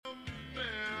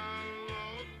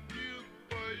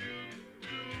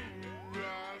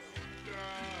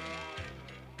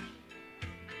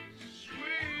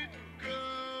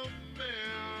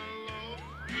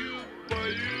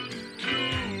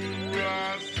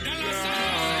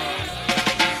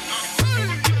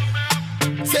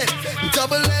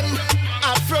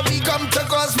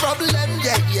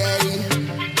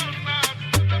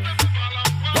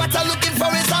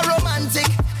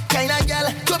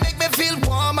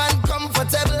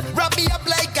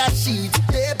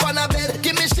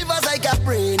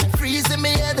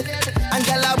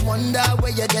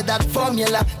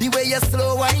formula. The way you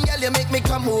slow wine, girl, you make me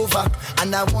come over.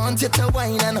 And I want you to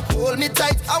wine and hold me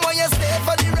tight. I want you stay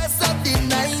for the rest of the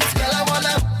night.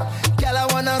 Girl, I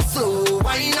wanna slow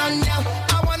wine on ya.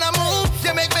 I wanna move,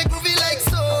 you make me groovy like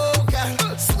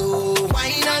soca. Slow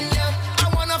wine on ya. I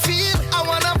wanna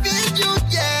feel you,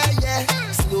 yeah.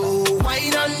 Slow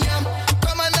wine on ya.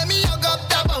 Come on, let me hug up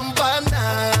the bumper,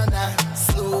 nah.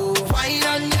 Slow wine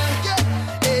on ya.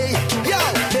 Hey, yo,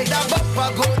 take that bumper,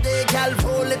 go there, girl.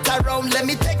 Roll it around, let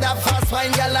me take that fast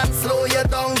wine, girl, and slow you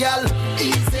down, girl.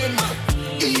 Ease in,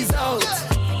 ease out,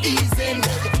 ease in,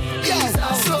 ease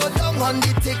out. Slow down on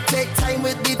the tick, take time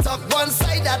with the talk. One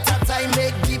side at a time,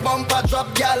 make the bumper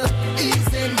drop, girl.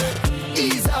 Ease in,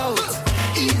 ease out,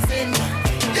 ease in,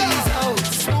 ease out.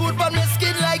 Smooth on the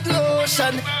skin like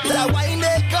lotion. The wine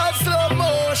they call slow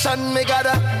motion. Me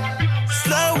gotta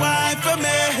slow wine for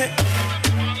me.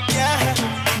 Yeah,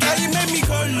 now you make me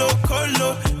go low.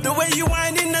 The way you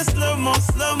whine in the slow mo.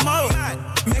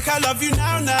 Make I love you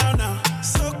now.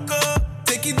 So good,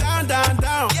 take it down.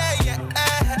 Yeah.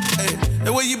 Hey,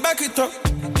 the way you back it up,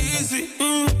 easy.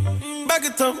 Back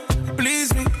it up,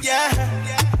 please me. Yeah,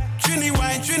 Trini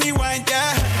wine,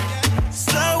 yeah.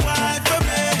 Slow wine for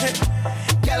me.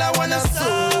 Girl, I wanna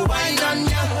slow wine on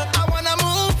ya. I wanna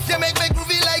move, you make me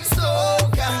groovy like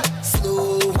soca.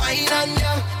 Slow wine on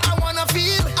ya. I wanna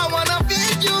feel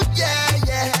you,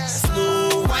 yeah.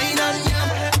 Slow wine on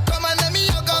ya. Come on, let me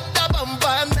hug up the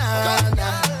bumper,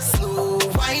 nah. Slow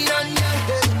wine on ya.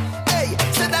 Hey,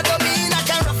 say that don't mean I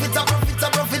can rough it up.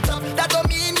 That don't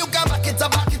mean you can back it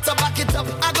up.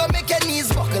 I go make your knees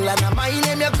buckle and I my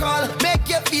name you call. Make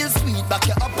you feel sweet, back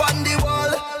you up on the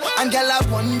wall. And girl, I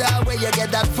wonder where you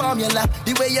get that formula.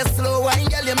 The way you slow wine,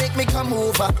 girl, you make me come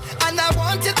over. And I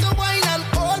want you to wine and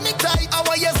hold me tight. I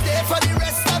want you stay for the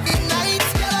rest of the night.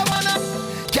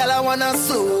 Girl, I wanna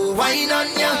slow wine on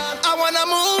ya. I wanna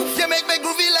move, you make me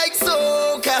groovy like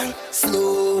soca.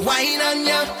 Slow wine on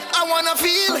ya. I wanna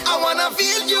feel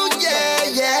you,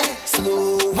 yeah.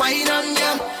 Slow wine on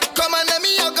ya. Come on, let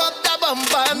me hug up the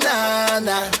bumper,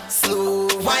 nah. Slow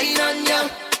wine on ya.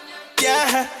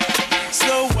 Yeah,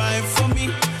 slow wine for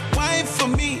me.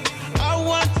 I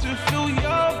want to feel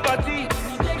your body.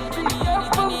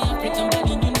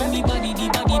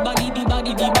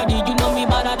 You know me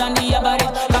better than the average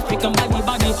African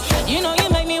body. You know you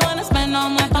make me wanna spend all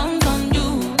my pounds on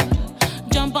you.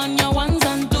 Jump on your ones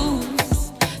and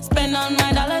twos. Spend all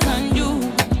my dollars on you.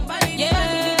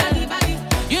 Yeah.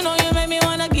 You know you make me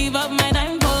wanna give up my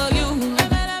time for you.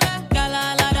 Girl,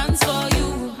 I'll dance for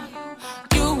you.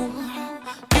 You.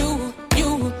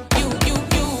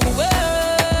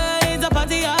 Well, it's a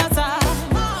party outside.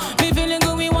 Me feeling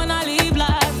good, we wanna live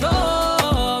life.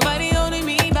 Nobody holding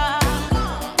me back.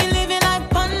 We living like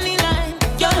funny line.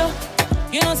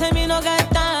 You know, say me no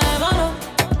got time. Oh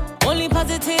no, only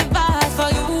positive vibes for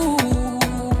you.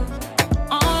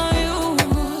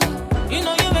 You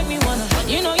know you make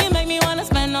me wanna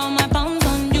spend all my pounds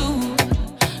on you.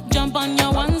 Jump on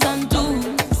your ones and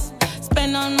twos.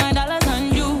 Spend all my dollars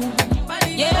on you.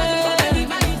 Yeah.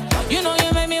 You know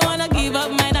you make me wanna give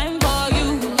up my time for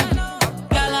you.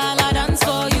 Girl, I'll dance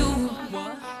for you.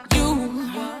 You.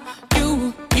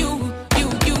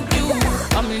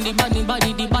 I'm in the body.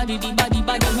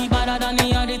 Me better than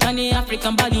the other than the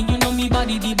African body. You know me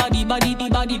body. You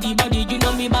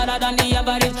know me better than the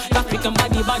average African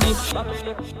body.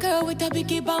 Girl with a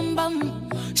biggie bam bam.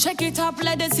 Shake it up,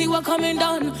 let it see what coming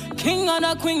down. King and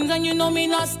the queens, and you know me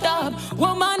not stop.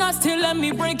 Woman, I still let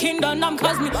me breaking down. I'm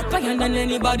cause me higher than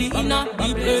anybody in a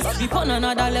deep place. Be on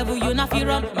another level, you not feel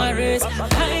run my race.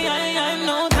 I'm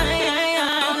no time.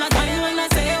 I'm not time when I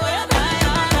say what I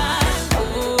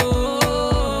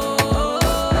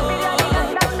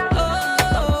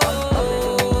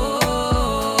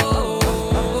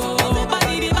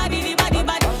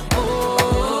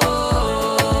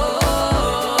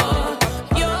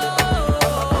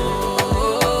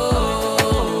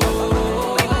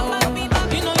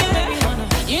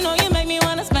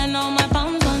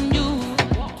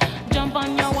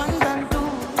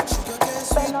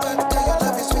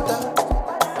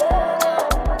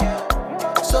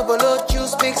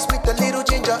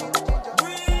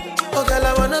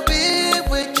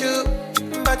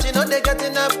They got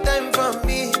enough time for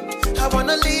me. I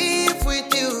wanna live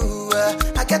with you.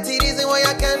 I got the reason why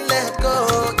I can't let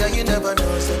go. Girl, you never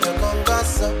know, so you gon'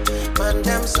 gossip. Man,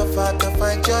 them so far to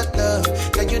find your love.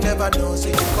 Girl, you never know, so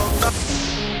you gon' gossip.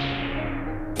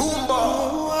 Boomba.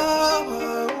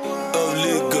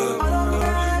 Only good.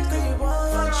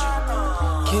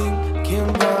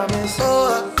 King promise.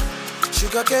 Oh,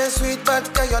 sugar cane sweet,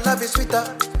 but girl, your love is sweeter.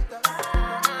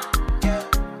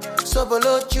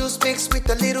 Sobolo juice mixed with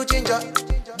a little ginger.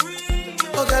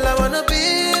 Oh girl, I wanna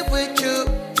be with you,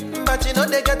 but you know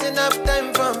they got enough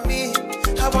time for me.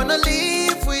 I wanna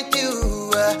live with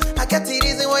you. I got the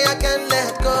reason why I can't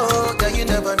let go. Girl, you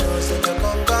never know, so you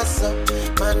gon' gossip.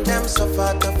 Man, them so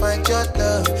far to find your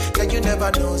love. Girl, you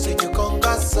never know, so you gon'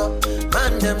 gossip.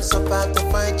 Man, them so far to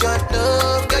find your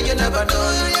love. Girl, you never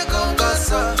know, so you gon'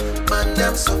 gossip. Man,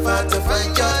 them so far to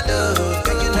find your love.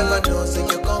 Girl, you never know, so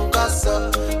you gon'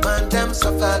 gossip. Man, them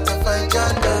so far to find your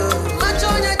love. Match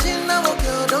on your chin, now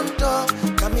girl, don't talk.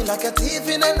 Got me like a thief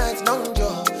in the night, long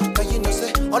jaw. Cause you know,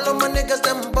 say, all of my niggas,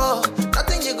 them ball.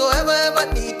 Nothing you go ever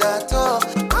need at all.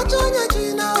 Match on your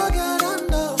chin, now girl, don't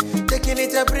know. Taking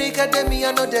it a break, and then me,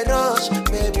 I know the rush.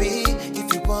 Maybe,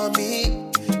 if you want me,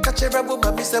 catch a rebel,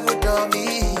 mommy, say, with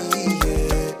me.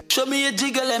 Show me a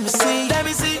jigger, let me see. Let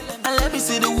me see. And let me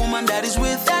see the woman that is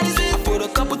with. That is it. I put a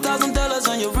couple $1,000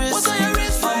 on your wrist. What's on your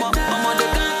wrist? Mama, they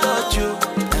can't touch you.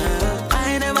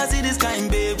 I ain't never see this kind,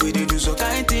 babe. We do so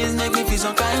kind things, make me feel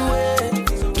some kind way.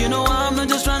 You know I'm not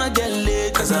just tryna get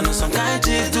laid. Cause I know some kind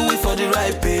chicks do it for the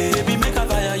right pay. Baby, make I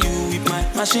fire you with my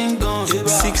machine gun.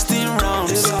 16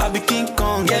 rounds, I be King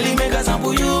Kong. Girlie, make I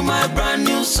sample you my brand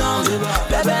new song.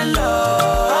 Baby,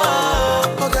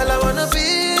 love. Oh girl, I wanna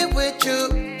be with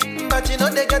you, but you know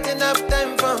they got enough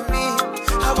time for me.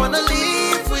 I wanna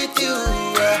live with you.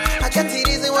 I got the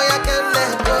reason why I can't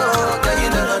let go. Girl, you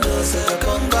never know, so you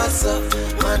gon' gossip.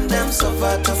 Man, them so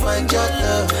far to find your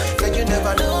love. Girl, you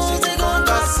never know, so you gon'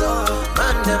 gossip.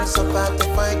 Man, them so far to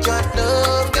find your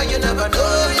love. Girl, you never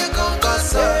know, you gon'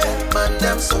 gossip. Man,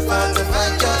 them so far to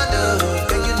find your love.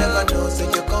 Girl, you never know, so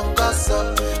you gon'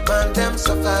 gossip. Man, them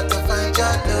so far to find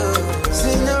your love.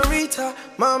 Señorita,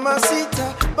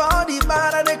 mamacita, body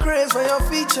bad and the craze for your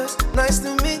features. Nice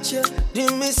to meet you,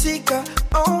 Dimisika.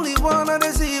 Only wanna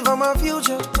deceive on my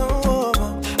future. Oh,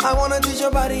 I wanna teach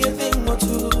your body a thing or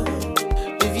two.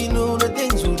 If you know the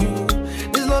things we do,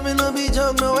 this loving will be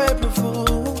jump no April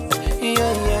Fool.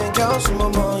 Yeah, girl, some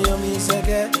more, you me say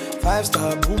get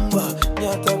 5-star boomba,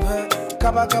 nyata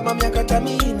kaba kaba miaka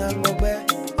tamina ngobe.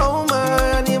 Oh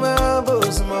my, I need my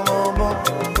boss, mama.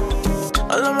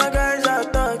 All of my guys are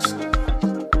thugs,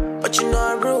 but you know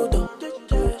I'm rude though.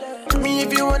 I mean,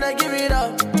 if you wanna give it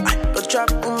up, I go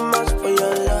trap much for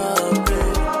your love,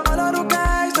 babe. All of the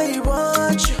guys, they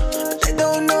want you, but they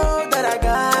don't know that I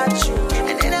got you.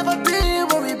 And they never been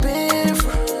what we been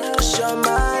through. It's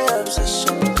my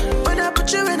obsession. When I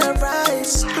put you in a right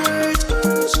skirt,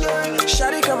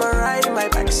 shawty come and ride in my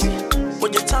backseat.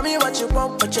 Would you tell me what you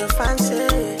want, what you fancy?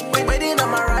 Waiting on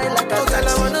my ride like a taxi. Girl,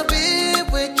 I wanna be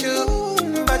with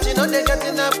you, but you know they got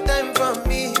enough time for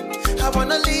me. I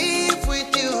wanna live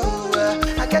with you.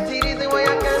 I got the reason why I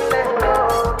can't let go.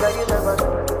 Girl, you never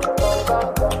know.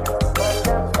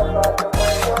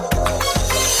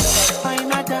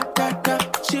 I'm a da.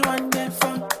 She want that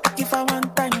fun. If I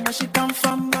want time, now she come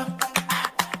from back.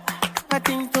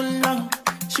 Nothing too long.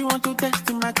 She want to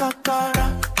test my kakara.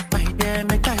 My dear,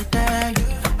 make I tell you.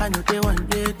 I know they want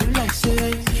day to like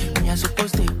say. Me I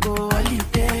supposed to go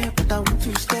holiday, but I want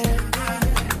to stay.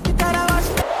 You gotta watch.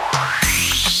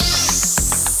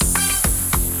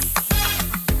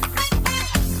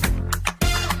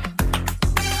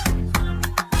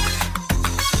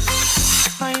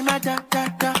 I'm a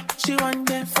da. She want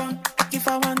that fun. If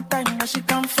I want time, now she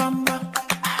come from back.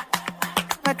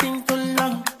 Nothing too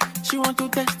long. She want to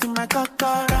test my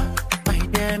kakara. My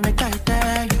dear, make I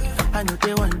tell you. I know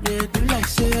they want day to like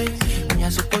say. Me I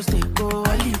supposed to go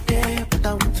holiday, but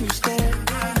I want to stay.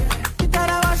 You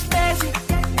gotta watch Daisy.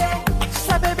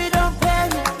 So baby, don't play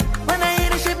me. When I hear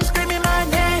the shit, screaming my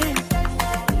name.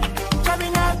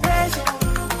 Driving out crazy.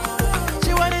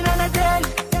 She want it on a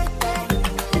daily.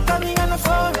 She call me on the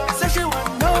phone. Say she want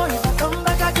to know if I come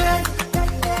back again.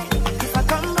 If I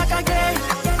come back again.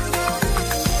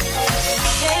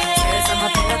 Tears on my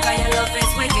pillow 'cause your love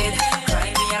is wicked. Cry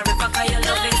me a river 'cause your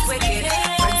love is wicked.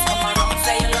 Friends come around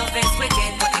say your love is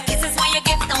wicked, but the kisses when you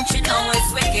give, don't you know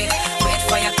it's wicked? Wait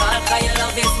for your call 'cause your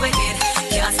love is wicked.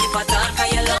 Can't sleep at all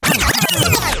 'cause your love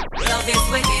is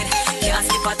wicked. Can't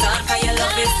sleep at all 'cause your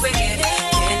love is wicked.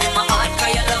 Pain in my heart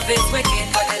 'cause your love is wicked,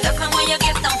 but the love when you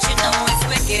give, don't you know it's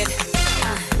wicked?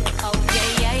 Oh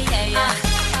yeah.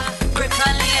 Brick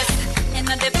and lace in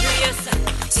the place.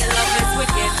 Your love is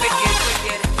wicked.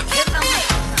 Give them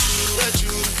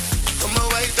You, I'm a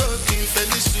white dog in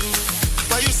Fendi suit.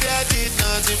 Why you say I did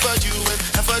nothing for you? And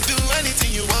if I do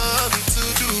anything you want me to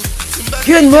do.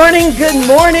 Good morning.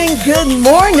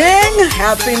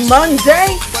 Happy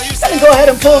Monday. Gonna go ahead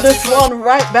and pull this one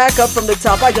right back up from the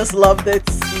top. I just love this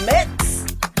mix.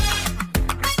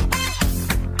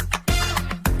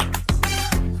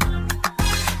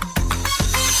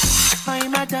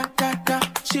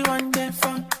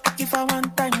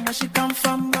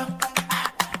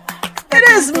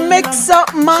 Mix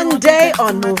Up Monday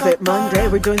on Move It Monday.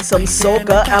 We're doing some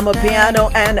soca,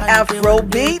 amapiano, and Afro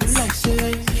beats.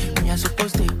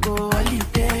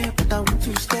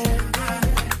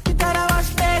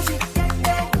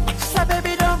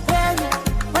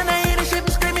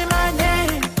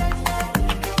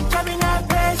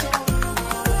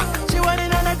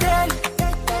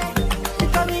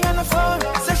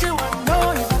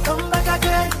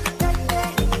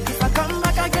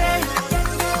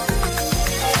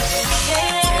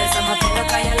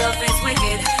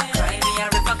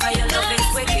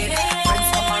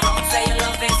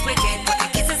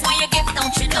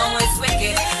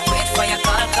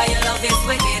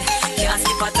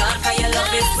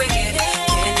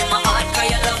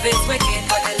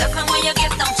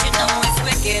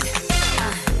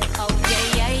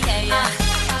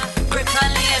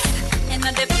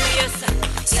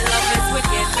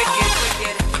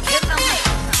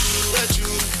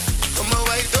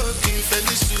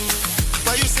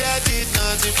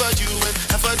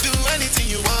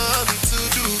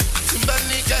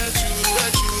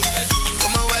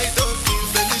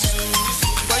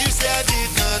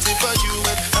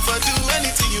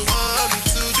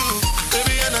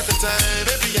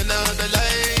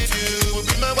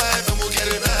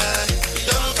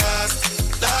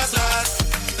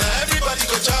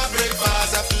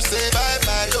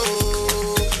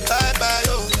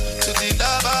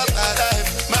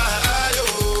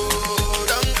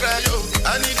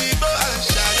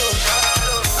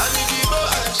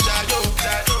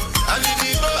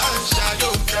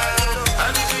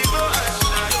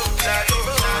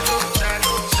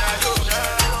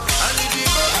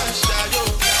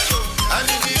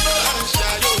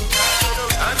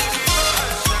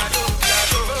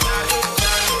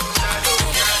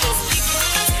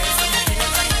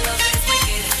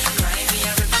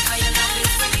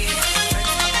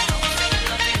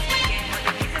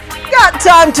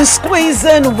 Time to squeeze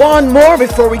in one more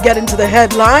before we get into the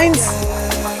headlines.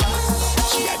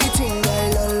 She had the thing I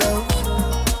love.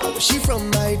 Where she from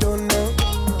I don't know.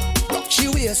 Rock she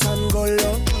waist and go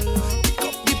low. Pick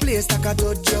up the place like a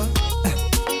dojo.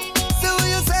 So what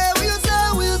you say, what you say,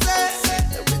 what you say?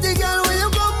 Pretty girl, when you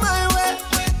come my way.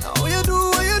 Now what you do,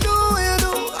 what you do, what you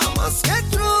do? I must get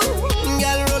through.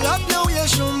 Girl, roll up now, you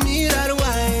show me that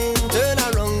wine. Turn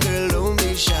around, girl, don't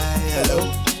be shy. Hello,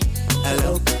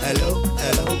 hello, hello.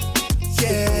 Hello,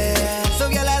 yeah. So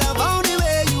girl, I love how the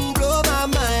way you blow my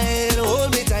mind.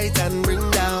 Hold me tight and bring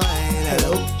down wine.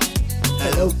 Hello,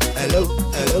 hello, hello,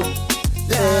 hello.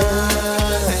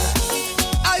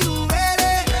 Are you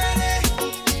ready?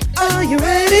 Are you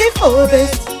ready for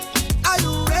this? Are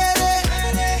you ready?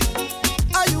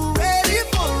 Are you ready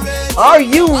for it? Are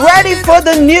you ready for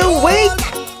the new week?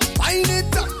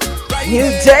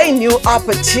 New day, new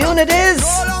opportunities.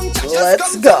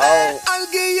 Let's go. I'll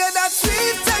give you that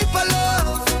sweet type of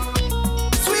love.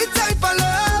 Sweet type of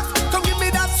love. Come give me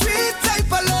that sweet type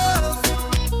of love.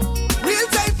 Real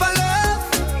type of love.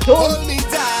 Hold me,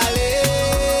 darling.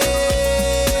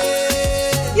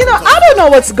 You know, I don't know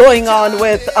what's going on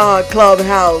with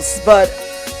Clubhouse, but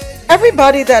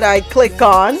everybody that I click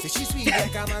on,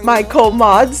 my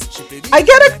co-mods, I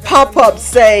get a pop-up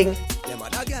saying,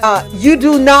 you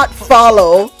do not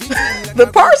follow the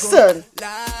person.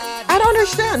 I don't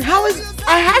understand.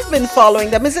 I have been following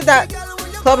them. Is it that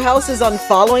Clubhouse is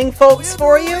unfollowing folks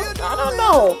for you? I don't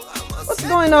know. What's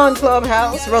going on,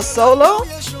 Clubhouse? Rosolo?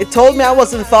 It told me I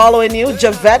wasn't following you.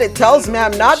 Javette, it tells me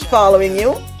I'm not following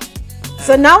you.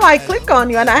 So now I click on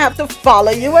you and I have to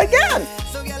follow you again.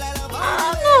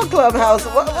 I don't know, Clubhouse.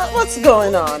 What's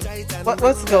going on?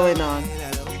 What's going on?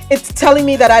 It's telling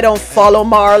me that I don't follow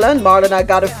Marlon. Marlon, I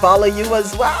gotta follow you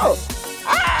as well.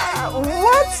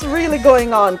 What's really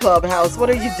going on, Clubhouse? What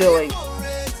are you doing?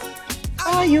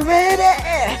 Are you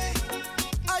ready?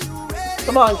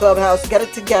 Come on, Clubhouse, get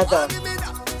it together.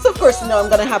 So of course, I'm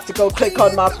gonna have to go click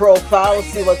on my profile,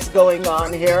 see what's going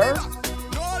on here.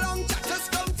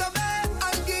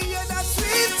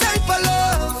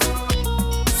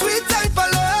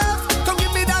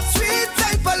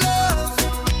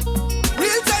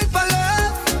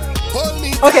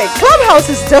 Okay, Clubhouse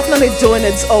is definitely doing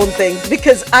its own thing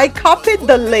because I copied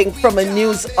the link from a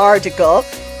news article,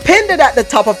 pinned it at the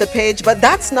top of the page, but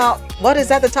that's not what is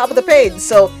at the top of the page.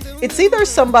 So it's either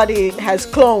somebody has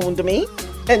cloned me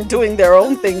and doing their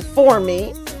own thing for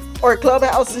me, or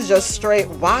Clubhouse is just straight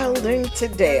wilding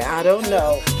today. I don't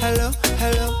know. Hello,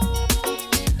 hello.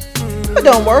 But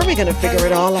don't worry, we're gonna figure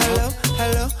it all out.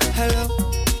 Hello, hello.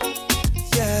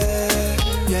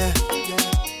 Yeah, yeah.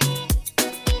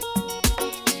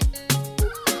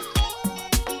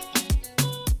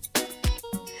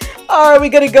 All right, we're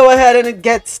going to go ahead and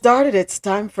get started. It's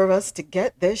time for us to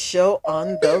get this show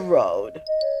on the road.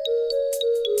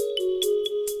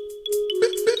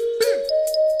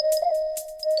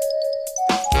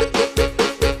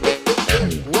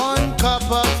 One cup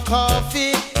of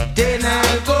coffee, then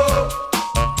I'll go.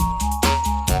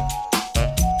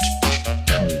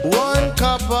 One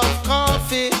cup of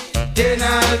coffee, then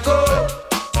I'll go.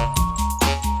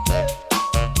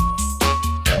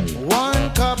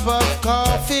 One cup of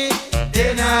coffee,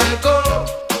 then I'll go.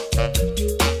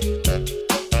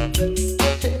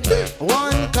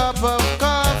 One cup of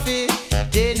coffee,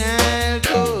 then I'll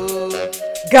go.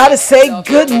 Gotta say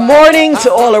good morning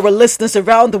to all our listeners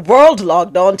around the world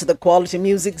logged on to the Quality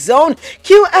Music Zone,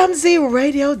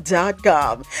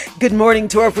 QMZRadio.com. Good morning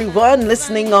to everyone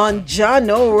listening on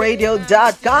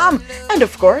JanoRadio.com. And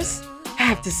of course, I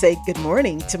have to say good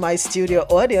morning to my studio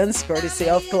audience, courtesy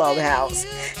of Clubhouse.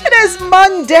 It is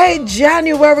Monday,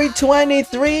 January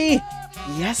 23.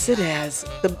 Yes, it is.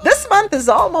 This month is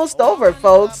almost over,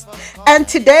 folks. And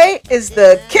today is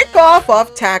the kickoff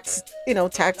of tax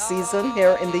season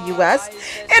here in the U.S.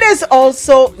 It is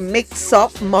also Mix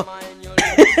Up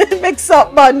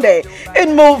Monday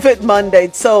and Move It Monday.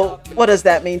 So what does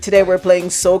that mean? Today we're playing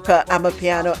soca,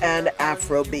 amapiano, and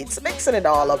Afro beats, mixing it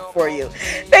all up for you.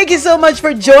 Thank you so much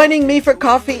for joining me for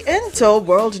Coffee Into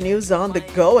World News on the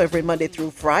Go every Monday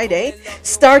through Friday,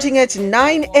 starting at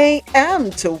 9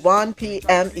 a.m. to 1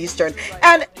 p.m. Eastern.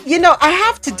 And I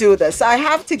have to do this. I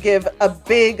have to give a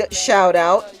big shout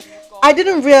out. I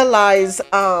didn't realize,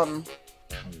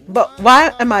 but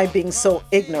why am I being so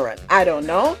ignorant? I don't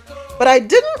know. But I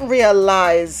didn't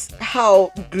realize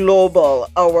how global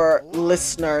our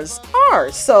listeners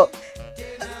are. So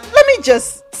let me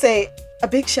just say a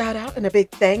big shout out and a big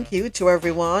thank you to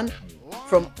everyone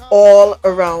from all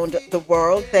around the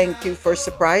world. Thank you for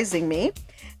surprising me.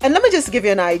 And let me just give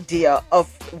you an idea of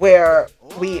where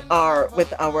we are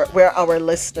with where our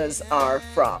listeners are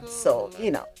from. So,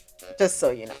 just so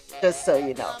you know.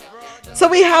 So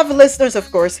we have listeners,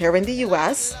 of course, here in the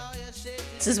U.S.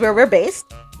 This is where we're based.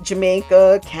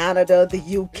 Jamaica, Canada, the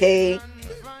UK.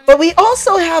 But we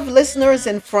also have listeners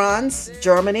in France,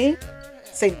 Germany,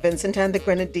 St. Vincent and the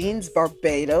Grenadines,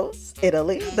 Barbados,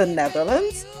 Italy, the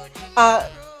Netherlands,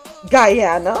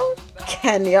 Guyana,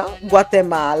 Kenya,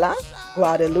 Guatemala,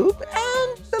 Guadeloupe,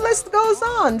 and the list goes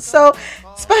on. So,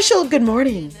 special good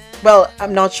morning. Well,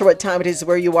 I'm not sure what time it is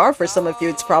where you are. For some of you,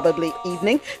 it's probably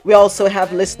evening. We also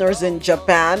have listeners in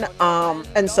Japan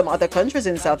and some other countries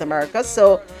in South America.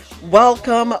 So,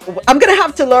 welcome. I'm going to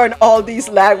have to learn all these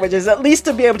languages, at least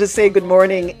to be able to say good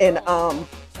morning in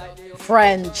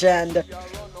French and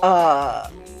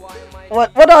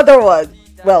what other one?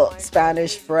 Well,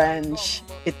 Spanish, French,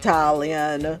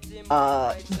 Italian,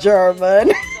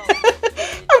 German.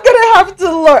 I'm going to have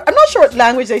to learn. I'm not sure what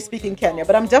language they speak in Kenya,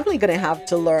 but I'm definitely going to have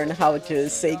to learn how to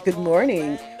say good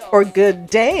morning or good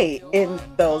day in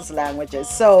those languages.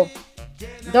 So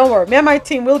don't worry, me and my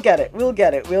team, we'll get it.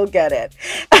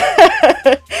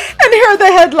 And here are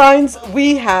the headlines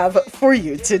we have for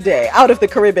you today. Out of the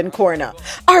Caribbean corner,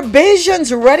 are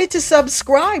Bajans ready to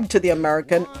subscribe to the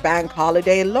American bank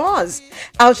holiday laws?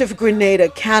 Out of Grenada,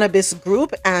 Cannabis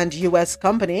Group and U.S.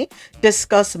 company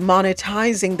discuss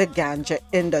monetizing the ganja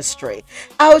industry.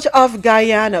 Out of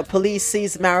Guyana, police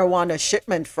seize marijuana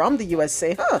shipment from the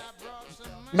USA.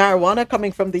 Marijuana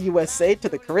coming from the USA to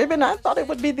the Caribbean? I thought it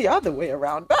would be the other way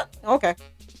around, but okay.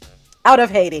 Out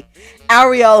of Haiti,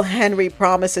 Ariel Henry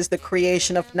promises the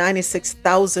creation of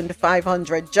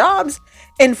 96,500 jobs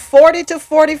in 40 to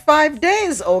 45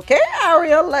 days. Okay,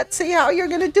 Ariel, let's see how you're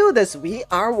going to do this. We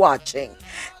are watching.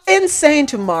 In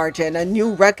St. Martin, a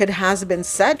new record has been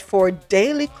set for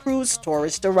daily cruise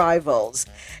tourist arrivals.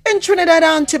 In Trinidad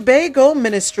and Tobago,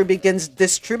 ministry begins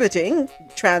distributing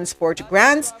transport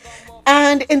grants.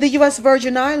 And in the U.S.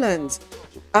 Virgin Islands,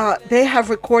 they have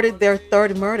recorded their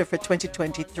third murder for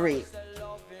 2023.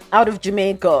 Out of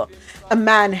Jamaica, a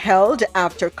man held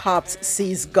after cops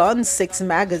seized guns, 6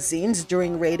 magazines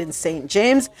during raid in St.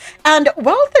 James. And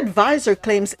wealth advisor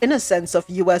claims innocence of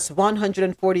U.S.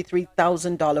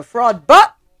 $143,000 fraud.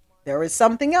 But there is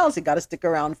something else. You got to stick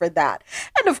around for that.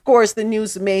 And of course, the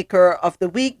newsmaker of the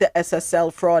week, the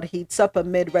SSL fraud heats up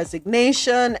amid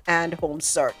resignation and home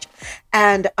search.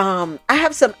 And I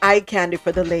have some eye candy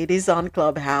for the ladies on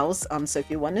Clubhouse. So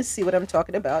if you want to see what I'm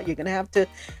talking about, you're going to have to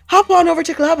hop on over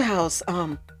to Clubhouse.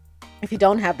 If you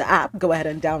don't have the app, go ahead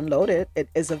and download it. It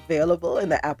is available in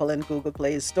the Apple and Google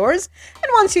Play stores. And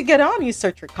once you get on, you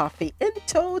search for Coffee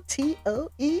Into,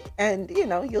 TOE, and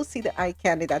you'll see the eye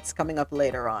candy that's coming up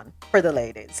later on for the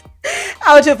ladies.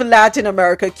 Out of Latin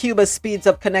America, Cuba speeds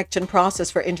up connection process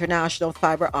for international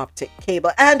fiber optic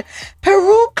cable. And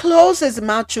Peru closes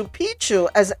Machu Picchu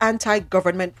as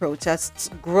anti-government protests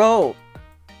grow.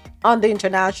 On the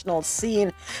international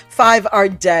scene, 5 are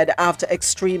dead after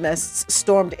extremists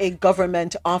stormed a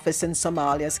government office in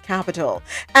Somalia's capital.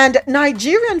 And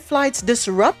Nigerian flights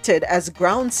disrupted as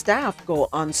ground staff go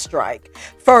on strike.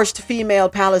 First female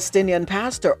Palestinian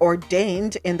pastor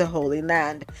ordained in the Holy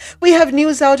Land. We have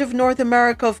news out of North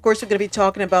America. Of course, we're going to be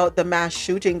talking about the mass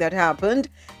shooting that happened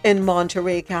in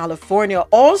Monterey, California.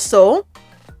 Also,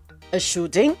 a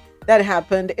shooting that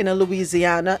happened in a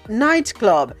Louisiana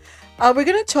nightclub. We're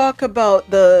going to talk about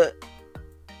the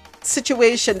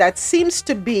situation that seems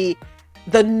to be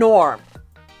the norm.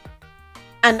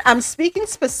 And I'm speaking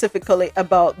specifically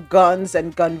about guns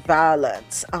and gun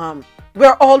violence.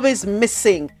 We're always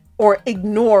missing or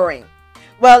ignoring.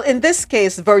 Well, in this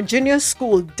case, Virginia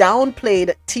school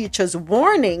downplayed teachers'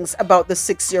 warnings about the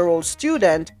 6-year-old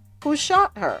student who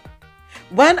shot her.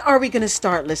 When are we going to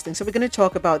start listening? So we're going to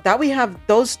talk about that. We have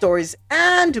those stories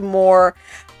and more.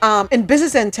 In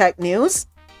business and tech news,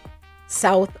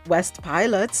 Southwest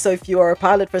pilots. So if you are a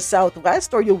pilot for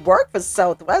Southwest or you work for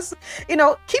Southwest,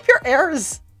 keep your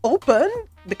ears open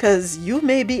because you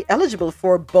may be eligible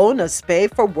for bonus pay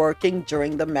for working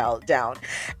during the meltdown.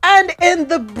 And in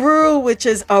the brew, which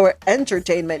is our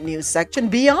entertainment news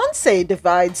section, Beyonce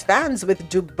divides fans with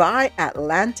Dubai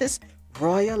Atlantis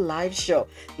Royal Live Show.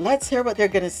 Let's hear what they're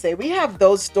going to say. We have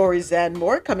those stories and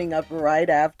more coming up right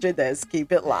after this.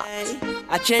 Keep it locked.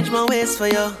 I changed my ways for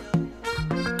you.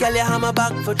 Girl, you have my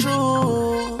back for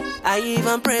true. I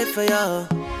even pray for you.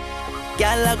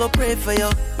 Girl, I go pray for you.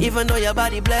 Even though your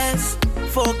body blessed.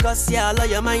 Focus, yeah, I love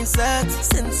your mindset.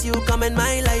 Since you come in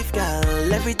my life,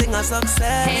 girl, everything a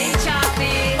success. Hey,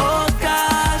 Choppy. Oh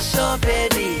gosh, oh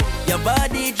baby, your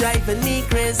body driving me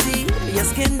crazy. Your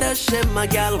skin does shimmer,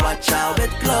 girl, watch out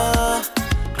with glow,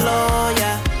 glow,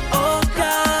 yeah. Oh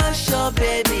gosh, oh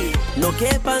baby, no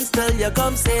cape and still you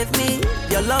come save me.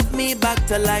 You love me back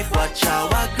to life, watch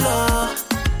out, I glow,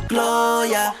 glow,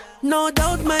 yeah. No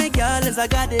doubt my girl is a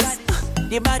goddess.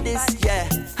 The baddest, yeah,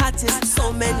 hottest.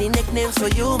 So many nicknames for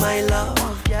you, my love.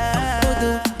 Yeah,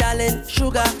 Dudu, darling,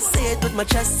 sugar. Say it with my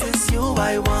chest, it's you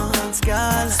I want,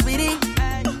 girl. Sweetie,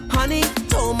 honey,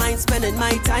 don't mind spending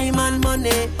my time and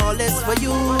money. All is for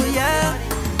you, yeah.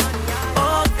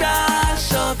 Oh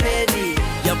gosh, oh baby,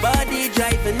 your body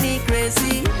driving me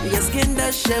crazy. Your skin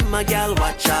does shimmer, girl.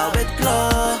 Watch out with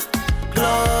glow,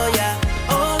 glow, yeah.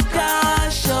 Oh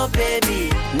gosh, oh baby,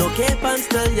 no cape and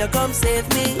still you come save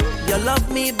me. You love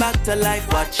me back to life,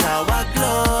 watch how I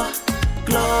glow,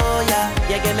 glow, yeah.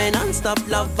 You give me non-stop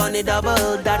love on the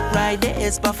double. That right there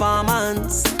is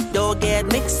performance. Don't get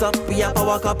mixed up, we a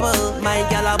power couple. My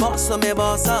gal a boss, so me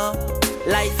boss up.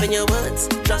 Life in your words,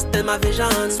 trust in my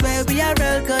vision. Swear we are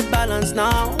real good balance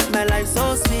now. My life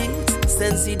so sweet,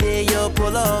 since the day you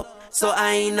pull up. So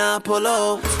I ain't not pull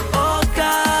up. Oh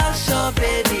gosh, oh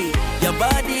baby, your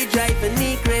body driving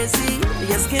me crazy.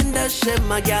 Your skin does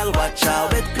shimmer, girl, watch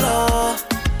out with glow,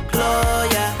 glow,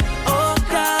 yeah. Oh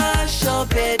gosh, oh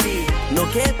baby, no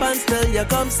cape and still you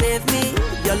come save me.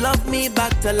 You love me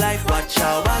back to life, watch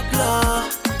how I glow,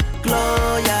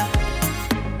 glow, yeah.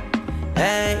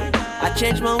 Hey, I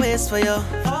changed my ways for you.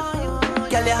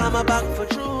 Girl, you have my back for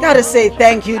true. Gotta say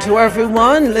thank you to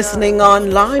everyone listening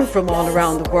online from all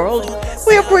around the world.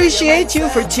 We appreciate you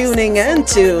for tuning in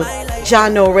to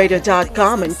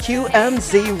JanoRadio.com and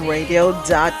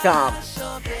QMZRadio.com.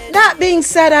 That being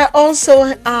said, I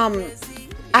also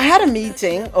I had a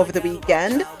meeting over the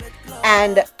weekend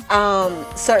and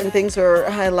certain things were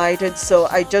highlighted, so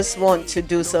I just want to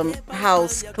do some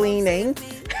house cleaning,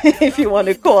 if you want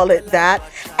to call it that,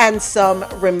 and some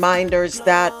reminders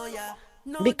that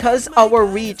because our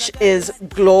reach is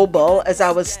global, as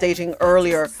I was stating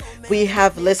earlier, we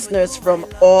have listeners from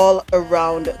all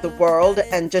around the world.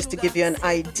 And just to give you an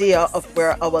idea of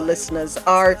where our listeners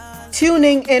are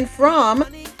tuning in from,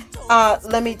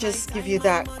 let me just give you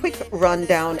that quick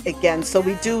rundown again. So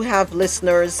we do have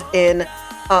listeners in,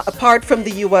 apart from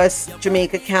the US,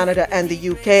 Jamaica, Canada, and the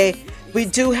UK, we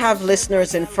do have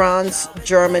listeners in France,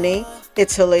 Germany,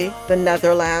 Italy, the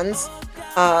Netherlands,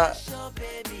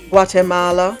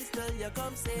 Guatemala,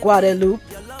 Guadeloupe,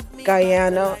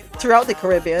 Guyana, throughout the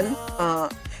Caribbean.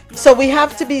 So we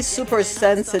have to be super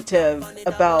sensitive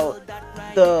about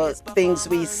the things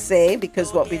we say,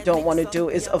 because what we don't want to do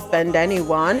is offend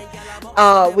anyone.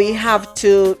 We have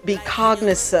to be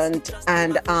cognizant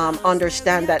and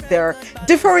understand that there are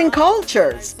differing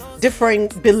cultures, differing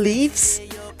beliefs,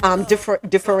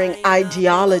 differing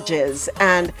ideologies.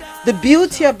 And the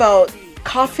beauty about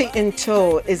Coffee in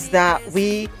Tow is that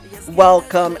we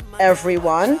welcome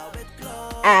everyone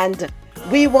and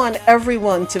we want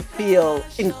everyone to feel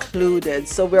included.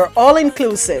 So we're all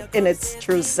inclusive in its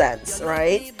true sense,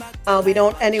 right? We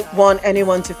don't want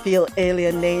anyone to feel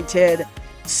alienated.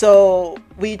 So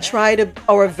we try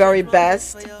our very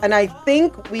best. And I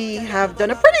think we have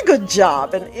done a pretty good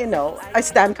job. And, I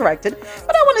stand corrected.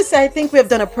 But I want to say I think we have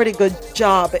done a pretty good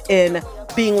job in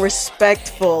being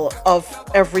respectful of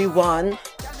everyone.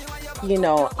 We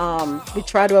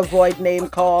try to avoid name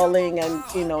calling and,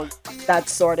 that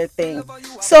sort of thing.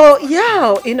 So,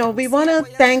 we want to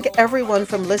thank everyone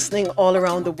from listening all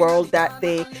around the world that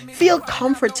they feel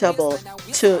comfortable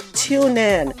to tune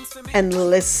in and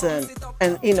listen.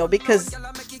 And, because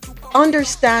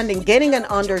getting an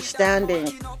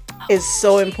understanding is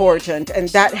so important, and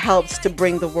that helps to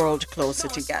bring the world closer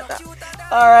together.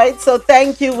 All right. So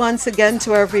thank you once again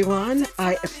to everyone.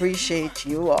 I appreciate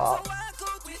you all.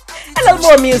 A little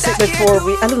more music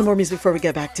before we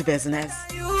get back to business.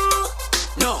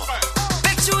 No,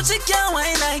 make sure she can't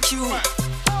whine like you.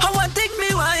 I want take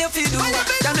me while you feel do.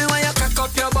 Tell me why you cock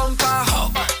up your bumper.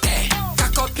 Hey,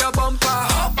 cock up your bumper.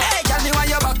 Hey, tell me why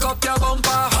you back up your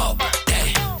bumper.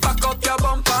 Hey, back up your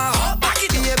bumper. Back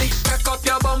it, baby. Cock up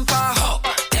your bumper.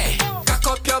 Hey, cock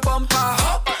up your bumper.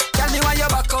 Tell me why you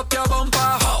back up your bumper.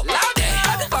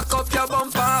 Loud, back up your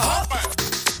bumper.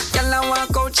 Girl, I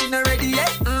want coach in already, yeah.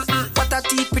 What a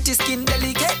teeth, pretty skin,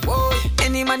 delicate. Whoa,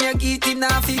 any man you get him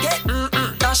now forget.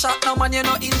 No shot, no man, you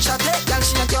know in shot it. Girl,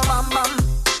 she not your bam bam.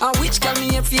 And which girl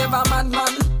me a favor man.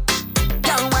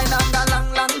 Girl, wine and go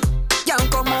long long. Girl,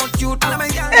 come out cute.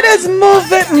 It is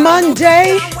Move It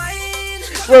Monday.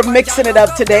 We're mixing it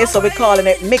up today, so we're calling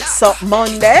it Mix Up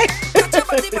Monday.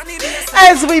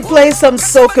 As we play some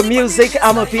soca music,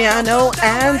 amapiano,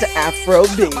 and Afro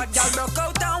beats.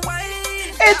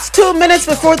 It's 2 minutes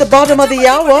before the bottom of the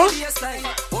hour.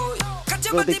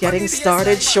 We'll be getting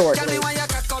started shortly.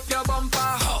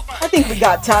 I think we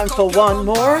got time for one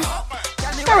more.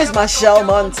 Here is Michelle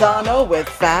Montano with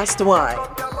Fast Wine.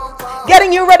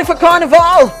 Getting you ready for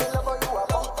Carnival.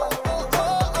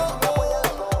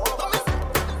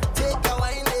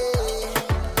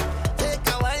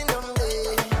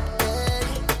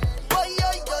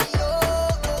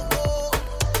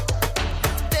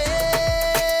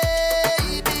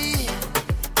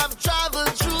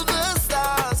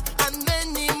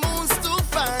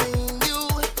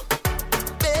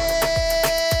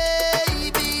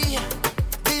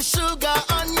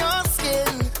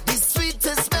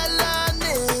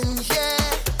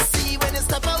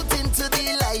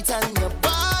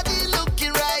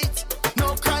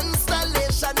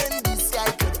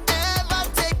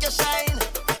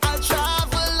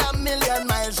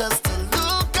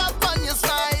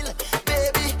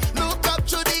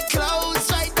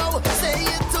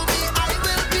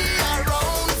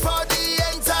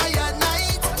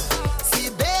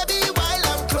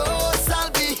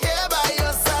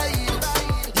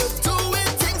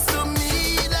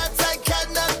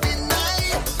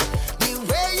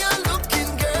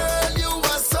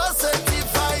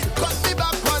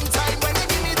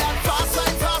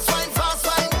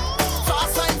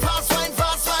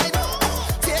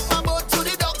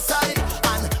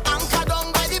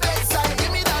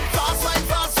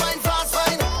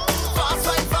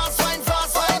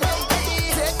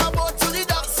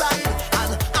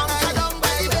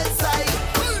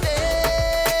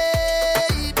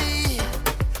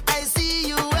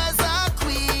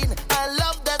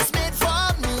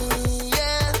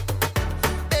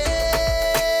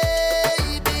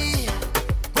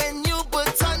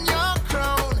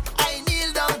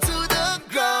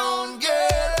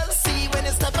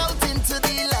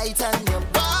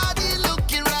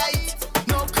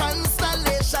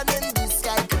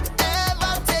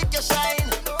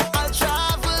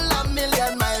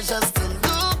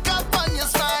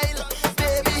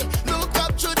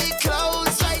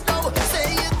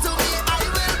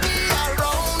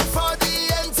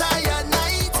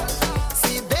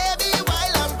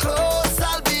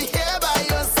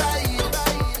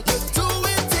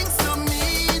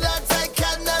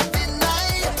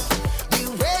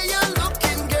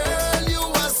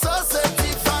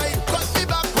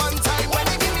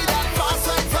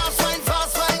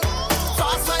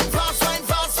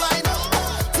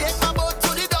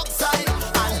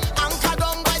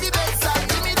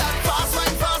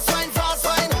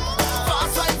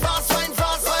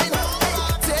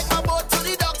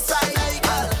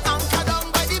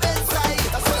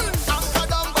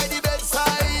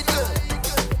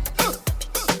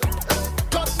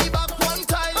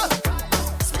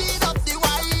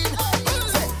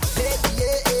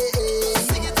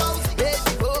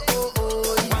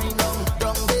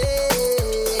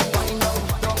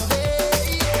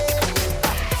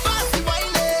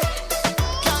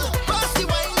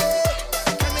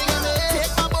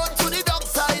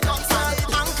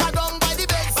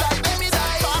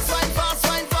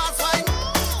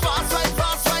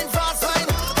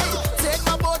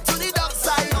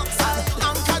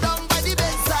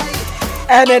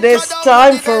 And it is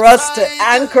time for us to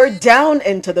anchor down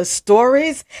into the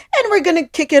stories, and we're going to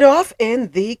kick it off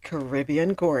in the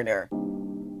Caribbean corner.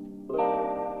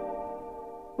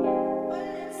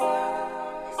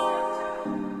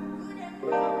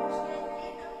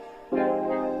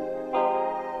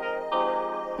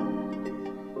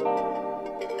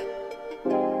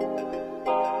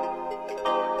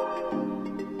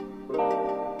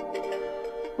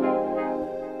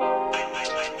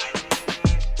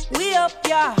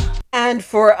 And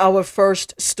for our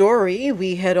first story,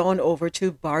 we head on over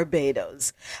to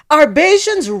Barbados. Are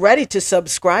Bajans ready to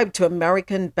subscribe to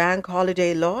American bank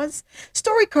holiday laws?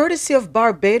 Story courtesy of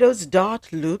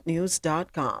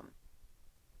barbados.loopnews.com.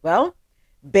 Well,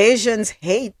 Bajans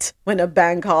hate when a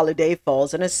bank holiday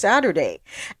falls on a Saturday.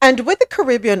 And with the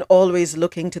Caribbean always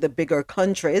looking to the bigger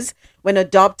countries when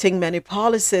adopting many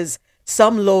policies,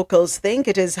 some locals think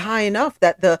it is high enough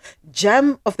that the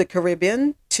gem of the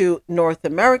Caribbean to North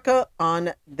America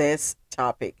on this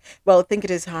topic. Well, think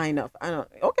it is high enough. I don't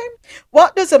know. Okay.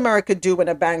 What does America do when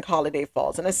a bank holiday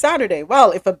falls on a Saturday? Well,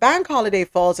 if a bank holiday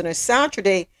falls on a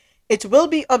Saturday, it will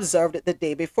be observed the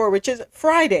day before, which is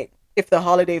Friday. If the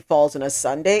holiday falls on a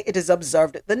Sunday, it is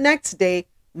observed the next day,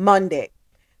 Monday.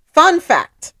 Fun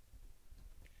fact.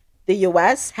 The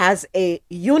U.S. has a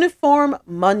Uniform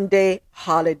Monday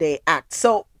Holiday Act.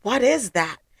 So what is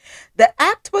that? The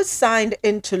act was signed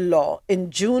into law on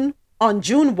June 1,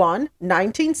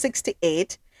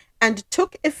 1968, and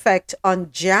took effect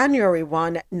on January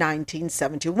 1,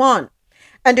 1971.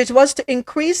 And it was to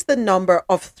increase the number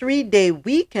of 3-day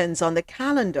weekends on the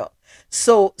calendar.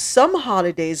 So some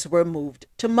holidays were moved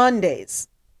to Mondays.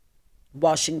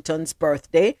 Washington's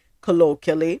birthday,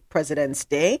 colloquially President's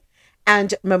Day,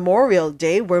 and Memorial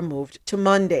Day were moved to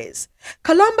Mondays.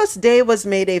 Columbus Day was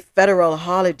made a federal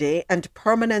holiday and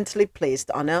permanently placed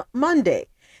on a Monday.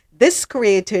 This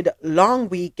created long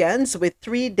weekends with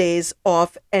 3 days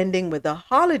off ending with the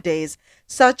holidays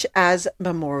such as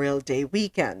Memorial Day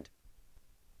weekend.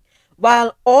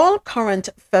 While all current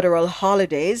federal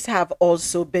holidays have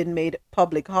also been made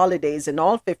public holidays in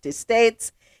all 50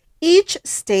 states, each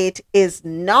state is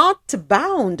not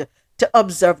bound to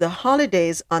observe the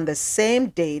holidays on the same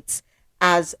dates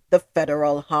as the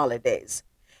federal holidays.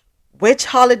 Which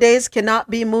holidays cannot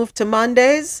be moved to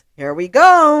Mondays? Here we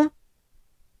go.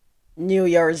 New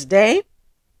Year's Day,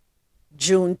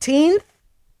 Juneteenth,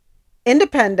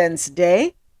 Independence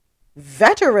Day,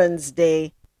 Veterans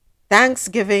Day,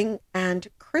 Thanksgiving, and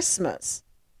Christmas.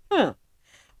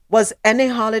 Was any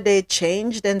holiday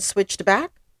changed and switched back?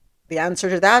 The answer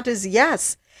to that is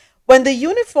yes. When the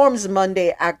Uniforms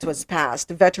Monday Act was passed,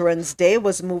 Veterans Day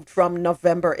was moved from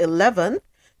November 11th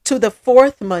to the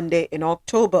fourth Monday in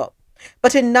October.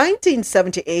 But in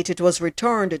 1978, it was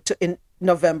returned to in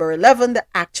November 11, the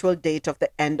actual date of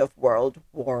the end of World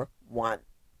War I.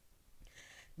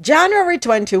 January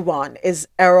 21 is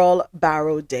Errol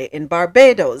Barrow Day in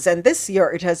Barbados, and this year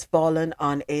it has fallen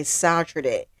on a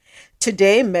Saturday.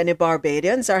 Today, many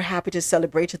Barbadians are happy to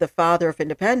celebrate the father of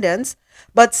independence,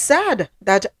 but sad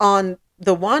that on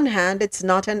the one hand, it's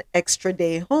not an extra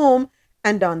day home,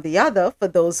 and on the other, for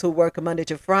those who work Monday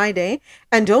to Friday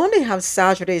and only have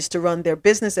Saturdays to run their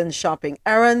business and shopping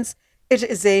errands, it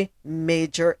is a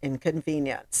major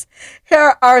inconvenience.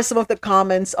 Here are some of the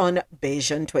comments on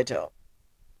Bajan Twitter.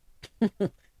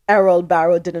 Errol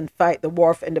Barrow didn't fight the War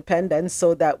of Independence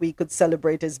so that we could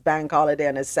celebrate his bank holiday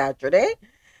on a Saturday.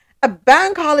 A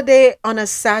bank holiday on a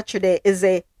Saturday is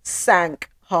a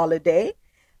sank holiday.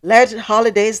 Let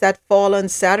holidays that fall on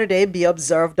Saturday be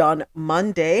observed on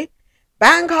Monday.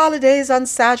 Bank holidays on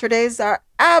Saturdays are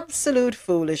absolute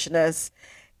foolishness.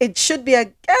 It should be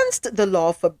against the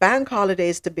law for bank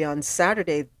holidays to be on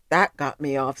Saturday. That got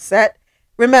me offset.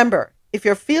 Remember, if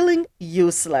you're feeling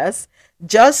useless,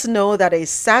 just know that a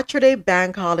Saturday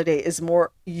bank holiday is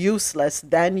more useless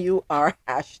than you are.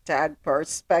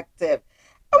 #perspective.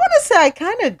 I want to say I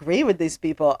kind of agree with these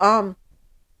people.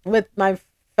 With my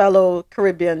fellow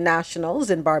Caribbean nationals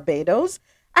in Barbados,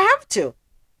 I have to.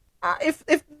 If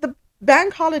the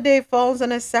bank holiday falls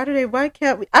on a Saturday, why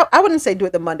can't we? I wouldn't say do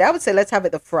it the Monday. I would say let's have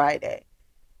it the Friday.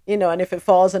 And if it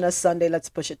falls on a Sunday, let's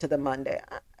push it to the Monday.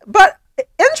 But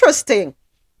interesting.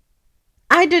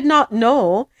 I did not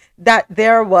know that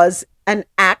there was an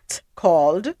act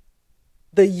called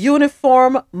the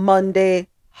Uniform Monday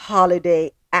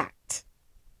Holiday Act.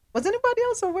 Was anybody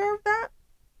else aware of that?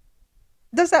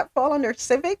 Does that fall under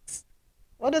civics?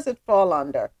 What does it fall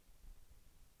under?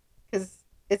 Because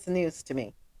it's news to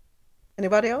me.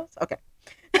 Anybody else? Okay.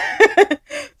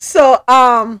 So,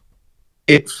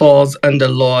 it falls under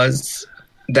laws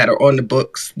that are on the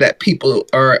books that people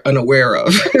are unaware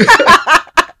of.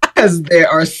 Because there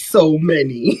are so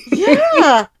many.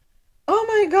 Yeah. Oh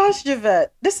my gosh,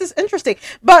 Javette. This is interesting.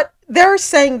 But they're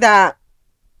saying that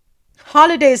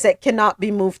holidays that cannot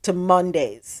be moved to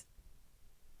Mondays.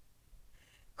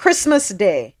 Christmas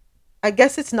Day. I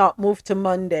guess it's not moved to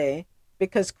Monday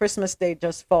because Christmas Day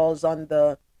just falls on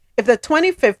the if the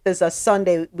 25th is a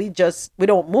Sunday, we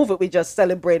don't move it, we just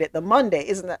celebrate it the Monday.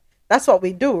 Isn't that's what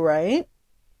we do, right?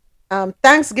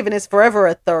 Thanksgiving is forever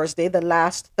a Thursday, the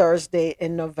last Thursday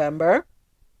in November.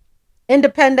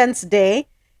 Independence Day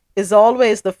is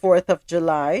always the 4th of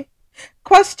July.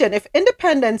 Question: if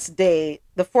Independence Day,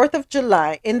 the 4th of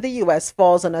July in the US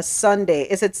falls on a Sunday,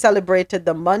 is it celebrated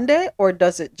the Monday or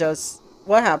does it just,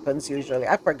 what happens usually?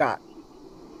 I forgot.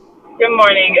 Good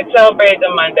morning. It's celebrated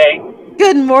the Monday.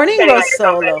 Good morning, Depending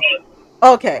on your Rosolo. company.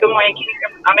 Okay. Good morning.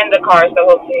 I'm in the car, so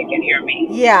hopefully you can hear me.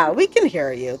 Yeah, we can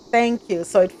hear you. Thank you.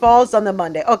 So it falls on the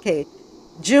Monday. Okay.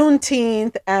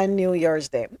 Juneteenth and New Year's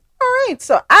Day. All right.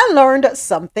 So I learned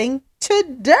something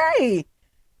today.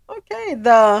 Okay.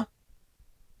 The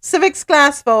civics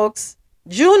class, folks.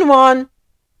 June 1,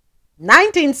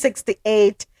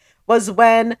 1968 was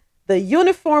when the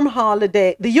Uniform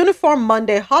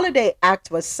Monday Holiday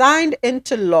Act was signed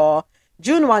into law.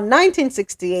 June 1,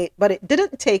 1968, but it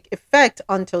didn't take effect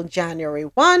until January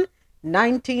 1,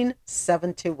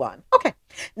 1971. Okay,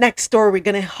 next story, we're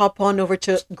going to hop on over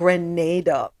to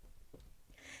Grenada.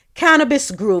 Cannabis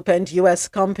Group and U.S.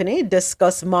 company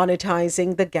discuss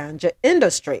monetizing the ganja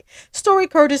industry. Story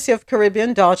courtesy of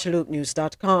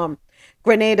Caribbean.loopnews.com.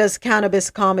 Grenada's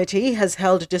Cannabis Committee has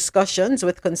held discussions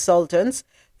with consultants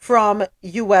from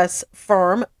U.S.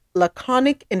 firm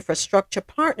Laconic Infrastructure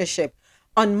Partnership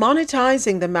on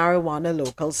monetizing the marijuana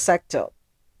local sector.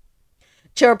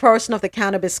 Chairperson of the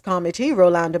Cannabis Committee,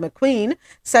 Rolanda McQueen,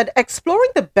 said exploring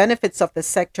the benefits of the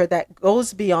sector that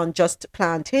goes beyond just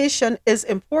plantation is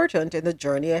important in the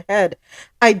journey ahead.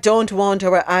 I don't want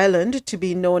our island to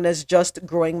be known as just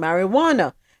growing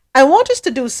marijuana. I want us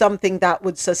to do something that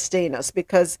would sustain us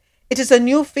because it is a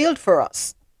new field for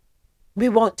us. We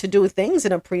want to do things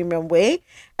in a premium way,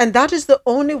 and that is the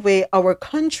only way our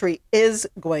country is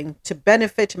going to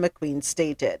benefit, McQueen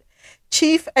stated.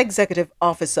 Chief Executive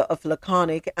Officer of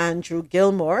Laconic, Andrew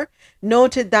Gilmore,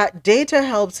 noted that data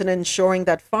helps in ensuring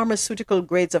that pharmaceutical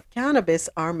grades of cannabis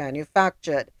are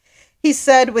manufactured. He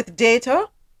said with data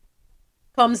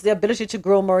comes the ability to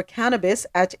grow more cannabis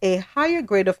at a higher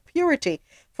grade of purity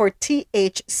for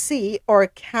THC or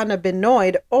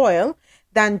cannabinoid oil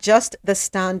than just the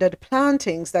standard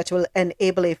plantings that will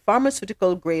enable a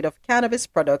pharmaceutical grade of cannabis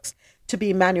products to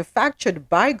be manufactured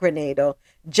by Grenada,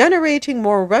 generating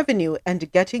more revenue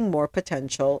and getting more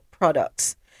potential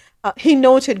products. He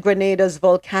noted Grenada's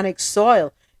volcanic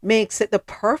soil makes it the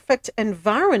perfect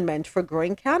environment for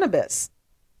growing cannabis.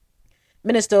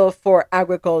 Minister for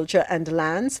Agriculture and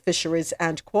Lands, Fisheries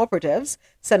and Cooperatives,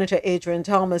 Senator Adrian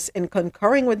Thomas, in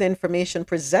concurring with the information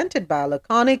presented by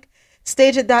Laconic,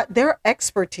 stated that their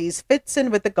expertise fits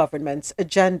in with the government's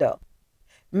agenda.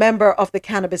 Member of the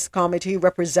Cannabis Committee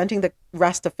representing the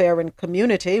Rastafarian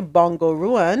community, Bongo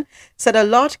Ruan, said a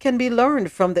lot can be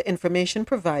learned from the information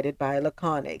provided by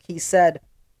Laconic. He said,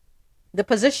 the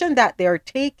position that they are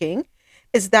taking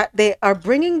is that they are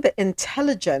bringing the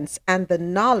intelligence and the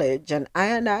knowledge, and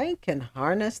I can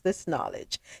harness this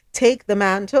knowledge, take the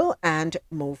mantle and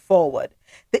move forward.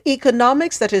 The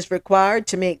economics that is required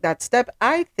to make that step,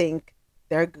 I think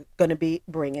they're going to be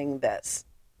bringing this.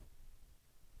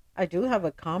 I do have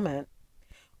a comment.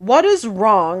 What is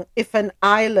wrong if an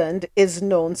island is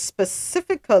known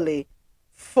specifically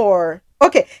for...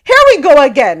 Okay, here we go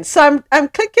again. So I'm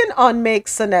clicking on Make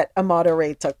Sonette a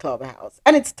Moderator Clubhouse,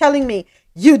 and it's telling me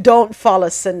you don't follow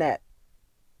Sonette.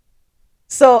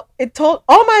 So it told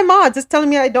all my mods, it's telling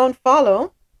me I don't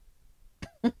follow.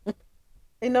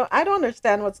 I don't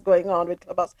understand what's going on with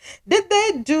Clubhouse. Did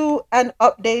they do an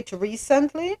update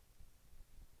recently?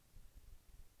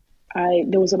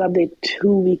 There was an update 2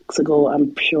 weeks ago,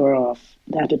 I'm sure of,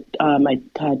 that I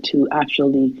had to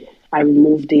actually, I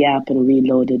removed the app and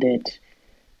reloaded it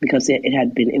because it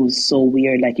was so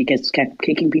weird. Like it kept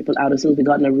kicking people out. As soon as we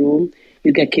got in a room,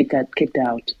 you get kicked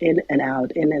out, in and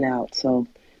out. So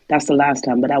that's the last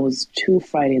time, but that was 2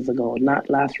 Fridays ago, not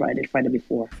last Friday, Friday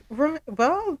before. Right.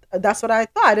 Well, that's what I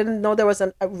thought. I didn't know there was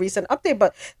a recent update,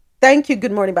 but thank you.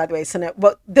 Good morning, by the way, Sonette.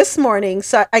 Well, this morning,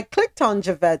 so I clicked on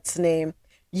Javette's name.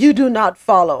 You do not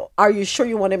follow. Are you sure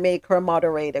you want to make her a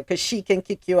moderator? Because she can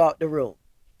kick you out the room.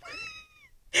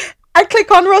 I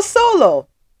click on Rosolo.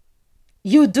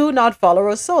 You do not follow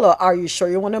Rosolo. Are you sure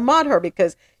you want to mod her?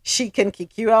 Because she can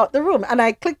kick you out the room. And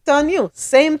I clicked on you.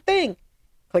 Same thing.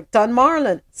 Clicked on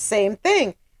Marlon. Same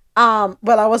thing.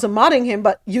 Well, I wasn't modding him,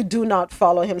 but you do not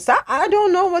follow him. So I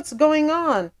don't know what's going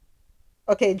on.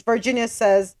 Okay, Virginia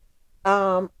says,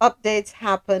 updates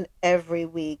happen every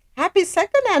week. Happy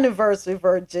second anniversary,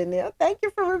 Virginia. Thank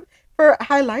you for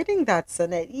highlighting that,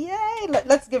 Sonette. Yay!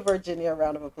 Let's give Virginia a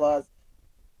round of applause.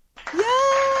 Yay!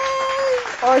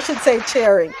 Or I should say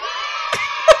cheering.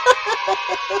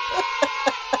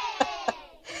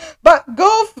 But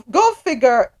go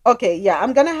figure. Okay, yeah,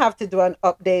 I'm gonna have to do an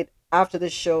update after the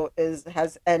show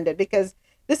has ended because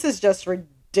this is just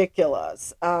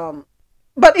ridiculous.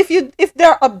 But if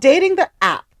they're updating the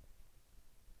app,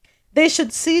 they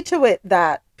should see to it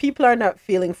that people are not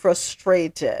feeling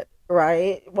frustrated,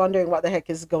 right? Wondering what the heck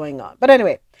is going on. But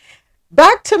anyway,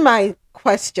 back to my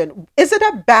question. Is it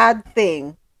a bad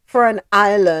thing for an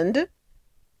island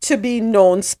to be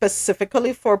known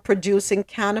specifically for producing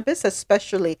cannabis,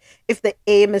 especially if the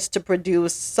aim is to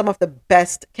produce some of the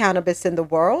best cannabis in the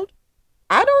world?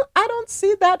 I don't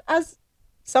see that as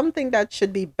something that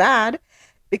should be bad,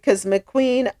 because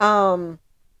McQueen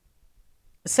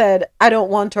said, I don't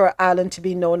want our island to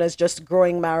be known as just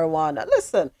growing marijuana.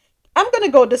 Listen, I'm going to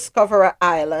go discover an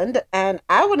island and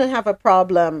I wouldn't have a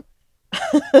problem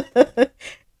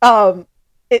for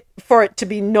it to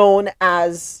be known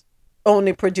as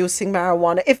only producing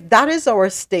marijuana. If that is our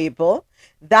staple,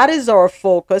 that is our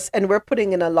focus, and we're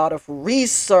putting in a lot of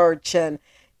research and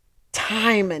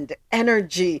time and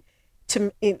energy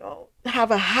to, have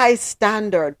a high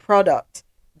standard product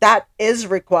that is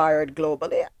required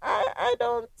globally, I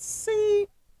don't see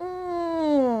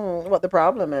what the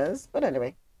problem is. But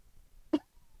anyway.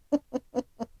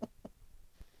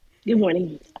 Good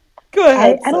morning. Go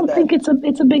ahead. I don't think it's a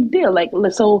big deal. Like,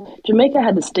 so Jamaica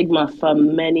had the stigma for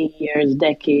many years,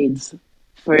 decades,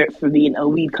 for being a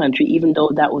weed country, even though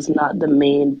that was not the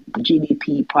main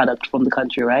GDP product from the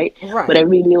country, right? Right. But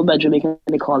every meal by Jamaican,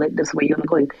 they call it, that's where you're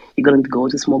going to go. You're going to go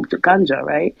to smoke the ganja,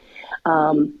 right?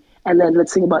 And then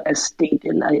let's think about a state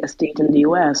in the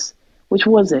U.S. Which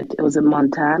was it? It was in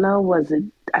Montana. Was it?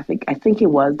 I think it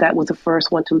was. That was the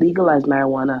first one to legalize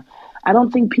marijuana. I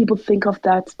don't think people think of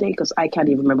that state, because I can't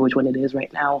even remember which one it is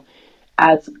right now,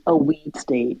 as a weed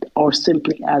state or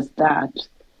simply as that.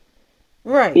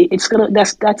 Right. It's gonna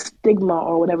that stigma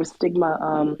or whatever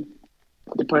stigma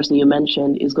the person you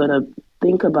mentioned is gonna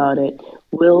think about it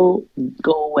will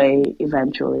go away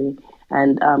eventually.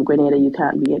 And Grenada, you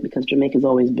can't be it because Jamaica's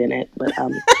always been it. But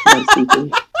I'm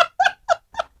speaking.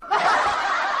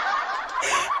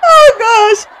 Oh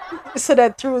gosh! So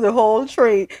that threw the whole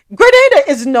tree. Grenada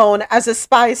is known as a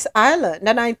spice island,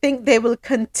 and I think they will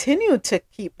continue to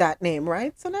keep that name,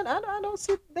 right? So that I don't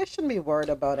see they shouldn't be worried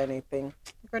about anything.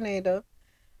 Grenada,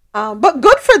 but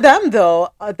good for them though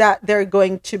that they're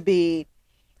going to be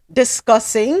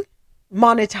discussing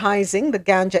monetizing the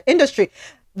ganja industry.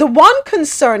 The one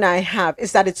concern I have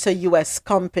is that it's a U.S.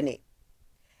 company.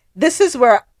 This is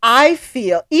where I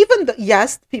feel, even though,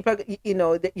 yes, people,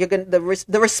 you're going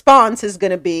the response is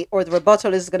going to be, or the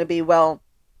rebuttal is going to be, well,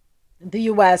 the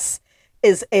U.S.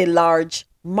 is a large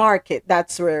market.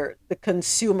 That's where the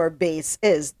consumer base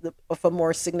is of a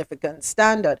more significant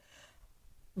standard.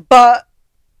 But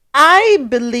I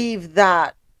believe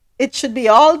that it should be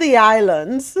all the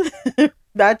islands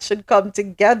that should come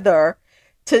together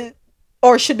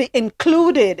or should be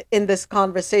included in this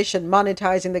conversation,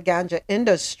 monetizing the ganja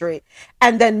industry,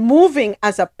 and then moving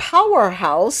as a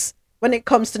powerhouse when it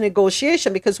comes to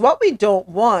negotiation. Because what we don't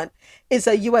want is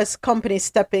a U.S. company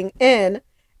stepping in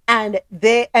and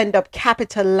they end up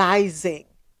capitalizing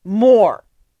more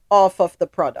off of the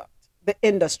product, the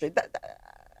industry.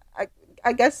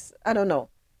 I guess, I don't know.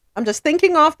 I'm just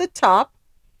thinking off the top.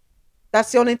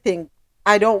 That's the only thing.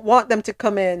 I don't want them to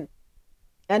come in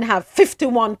and have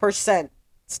 51%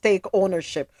 stake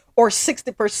ownership or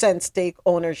 60% stake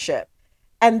ownership.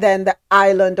 And then the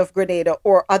island of Grenada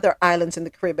or other islands in the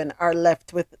Caribbean are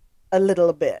left with a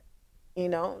little bit,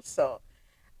 So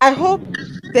I hope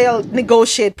they'll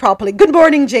negotiate properly. Good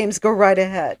morning, James. Go right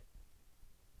ahead.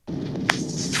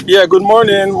 Yeah, good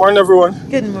morning. Morning, everyone.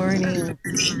 Good morning.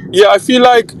 Yeah, I feel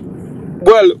like,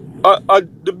 well,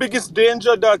 the biggest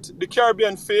danger that the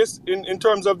Caribbean face in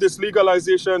terms of this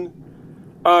legalization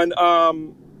and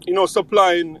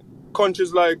supplying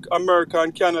countries like America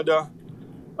and Canada,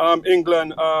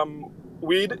 England,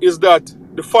 weed, is that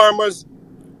the farmers,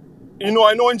 I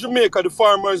know in Jamaica the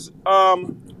farmers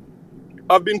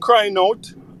have been crying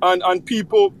out, and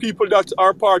people that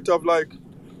are part of like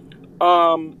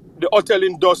the hotel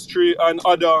industry and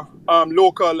other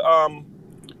local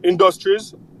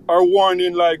industries are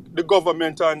warning like the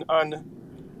government and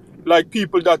like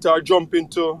people that are jumping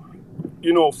to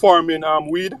farming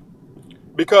weed,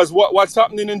 Because what's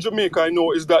happening in Jamaica, I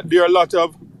know, is that there are a lot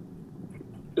of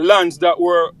lands that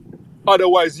were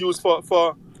otherwise used for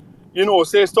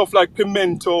say stuff like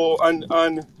pimento and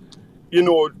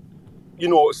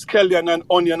scallion and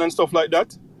onion and stuff like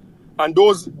that. And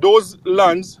those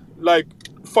lands, like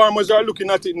farmers are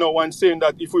looking at it now and saying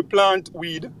that if we plant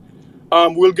weed,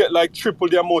 we'll get like triple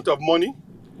the amount of money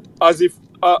as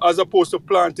opposed to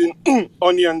planting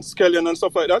onion, scallion and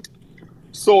stuff like that.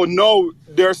 So now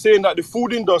they're saying that the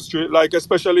food industry, like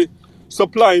especially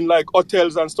supplying like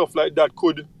hotels and stuff like that,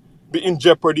 could be in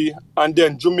jeopardy. And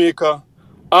then Jamaica,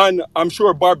 and I'm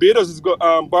sure Barbados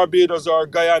or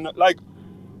Guyana, like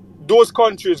those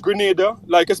countries, Grenada,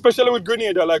 like especially with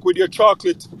Grenada, like with your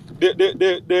chocolate,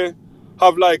 they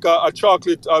have like a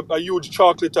chocolate, a huge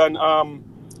chocolate and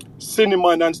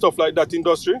cinnamon and stuff like that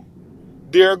industry.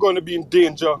 They're going to be in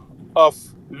danger of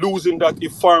losing that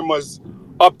if farmers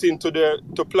opt into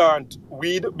to plant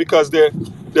weed because they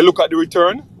look at the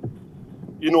return.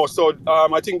 So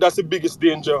I think that's the biggest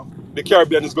danger the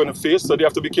Caribbean is going to face. So they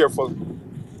have to be careful.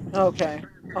 Okay.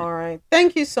 All right.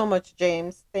 Thank you so much,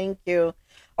 James. Thank you.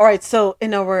 All right. So,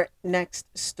 in our next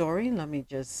story, let me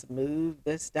just move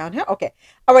this down here. Okay.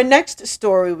 Our next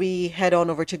story, we head on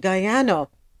over to Guyana.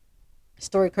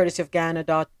 Story courtesy of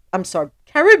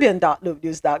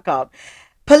Caribbean.loopnews.com.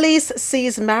 Police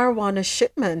seize marijuana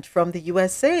shipment from the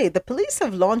USA. The police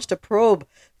have launched a probe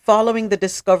following the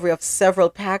discovery of several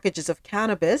packages of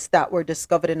cannabis that were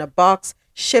discovered in a box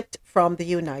shipped from the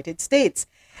United States.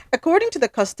 According to the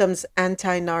Customs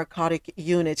Anti-Narcotic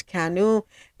Unit, CANU,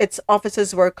 its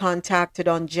officers were contacted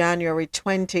on January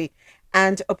 20,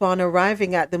 and upon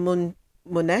arriving at the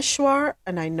Muneshwar,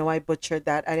 and I know I butchered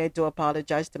that, and I do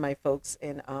apologize to my folks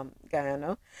in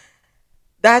Guyana,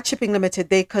 that shipping limited,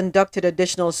 they conducted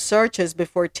additional searches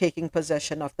before taking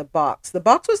possession of the box. The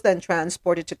box was then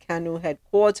transported to CANU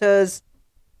headquarters.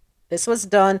 This was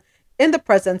done in the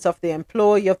presence of the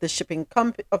employee of the shipping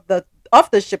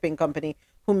shipping company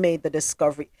who made the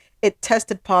discovery. It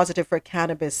tested positive for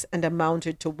cannabis and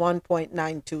amounted to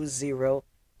 1.920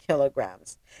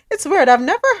 kilograms. It's weird. I've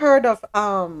never heard of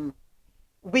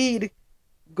weed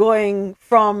going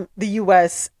from the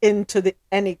U.S. into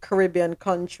any Caribbean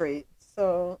country.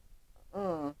 So,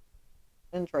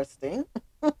 interesting.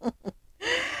 All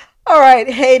right,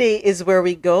 Haiti is where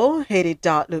we go.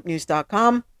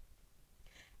 Haiti.loopnews.com.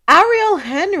 Ariel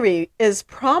Henry is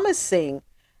promising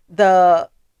the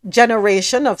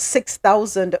generation of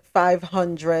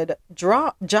 6,500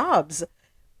 jobs,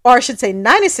 or I should say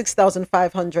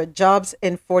 96,500 jobs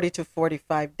in 40 to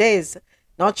 45 days.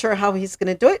 Not sure how he's going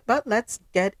to do it, but let's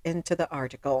get into the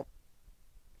article.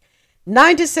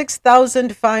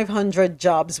 96,500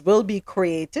 jobs will be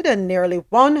created and nearly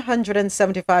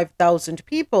 175,000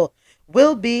 people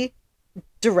will be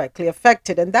directly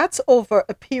affected. And that's over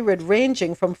a period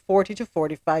ranging from 40 to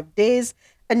 45 days.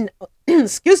 And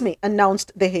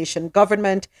announced the Haitian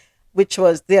government,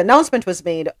 the announcement was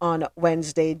made on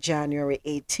Wednesday, January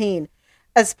 18.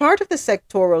 As part of the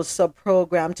sectoral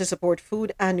sub-program to support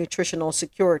food and nutritional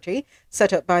security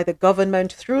set up by the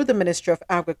government through the Ministry of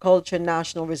Agriculture,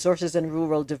 National Resources and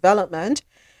Rural Development,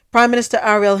 Prime Minister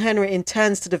Ariel Henry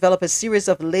intends to develop a series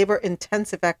of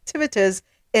labor-intensive activities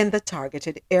in the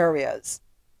targeted areas.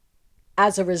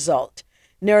 As a result,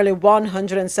 nearly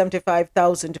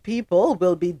 175,000 people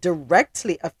will be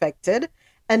directly affected,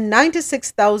 and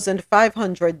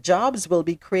 96,500 jobs will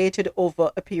be created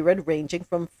over a period ranging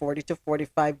from 40 to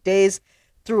 45 days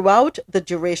throughout the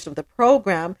duration of the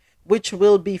program, which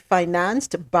will be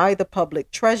financed by the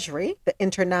public treasury, the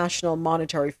International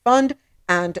Monetary Fund,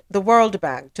 and the World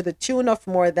Bank to the tune of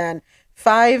more than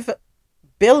 5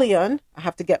 billion. I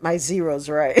have to get my zeros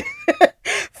right.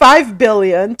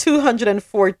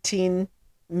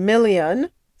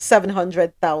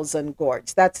 5,214,700,000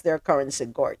 gourds. That's their currency,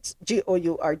 gourds.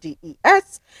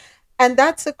 GOURDES. And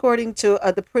that's according to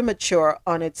the Premature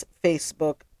on its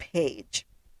Facebook page.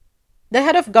 The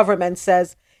head of government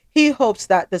says he hopes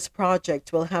that this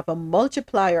project will have a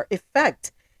multiplier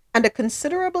effect and a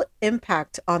considerable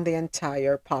impact on the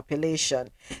entire population.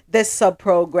 This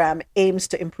sub-program aims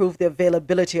to improve the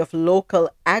availability of local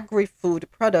agri-food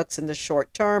products in the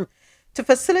short term, to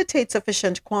facilitate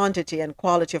sufficient quantity and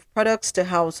quality of products to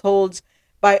households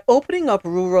by opening up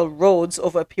rural roads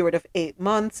over a period of 8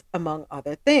 months, among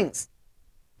other things.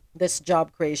 This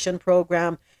job creation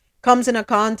program comes in a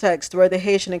context where the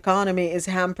Haitian economy is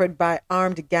hampered by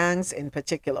armed gangs in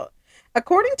particular.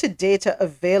 According to data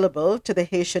available to the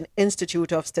Haitian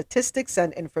Institute of Statistics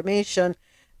and Information,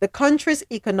 the country's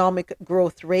economic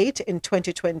growth rate in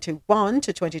 2021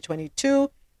 to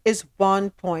 2022 is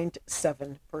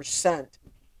 1.7%.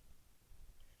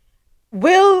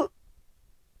 Will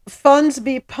funds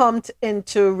be pumped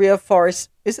into reforest?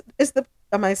 Is the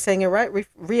am I saying it right?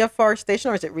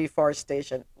 Reforestation, or is it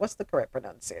reforestation? What's the correct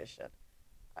pronunciation?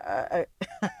 I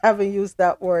haven't used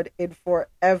that word in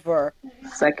forever.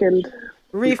 Second,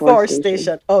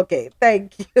 Reforestation. Okay,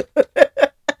 thank you.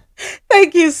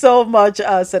 Thank you so much,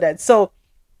 Sadet. So,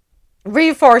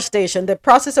 reforestation, the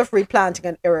process of replanting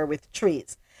an area with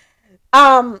trees.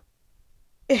 Um,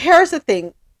 Here's the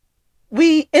thing.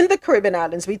 We in the Caribbean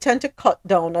islands, we tend to cut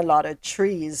down a lot of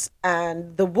trees,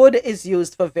 and the wood is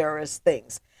used for various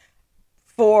things.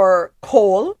 For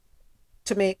coal,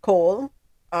 to make coal,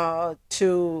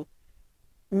 to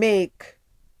make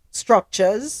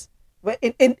structures.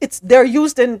 It's they're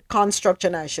used in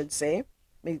construction, I should say.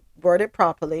 Let me word it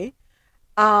properly.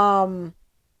 Um,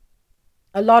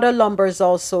 a lot of lumber is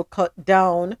also cut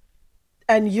down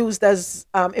and used as,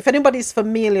 if anybody's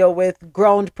familiar with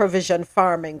ground provision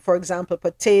farming, for example,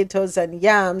 potatoes and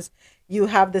yams, you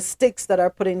have the sticks that are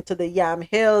put into the yam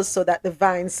hills so that the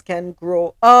vines can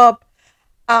grow up,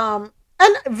 and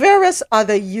various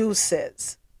other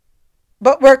uses.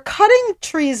 But we're cutting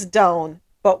trees down,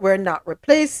 but we're not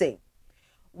replacing.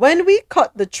 When we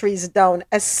cut the trees down,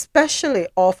 especially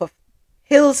off of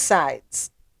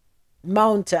hillsides,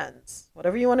 mountains,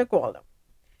 whatever you want to call them,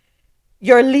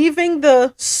 you're leaving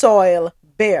the soil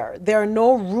bare. There are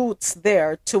no roots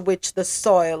there to which the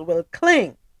soil will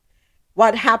cling.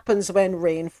 What happens when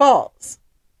rain falls?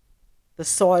 The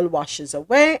soil washes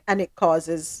away and it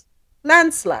causes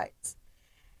landslides.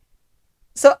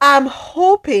 So I'm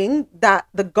hoping that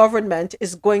the government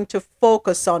is going to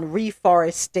focus on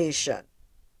reforestation,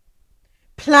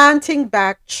 planting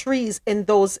back trees in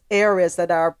those areas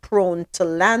that are prone to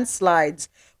landslides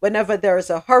whenever there's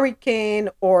a hurricane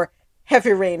or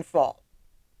heavy rainfall.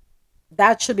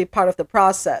 That should be part of the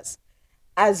process,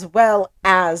 as well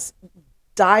as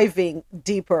diving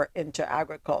deeper into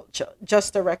agriculture.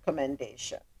 Just a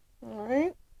recommendation. All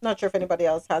right. Not sure if anybody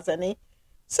else has any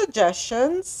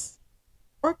suggestions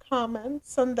or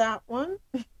comments on that one.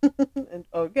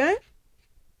 Okay.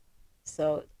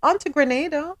 So on to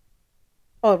Grenada.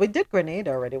 Oh, we did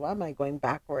Grenada already. Why am I going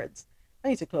backwards? I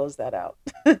need to close that out.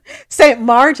 St.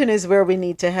 Martin is where we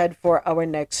need to head for our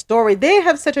next story. They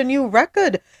have set a new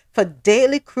record for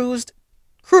daily cruise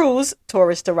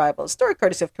tourist arrivals. Story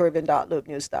courtesy of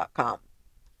Caribbean.loopnews.com.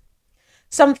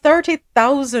 Some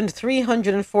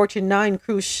 30,349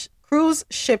 cruise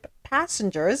ship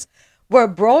passengers were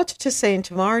brought to St.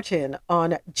 Martin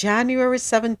on January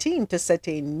 17 to set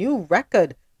a new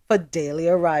record for daily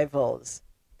arrivals.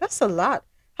 That's a lot.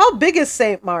 How big is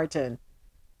St. Martin?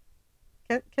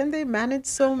 Can they manage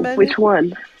so many? Which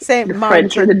one? St. The Martin.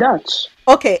 French or the Dutch?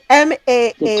 Okay, Maarten.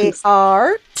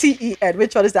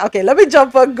 Which one is that? Okay, let me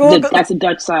jump on Google. That's the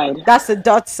Dutch side. That's the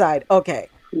Dutch side. Okay.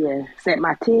 Yeah, St.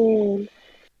 Martin.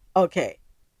 Okay,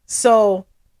 so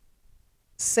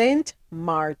St.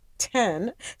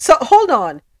 Martin. So hold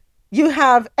on. You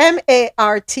have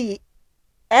Mart.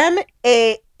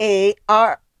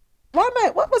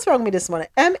 Maar. What's wrong with me this morning?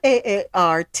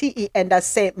 Maarten. That's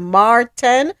Saint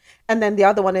Martin, and then the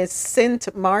other one is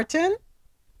Saint Martin.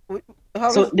 I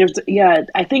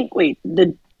think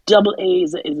the double A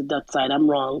is a Dutch side.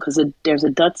 I'm wrong because there's a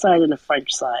Dutch side and a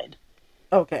French side.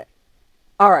 Okay,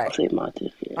 all right. Saint Martin.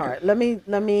 Yeah. All right. Let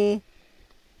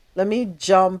me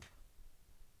jump.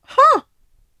 Huh.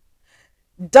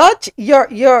 Dutch,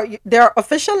 their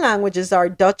official languages are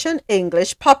Dutch and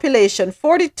English. Population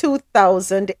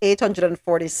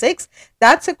 42,846.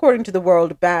 That's according to the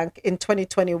World Bank in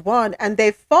 2021, and they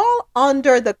fall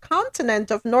under the continent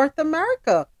of North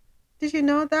America. Did you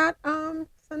know that,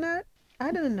 Sanat?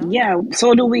 I don't know. Yeah,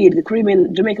 so do we. The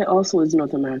Caribbean, Jamaica also is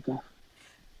North America.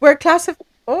 We're classified.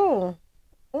 Oh,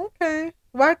 okay.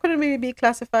 Why couldn't we be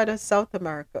classified as South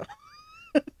America?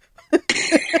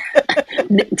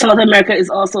 South America is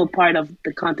also part of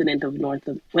the continent of North.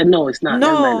 Well, no, it's not.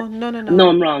 No. No,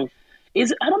 I'm wrong. I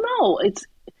don't know.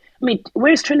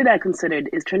 Where's Trinidad considered?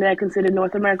 Is Trinidad considered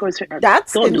North America? Do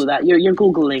that. You're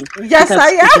googling. Yes, I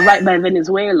am. It's right by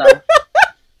Venezuela.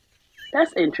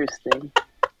 That's interesting.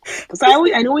 Because I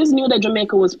always knew that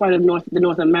Jamaica was part of the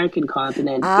North American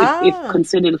continent, if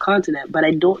considered a continent. But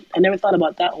I never thought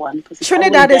about that one.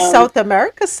 Trinidad is South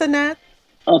America, Sanat.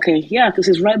 Okay, yeah, because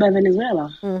it's right by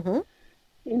Venezuela. Mm-hmm.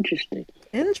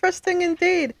 Interesting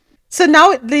indeed. So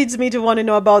now it leads me to want to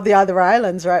know about the other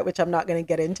islands, right? Which I'm not going to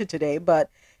get into today.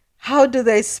 But how do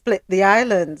they split the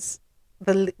islands,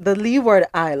 the Leeward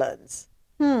Islands?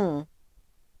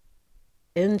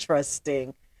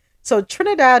 Interesting. So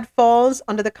Trinidad falls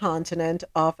under the continent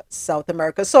of South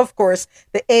America. So of course,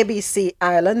 the ABC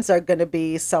islands are going to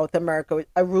be South America,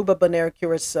 Aruba, Bonaire,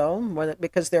 Curacao,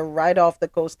 because they're right off the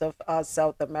coast of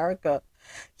South America.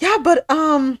 Yeah, but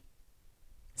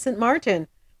St. Martin,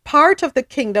 part of the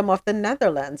Kingdom of the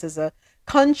Netherlands, is a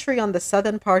country on the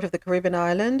southern part of the Caribbean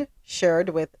island, shared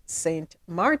with St.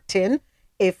 Martin,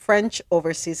 a French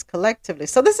overseas collectively.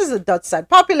 So this is the Dutch side.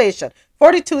 Population,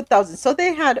 42,000. So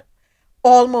they had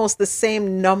almost the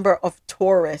same number of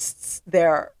tourists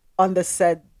there on the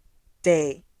said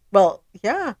day. Well,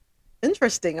 yeah,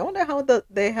 interesting. I wonder how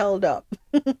they held up.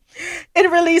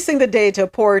 In releasing the data,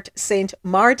 Port St.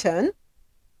 Martin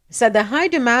said the high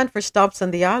demand for stops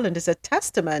on the island is a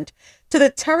testament to the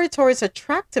territory's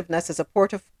attractiveness as a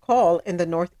port of call in the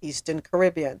northeastern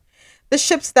Caribbean. The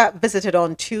ships that visited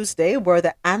on Tuesday were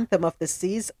the Anthem of the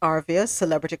Seas, Arvia,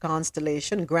 Celebrity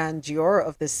Constellation, Grandeur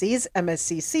of the Seas,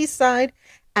 MSC Seaside,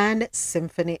 and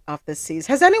Symphony of the Seas.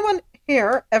 Has anyone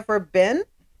here ever been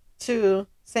to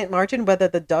St. Martin, whether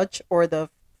the Dutch or the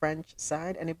French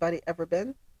side? Anybody ever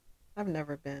been? I've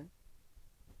never been.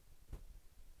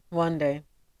 One day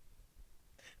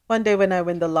when I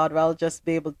win the lottery, I'll just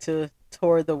be able to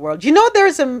tour the world. You know,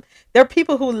 there are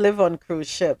people who live on cruise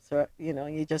ships, right? You know,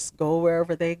 you just go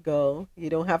wherever they go. You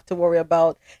don't have to worry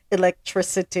about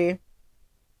electricity,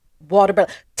 water bill.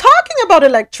 Talking about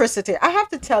electricity, I have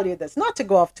to tell you this, not to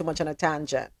go off too much on a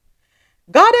tangent.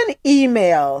 Got an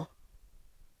email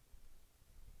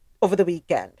over the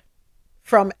weekend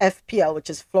from FPL, which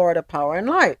is Florida Power and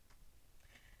Light.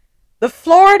 The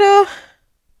Florida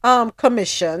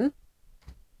Commission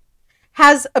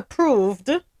has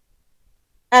approved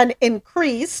an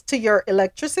increase to your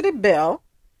electricity bill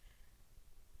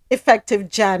effective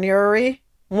January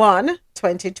 1,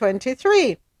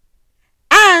 2023.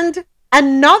 And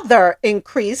another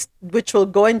increase which will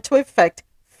go into effect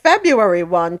February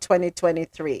 1,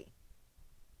 2023.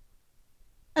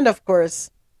 And of course,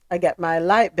 I get my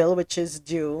light bill, which is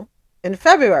due in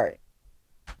February.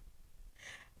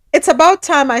 It's about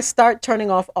time I start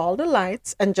turning off all the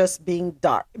lights and just being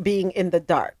in the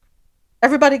dark.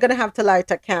 Everybody going to have to light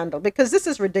a candle because this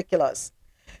is ridiculous.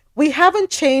 We haven't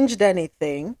changed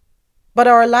anything, but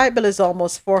our light bill is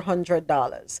almost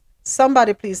 $400.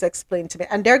 Somebody please explain to me.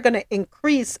 And they're going to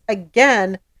increase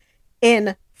again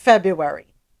in February.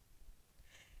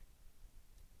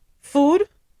 Food,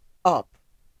 up.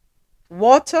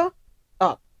 Water,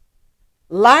 up.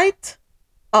 Light,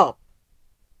 up.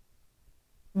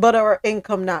 But our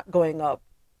income not going up.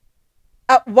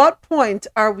 At what point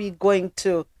are we going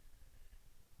to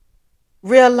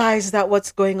realize that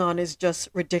what's going on is just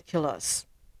ridiculous?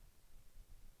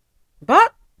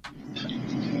 But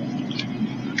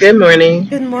good morning.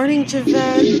 Good morning,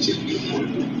 Javette.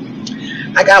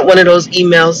 I got one of those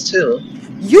emails too.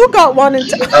 You got one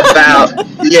about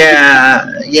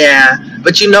yeah.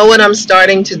 But you know what I'm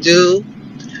starting to do?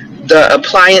 The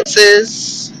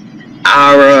appliances,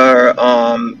 our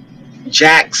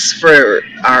jacks for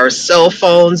our cell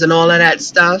phones and all of that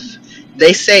stuff.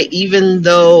 They say even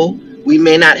though we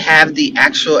may not have the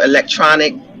actual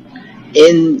electronic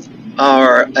in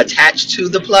or attached to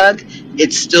the plug,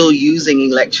 it's still using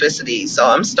electricity. So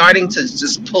I'm starting to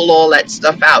just pull all that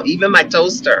stuff out. Even my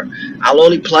toaster, I'll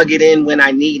only plug it in when I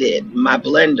need it. My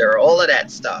blender, all of that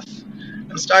stuff.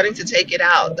 I'm starting to take it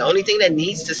out. The only thing that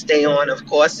needs to stay on, of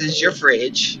course, is your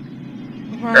fridge,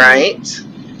 right?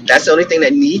 That's the only thing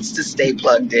that needs to stay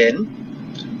plugged in.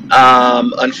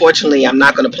 Unfortunately, I'm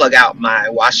not going to plug out my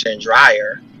washer and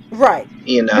dryer. Right.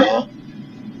 You know,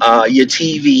 your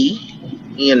TV,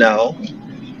 you know.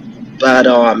 But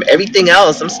everything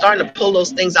else, I'm starting to pull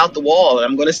those things out the wall, and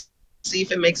I'm going to see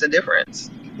if it makes a difference.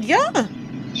 Yeah.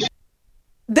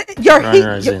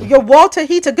 Your water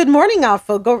heater. Good morning,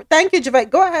 Alpha. Thank you, Javette.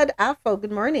 Go ahead, Alpha.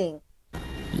 Good morning.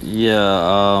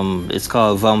 Yeah, it's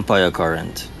called vampire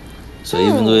current. So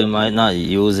even though you might not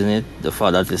using it, the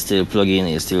fact that it's still plugging,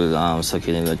 it's still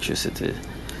sucking electricity.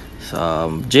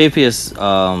 So JPS,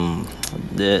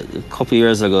 a couple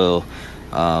years ago,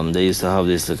 they used to have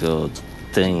this little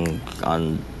thing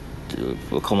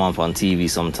will come up on TV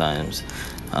sometimes,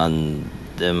 and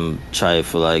them try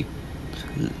for like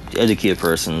educate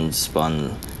persons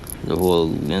on the whole,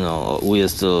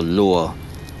 ways to lower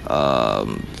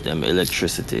them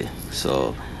electricity.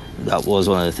 So that was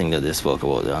one of the things that they spoke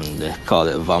about, and they call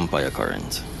it vampire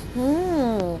current.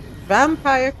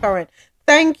 Vampire current.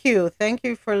 Thank you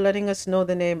for letting us know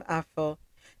the name, Afo.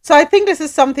 So I think this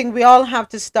is something we all have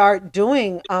to start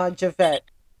doing, Javette.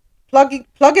 Plug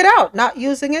it out. Not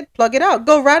using it, plug it out.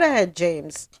 Go right ahead,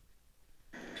 James.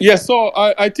 Yeah, so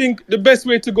I think the best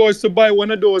way to go is to buy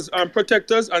one of those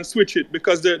protectors and switch it,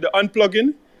 because the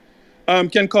unplugging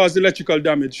can cause electrical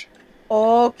damage.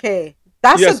 Okay,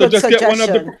 that's Yeah, a so good just get one of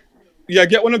suggestion. the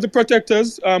get one of the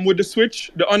protectors with the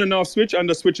switch, the on and off switch, and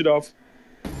just switch it off.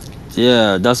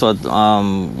 Yeah, that's what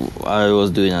I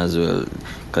was doing as well.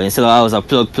 Cause instead of I was a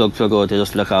plug out, you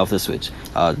just lock off the switch.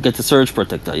 Get the surge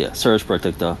protector, yeah, surge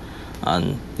protector,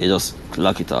 and you just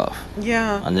lock it off.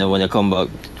 Yeah. And then when you come back,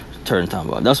 turn it on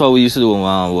back. That's what we used to do when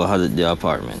we had the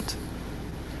apartment.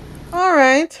 All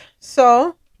right.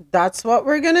 So that's what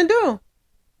we're gonna do.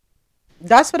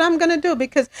 That's what I'm gonna do,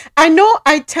 because I know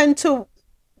I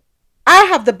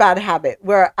have the bad habit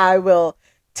where I will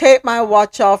take my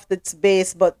watch off its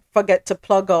base but forget to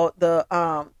plug out the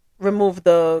remove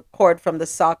the cord from the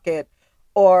socket,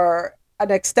 or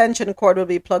an extension cord will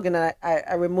be plugged in and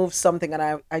I remove something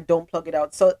and I don't plug it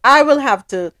out. So I will have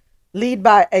to lead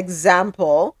by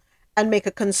example and make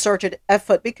a concerted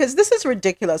effort, because this is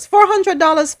ridiculous.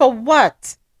 $400 for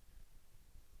what?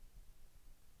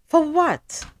 For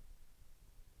what?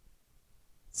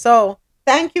 So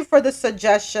thank you for the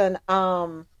suggestion.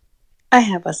 I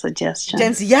have a suggestion.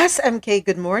 James, yes, MK,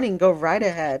 good morning. Go right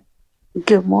ahead.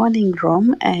 Good morning,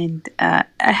 Rom, and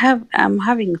I'm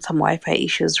having some Wi-Fi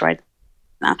issues right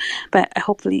now, but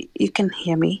hopefully you can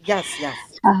hear me. Yes, yes.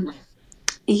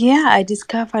 Yeah, I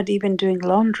discovered even doing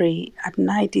laundry at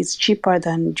night is cheaper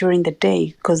than during the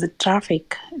day because the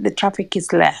traffic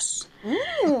is less.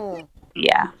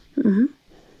 Yeah. Mm-hmm.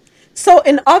 So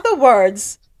in other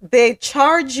words, they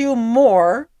charge you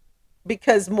more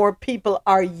because more people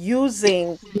are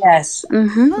using. Yes.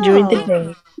 Mm-hmm. During the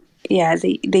day. Yeah,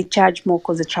 they charge more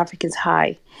because the traffic is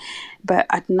high. But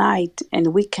at night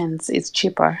and weekends, it's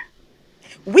cheaper.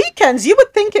 Weekends? You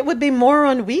would think it would be more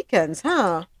on weekends,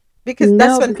 huh? Because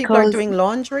that's when people are doing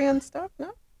laundry and stuff,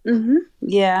 no? Mm-hmm.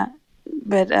 Yeah.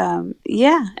 But,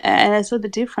 yeah, and I saw the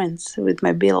difference with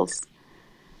my bills.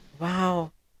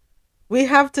 Wow. We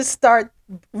have to start.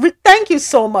 Thank you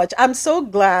so much. I'm so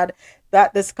glad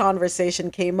that this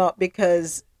conversation came up,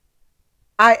 because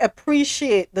I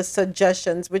appreciate the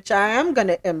suggestions, which I am going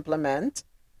to implement.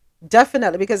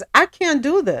 Definitely, because I can't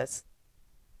do this.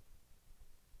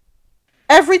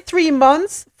 Every 3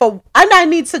 months and I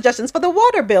need suggestions for the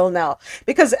water bill now,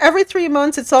 because every 3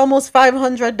 months it's almost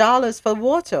 $500 for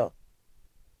water.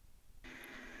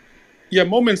 Yeah,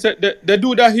 moments they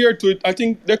do that here too. I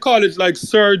think they call it like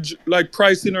surge, like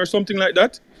pricing or something like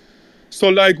that. So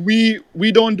like we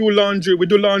don't do laundry. We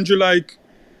do laundry like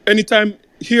anytime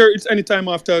here. It's anytime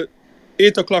after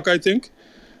 8 o'clock, I think.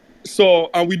 So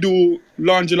and we do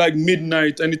laundry like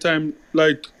midnight, anytime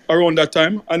like around that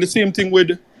time. And the same thing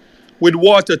with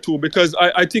water too, because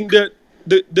I think that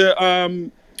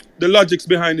the logics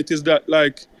behind it is that,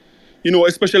 like, you know,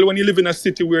 especially when you live in a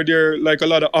city where there are like a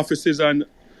lot of offices and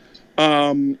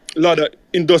a lot of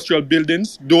industrial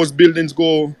buildings, those buildings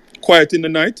go quiet in the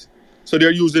night, so they're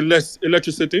using less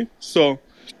electricity, so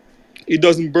it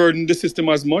doesn't burden the system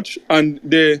as much. And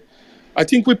I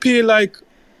think we pay like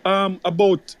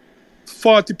about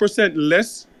 40%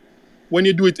 less when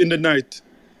you do it in the night.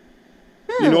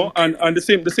 You know, and the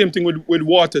same thing with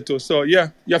water too. So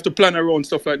yeah, you have to plan around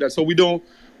stuff like that. So we don't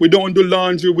do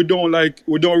laundry, we don't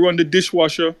run the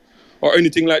dishwasher or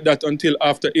anything like that until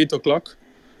after 8 o'clock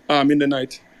in the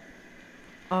night.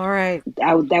 All right.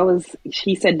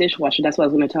 She said dishwasher. That's what I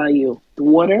was going to tell you. The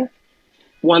water,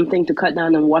 one thing to cut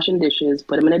down on washing dishes,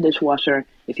 put them in a dishwasher.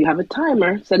 If you have a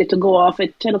timer, set it to go off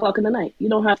at 10 o'clock in the night. You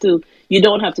don't have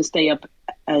to stay up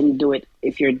and do it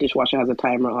if your dishwasher has a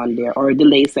timer on there or a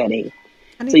delay setting.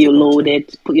 So you load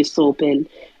it, put your soap in,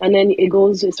 and then it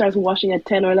starts washing at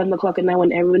 10 or 11 o'clock at night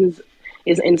when everyone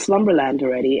is in slumberland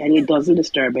already, and it doesn't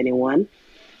disturb anyone.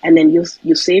 And then you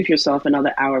save yourself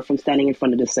another hour from standing in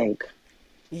front of the sink.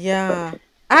 Yeah.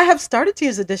 I have started to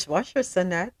use a dishwasher,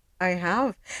 Sanette. I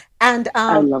have. And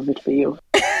I love it for you.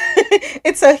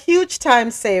 It's a huge time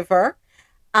saver.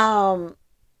 So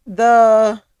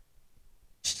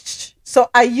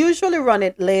I usually run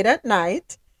it late at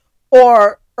night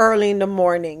or early in the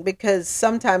morning, because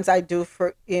sometimes I do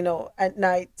at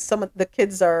night. Some of the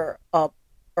kids are up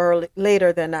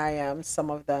later than I am, some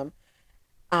of them.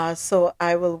 So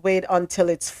I will wait until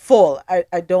it's full.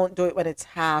 I don't do it when it's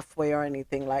halfway or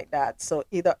anything like that. So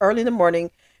either early in the morning,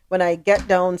 when I get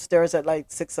downstairs at like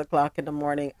 6 o'clock in the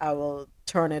morning, I will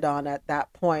turn it on at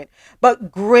that point.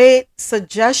 But great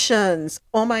suggestions.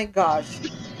 Oh my gosh.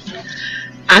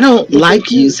 I don't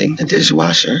like using the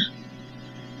dishwasher.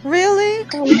 Really?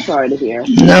 I'm sorry to hear.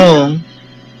 No.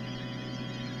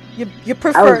 You I was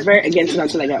prefer. very against it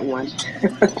until I got one.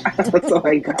 That's all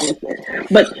I got with it.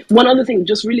 But one other thing,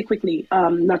 just really quickly,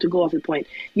 not to go off the point.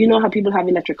 You know how people have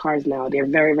electric cars now? They're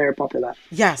very, very popular.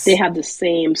 Yes. They have the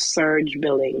same surge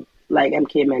billing, like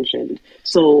MK mentioned.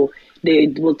 So they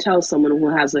will tell someone who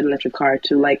has an electric car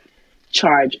to like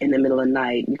charge in the middle of the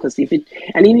night, because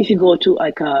and even if you go to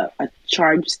like a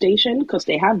charge station, because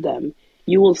they have them,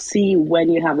 you will see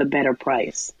when you have a better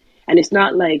price. And it's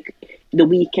not like the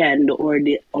weekend or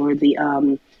the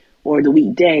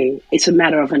weekday. It's a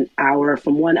matter of an hour.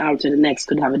 From 1 hour to the next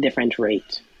could have a different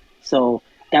rate. So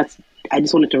I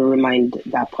just wanted to remind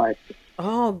that part.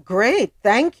 Oh, great.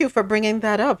 Thank you for bringing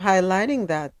that up, highlighting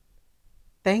that.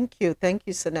 Thank you,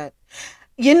 Sinette.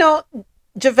 You know,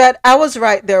 Javette, I was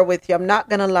right there with you. I'm not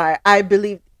gonna lie. I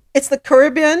believe it's the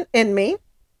Caribbean in me.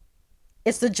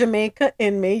 It's the Jamaica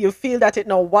in me. You feel that it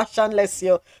no wash unless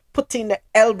you put in the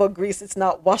elbow grease. It's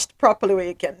not washed properly where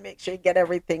you can make sure you get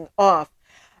everything off.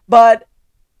 But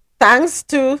thanks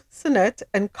to Sinette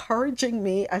encouraging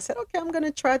me, I said, okay, I'm going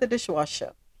to try the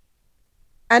dishwasher.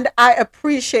 And I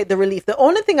appreciate the relief. The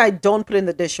only thing I don't put in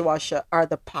the dishwasher are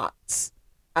the pots.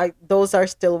 Those are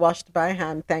still washed by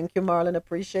hand. Thank you, Marlon.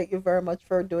 Appreciate you very much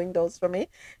for doing those for me.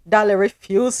 Dolly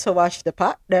refused to wash the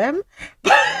pot, them.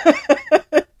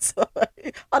 So,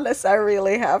 unless I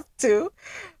really have to.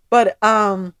 But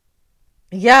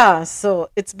yeah, so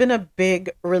it's been a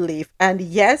big relief. And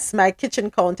yes, my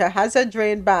kitchen counter has a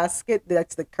drain basket.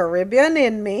 That's the Caribbean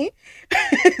in me.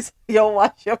 You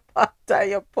wash your pot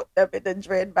and you put them in the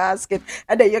drain basket,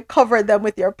 and then you cover them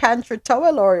with your pantry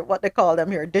towel, or what they call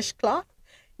them here, dishcloth.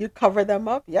 You cover them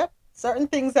up. Yep. Certain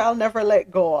things I'll never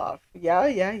let go of. Yeah.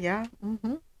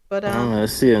 Mm-hmm. But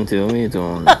same thing, me too.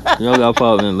 You know, that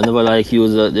problem. I never like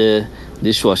use the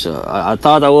dishwasher. I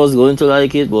thought I was going to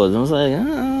like it, but I was like,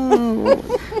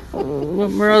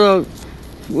 brother,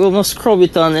 we must scrub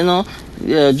it on, you know.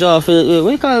 Yeah, jar for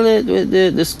we call it with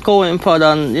the scouring pad,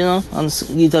 and you know, and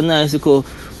get a nice little,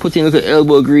 put in little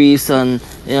elbow grease, and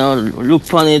you know,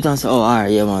 look on it and say, oh,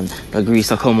 alright, yeah, man, the grease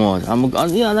will come out.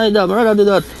 Yeah, like that, brother, do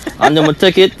that. And then I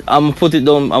take it, I'm put it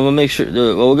down, I'm gonna make sure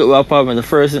we'll get to our apartment. The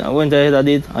first thing I went ahead I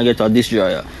did, I get a dish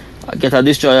dryer.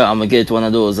 I'm gonna get one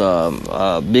of those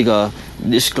bigger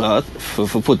dishcloth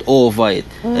for put over it,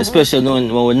 especially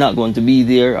knowing when we're not going to be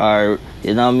there, or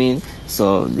you know what I mean.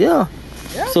 So yeah.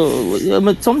 So yeah,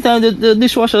 but sometimes the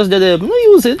dishwashers they don't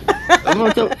use it.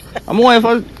 I'm wife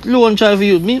alone try to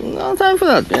use me. No time for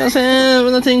that. You know what I'm saying? I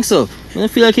don't think so. When I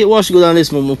feel like it wash good on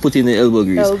this, I put in the elbow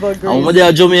grease. And when they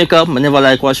are Jamaica, I never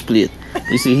like wash plate.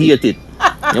 You see, hate it.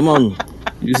 Come on.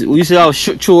 You see how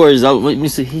chores. I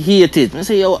say hate it. I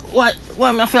say, yo, why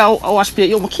I feel I wash plate?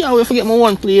 Yo, I can't wait to get my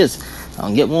one place.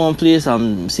 And get my one place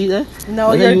and see that.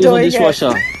 No, when you're doing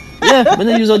dishwasher. Yeah, when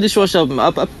I use a dishwasher,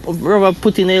 I rather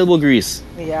put in elbow grease.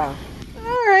 Yeah. All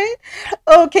right.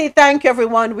 Okay, thank you,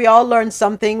 everyone. We all learned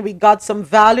something. We got some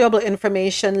valuable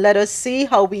information. Let us see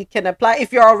how we can apply.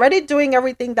 If you're already doing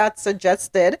everything that's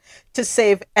suggested to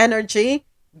save energy,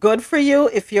 good for you.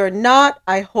 If you're not,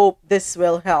 I hope this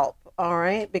will help. All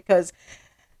right, because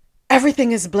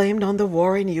everything is blamed on the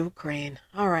war in Ukraine.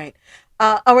 All right.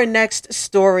 Our next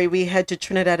story, we head to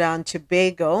Trinidad and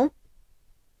Tobago.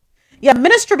 Yeah,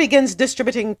 ministry begins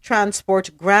distributing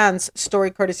transport grants. Story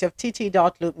courtesy of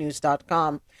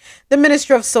tt.loopnews.com. The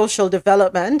Ministry of Social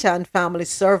Development and Family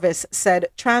Service said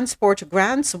transport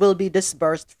grants will be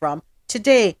disbursed from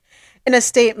today. In a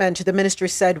statement, the ministry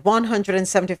said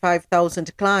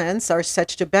 175,000 clients are set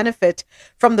to benefit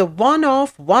from the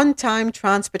one-time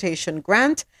transportation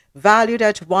grant valued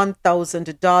at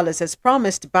 $1,000 as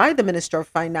promised by the Minister of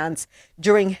Finance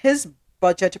during his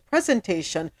budget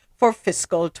presentation for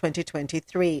fiscal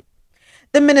 2023.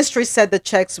 The ministry said the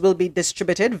checks will be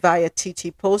distributed via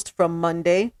TT Post from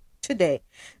Monday today.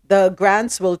 The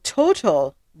grants will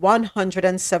total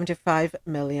 $175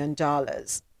 million.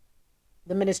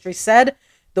 The ministry said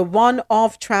the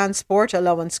one-off transport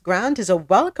allowance grant is a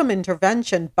welcome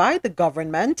intervention by the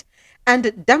government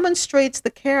and demonstrates the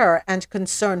care and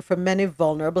concern for many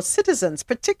vulnerable citizens,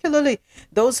 particularly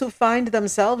those who find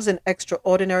themselves in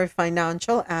extraordinary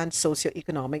financial and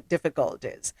socioeconomic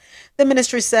difficulties. The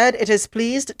ministry said it is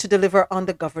pleased to deliver on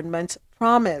the government's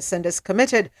promise and is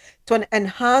committed to an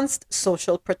enhanced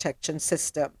social protection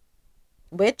system,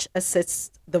 which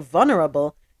assists the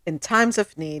vulnerable in times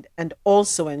of need and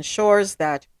also ensures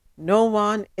that no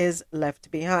one is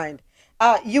left behind.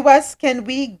 US, can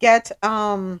we get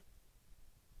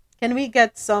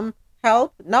some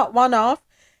help? Not one off.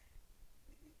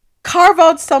 Carve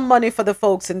out some money for the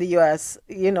folks in the US.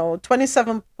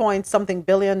 27 point something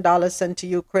billion dollars sent to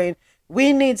Ukraine.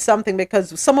 We need something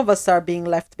because some of us are being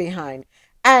left behind.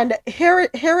 And here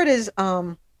it is,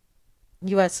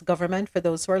 US government, for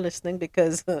those who are listening,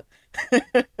 because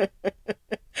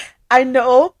I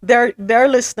know they're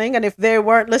listening, and if they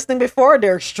weren't listening before,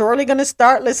 they're surely gonna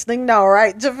start listening now,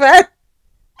 right, Javette?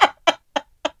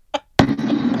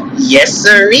 Yes,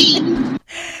 sirree.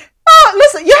 Oh,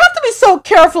 listen, you have to be so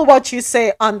careful what you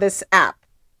say on this app.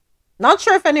 Not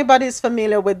sure if anybody's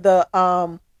familiar with the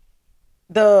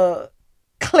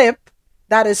clip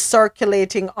that is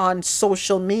circulating on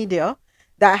social media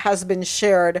that has been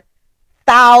shared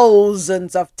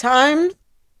thousands of times.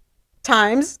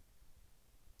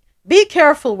 Be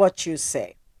careful what you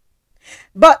say.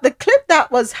 But the clip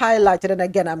that was highlighted, and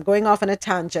again, I'm going off on a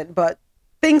tangent, but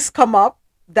things come up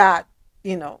that,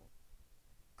 you know,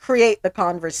 create the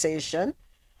conversation.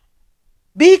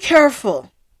 Be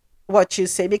careful what you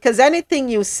say, because anything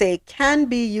you say can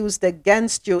be used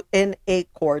against you in a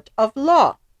court of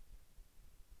law.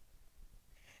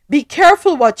 Be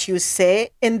careful what you say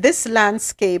in this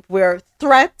landscape where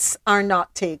threats are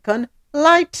not taken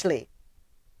lightly.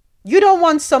 You don't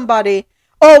want somebody,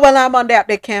 oh, well, I'm on the app,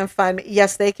 they can't find me.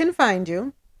 Yes, they can find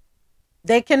you.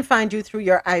 They can find you through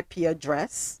your IP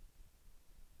address.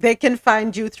 They can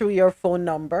find you through your phone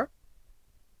number.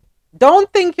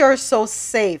 Don't think you're so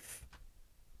safe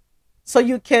so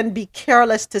you can be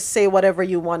careless to say whatever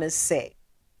you want to say.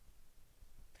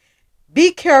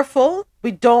 Be careful.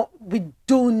 We do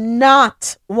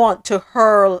not want to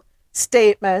hurl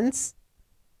statements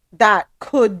that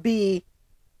could be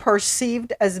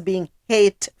perceived as being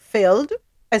hate filled,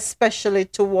 especially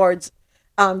towards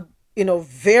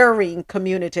varying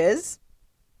communities,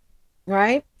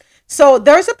 right? So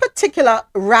there's a particular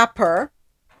rapper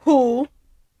who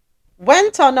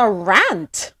went on a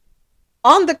rant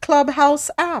on the Clubhouse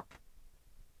app.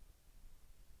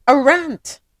 A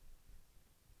rant.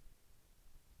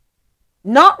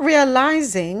 Not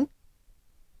realizing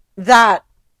that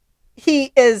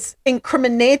he is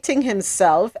incriminating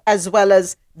himself as well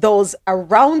as those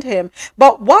around him.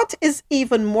 But what is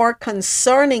even more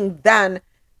concerning than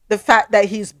the fact that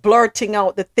he's blurting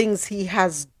out the things he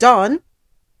has done,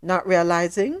 not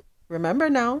realizing, remember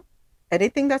now,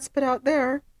 anything that's put out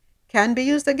there can be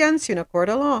used against you in a court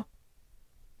of law.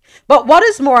 But what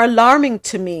is more alarming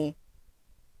to me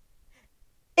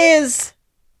is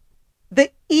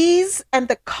the ease and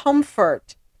the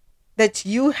comfort that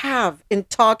you have in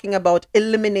talking about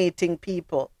eliminating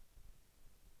people.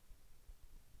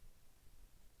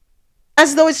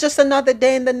 As though it's just another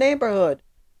day in the neighborhood.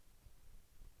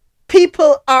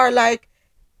 People are like,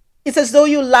 it's as though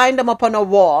you line them up on a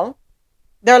wall.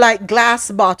 They're like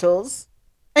glass bottles.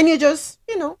 And you just,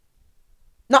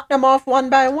 knock them off one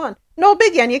by one. No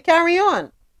biggie, and you carry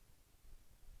on.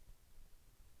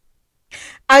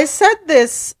 I said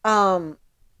this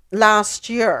last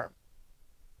year.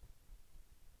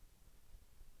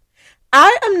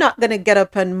 I am not going to get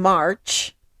up and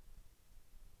march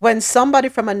when somebody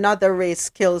from another race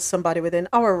kills somebody within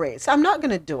our race. I'm not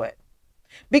going to do it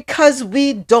because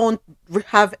we don't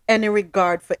have any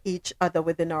regard for each other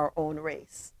within our own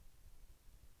race.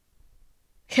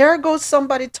 Here goes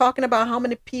somebody talking about how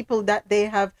many people that they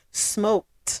have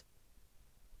smoked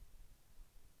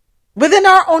within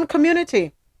our own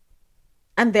community.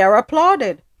 And they're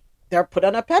applauded. They're put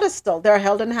on a pedestal. They're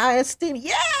held in high esteem.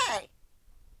 Yay!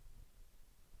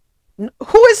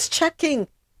 Who is checking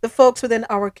the folks within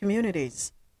our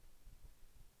communities?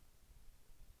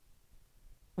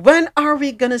 When are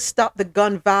we going to stop the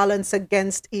gun violence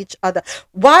against each other?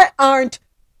 Why aren't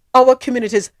our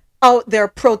communities out there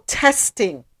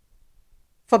protesting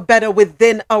for better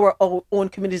within our own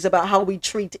communities about how we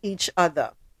treat each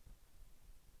other?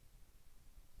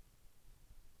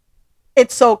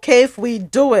 It's okay if we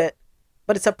do it,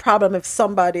 but it's a problem if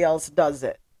somebody else does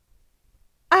it.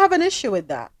 I have an issue with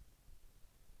that.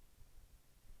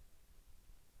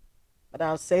 But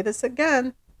I'll say this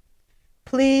again.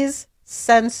 Please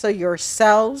censor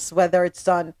yourselves, whether it's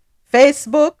on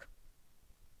Facebook,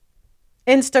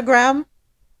 Instagram,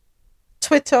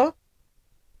 Twitter,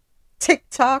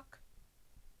 TikTok,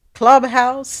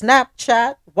 Clubhouse,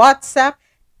 Snapchat, WhatsApp,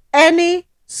 any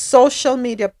social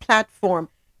media platform.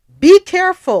 Be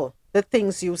careful the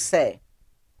things you say.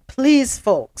 Please,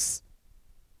 folks.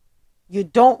 You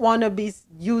don't want to be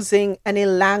using any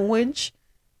language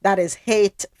that is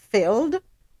hate-filled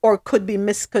or could be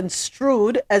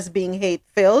misconstrued as being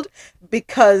hate-filled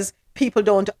because people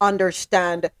don't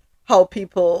understand how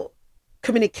people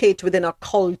communicate within a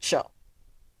culture.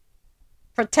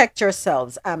 Protect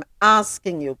yourselves. I'm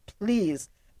asking you, please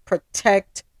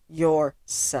protect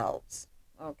yourselves.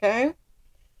 Okay?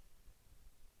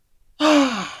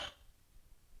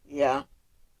 Yeah.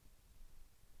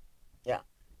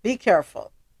 Be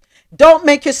careful. Don't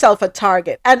make yourself a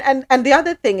target. And the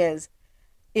other thing is,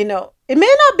 it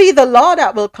may not be the law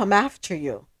that will come after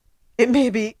you. It may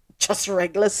be just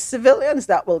regular civilians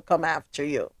that will come after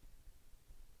you.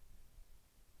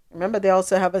 Remember, they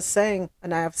also have a saying,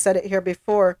 and I have said it here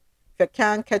before, if you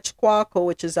can't catch quaco,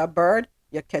 which is a bird,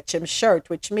 you catch him short,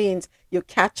 which means you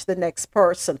catch the next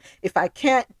person. If I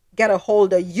can't get a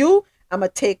hold of you, I'm going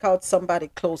to take out somebody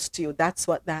close to you. That's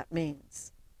what that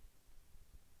means.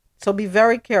 So be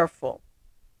very careful.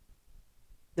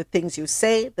 The things you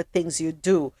say, the things you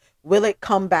do, will it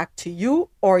come back to you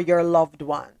or your loved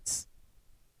ones?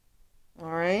 All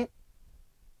right.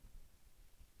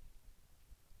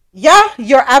 Yeah,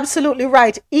 you're absolutely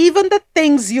right. Even the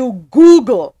things you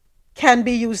Google can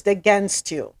be used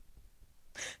against you.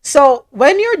 So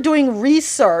when you're doing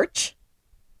research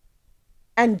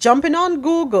and jumping on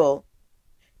Google,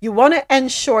 you want to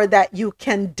ensure that you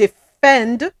can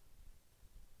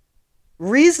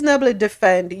reasonably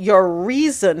defend your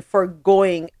reason for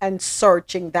going and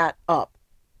searching that up.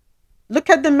 Look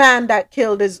at the man that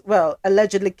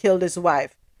allegedly killed his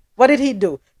wife. What did he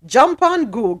do? Jump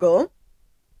on Google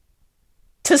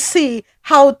to see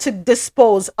how to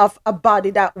dispose of a body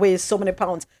that weighs so many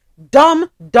pounds. Dumb.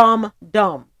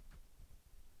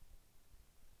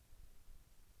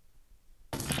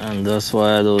 And that's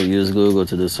why I don't use Google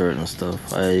to do certain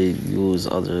stuff. I use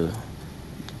other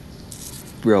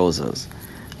browsers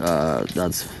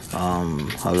that's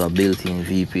have a built-in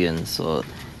VPN, so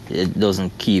it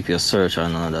doesn't keep your search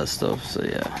and all that stuff. So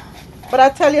yeah. But I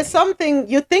tell you something,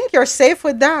 you think you're safe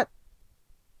with that?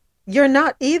 You're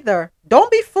not either.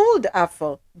 Don't be fooled,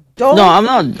 Afro. No, I'm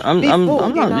not. I'm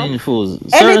not being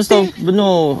fooled. Certain stuff, but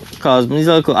no, cause I'm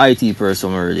like an IT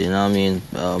person already. You know what I mean?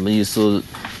 I used to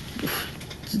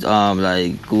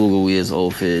like Google ways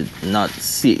outfit, not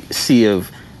see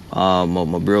if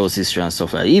my browse history and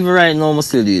stuff like that. Even right now, I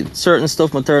still do certain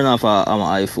stuff. I turn off on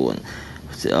my iPhone,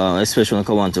 especially when I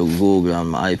come on to Google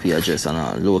and my IP address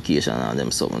and location and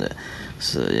them stuff there.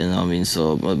 So you know what I mean.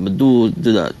 So, but do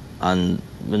that. And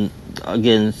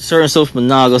again, certain stuff I'm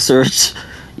not gonna search.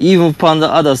 Even upon the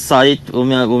other site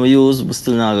when we use, but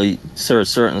still not gonna search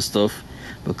certain stuff,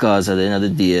 because at the end of the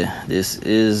day, this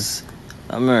is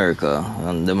America,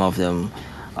 and them of them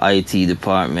IT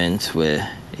department where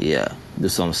do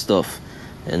some stuff.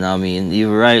 And I mean,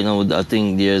 even right now, I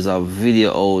think there's a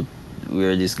video out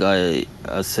where this guy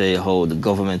say how the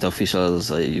government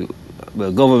officials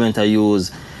government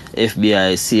use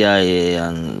FBI, CIA,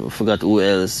 and I forgot who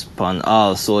else on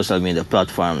all social media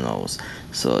platform now.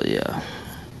 So yeah,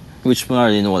 which I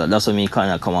already know that. That's what me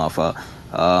kind of come off of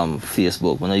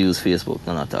Facebook. When I use Facebook,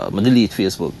 none at all. I delete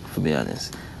Facebook, to be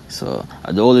honest. So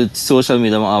the only social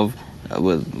media I have,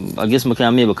 I guess I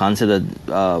can maybe consider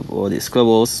this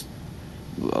Clubhouse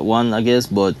one, I guess,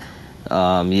 but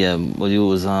we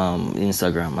use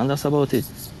Instagram, and that's about it.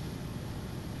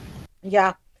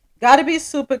 Yeah, gotta be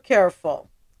super careful.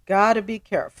 Gotta be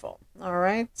careful. All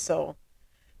right, so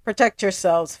protect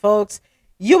yourselves, folks.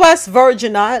 U.S.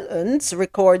 Virgin Islands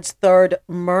records third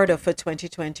murder for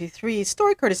 2023.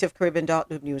 Story courtesy of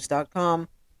Caribbean.loopnews.com.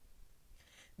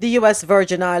 The U.S.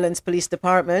 Virgin Islands Police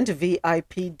Department,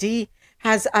 VIPD,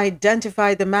 has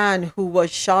identified the man who was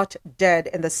shot dead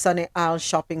in the Sunny Isle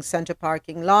Shopping Center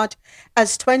parking lot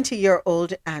as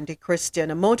 20-year-old Andy Christian.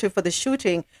 A motive for the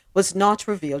shooting was not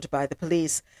revealed by the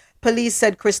police. Police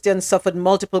said Christian suffered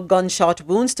multiple gunshot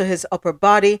wounds to his upper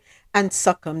body and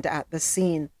succumbed at the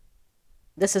scene.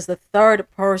 This is the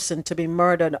third person to be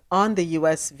murdered on the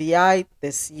U.S. VI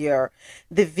this year.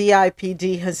 The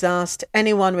VIPD has asked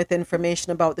anyone with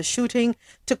information about the shooting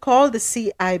to call the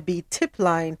CIB tip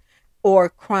line or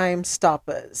Crime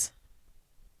Stoppers.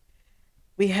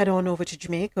 We head on over to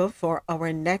Jamaica for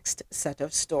our next set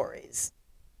of stories.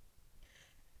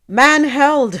 Man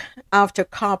held after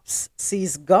cops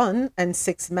seize gun and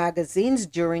 6 magazines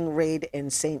during raid in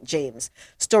St. James.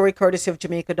 Story courtesy of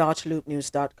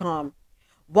Jamaica.loopnews.com.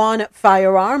 1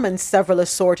 firearm and several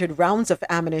assorted rounds of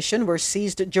ammunition were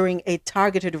seized during a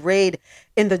targeted raid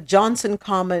in the Johnson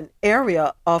Common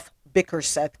area of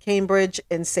Bickerseth, Cambridge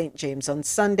in St. James on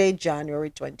Sunday, January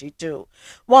 22.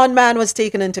 1 man was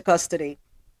taken into custody.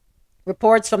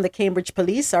 Reports from the Cambridge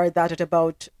police are that at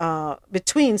about somewhere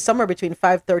between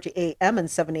 5:30 a.m.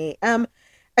 and 7 a.m.,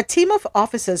 a team of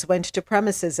officers went to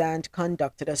premises and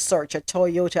conducted a search. A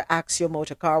Toyota Axio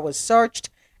motor car was searched,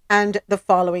 and the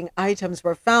following items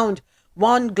were found: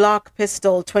 1 Glock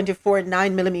pistol, 24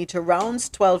 9mm rounds,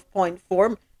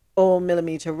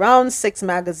 12.40mm rounds, 6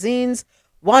 magazines,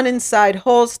 1 inside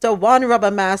holster, 1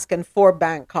 rubber mask, and 4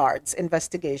 bank cards.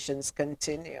 Investigations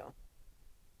continue.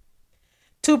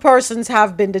 2 persons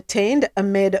have been detained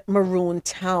amid Maroon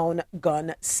Town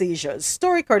gun seizures.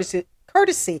 Story courtesy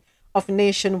of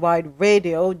Nationwide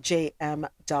Radio,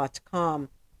 JM.com.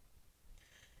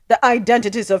 The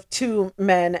identities of 2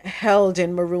 men held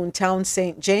in Maroon Town,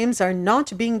 St. James, are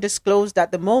not being disclosed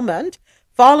at the moment,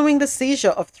 following the seizure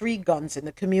of 3 guns in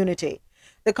the community.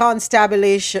 The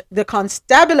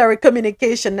Constabulary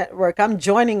Communication Network, I'm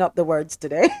joining up the words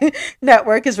today,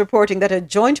 network is reporting that a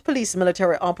joint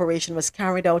police-military operation was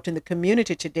carried out in the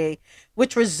community today,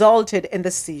 which resulted in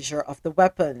the seizure of the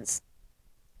weapons.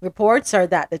 Reports are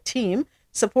that the team,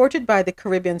 supported by the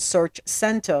Caribbean Search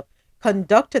Center,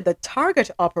 conducted the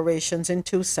target operations in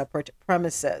 2 separate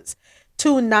premises.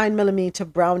 2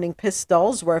 9mm Browning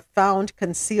pistols were found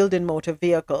concealed in motor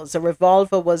vehicles. A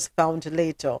revolver was found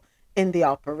later in the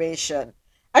operation.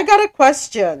 I got a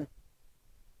question.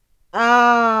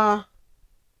 The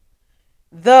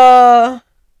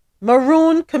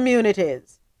Maroon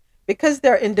communities, because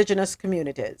they're indigenous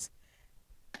communities,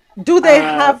 do they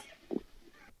have...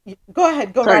 Go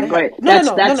ahead. Go right ahead.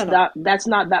 No. That's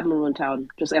not that Maroon Town.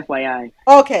 Just FYI.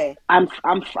 Okay. I'm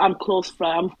close.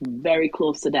 I'm very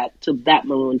close to that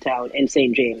Maroon Town in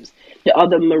St. James. The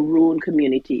other Maroon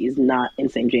community is not in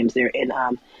St. James. They're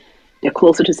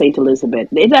closer to St. Elizabeth.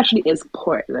 It actually is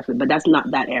Port Elizabeth, but that's not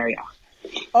that area.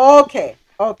 Okay.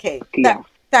 Yeah.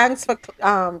 Thanks for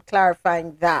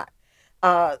clarifying that,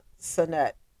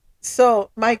 Sonette. So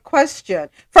my question,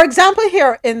 for example,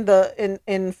 here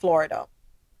in Florida,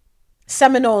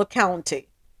 Seminole County,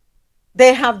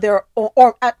 they have their own,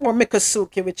 or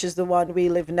Miccosukee, which is the one we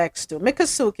live next to.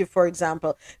 Miccosukee, for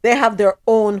example, they have their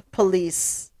own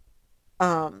police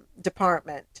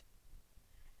department.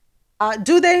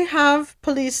 Do they have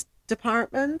police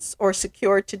departments or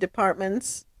security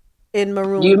departments in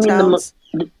Maroon towns?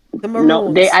 The Maroons.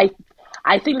 No,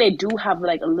 I think they do have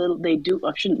like a little. They do.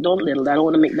 I don't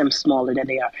want to make them smaller than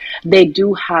they are. They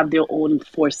do have their own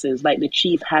forces. Like the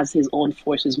chief has his own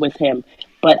forces with him,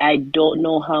 but I don't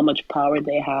know how much power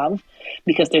they have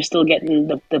because they're still getting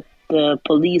the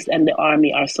police and the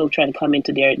army are still trying to come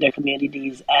into their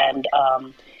communities and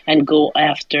go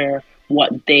after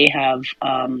what they have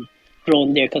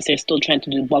grown there because they're still trying to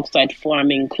do bauxite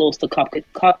farming close to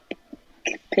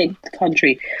pig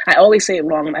country. I always say it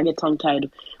wrong and I get tongue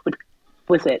tied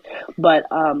with it, but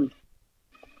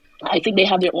I think they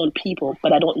have their own people,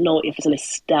 but I don't know if it's an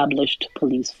established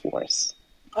police force.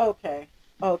 Okay,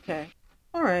 all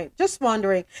right. Just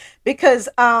wondering because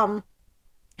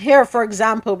here, for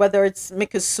example, whether it's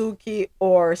Miccosukee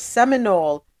or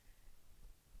Seminole,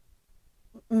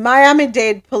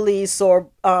 Miami-Dade police or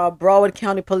Broward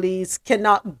County police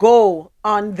cannot go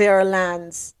on their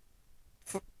lands.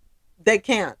 They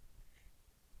can't.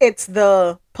 It's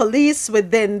the police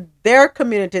within their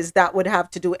communities that would have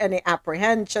to do any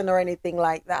apprehension or anything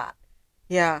like that.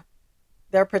 Yeah,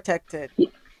 they're protected.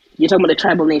 You're talking about the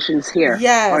tribal nations here,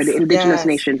 yes, or the indigenous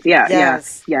nations. Yeah.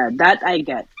 That I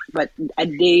get, but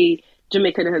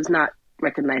Jamaica has not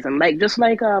recognized them.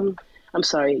 I'm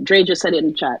sorry, Dre just said it in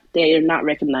the chat. They are not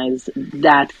recognized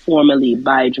that formally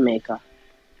by Jamaica.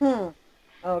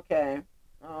 Okay.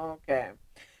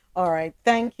 All right.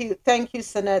 Thank you,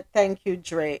 Sanette. Thank you,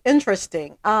 Dre.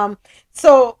 Interesting. Dre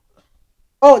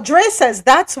says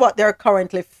that's what they're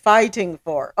currently fighting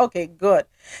for. Okay, good.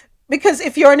 Because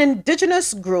if you're an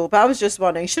indigenous group, I was just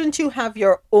wondering, shouldn't you have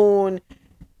your own?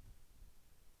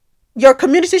 Your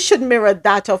community should mirror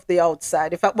that of the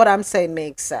outside. If what I'm saying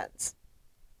makes sense,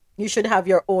 you should have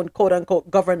your own quote unquote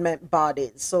government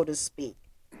bodies, so to speak.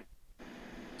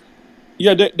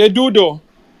 Yeah, they do though.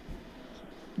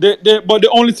 But the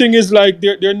only thing is like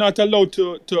they're not allowed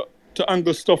to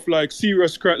angle stuff like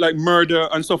serious crime, like murder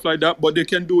and stuff like that. But they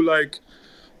can do like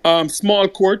small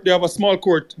court. They have a small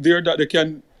court there that they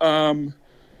can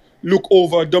look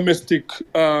over domestic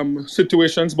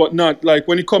situations, but not like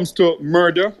when it comes to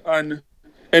murder and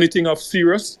anything of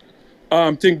serious.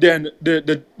 Think then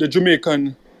the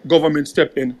Jamaican government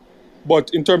step in. But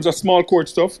in terms of small court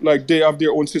stuff, like they have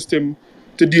their own system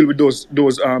to deal with those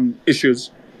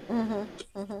issues.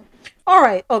 All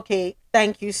right. Okay.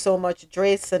 Thank you so much,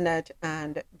 Dre, Sanette,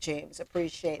 and James.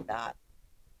 Appreciate that.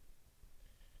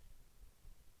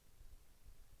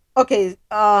 Okay.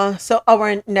 So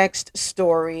our next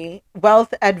story: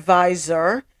 wealth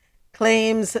advisor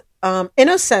claims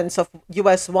innocence of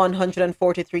U.S.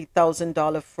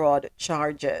 $143,000 fraud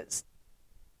charges.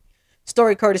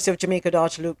 Story courtesy of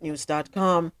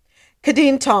Jamaica.lukenews.com.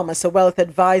 Kadeen Thomas, a wealth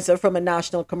advisor from a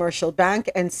national commercial bank,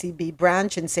 NCB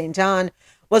branch in St. Anne,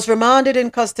 was remanded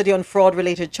in custody on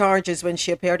fraud-related charges when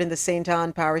she appeared in the St.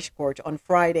 Anne Parish Court on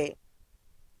Friday.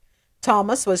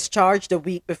 Thomas was charged a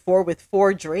week before with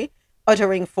forgery,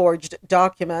 uttering forged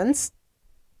documents,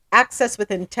 access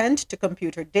with intent to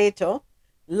computer data,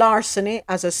 larceny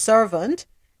as a servant,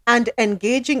 and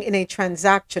engaging in a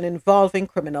transaction involving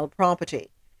criminal property.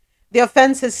 The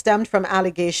offenses stemmed from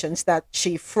allegations that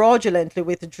she fraudulently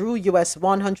withdrew US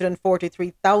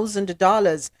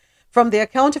 $143,000 from the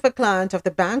account of a client of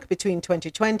the bank between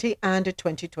 2020 and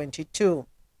 2022.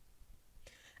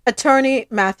 Attorney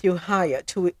Matthew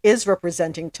Hyatt, who is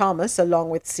representing Thomas along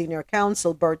with senior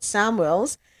counsel Bert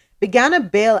Samuels, began a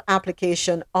bail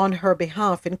application on her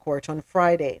behalf in court on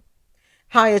Friday.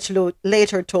 Hyatt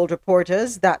later told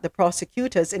reporters that the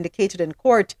prosecutors indicated in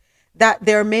court that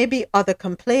there may be other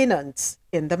complainants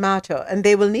in the matter and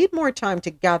they will need more time to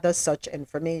gather such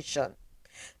information.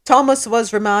 Thomas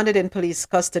was remanded in police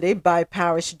custody by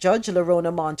Parish Judge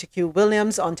Lerona Montague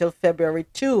Williams until February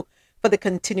 2 for the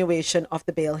continuation of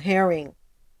the bail hearing.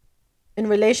 In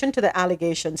relation to the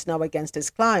allegations now against his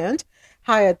client,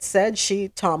 Hyatt said she,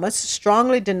 Thomas,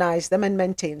 strongly denies them and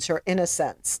maintains her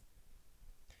innocence.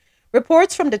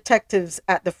 Reports from detectives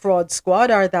at the fraud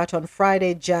squad are that on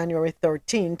Friday, January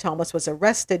 13, Thomas was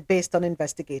arrested based on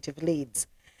investigative leads.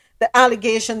 The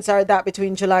allegations are that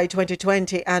between July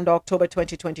 2020 and October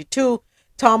 2022,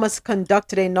 Thomas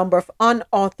conducted a number of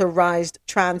unauthorized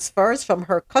transfers from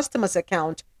her customer's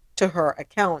account to her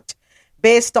account.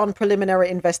 Based on preliminary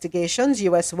investigations,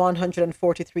 US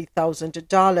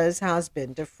 $143,000 has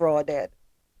been defrauded.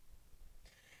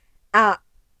 Our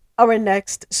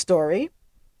next story.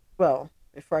 Well,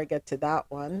 before I get to that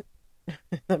one,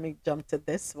 let me jump to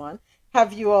this one.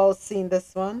 Have you all seen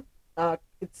this one?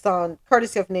 It's on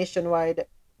courtesy of Nationwide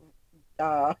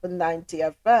 90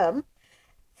 FM.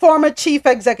 Former Chief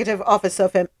Executive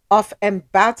Officer of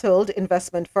embattled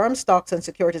investment firm Stocks and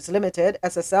Securities Limited,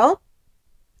 SSL,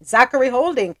 Zachary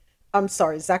Harding,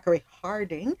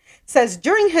 says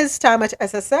during his time at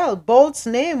SSL, Bolt's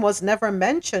name was never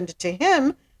mentioned to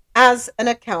him as an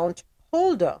account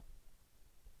holder.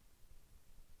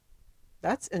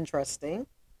 That's interesting.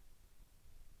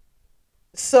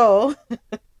 So,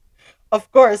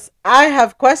 of course, I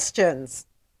have questions.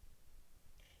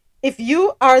 If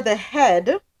you are the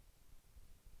head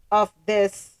of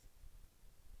this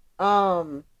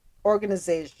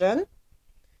organization,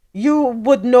 you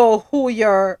would know who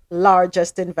your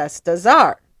largest investors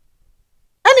are.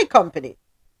 Any company,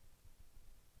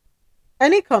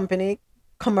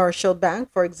 commercial bank,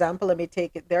 for example, let me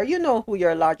take it there. You know who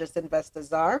your largest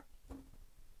investors are.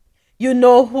 You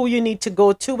know who you need to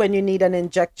go to when you need an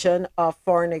injection of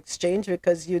foreign exchange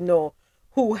because you know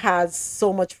who has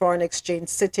so much foreign exchange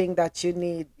sitting that you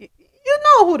need. You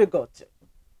know who to go to.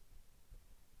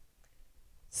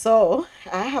 So,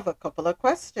 I have a couple of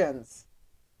questions.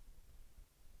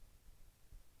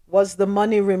 Was the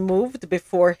money removed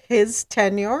before his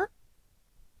tenure?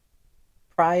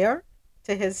 Prior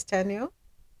to his tenure?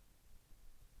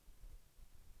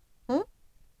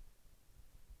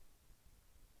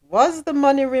 Was the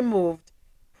money removed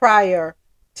prior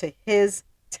to his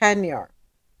tenure?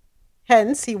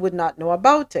 Hence, he would not know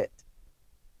about it.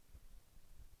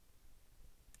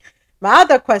 My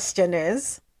other question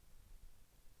is,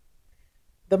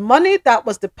 the money that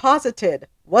was deposited,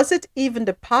 was it even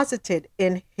deposited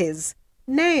in his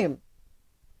name?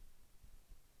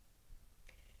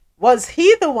 Was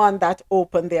he the one that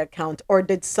opened the account or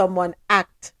did someone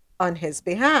act on his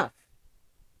behalf?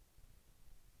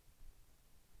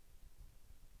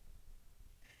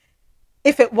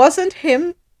 If it wasn't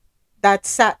him that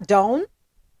sat down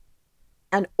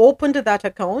and opened that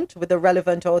account with the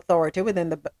relevant authority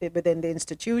within the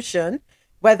institution,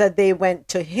 whether they went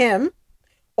to him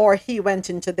or he went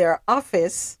into their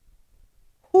office,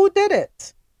 who did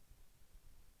it?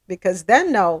 Because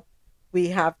then now we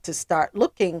have to start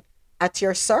looking at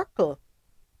your circle,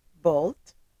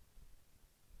 Bolt.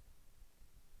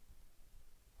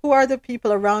 Who are the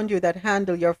people around you that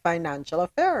handle your financial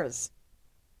affairs?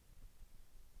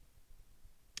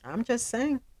 I'm just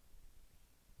saying.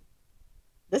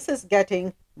 This is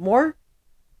getting more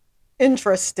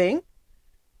interesting.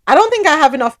 I don't think I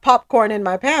have enough popcorn in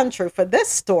my pantry for this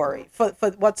story, for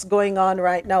what's going on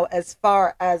right now as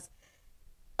far as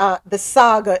the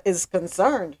saga is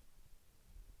concerned.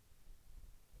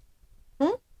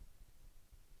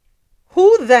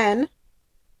 Who then,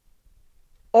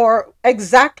 or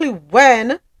exactly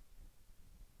when,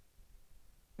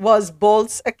 was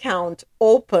Bolt's account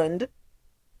opened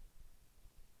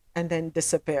and then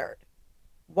disappeared?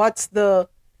 What's the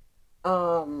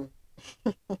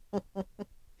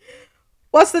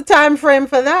what's the time frame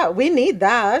for that? We need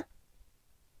that.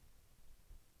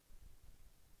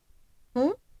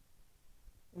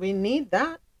 We need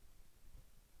that.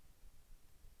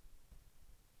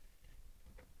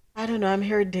 I don't know. I'm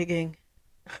here digging.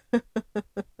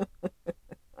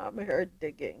 I'm here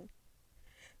digging.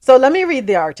 So let me read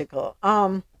the article.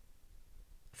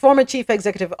 Former Chief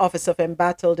Executive Officer of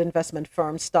embattled investment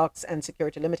firm Stocks and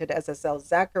Security Limited, SSL,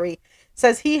 Zachary,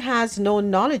 says he has no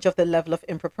knowledge of the level of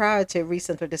impropriety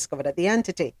recently discovered at the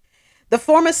entity. The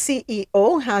former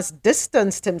CEO has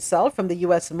distanced himself from the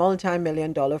U.S.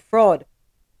 multi-million-dollar fraud.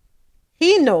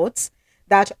 He notes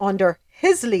that under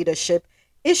his leadership,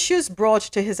 issues brought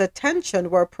to his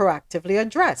attention were proactively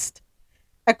addressed.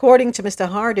 According to Mr.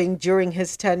 Harding, during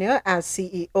his tenure as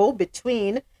CEO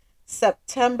between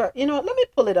September, let me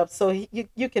pull it up so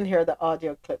you can hear the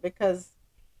audio clip because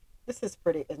this is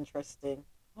pretty interesting.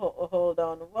 Hold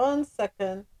on 1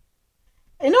 second.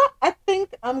 I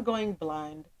think I'm going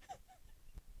blind.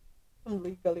 I'm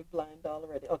legally blind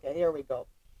already. Okay, here we go.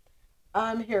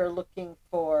 I'm here looking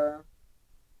for...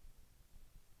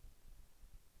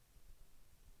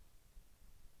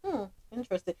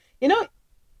 Interesting.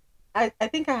 I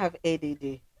think I have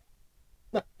ADD.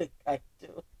 I think I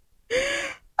do.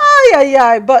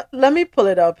 Yeah. But let me pull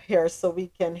it up here so we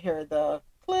can hear the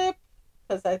clip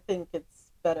because I think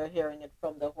it's better hearing it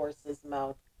from the horse's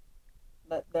mouth.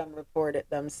 Let them report it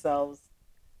themselves.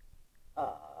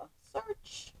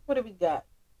 Search. What do we got?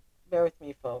 Bear with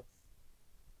me, folks.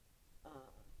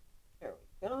 Here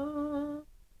we go.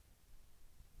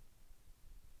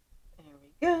 There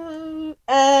we go.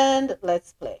 And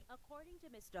let's play. According to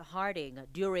Mr. Harding,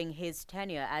 during his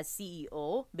tenure as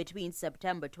CEO between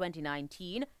September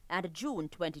 2019 and June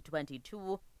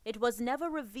 2022, it was never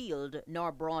revealed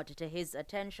nor brought to his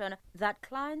attention that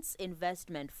clients'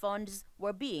 investment funds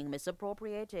were being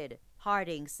misappropriated.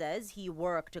 Harding says he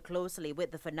worked closely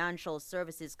with the Financial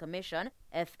Services Commission,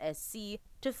 FSC,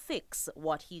 to fix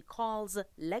what he calls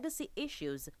legacy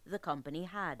issues the company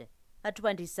had. A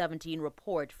 2017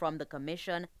 report from the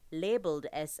Commission labeled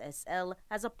SSL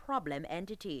as a problem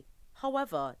entity.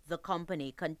 However, the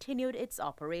company continued its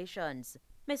operations.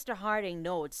 Mr. Harding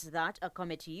notes that a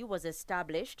committee was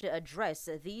established to address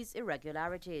these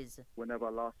irregularities. Whenever I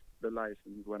lost the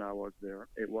license when I was there,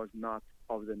 it was not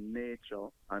of the nature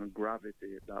and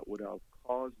gravity that would have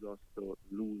caused us to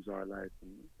lose our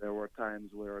license. There were times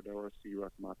where there were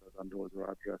serious matters and those were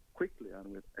addressed quickly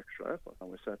and with extra effort.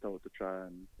 And we set out to try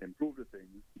and improve the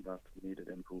things that needed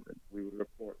improving. We would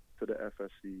report to the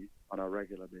FSC on a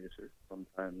regular basis,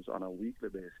 sometimes on a weekly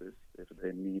basis if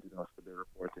they needed us to be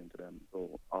reporting to them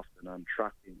so often and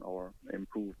tracking our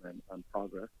improvement and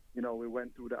progress. We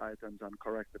went through the items and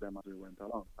corrected them as we went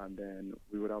along. And then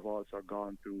we would have also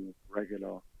gone through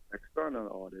regular external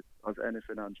audits as any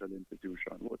financial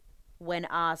institution would. When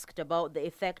asked about the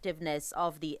effectiveness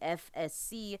of the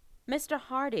FSC, Mr.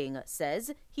 Harding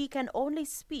says he can only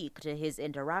speak to his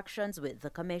interactions with the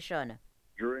Commission.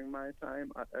 During my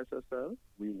time at SSL,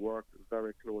 we worked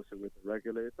very closely with the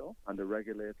regulator, and the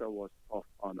regulator was tough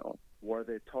on us. Were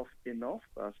they tough enough?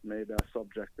 That's maybe a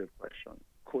subjective question.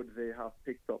 Could they have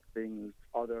picked up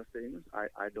other things?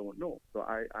 I don't know. So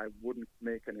I wouldn't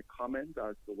make any comment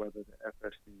as to whether the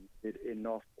FSC did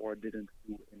enough or didn't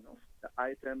do enough. The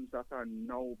items that are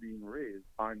now being raised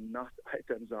are not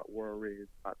items that were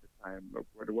raised at the time, or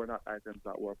were not items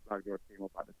that were flagged or came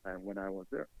up at the time when I was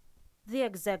there. The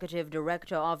executive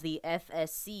director of the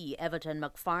FSC, Everton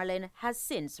McFarlane, has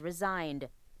since resigned.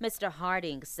 Mr.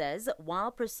 Harding says while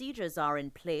procedures are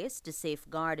in place to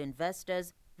safeguard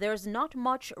investors, there's not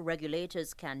much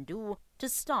regulators can do to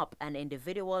stop an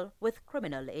individual with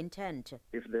criminal intent.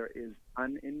 If there is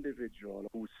an individual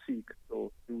who seeks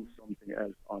to do something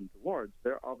else untoward,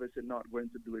 they're obviously not going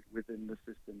to do it within the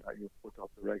system that you've put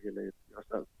up to regulate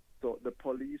yourself. So the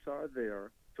police are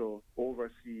there to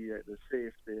oversee the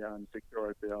safety and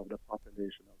security of the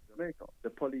population of Jamaica. The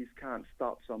police can't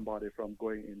stop somebody from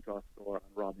going into a store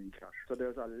and robbing cash. So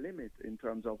there's a limit in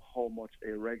terms of how much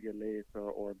a regulator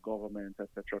or government,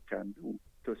 etc., can do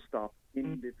to stop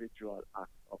individual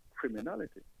acts of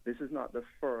criminality. This is not the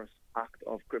first act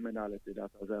of criminality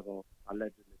that has ever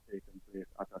allegedly taken place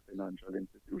at a financial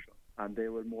institution. And they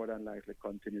will more than likely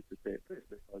continue to take place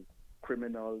because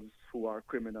criminals who are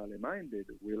criminally minded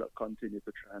will continue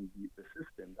to try and beat the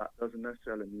system. That doesn't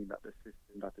necessarily mean that the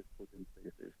system that is put in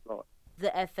place is flawed.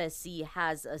 The FSC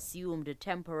has assumed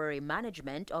temporary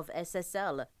management of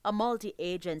SSL. A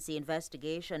multi-agency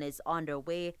investigation is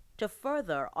underway to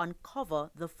further uncover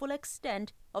the full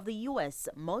extent of the U.S.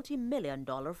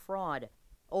 multi-million-dollar fraud.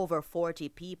 Over 40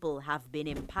 people have been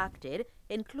impacted,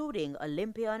 including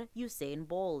Olympian Usain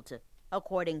Bolt.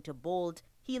 According to Bolt,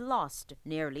 he lost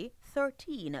nearly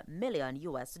 $13 million.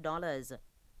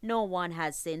 No one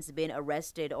has since been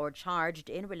arrested or charged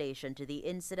in relation to the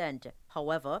incident.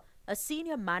 However, a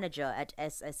senior manager at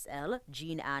SSL,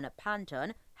 Jean-Anne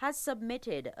Panton, has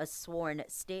submitted a sworn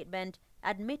statement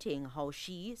admitting how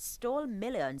she stole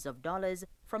millions of dollars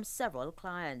from several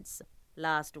clients.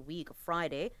 Last week,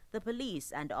 Friday, the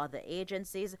police and other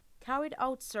agencies carried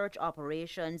out search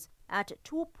operations at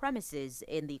 2 premises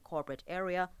in the corporate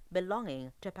area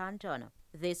belonging to Panton.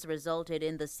 This resulted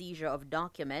in the seizure of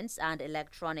documents and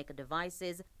electronic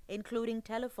devices, including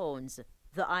telephones.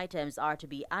 The items are to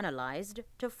be analyzed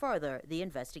to further the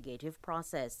investigative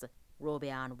process.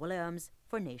 Robianne Williams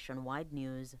for Nationwide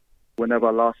News. Whenever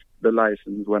I lost the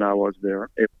license when I was there,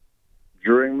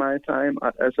 during my time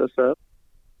at SSL,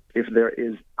 if there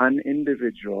is an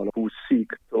individual who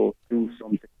seeks to do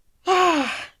something.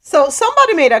 So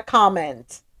somebody made a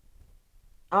comment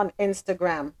on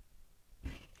Instagram.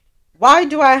 Why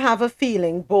do I have a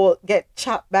feeling Bolt get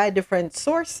chopped by different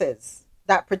sources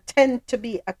that pretend to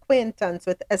be acquaintance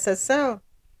with SSL?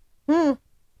 I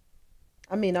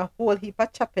mean, a whole heap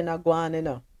of chopping a Guyana, you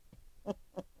know.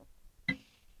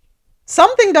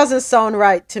 Something doesn't sound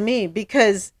right to me,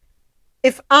 because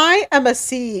if I am a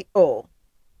CEO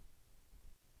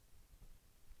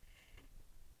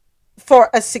for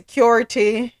a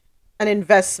security, an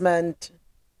investment,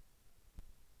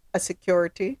 a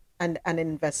security and an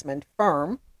investment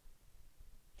firm,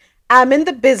 I'm in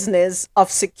the business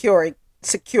of securing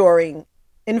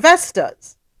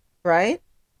investors, right?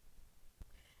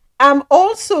 I'm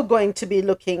also going to be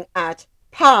looking at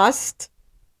past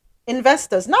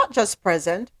investors, not just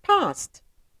present, past,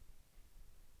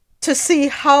 to see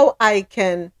how I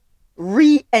can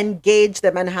re-engage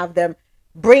them and have them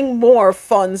bring more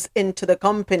funds into the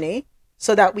company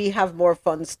so that we have more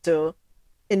funds to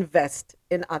invest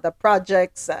in other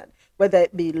projects, and whether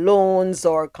it be loans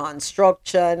or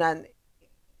construction, and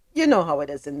you know how it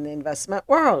is in the investment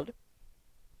world.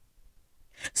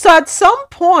 So at some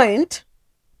point,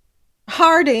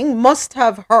 Harding must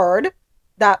have heard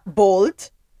that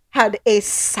Bolt had a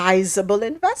sizable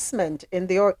investment in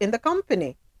the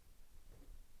company.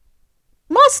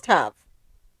 Must have.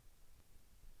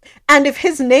 And if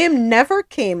his name never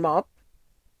came up,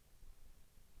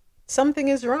 something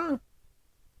is wrong.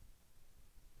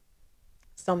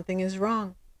 Something is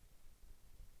wrong.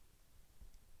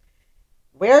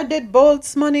 Where did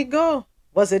Bolt's money go?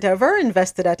 Was it ever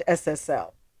invested at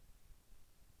SSL?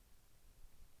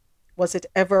 Was it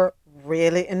ever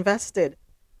really invested?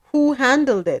 Who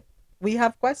handled it? We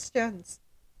have questions.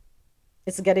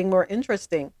 It's getting more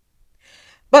interesting.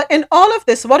 But in all of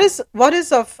this, what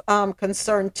is of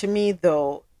concern to me,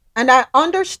 though, and I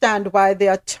understand why the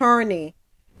attorney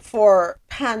for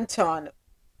Panton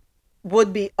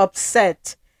would be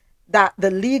upset that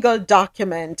the legal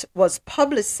document was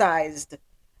publicized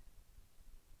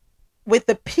with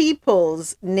the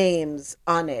people's names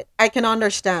on it. I can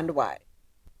understand why.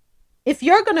 If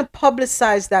you're going to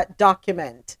publicize that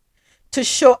document to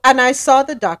show, and I saw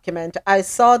the document, I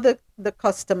saw the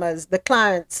customers, the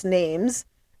clients' names,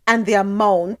 and the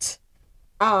amount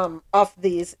of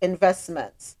these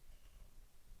investments.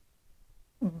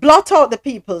 Blot out the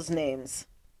people's names.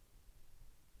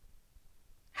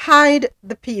 Hide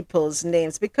the people's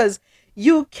names, because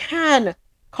you can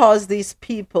cause these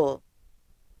people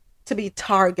to be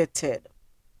targeted.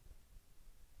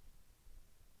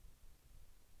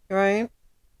 Right?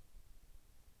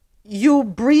 You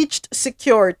breached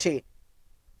security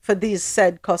for these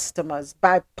said customers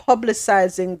by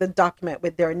publicizing the document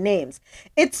with their names.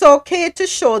 It's okay to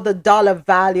show the dollar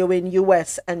value in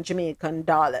US and Jamaican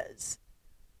dollars,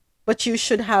 but you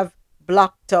should have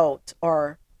blocked out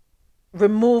or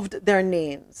removed their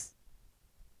names.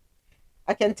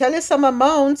 I can tell you some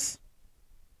amounts.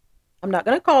 I'm not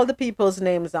going to call the people's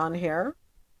names on here.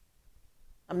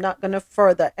 I'm not going to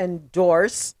further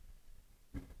endorse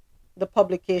the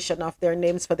publication of their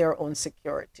names for their own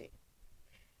security.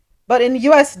 But in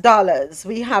US dollars,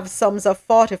 we have sums of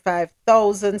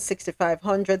 45,000,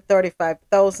 6,500,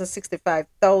 35,000,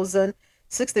 65,000,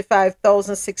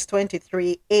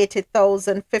 65,623,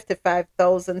 80,000,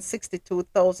 55,000,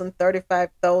 62,000,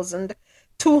 35,000,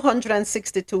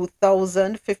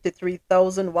 262,000,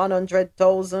 53,000,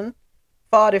 100,000,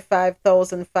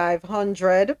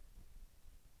 45,500,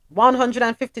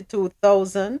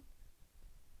 152,000,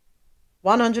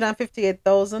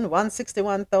 158,000,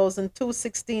 161,000,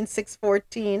 216,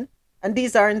 614, and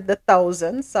these are in the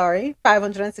thousands,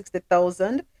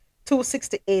 560,000,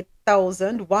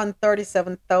 268,000,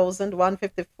 137,000,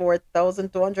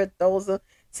 154,000, 200,000,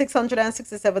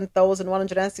 667,000,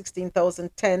 116,000,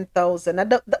 10,000.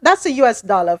 And that's the US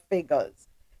dollar figures.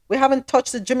 We haven't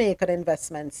touched the Jamaican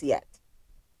investments yet.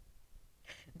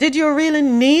 Did you really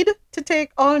need to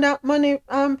take all that money,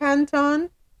 Panton?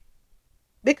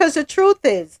 Because the truth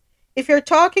is, if you're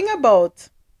talking about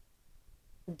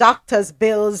doctor's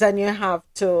bills and you have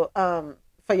to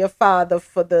for your father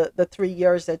for the 3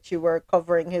 years that you were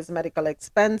covering his medical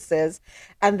expenses,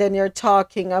 and then you're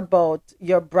talking about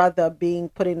your brother being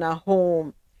put in a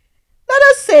home. Let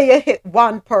us say you hit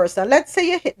one person. Let's say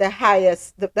you hit the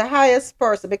highest, the highest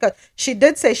person, because she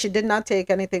did say she did not take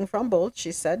anything from both.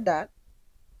 She said that.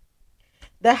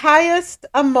 The highest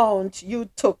amount you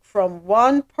took from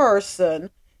one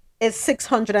person is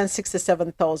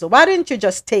 667,000. Why didn't you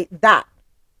just take that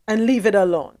and leave it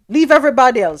alone? Leave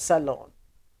everybody else alone.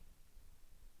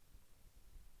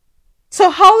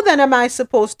 So how then am I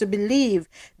supposed to believe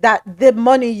that the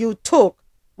money you took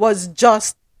was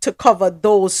just to cover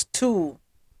those two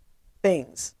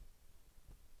things?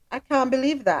 I can't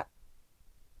believe that.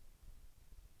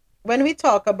 When we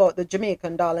talk about the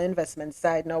Jamaican dollar investment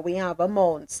side, now we have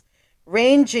amounts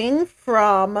ranging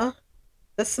from,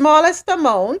 the smallest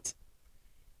amount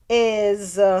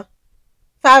is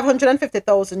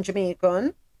 550,000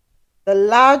 Jamaican. The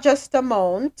largest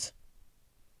amount,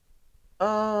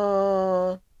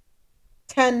 15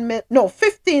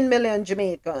 million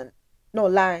Jamaican. No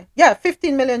lie. Yeah,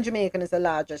 15 million Jamaican is the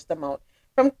largest amount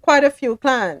from quite a few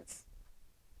clients.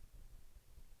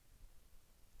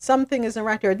 Something isn't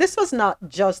right here. This was not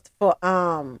just for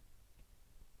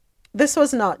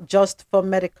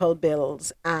medical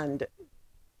bills and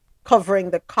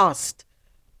covering the cost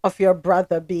of your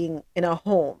brother being in a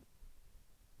home.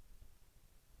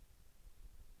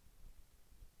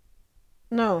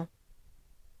 No.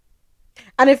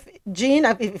 And if Jean,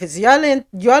 if it's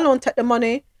you alone take the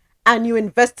money and you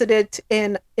invested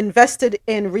in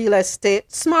real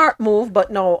estate, smart move,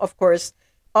 but no, of course,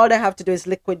 all they have to do is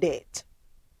liquidate.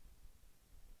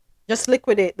 Just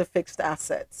liquidate the fixed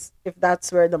assets if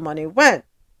that's where the money went.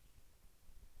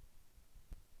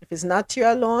 If it's not you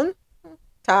alone,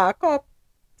 talk up.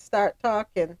 Start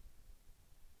talking.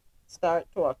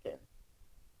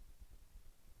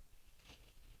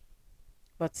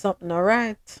 But something all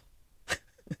right.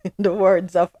 In the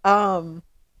words of Ninja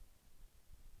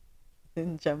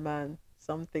Man,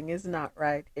 something is not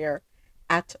right here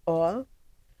at all.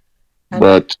 And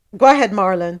But go ahead,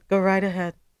 Marlon. Go right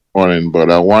ahead. morning, but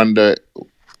I wonder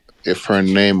if her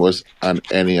name was on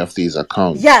any of these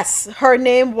accounts. Yes, her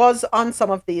name was on some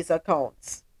of these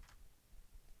accounts.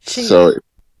 So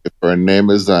if her name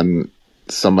is on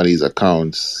some of these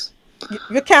accounts,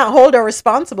 you can't hold her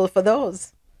responsible for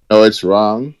those. no, it's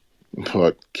wrong.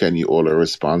 But can you hold her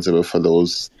responsible for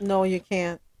those? No, you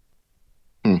can't.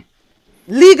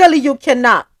 Legally, you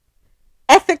cannot.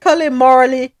 Ethically,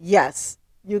 morally, yes.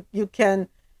 You can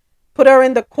put her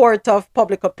in the court of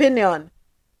public opinion.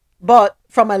 But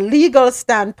from a legal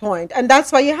standpoint, and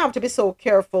that's why you have to be so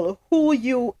careful who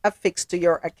you affix to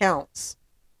your accounts,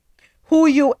 who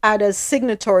you add as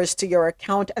signatories to your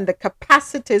account, and the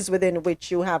capacities within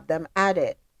which you have them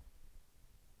added.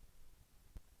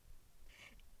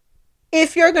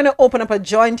 If you're going to open up a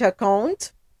joint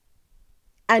account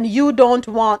and you don't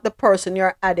want the person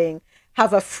you're adding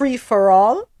have a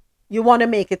free-for-all, you want to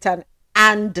make it an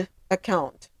and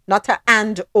account, not an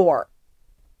and or.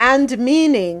 And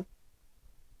meaning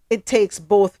it takes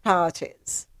both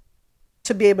parties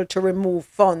to be able to remove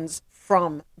funds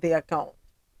from the account.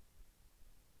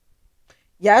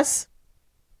 Yes,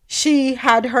 she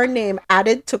had her name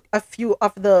added to a few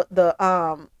of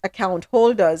the account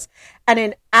holders, and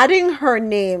in having her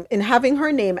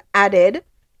name added,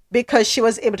 because she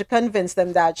was able to convince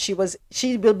them that she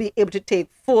will be able to take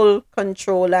full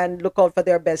control and look out for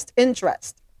their best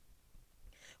interest.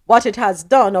 What it has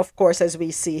done, of course, as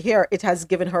we see here, it has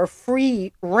given her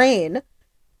free reign.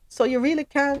 So you really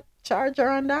can't charge her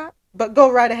on that. But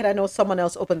go right ahead. I know someone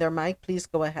else opened their mic. Please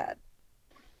go ahead.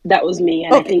 That was me,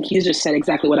 and okay. I think you just said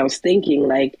exactly what I was thinking.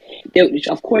 Like,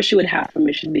 of course, you would have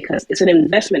permission because it's an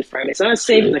investment firm. It's not a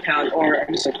savings account or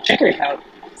just a checking account.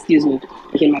 Excuse me,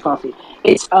 making my coffee.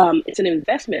 It's an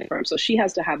investment firm, so she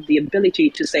has to have the ability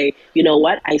to say, you know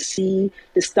what, I see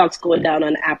the stocks going down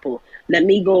on Apple. Let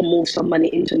me go move some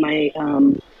money into my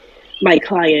from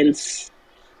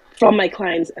my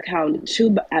client's account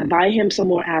to buy him some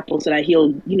more apples so that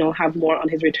he'll have more on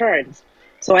his returns.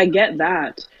 So I get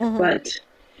that, but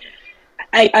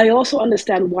I also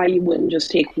understand why you wouldn't just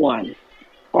take one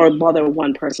or bother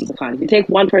one person's account. If you take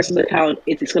one person's account,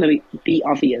 it's going to be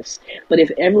obvious. But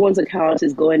if everyone's account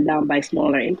is going down by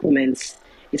smaller increments,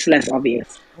 it's less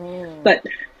obvious. But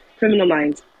criminal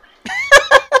minds.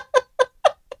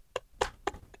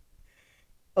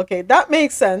 Okay, that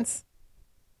makes sense.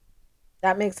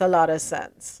 That makes a lot of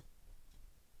sense.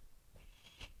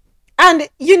 And,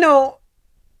 you know,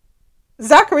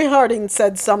 Zachary Harding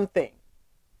said something.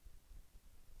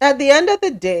 At the end of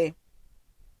the day,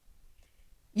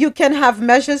 you can have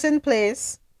measures in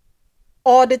place,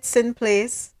 audits in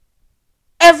place,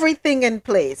 everything in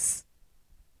place,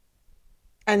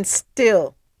 and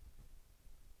still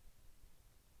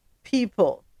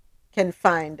people can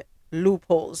find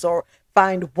loopholes or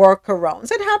find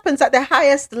workarounds. It happens at the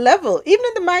highest level, even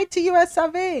in the mighty US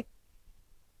of A.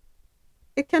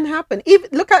 It can happen. Even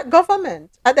look at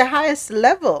government at the highest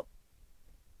level.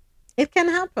 It can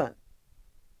happen.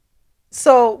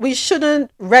 So we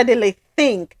shouldn't readily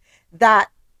think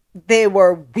that they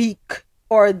were weak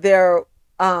or there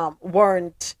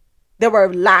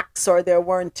were lax or there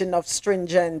weren't enough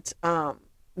stringent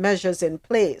measures in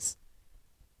place.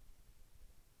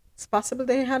 It's possible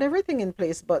they had everything in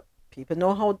place, but people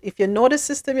know how. If you know the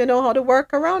system, you know how to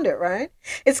work around it, right?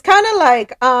 It's kind of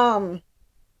like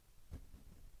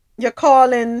you're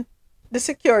calling the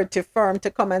security firm to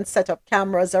come and set up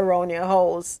cameras around your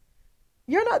house.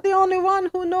 You're not the only one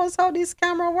who knows how this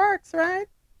camera works, right?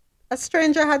 A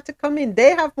stranger had to come in.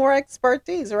 They have more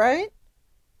expertise, right?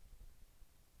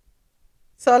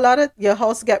 So a lot of your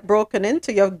house get broken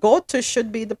into. Your go-to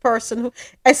should be the person who,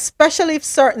 especially if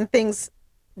certain things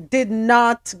did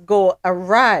not go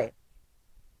awry.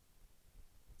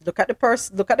 Look at the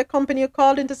person, look at the company you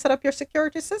called in to set up your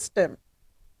security system.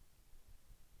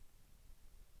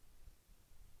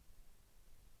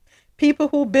 People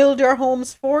who build your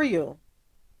homes for you.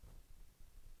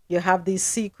 You have these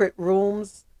secret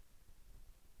rooms.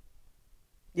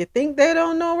 You think they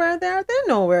don't know where they are? They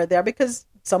know where they are because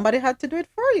somebody had to do it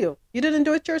for you. You didn't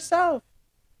do it yourself.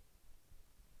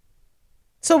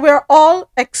 So we're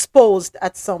all exposed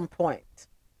at some point.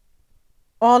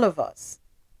 All of us.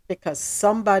 Because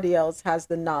somebody else has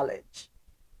the knowledge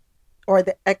or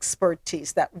the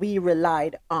expertise that we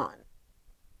relied on.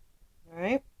 All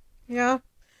right? Yeah.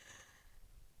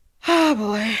 Oh,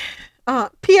 boy.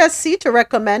 PSC to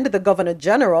recommend the Governor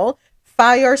General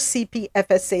fire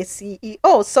CPFSA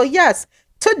CEO. So, yes,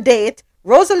 to date,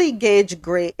 Rosalie Gage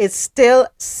Gray is still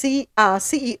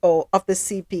CEO of the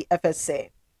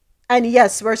CPFSA. And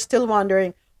yes, we're still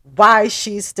wondering why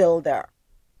she's still there.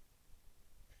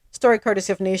 Story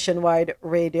courtesy of Nationwide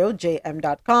Radio,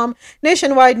 jm.com.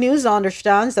 Nationwide News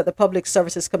understands that the Public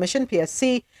Services Commission,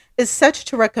 PSC, is set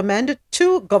to recommend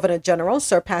to Governor General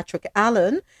Sir Patrick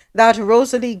Allen that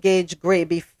Rosalie Gage Gray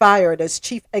be fired as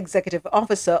Chief Executive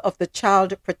Officer of the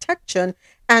Child Protection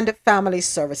and Family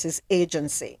Services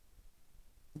Agency.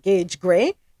 Gage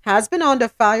Gray has been under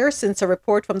fire since a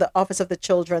report from the Office of the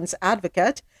Children's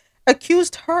Advocate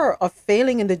accused her of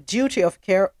failing in the duty of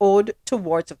care owed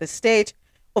towards the state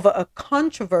over a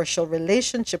controversial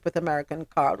relationship with American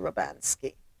Carl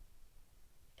Robansky.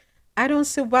 I don't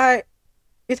see why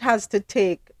it has to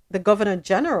take the Governor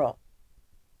General.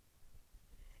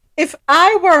 If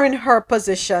I were in her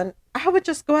position, I would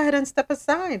just go ahead and step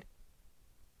aside.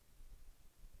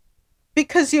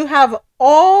 Because you have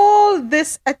all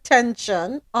this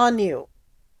attention on you.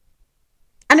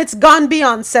 And it's gone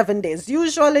beyond 7 days.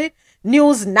 Usually,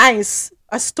 news nice,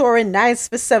 a story nice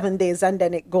for 7 days and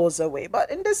then it goes away. But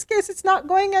in this case, it's not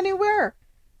going anywhere.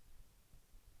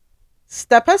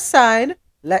 Step aside,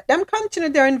 let them continue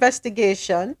their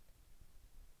investigation.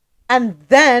 And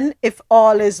then, if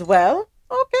all is well,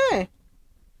 okay.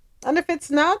 And if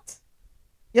it's not,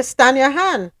 you stand your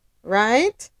hand,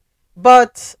 right?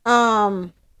 But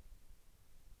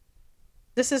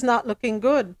this is not looking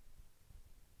good.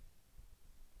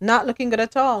 Not looking good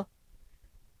at all.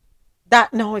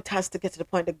 No, it has to get to the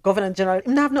point the Governor General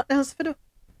doesn't have nothing else to do.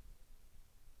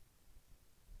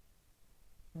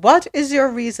 What is your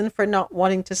reason for not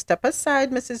wanting to step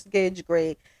aside, Mrs. Gage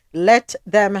Gray? Let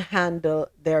them handle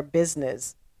their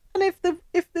business. And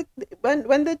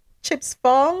when the chips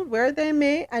fall where they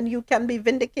may and you can be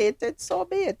vindicated, so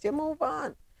be it. You move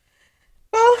on.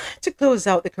 Well, to close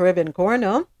out the Caribbean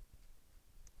Corner,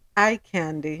 eye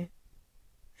candy.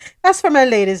 That's for my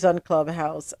ladies on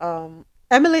Clubhouse.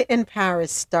 Emily in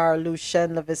Paris star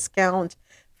Lucien Le Viscount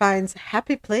finds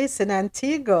happy place in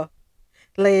Antigua.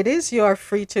 Ladies, you are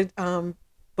free to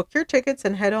book your tickets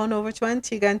and head on over to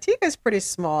Antigua. Antigua is pretty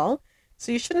small,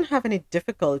 so you shouldn't have any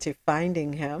difficulty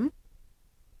finding him.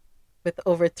 With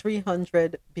over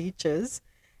 300 beaches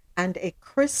and a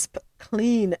crisp,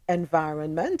 clean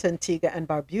environment, Antigua and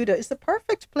Barbuda is the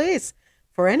perfect place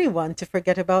for anyone to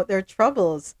forget about their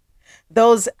troubles.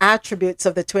 Those attributes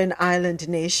of the twin island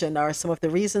nation are some of the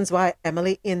reasons why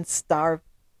Emily in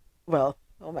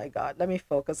Oh my God, let me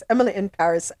focus. Emily in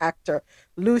Paris actor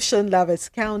Lucien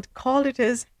Laviscount called it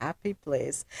his happy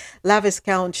place.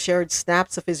 Laviscount shared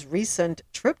snaps of his recent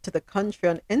trip to the country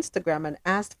on Instagram and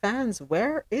asked fans,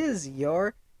 "Where is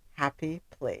your happy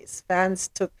place?" Fans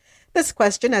took this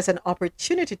question as an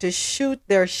opportunity to shoot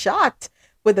their shot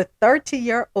with the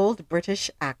 30-year-old British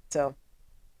actor.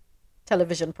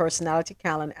 Television personality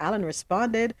Callan Allen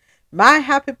responded, "My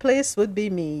happy place would be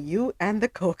me, you, and the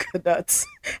coconuts."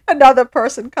 Another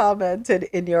person commented,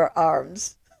 "In your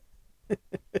arms."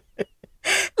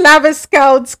 Lavish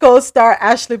Scouts co-star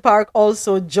Ashley Park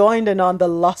also joined in on the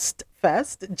Lust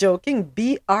Fest, joking,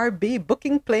 "BRB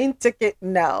booking plane ticket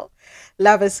now."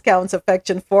 Lavish Scouts'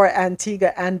 affection for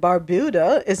Antigua and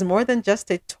Barbuda is more than just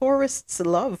a tourist's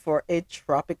love for a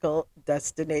tropical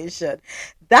destination.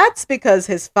 That's because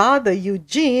his father,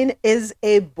 Eugene, is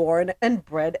a born and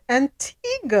bred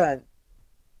Antiguan.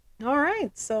 All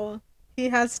right, so he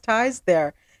has ties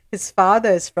there. His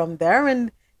father is from there,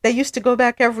 and they used to go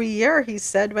back every year, he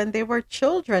said, when they were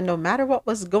children. No matter what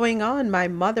was going on, my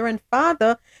mother and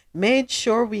father made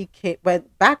sure we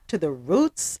went back to the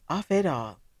roots of it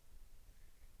all.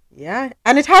 Yeah,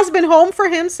 and it has been home for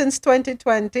him since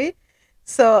 2020.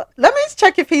 So let me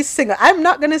check if he's single. I'm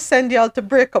not going to send y'all to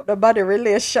break up the body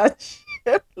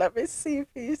relationship. Let me see if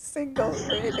he's single,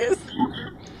 ladies.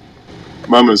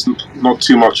 Mama's not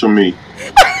too much on me.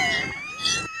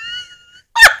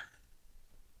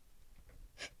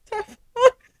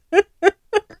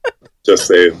 Just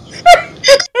saying.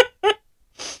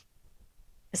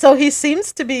 So he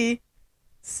seems to be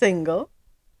single.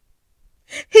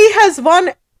 He has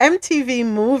won MTV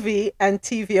Movie and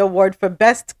TV Award for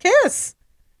Best Kiss.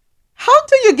 How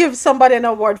do you give somebody an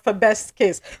award for Best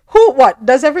Kiss? What?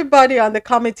 Does everybody on the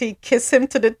committee kiss him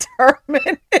to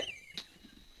determine it?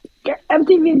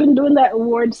 MTV been doing that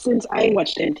award since I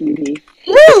watched MTV.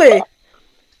 Really?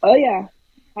 Oh, yeah.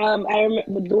 I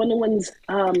remember the one of the ones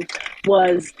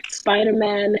was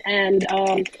Spider-Man, and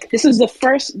this was the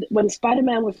first, when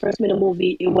Spider-Man was first made a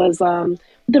movie, it was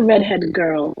the redheaded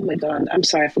girl. Oh my God, I'm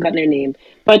sorry, I forgot their name.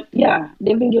 But yeah,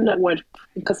 they've been giving that award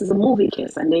because it's a movie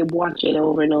kiss, and they watch it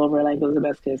over and over like it was the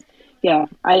best kiss. Yeah,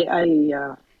 I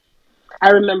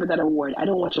remember that award. I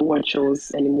don't watch award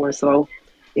shows anymore, so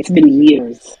it's been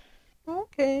years.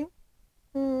 Okay.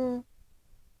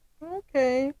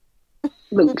 Okay.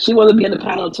 Look, she wanted to be on the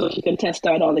panel so she can test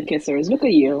out all the kissers. Look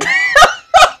at you.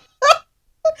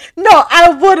 No, I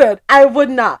wouldn't. I would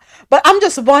not. But I'm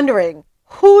just wondering,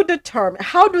 how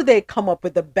do they come up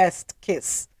with the best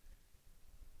kiss?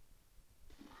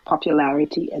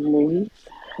 Popularity and movies.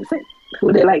 Is it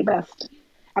who they like best?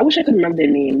 I wish I could remember their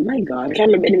name. My God, I can't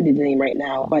remember anybody's name right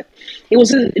now. But it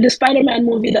was in the Spider-Man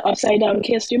movie, the Upside Down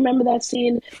Kiss. Do you remember that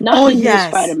scene? Not the new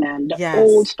Spider-Man, the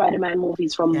old Spider-Man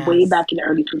movies from way back in the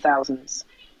early 2000s.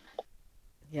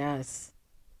 Yes,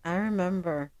 I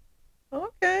remember.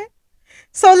 Okay.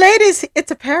 So, ladies, it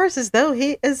appears as though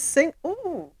he is single.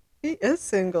 Ooh, he is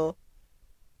single.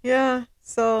 Yeah,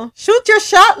 so shoot your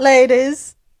shot,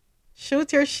 ladies.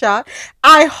 Shoot your shot.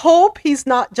 I hope he's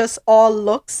not just all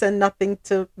looks and nothing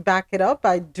to back it up.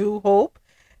 I do hope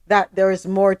that there is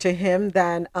more to him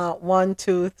than 1,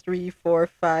 2, 3, 4,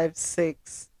 5,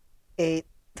 6, 8.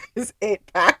 His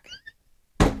 8-pack.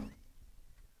 I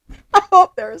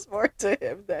hope there is more to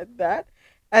him than that.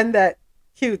 And that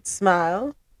cute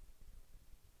smile.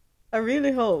 I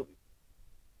really hope.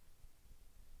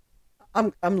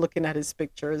 I'm looking at his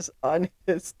pictures on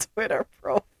his Twitter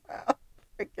profile.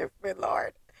 Forgive me,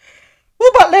 Lord.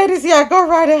 Well, but ladies, yeah, go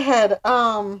right ahead.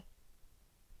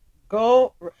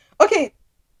 Okay.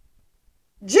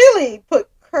 Jilly put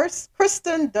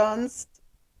Kristen Dunst,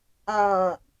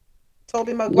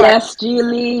 Tobey Maguire. Yes,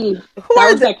 Jilly. That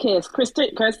was their kiss.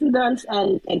 Kristen Dunst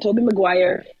and Tobey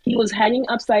Maguire. He was hanging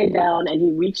upside down, and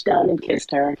he reached down and kissed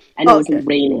her, and it was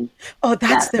raining. Oh,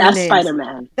 that's their names. That's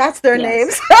Spider-Man. That's their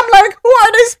names. I'm like, who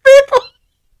are these people?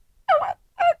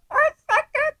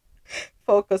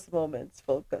 Focus moments.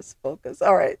 Focus.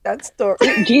 All right, that story.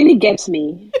 Jilly gets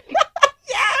me.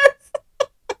 Yes.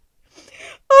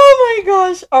 Oh my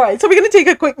gosh. All right, so we're going to take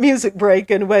a quick music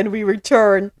break, and when we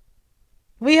return,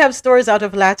 we have stories out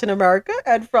of Latin America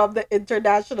and from the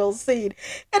international scene.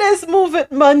 It is Move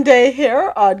It Monday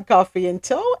here on Coffee and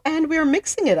Toe, and we're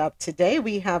mixing it up today.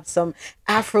 We have some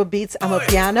Afro beats,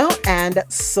 Amapiano, and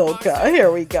soca. Here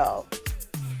we go.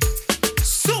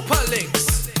 Super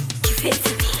Links. Give it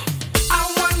to me. I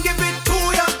want give it to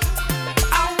ya.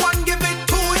 I want give it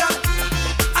to ya.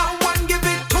 I want give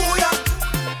it to ya.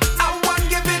 I want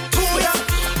give it to ya.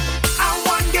 I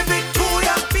want give it to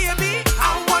ya, baby.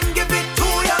 I want give it to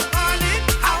ya, honey.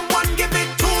 I want give it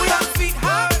to ya,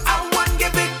 sweetheart. I want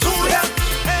give it to ya.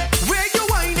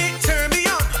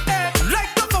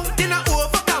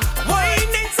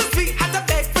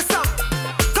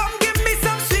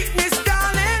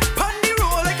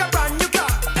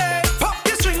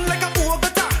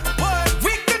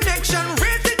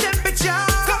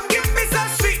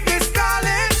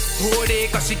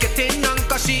 she getting on,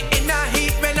 cause she in a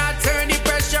heat when I turn the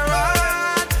pressure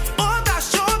on. Oh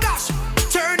gosh,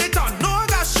 turn it on, oh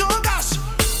gosh.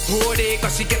 Oh day,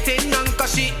 cause she getting on,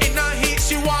 cause she in a heat,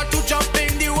 she want to jump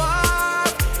in the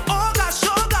water. Oh gosh,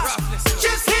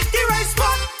 just hit the right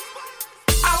spot.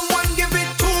 I want give it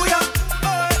to ya.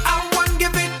 I want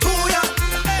give it to ya.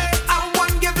 I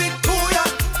want give it to ya.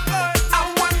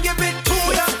 I want give it to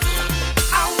ya.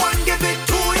 I want give it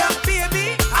to ya,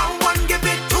 baby. I want give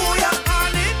it to ya,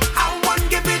 honey. I want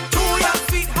give it to ya,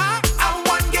 sweetheart. I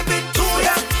want give it to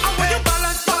ya. I want you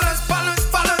balance,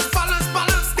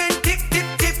 then tip.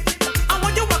 I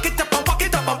want you walk it up, sick.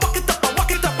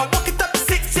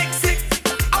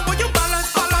 I want you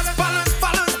balance,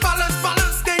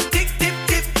 then tip.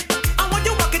 I want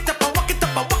you walk it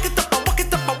up,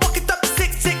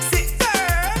 sick.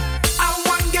 I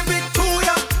want give it to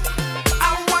ya. I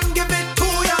want give it to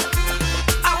ya.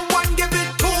 I want give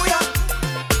it to ya.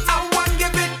 I want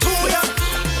give it to ya.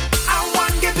 I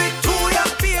want give it to ya,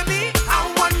 baby. I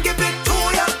want give it to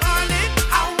ya, honey.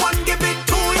 I want give it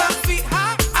to ya,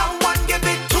 sweetheart. I want give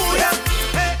it to ya.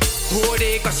 Oh,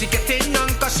 day, cause she getting on,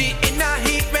 cause she in a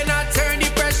heat when I turn the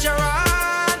pressure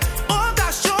on. Oh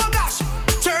gosh,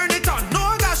 turn it on,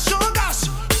 oh gosh.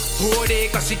 Oh, day,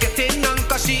 cause she getting on,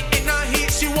 cause she in a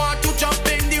heat, she want to jump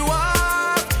in the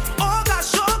water. Oh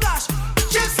gosh,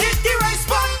 just hit the right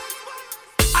spot.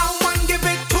 I want give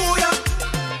it to ya.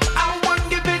 I want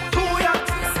give it to ya.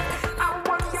 I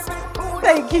want give it to ya.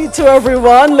 Thank you to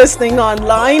everyone listening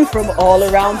online from all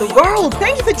around the world.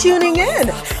 Thank you for tuning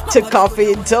in to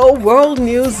Coffee and Toe World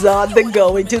News on the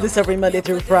Go. We do this every Monday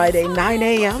through Friday, 9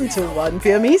 a.m. to 1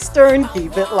 p.m. Eastern.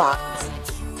 Keep it locked.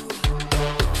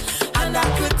 And I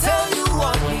could tell you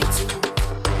want me to.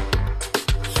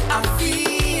 I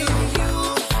feel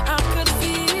you. I could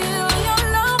feel your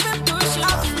love and push it. I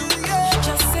feel you.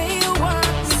 Just say you want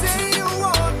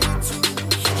me to.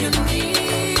 You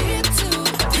need to.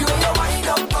 The way you wind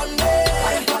up on me,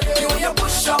 the way you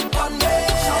push up on me,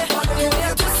 the way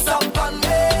you twist up on me. I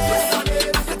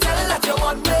could tell that you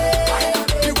want me.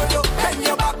 The way you bend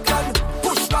your back and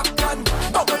push back and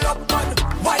bubble up and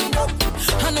wind up.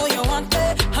 I know you want me.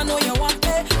 I know you want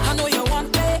me. I know you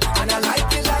want me. And I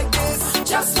like it like this,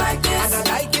 just like this. And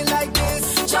I like it like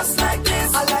this, just like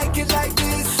this. I like it like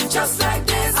this, just like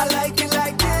this. I like it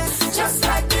like this, just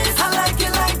like this. I like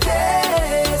it like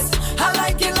this. I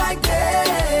like it like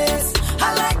this.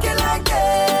 I like it like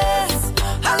this.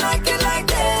 I like it like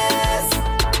this.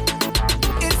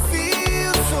 It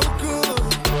feels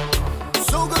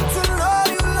so good to know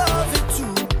you love it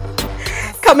too.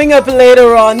 Coming up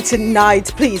later on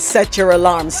tonight, please set your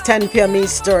alarms. 10 p.m.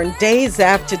 Eastern, Days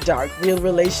After Dark, Real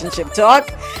Relationship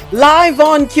Talk, live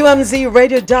on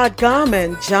QMZRadio.com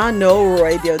and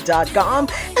JohnORadio.com.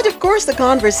 And of course, the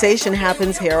conversation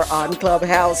happens here on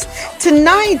Clubhouse.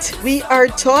 Tonight, we are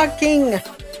talking,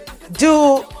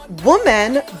 do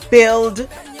women build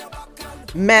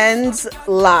men's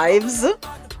lives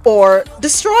or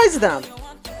destroys them?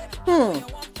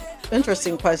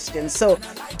 Interesting question. So,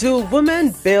 do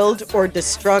women build or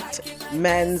destruct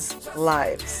men's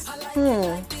lives?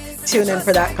 Tune in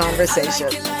for that conversation.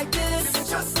 Just like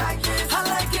this. I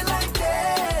like it like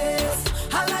this.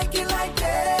 I like it like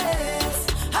this.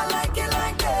 I like it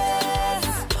like this.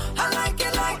 I like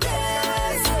it like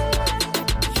this.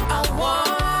 I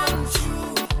want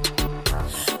you,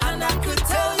 and I could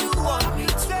tell you want me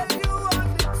to.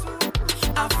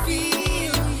 I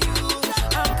feel you.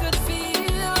 I could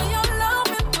feel your love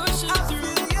and push it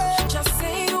through. Just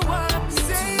say you want me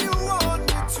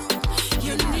to.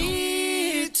 You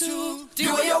need to. The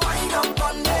way you wind up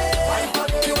on me.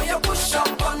 The way you push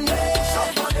up on me, the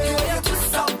way you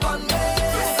twist up on me,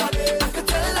 I could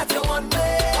tell that you want me.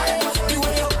 The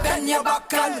way you bend your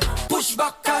back and push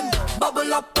back and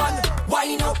bubble up and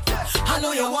wind up. I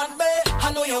know you want me,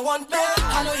 I know you want me,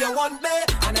 I know you want me.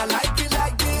 And I like it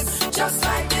like this, just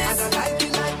like this. And I like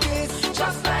it like this,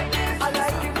 just like this. I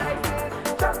like it like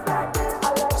this, just like this. I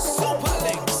like it. Super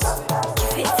links.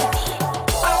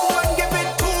 I want give it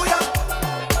to ya.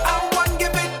 I want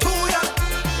give it to ya.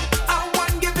 I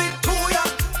want give it to ya.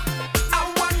 I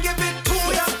want give it to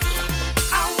ya.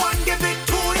 I want give it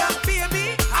to ya, baby.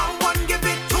 I want give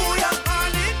it to ya,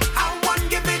 honey. I want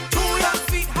give it to ya,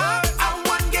 sweetheart. I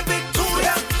want give it to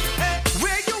ya.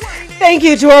 Where you want it? Thank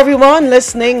you to everyone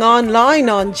listening online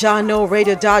on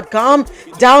JohnORadio.com,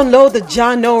 Download the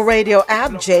Jahkno Radio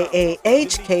app,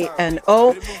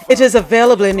 Jahkno. It is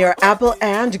available in your Apple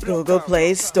and Google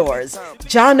Play stores.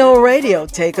 Jahkno Radio,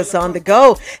 take us on the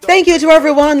go. Thank you to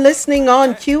everyone listening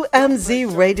on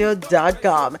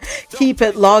QMZRadio.com. Keep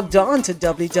it logged on to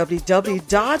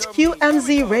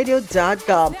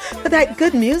www.qmzradio.com for that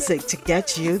good music to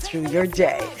get you through your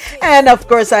day. And of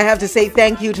course, I have to say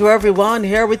thank you to everyone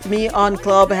here with me on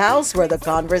Clubhouse where the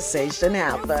conversation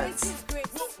happens.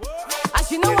 As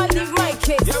you know, I live my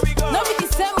kids. Nobody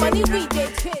send money, we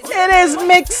get kids. It is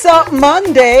Mix Up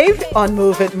Monday on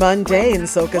Move It Monday. In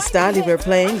Soca Style, we're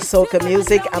playing soca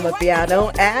music,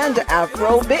 amapiano, and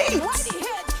Afro beats.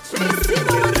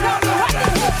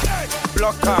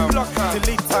 Block am,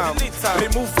 delete am,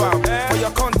 remove am for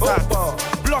your contact.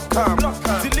 Block am,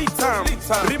 delete am,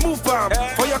 remove am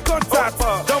for your contact.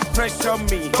 Don't pressure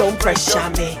me. Don't pressure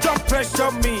me. Don't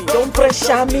pressure me. Don't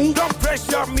pressure me. Don't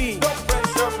pressure me.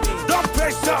 Don't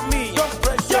pressure me. Don't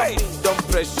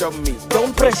pressure me.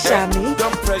 Don't pressure me. Don't pressure me.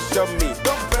 Don't pressure me.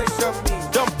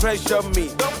 Don't pressure me.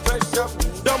 Don't pressure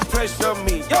me. Don't pressure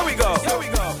me. Here we go. Here we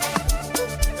go.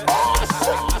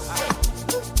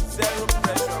 Zero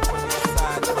pressure on this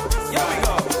side. Here we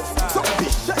go. So be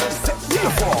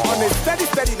on a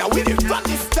steady now. We didn't run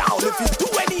this down. If you do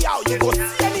anyhow, you go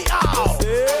see anyhow.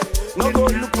 No go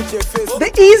look with your face.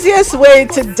 The easiest way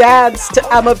to dance to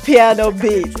amapiano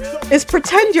beat is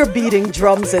pretend you're beating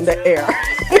drums in the air.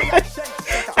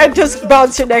 And just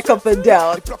bounce your neck up and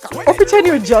down. Or pretend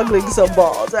you're juggling some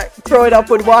balls. Like throw it up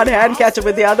with one hand, catch it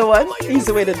with the other one.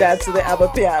 Easy way to dance to the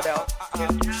amapiano.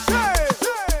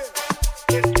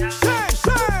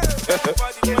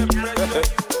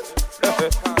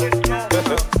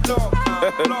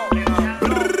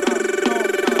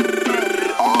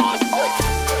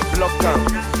 Block am,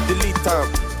 delete am.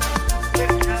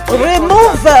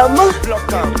 Remove them.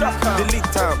 Block am,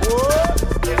 delete am.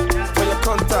 For your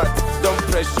contact, don't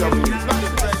pressure me.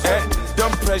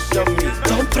 Don't pressure me.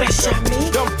 Don't pressure me.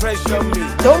 Don't pressure me.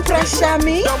 Don't pressure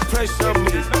me. Don't pressure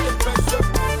me.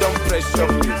 Don't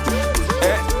pressure me.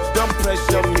 Don't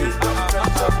pressure me.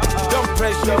 Don't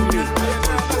pressure me.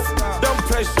 Don't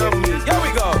pressure me. Here we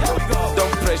go.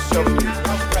 Don't pressure me.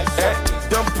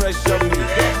 Don't pressure me.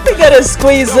 We gotta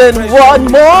squeeze in one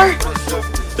more.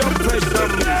 Don't pressure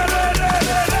me.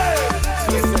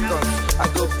 2 seconds, I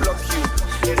go block you,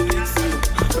 delete you,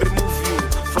 remove you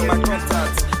from my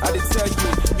contact. I did tell you,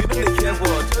 you don't care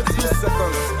what. 2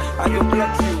 seconds, I go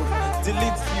block you,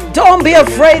 delete you. Don't be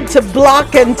afraid to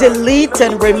block and delete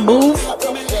and remove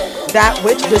that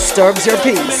which disturbs your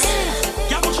peace.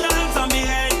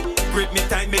 Grip me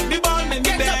tight, make me ball, make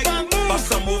me beg. Bust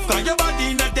some move, cause your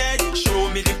body not dead. Show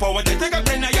me the power, they take a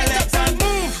 10 of your legs and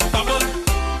move. Bubble,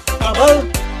 bubble,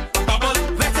 bubble,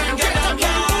 let's get up,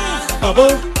 yeah.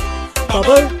 Bubble,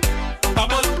 bubble,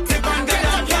 bubble, tip and get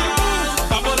up, yeah.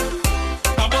 Bubble,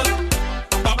 bubble,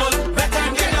 bubble, let's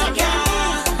get up,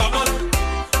 yeah. Bubble,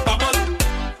 bubble,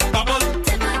 bubble,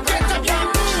 tip and get up, yeah.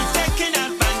 She's taking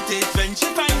advantage when she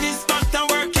find this spot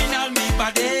and working on me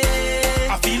body.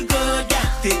 I feel good, yeah.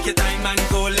 Take your time and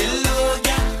go little low,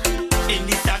 yeah. In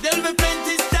the saddle with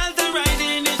plenty styles and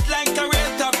riding it like a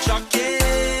real top jockey.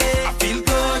 I feel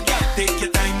good, yeah. Take your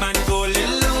time and go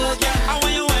little low, yeah. I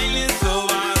want you whining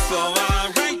slower, slower,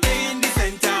 right there in the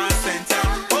center, center.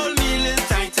 Hold me a little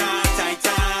tighter,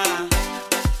 tighter.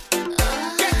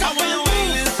 I want you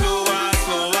whining slower,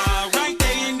 slower, right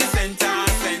there in the center,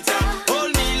 center.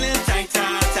 Hold me a little tighter,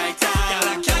 tighter.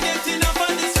 Girl, I can't get enough of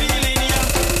this feeling, yeah.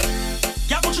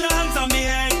 Yeah, put your hands on me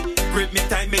head. Grip me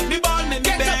tight, make me ball, make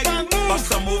me beg. Bust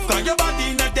some move, cause your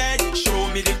body not dead. Show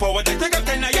me the power, that take a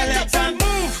 10 of your legs and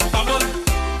move. Bubble,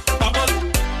 bubble,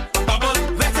 bubble,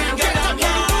 let's get up,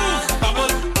 yeah.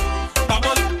 Bubble,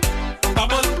 bubble,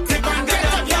 bubble, tip and get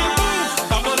up, yeah.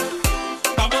 Bubble,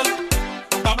 bubble,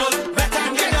 bubble, let's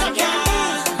get up,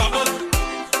 yeah. Bubble,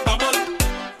 bubble,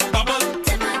 bubble,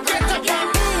 tip and get up, yeah. I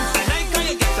like how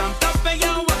you get on top and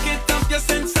you work it up, you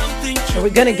send something. We're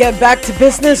gonna get back to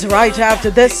business right after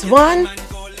this one.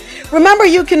 Remember,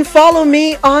 you can follow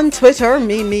me on Twitter,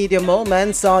 Me Media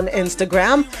Moments, on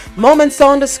Instagram,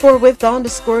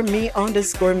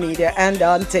 Moments_with_me_media, and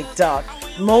on TikTok,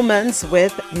 Moments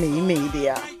with Me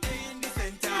Media.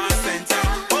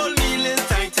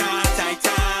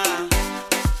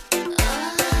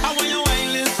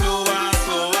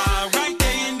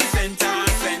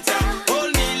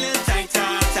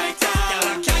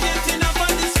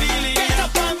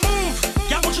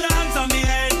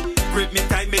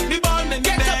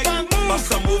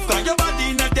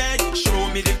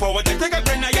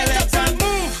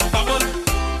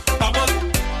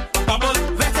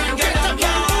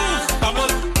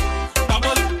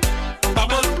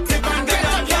 Bubble,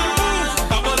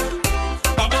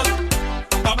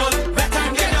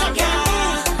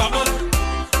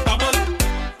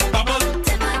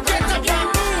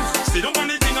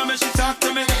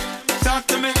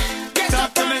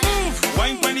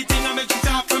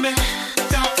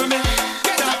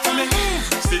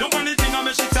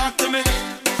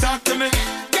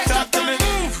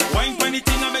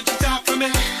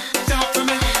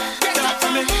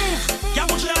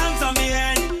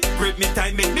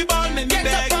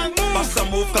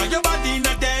 move, cause your body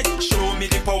not dead. Show me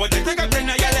the power to take a 10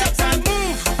 of your legs and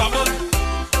move. Bubble,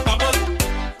 bubble,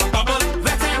 bubble,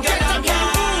 wet and get up,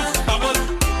 yeah. Bubble,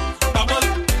 bubble,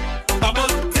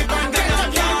 bubble, tip and get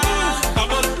up, yeah.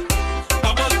 Bubble,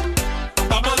 bubble,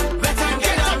 bubble, wet and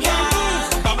get up, yeah.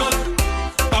 Bubble,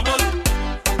 bubble,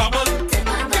 bubble, tip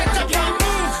and get up,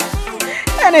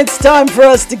 yeah. And it's time for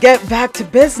us to get back to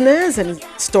business and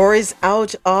stories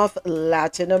out of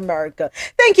Latin America.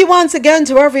 Thank you once again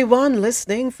to everyone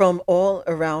listening from all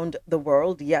around the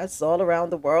world. Yes, all around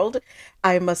the world.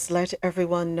 I must let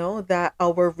everyone know that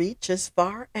our reach is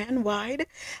far and wide.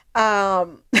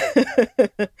 Um,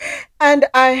 and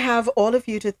I have all of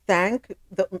you to thank,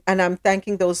 and I'm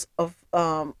thanking those of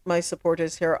my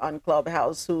supporters here on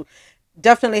Clubhouse who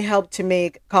definitely helped to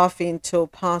make Coffee and Toe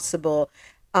possible.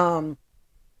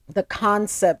 The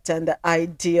concept and the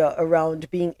idea around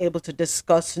being able to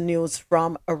discuss news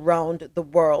from around the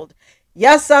world.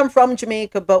 Yes, I'm from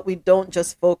Jamaica, but we don't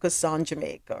just focus on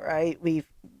Jamaica, right?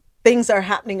 Things are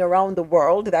happening around the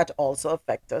world that also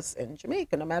affect us in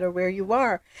Jamaica, no matter where you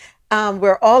are.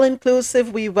 We're all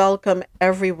inclusive. We welcome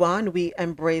everyone. We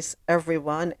embrace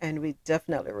everyone, and we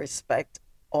definitely respect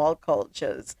all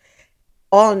cultures,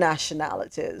 all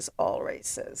nationalities, all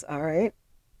races. All right.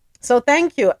 So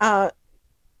thank you.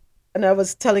 And I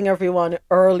was telling everyone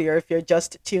earlier, if you're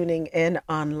just tuning in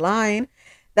online,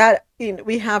 that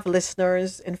we have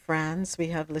listeners in France, we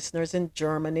have listeners in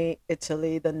Germany,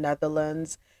 Italy, the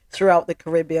Netherlands, throughout the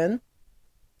Caribbean,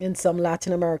 in some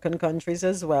Latin American countries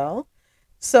as well.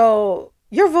 So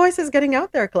your voice is getting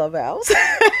out there, Clubhouse.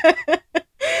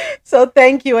 So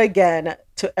thank you again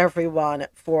to everyone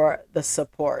for the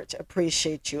support.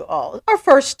 Appreciate you all. Our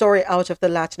first story out of the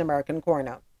Latin American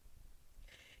corner.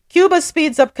 Cuba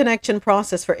speeds up connection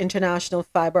process for international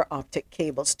fiber optic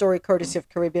cable. Story courtesy of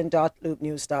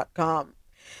Caribbean.loopnews.com.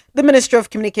 The Ministry of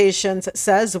Communications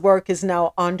says work is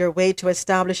now underway to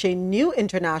establish a new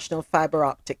international fiber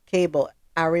optic cable,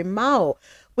 Arimao,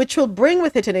 which will bring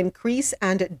with it an increase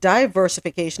and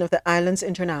diversification of the island's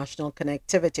international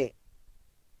connectivity.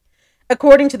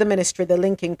 According to the ministry, the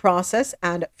linking process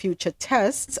and future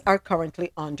tests are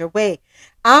currently underway,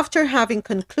 after having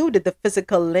concluded the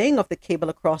physical laying of the cable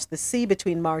across the sea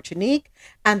between Martinique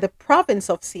and the province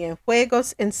of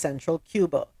Cienfuegos in central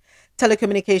Cuba.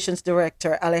 Telecommunications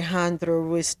Director Alejandro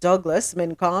Ruiz Douglas,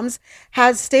 Mincoms,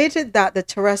 has stated that the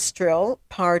terrestrial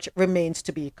part remains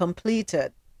to be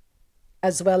completed,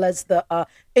 as well as the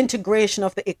integration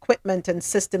of the equipment and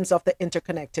systems of the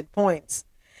interconnected points.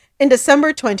 In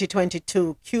December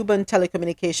 2022, Cuban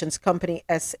telecommunications company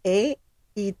SA,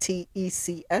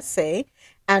 ETEC SA,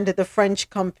 and the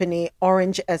French company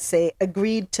Orange SA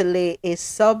agreed to lay a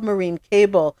submarine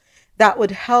cable that would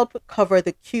help cover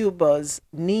the Cuba's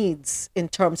needs in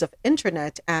terms of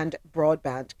internet and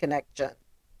broadband connection.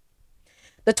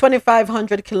 The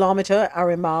 2,500-kilometer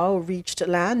Arimao reached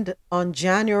land on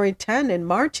January 10 in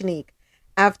Martinique,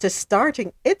 after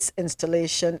starting its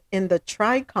installation in the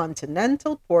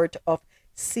tricontinental port of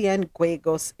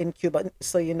Cienfuegos in Cuba.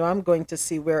 So, I'm going to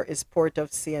see where is port of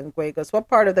Cienfuegos. What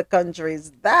part of the country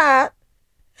is that?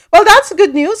 Well, that's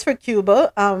good news for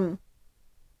Cuba.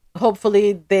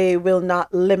 Hopefully they will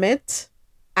not limit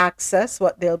access,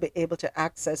 what they'll be able to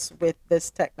access with this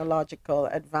technological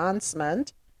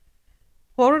advancement.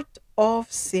 Port of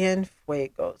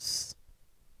Cienfuegos.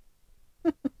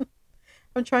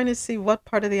 I'm trying to see what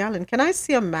part of the island. Can I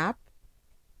see a map?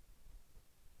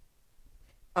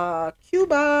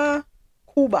 Cuba.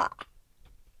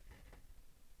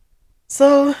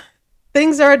 So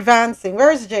things are advancing.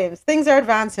 Where's James? Things are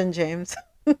advancing, James.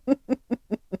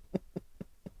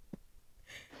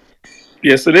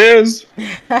 Yes, it is.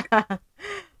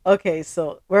 Okay,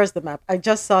 so where's the map? I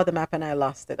just saw the map and I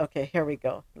lost it. Okay, here we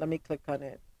go. Let me click on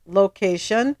it.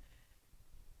 Location.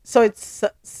 So it's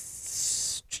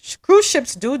cruise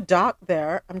ships do dock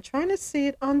there. I'm trying to see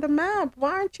it on the map.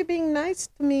 Why aren't you being nice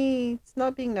to me? It's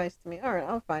not being nice to me. All right,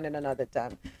 I'll find it another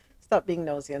time. Stop being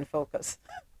nosy and focus.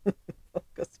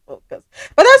 Focus. But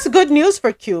that's good news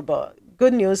for Cuba.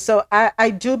 Good news. So I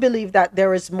do believe that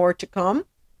there is more to come.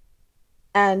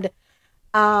 And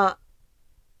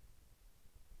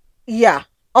yeah,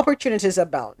 opportunities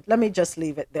abound. Let me just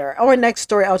leave it there. Our next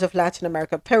story out of Latin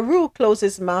America. Peru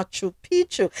closes Machu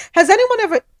Picchu. Has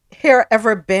anyone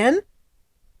ever been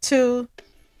to?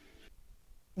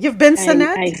 You've been,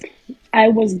 Sanette? I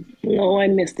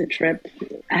missed the trip.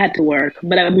 I had to work,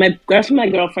 but my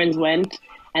girlfriends went,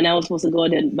 and I was supposed to go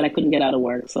there, but I couldn't get out of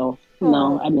work, so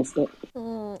no, I missed it.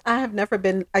 I have never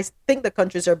been. I think the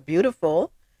countries are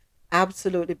beautiful,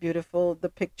 absolutely beautiful. The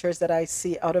pictures that I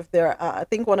see out of there. I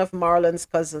think one of Marlon's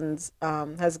cousins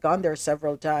has gone there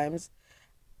several times.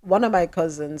 one of my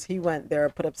cousins, he went there,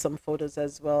 put up some photos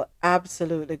as well.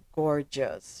 Absolutely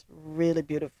gorgeous, really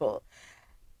beautiful.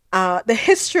 The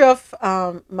history of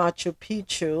Machu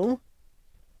Picchu,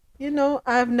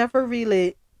 I've never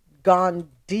really gone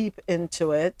deep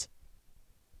into it,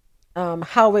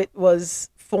 how it was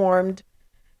formed.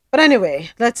 But anyway,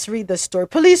 let's read the story.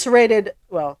 Police raided,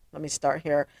 well, let me start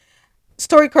here.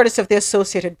 Story courtesy of the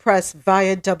Associated Press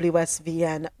via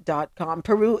WSVN.com.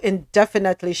 Peru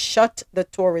indefinitely shut the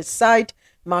tourist site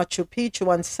Machu Picchu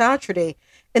on Saturday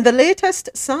in the latest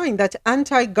sign that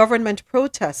anti-government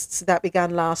protests that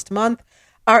began last month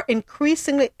are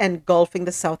increasingly engulfing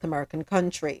the South American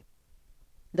country.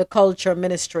 The Culture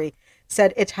Ministry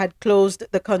said it had closed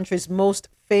the country's most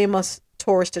famous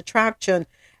tourist attraction,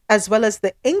 as well as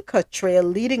the Inca Trail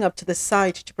leading up to the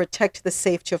site, to protect the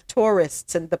safety of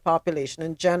tourists and the population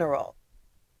in general.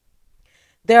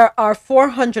 There are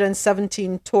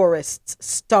 417 tourists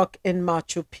stuck in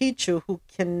Machu Picchu who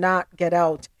cannot get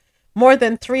out, more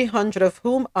than 300 of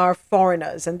whom are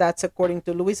foreigners, and that's according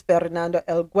to Luis Fernando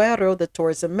El Guerro, the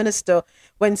tourism minister,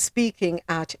 when speaking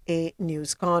at a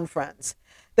news conference.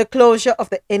 The closure of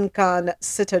the Incan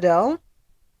citadel,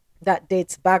 that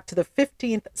dates back to the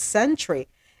 15th century,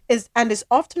 is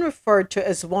often referred to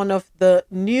as one of the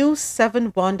new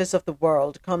seven wonders of the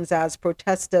world, comes as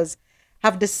protesters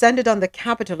have descended on the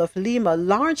capital of Lima,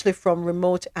 largely from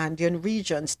remote Andean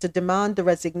regions, to demand the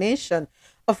resignation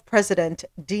of President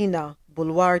Dina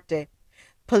Boluarte.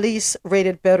 Police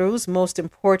raided Peru's most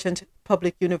important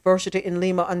public university in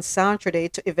Lima on Saturday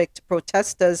to evict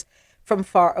protesters from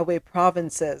faraway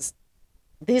provinces.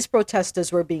 These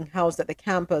protesters were being housed at the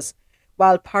campus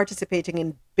while participating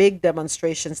in big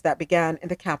demonstrations that began in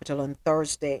the capital on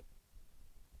Thursday.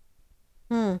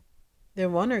 They're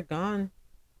one or gone.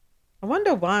 I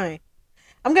wonder why.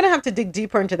 I'm going to have to dig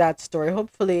deeper into that story.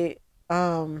 Hopefully,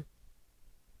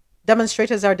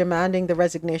 demonstrators are demanding the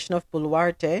resignation of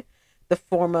Boluarte, the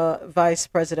former vice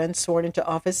president sworn into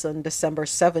office on December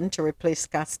 7 to replace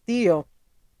Castillo.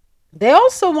 They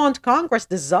also want Congress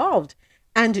dissolved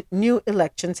and new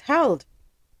elections held.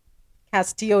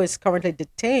 Castillo is currently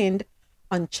detained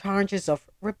on charges of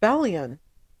rebellion.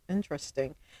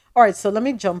 Interesting. All right, so let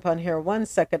me jump on here 1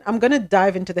 second. I'm going to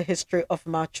dive into the history of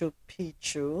Machu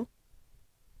Picchu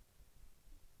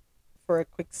for a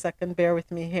quick second. Bear with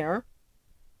me here.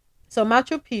 So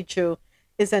Machu Picchu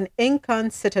is an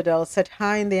Incan citadel set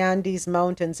high in the Andes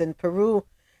Mountains in Peru,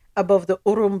 above the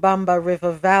Urubamba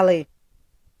River Valley.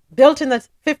 Built in the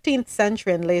 15th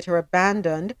century and later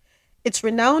abandoned, it's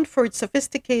renowned for its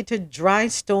sophisticated dry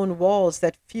stone walls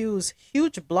that fuse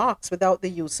huge blocks without the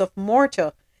use of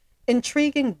mortar,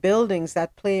 intriguing buildings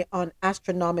that play on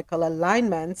astronomical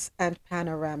alignments and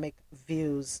panoramic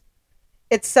views.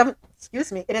 It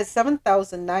is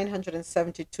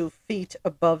 7,972 feet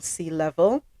above sea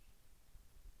level.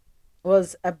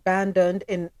 Was abandoned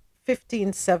in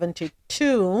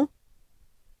 1572,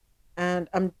 and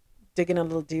I'm digging a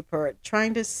little deeper,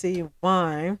 trying to see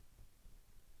why.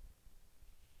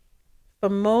 For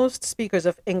most speakers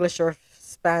of English or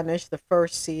Spanish, the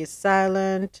first C is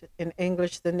silent. In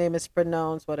English, the name is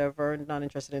pronounced, whatever, not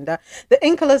interested in that. The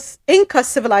Inca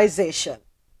civilization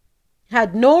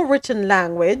had no written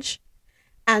language,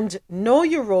 and no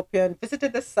European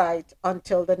visited the site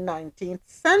until the 19th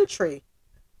century,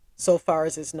 so far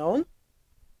as is known.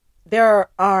 There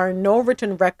are no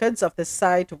written records of the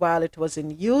site while it was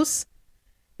in use.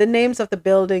 The names of the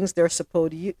buildings, their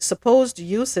supposed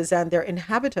uses, and their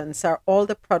inhabitants are all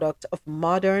the product of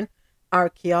modern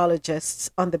archaeologists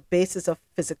on the basis of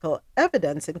physical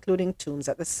evidence, including tombs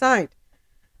at the site.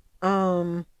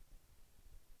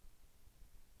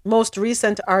 Most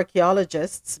recent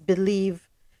archaeologists believe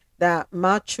that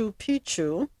Machu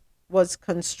Picchu was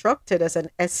constructed as an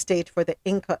estate for the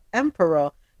Inca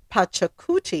emperor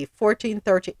Pachacuti,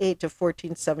 1438 to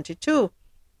 1472.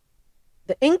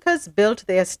 The Incas built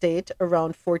the estate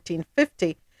around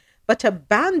 1450, but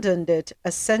abandoned it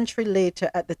a century later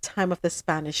at the time of the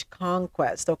Spanish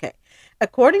conquest. Okay,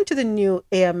 according to the new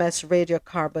AMS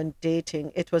radiocarbon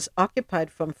dating, it was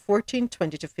occupied from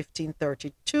 1420 to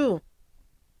 1532.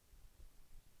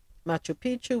 Machu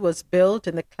Picchu was built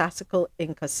in the classical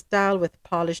Inca style with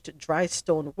polished dry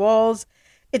stone walls.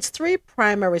 It has three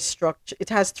primary structures: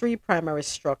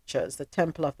 the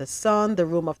Temple of the Sun, the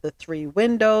Room of the Three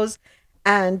Windows,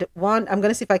 and one, I'm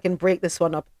going to see if I can break this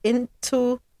one up,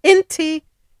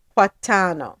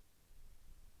 Intihuatana.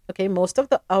 Okay, most of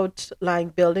the outlying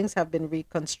buildings have been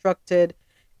reconstructed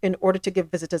in order to give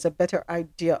visitors a better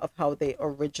idea of how they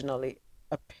originally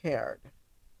appeared.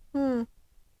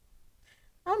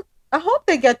 I hope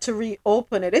they get to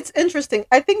reopen it. It's interesting.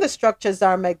 I think the structures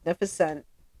are magnificent.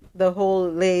 the whole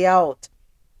layout.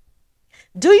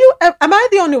 Am I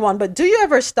the only one, but do you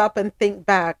ever stop and think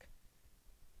back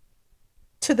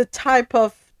to the type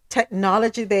of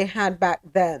technology they had back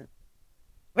then?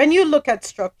 When you look at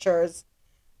structures,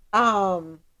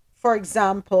 for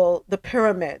example, the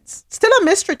pyramids, still a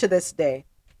mystery to this day.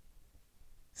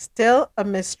 Still a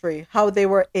mystery how they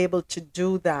were able to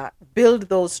do that, build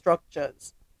those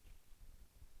structures.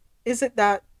 Is it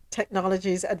that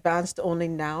technology is advanced only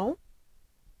now?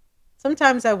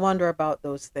 Sometimes I wonder about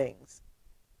those things.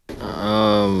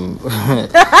 I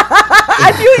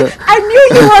knew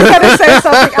you were gonna say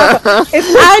something else. If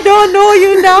I don't know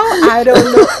you now, I don't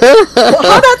know.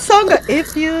 How that song go?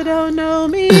 If you don't know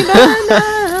me by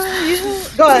now, you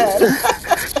go ahead.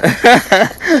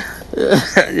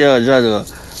 Yo, Joshua.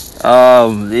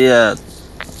 Yeah,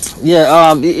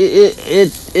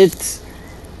 it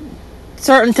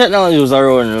certain technology was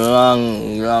around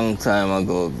long time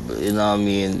ago. You know what I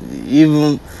mean?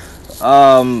 Even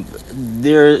um,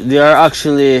 there are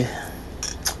actually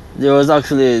there was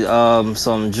actually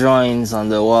some drawings on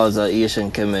the walls of Asian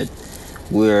Kemet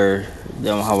where they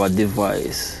have a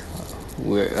device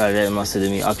where they must say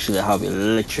they actually have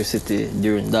electricity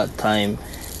during that time,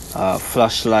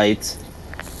 flashlight.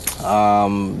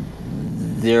 Um,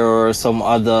 there were some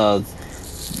other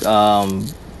um,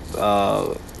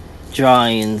 uh,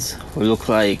 drawings who look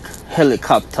like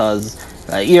helicopters,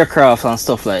 like aircraft and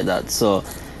stuff like that. So,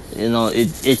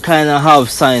 it kind of have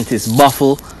scientists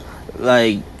baffled,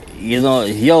 like,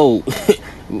 yo,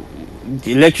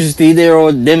 electricity there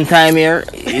or them time here,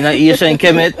 Asian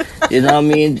Kemet, you know what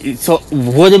I mean? So,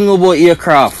 what do them know about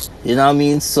aircraft, you know what I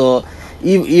mean? So,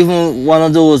 even one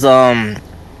of those,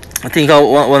 I think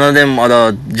one of them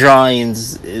other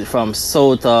drawings from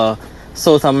South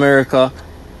America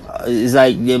is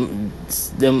like them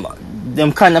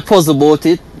kind of puzzle about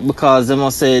it because they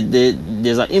must say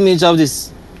there's an image of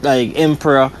this like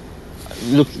emperor,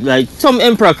 look like some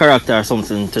emperor character or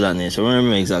something to that nature. I don't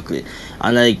remember exactly,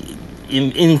 and like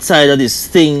inside of this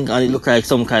thing, and it looked like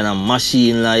some kind of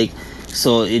machine like.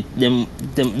 So them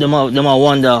I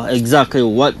wonder exactly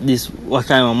what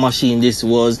kind of machine this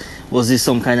was. Was this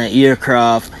some kind of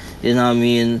aircraft? You know what I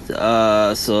mean?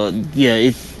 So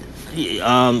yeah,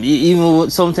 even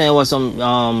sometimes was some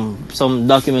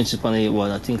documentaries on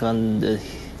it. I think on the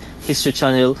History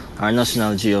Channel or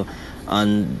National Geo,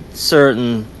 and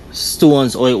certain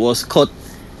stones how it was cut,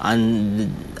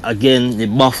 and again the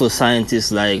baffle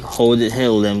scientists like how the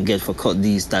hell them get for cut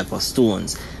these type of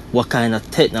stones. What kind of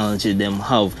technology them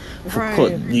have for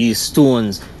cut these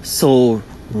stones so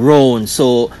round,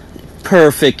 so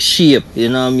perfect shape, you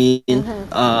know what I mean?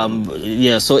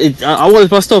 Yeah, so I was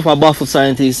my stuff I baffle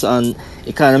scientists, and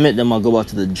it kind of made them go back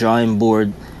to the drawing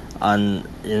board, and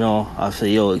I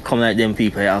say, yo, come like them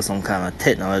people have some kind of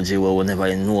technology where we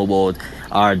never know about,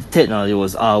 or the technology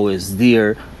was always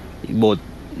there, but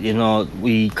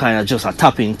we kind of just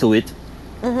tap into it.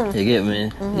 You get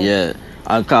me? Yeah.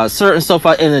 And cause certain stuff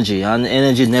are energy, and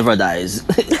energy never dies.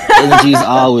 Energy is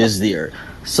always there.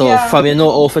 So from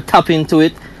how to tap into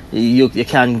it, you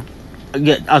can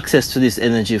get access to this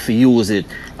energy if you use it.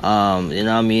 You know what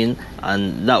I mean?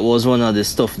 And that was one of the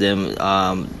stuff them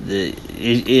the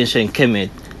ancient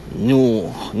Kemet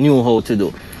knew how to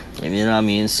do. You know what I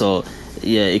mean? So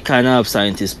yeah, it kind of have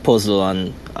scientists puzzle,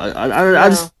 and at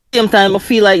the same time I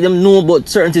feel like them know about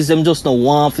certain things them just don't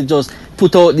want to just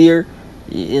put out there.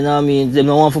 You know what I mean? They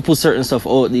don't want to put certain stuff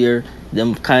out there.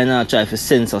 Them kind of try to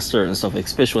censor certain stuff,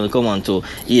 especially when it come on to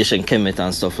Asian Kemet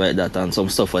and stuff like that, and some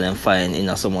stuff where them find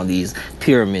in some of these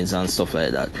pyramids and stuff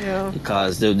like that. Yeah.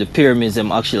 Because the pyramids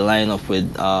them actually line up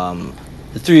with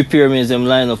the three pyramids them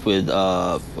line up with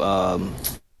what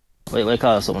you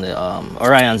call some of the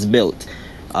Orion's belt,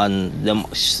 and them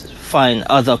find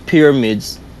other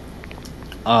pyramids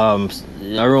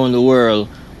around the world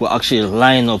will actually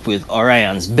line up with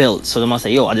Orion's belt. So they must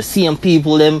say, yo, are the same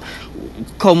people them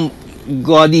come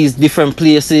go to these different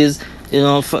places,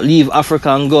 leave Africa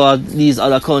and go to these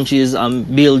other countries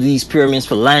and build these pyramids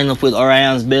for line up with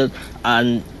Orion's belt.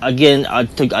 And again,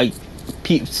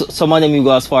 some of them you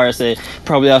go as far as say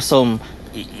probably have some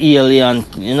alien,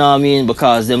 you know what I mean?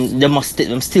 Because them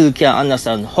still can't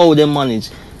understand how they manage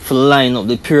to line up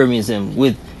the pyramids them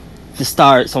with the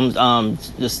stars,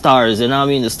 the stars, you know what I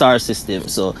mean, the star system.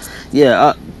 So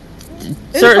yeah,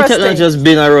 certain technology has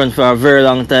been around for a very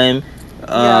long time.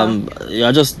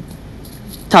 Just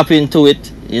tap into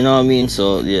it, you know what I mean.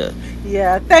 So yeah,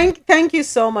 thank you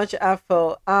so much,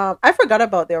 Afo. I forgot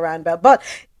about the Iran belt, but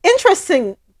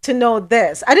interesting to know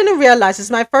this. I didn't realize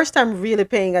it's my first time really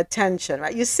paying attention,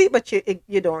 right? You see, but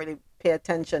you don't really pay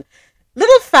attention.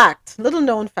 Little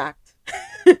known fact.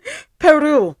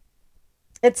 Peru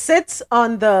It sits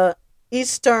on the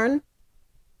western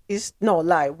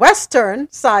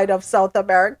side of South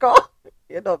America.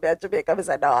 You know, me at Jamaica, we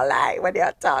say no lie when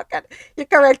you're talking. You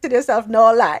corrected yourself,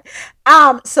 no lie.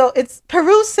 So it's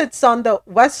Peru sits on the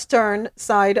western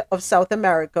side of South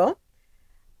America.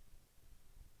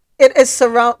 It is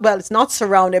it's not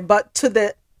surrounded, but to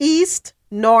the east,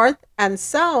 north, and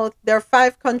south, there are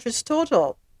 5 countries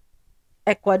total: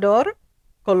 Ecuador,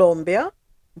 Colombia,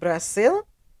 Brazil,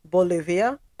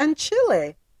 Bolivia, and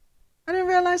Chile. I didn't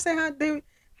realize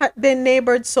they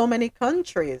neighbored so many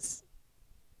countries.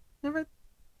 Never,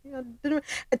 didn't.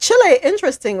 Chile,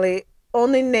 interestingly,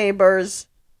 only neighbors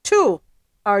two: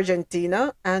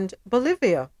 Argentina and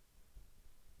Bolivia.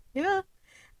 Yeah.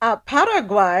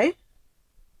 Paraguay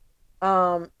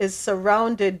is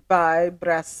surrounded by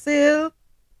Brazil,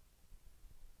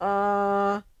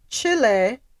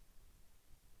 Chile.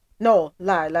 No,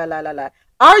 lie.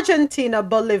 Argentina,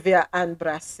 Bolivia, and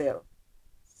Brazil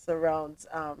surrounds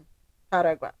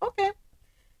Paraguay. Okay.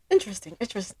 Interesting.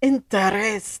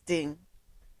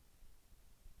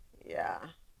 Yeah.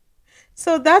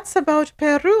 So that's about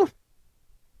Peru.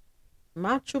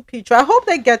 Machu Picchu. I hope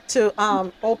they get to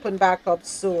open back up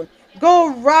soon.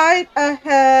 Go right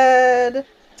ahead.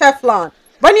 Teflon.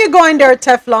 When you going there,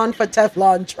 Teflon, for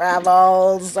Teflon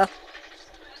Travels?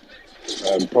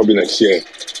 Probably next year.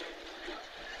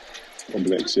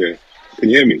 Can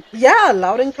you hear me? Yeah,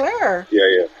 loud and clear.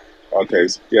 Yeah. Okay.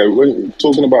 Yeah, when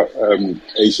talking about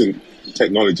ancient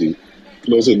technology, you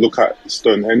can also look at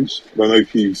Stonehenge. I don't know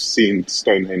if you've seen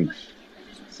Stonehenge.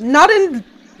 Not in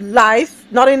life,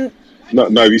 not in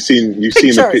No, you've seen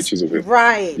the pictures of it.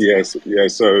 Right. Yes, yeah.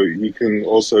 So you can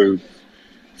also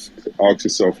ask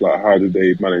yourself, like, how did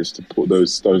they manage to put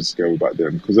those stones together back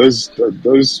then? Because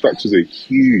those structures are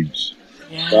huge.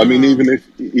 Yeah. I mean, even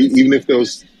if there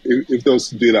was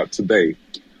to do that today,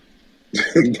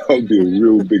 that would be a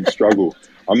real big struggle.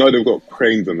 I know they've got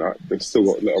cranes and that. They've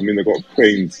got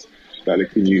cranes that they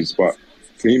can use. But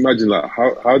can you imagine, like,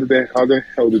 how the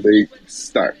hell did they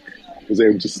stack? Was they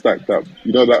able to stack that?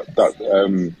 You know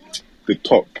the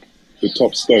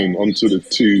top stone onto the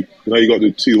two. You know, you got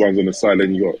the two ones on the side,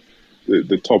 and you got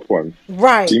the top one.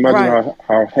 Right. Can you imagine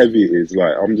how heavy it is?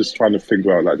 Like, I'm just trying to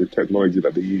figure out, like, the technology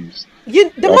that they use.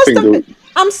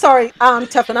 I'm sorry,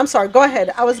 Teflon. I'm sorry. Go ahead.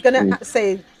 I was gonna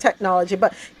say technology,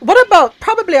 but what about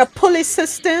probably a pulley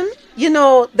system? You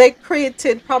know, they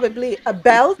created probably a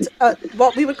belt,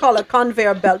 what we would call a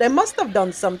conveyor belt. They must have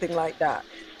done something like that.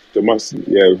 They must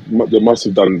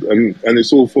have done, and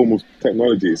it's all form of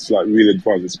technology. It's like really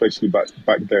advanced, especially back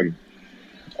then,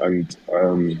 and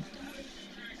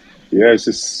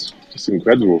it's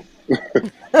incredible.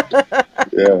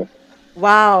 Yeah.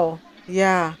 Wow.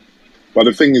 Yeah. But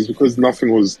the thing is, because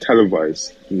nothing was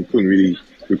televised, and you couldn't really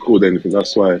record anything.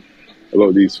 That's why a lot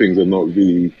of these things are not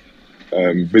really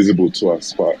visible to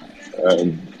us. But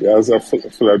as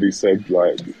Falabi said,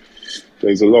 like,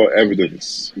 there's a lot of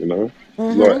evidence, you know.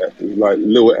 Like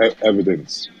little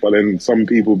evidence, but then some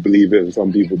people believe it and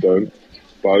some people don't.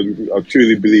 But I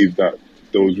truly believe that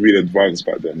there was really advanced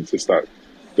back then. It's just that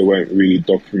they weren't really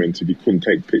documented. You couldn't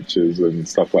take pictures and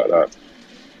stuff like that.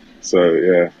 So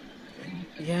yeah.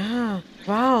 Yeah.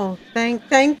 Wow. Thank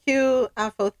you,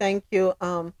 Afo. Thank you,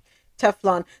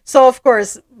 Teflon. So of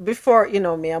course, before you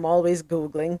know me, I'm always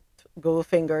Googling, Google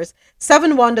fingers.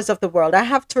 7 wonders of the world. I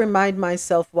have to remind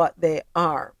myself what they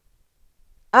are.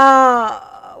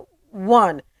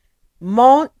 1.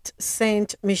 Mont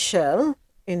Saint Michel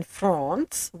in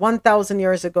France. 1,000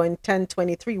 years ago in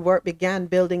 1023, work began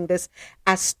building this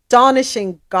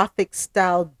astonishing Gothic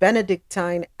style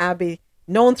Benedictine abbey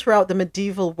known throughout the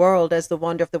medieval world as the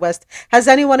Wonder of the West. Has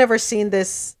anyone ever seen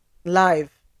this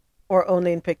live or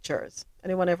only in pictures?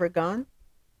 Anyone ever gone?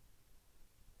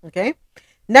 Okay.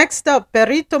 Next up,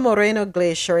 Perito Moreno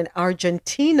Glacier in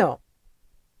Argentina.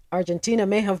 Argentina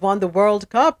may have won the World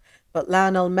Cup, but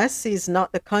Lionel Messi is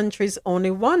not the country's only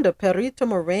wonder. Perito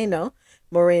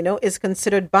Moreno is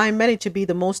considered by many to be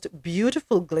the most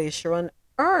beautiful glacier on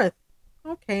Earth.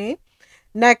 Okay.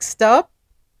 Next up,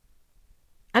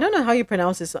 I don't know how you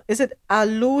pronounce this. Is it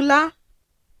Alula?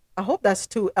 I hope that's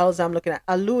 2 L's I'm looking at.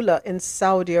 Alula in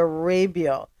Saudi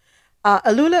Arabia.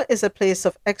 Alula is a place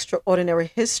of extraordinary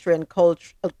history and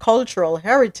cultural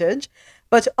heritage,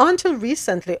 but until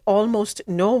recently, almost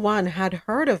no one had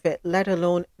heard of it, let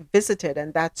alone visited,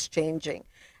 and that's changing.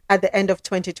 At the end of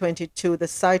 2022, the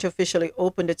site officially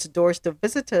opened its doors to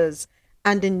visitors,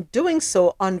 and in doing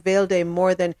so, unveiled a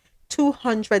more than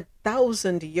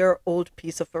 200,000-year-old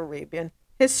piece of Arabian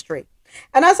history.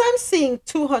 And as I'm seeing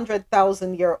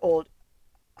 200,000-year-old,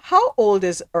 how old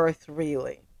is Earth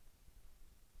really?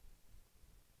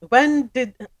 When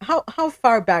did how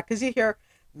far back? Because you hear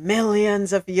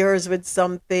millions of years with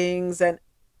some things, and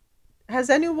has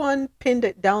anyone pinned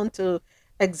it down to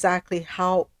exactly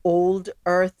how old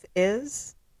Earth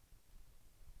is?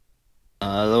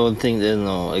 I don't think they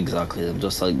know exactly. They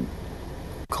just like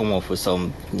come up with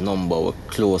some number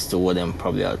close to what them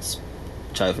probably had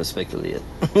try to speculate.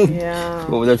 Yeah.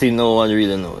 But I think no one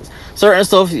really knows. Certain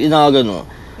stuff you're not gonna know.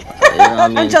 You know what I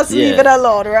mean? Just leave Yeah. it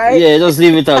alone, right? Yeah, just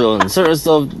leave it alone. Certain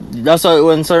stuff. That's why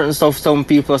when certain stuff, some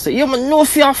people say, "Yeah, man, no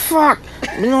fear, fuck."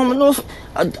 Man, no.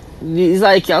 It's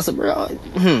like you say, bro.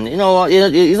 You know what?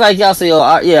 It's like you say,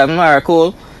 yeah, I'm not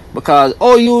cool because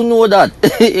you know that.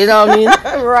 You know what I mean?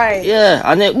 Right. Yeah,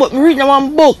 and then but me reading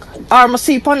one book or I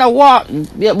see upon a walk.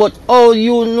 Yeah, but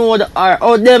you know that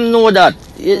or them know that.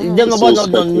 Them It's nobody all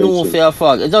don't know speculation. fear,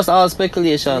 fuck. It's just all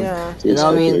speculation. Yeah. It's You all know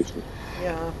what I mean? speculation.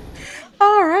 Yeah.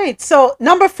 All right. So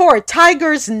number 4,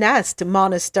 Tiger's Nest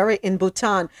Monastery in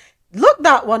Bhutan. Look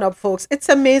that one up, folks. It's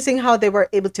amazing how they were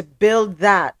able to build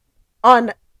that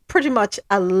on pretty much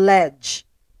a ledge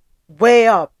way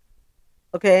up.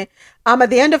 Okay. At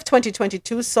the end of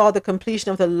 2022 saw the completion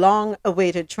of the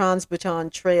long-awaited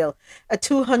Trans-Bhutan Trail, a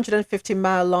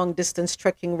 250-mile long distance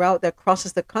trekking route that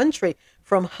crosses the country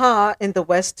from Ha in the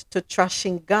west to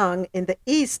Trashingang in the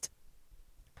east,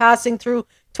 passing through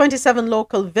 27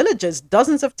 local villages,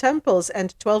 dozens of temples,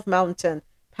 and 12 mountain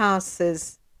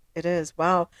passes. It is.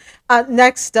 Wow.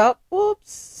 Next up,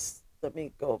 whoops. Let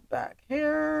me go back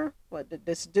here. What did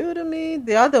this do to me?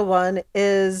 The other one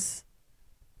is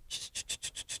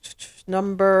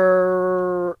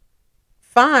number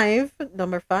 5.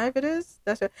 Number 5 it is.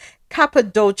 That's right.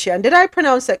 Cappadocia. And did I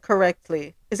pronounce that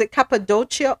correctly? Is it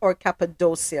Cappadocia or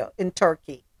Cappadocia in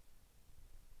Turkey?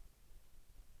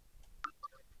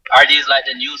 Are these like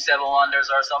the new Seven Wonders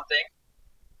or something?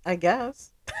 I guess.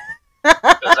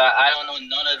 Because I don't know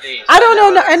none of these. I don't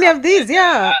know any of these.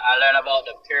 Yeah. I learned about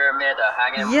the pyramid, the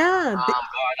hanging Yeah.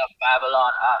 guard of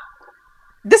Babylon.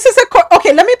 This is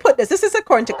okay. Let me put this. This is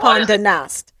according to Condé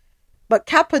Nast, but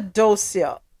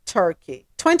Cappadocia, Turkey.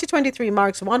 2023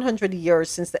 marks 100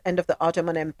 years since the end of the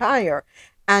Ottoman Empire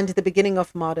and the beginning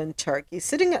of modern Turkey.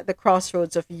 Sitting at the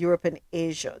crossroads of Europe and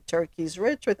Asia, Turkey is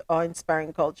rich with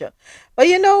awe-inspiring culture. But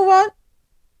you know what?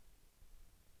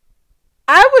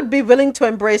 I would be willing to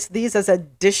embrace these as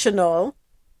additional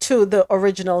to the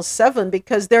original 7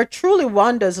 because they're truly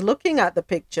wonders looking at the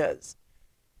pictures.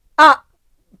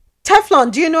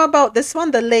 Teflon, do you know about this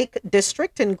one, the Lake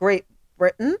District in Great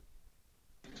Britain?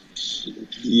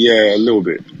 Yeah, a little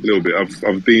bit. I've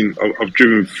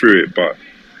driven through it, but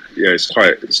yeah, it's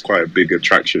quite a big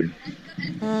attraction.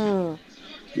 Mm.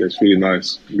 Yeah, it's really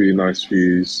nice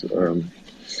views.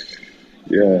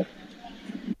 Yeah.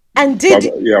 And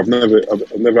I've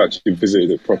never actually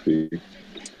visited it properly.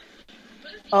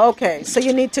 Okay, so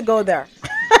you need to go there.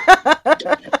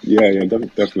 Yeah,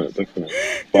 definitely.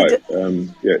 But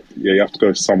you have to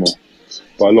go summer.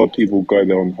 But a lot of people go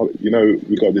there on holiday. You know,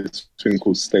 we got this thing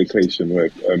called staycation where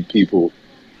people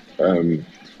from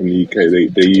the UK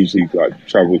they usually like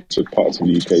travel to parts of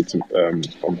the UK to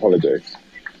on holiday.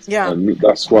 Yeah, and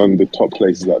that's one of the top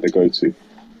places that they go to.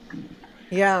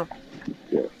 Yeah.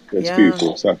 Yeah, it's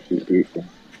beautiful. It's absolutely beautiful.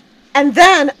 And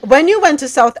then when you went to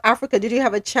South Africa, did you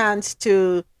have a chance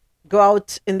to go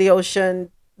out in the ocean,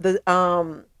 the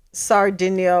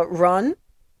Sardinia run?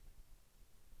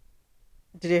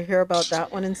 Did you hear about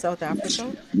that one in South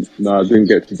Africa? No, I didn't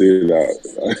get to do that.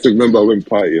 I remember I went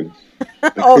partying.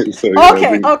 Oh, so,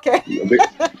 yeah, okay.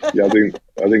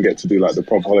 I didn't get to do like the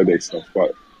proper holiday stuff,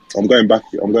 but I'm going back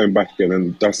again,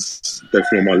 and that's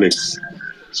definitely on my list.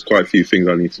 There's quite a few things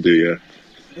I need to do. Yeah.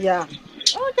 Yeah.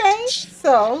 Okay.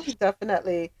 So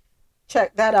definitely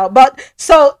check that out. But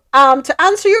so to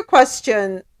answer your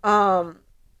question,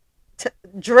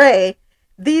 Dre,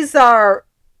 these are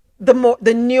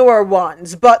the newer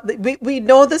ones, but we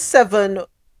know the 7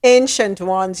 ancient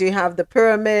ones. You have the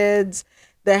pyramids,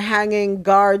 the hanging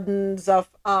gardens of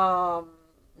what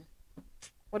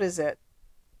is it?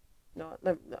 No,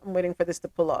 I'm waiting for this to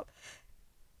pull up.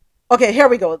 Okay, here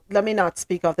we go. Let me not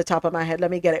speak off the top of my head.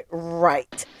 Let me get it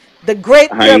right. The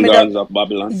Great Pyramid of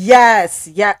Babylon. Yes,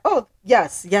 yeah. Oh,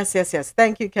 yes.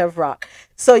 Thank you, Kev Rock.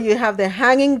 So you have the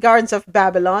Hanging Gardens of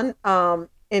Babylon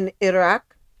in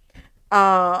Iraq,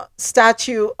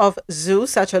 statue of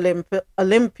Zeus at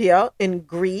Olympia in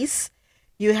Greece.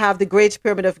 You have the Great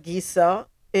Pyramid of Giza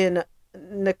in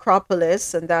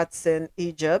Necropolis, and that's in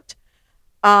Egypt.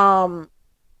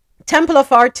 Temple of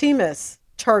Artemis,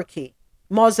 Turkey.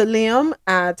 Mausoleum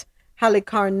at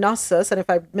Halicarnassus, and if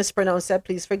I mispronounce that,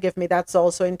 please forgive me, that's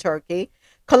also in Turkey.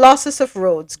 Colossus of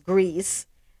Rhodes, Greece,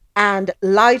 and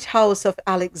Lighthouse of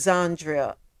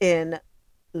Alexandria in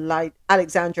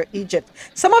Alexandria, Egypt.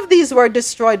 Some of these were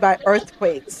destroyed by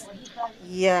earthquakes.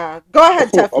 Yeah. Go ahead,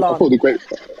 I Teflon.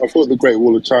 thought the Great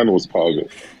Wall of China was part of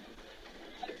it.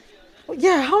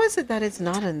 Yeah, how is it that it's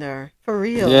not in there? For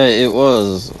real. Yeah, it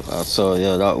was. So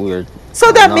yeah, that weird.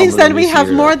 So that means Normally then we we see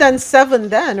have more that. than 7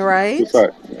 then, right? It's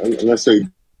like, unless they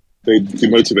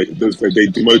demoted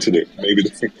it. Maybe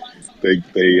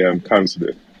they cancelled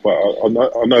it. But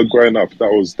I know growing up,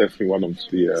 that was definitely one of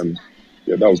the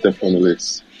that was definitely on the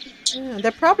list. Yeah,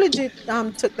 they probably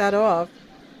took that off.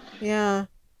 Yeah.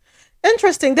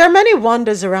 Interesting. There are many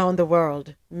wonders around the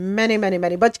world. Many, many,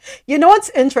 many. But you know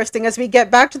what's interesting as we get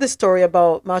back to the story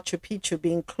about Machu Picchu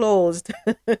being closed?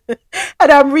 And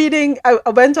I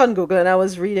went on Google and I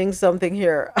was reading something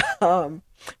here.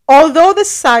 Although the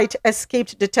site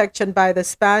escaped detection by the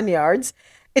Spaniards,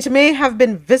 it may have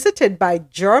been visited by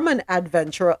German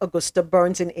adventurer Augusta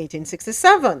Burns in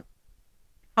 1867.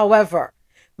 However,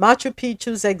 Machu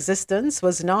Picchu's existence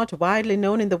was not widely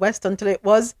known in the West until it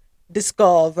was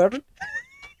discovered.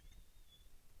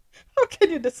 How can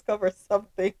you discover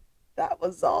something that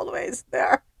was always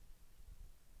there?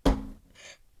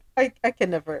 I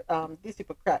can never, these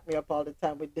people crack me up all the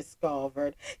time with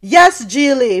discovered. Yes,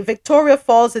 Geely, Victoria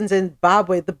Falls in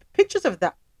Zimbabwe. The pictures of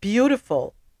that,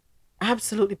 beautiful.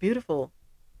 Absolutely beautiful.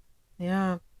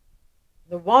 Yeah.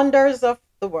 The wonders of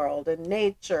the world and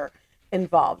nature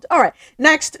involved. All right.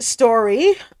 Next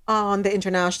story on the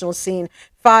international scene.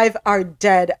 5 are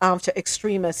dead after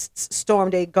extremists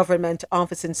stormed a government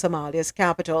office in Somalia's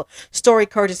capital. Story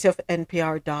courtesy of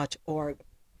NPR.org.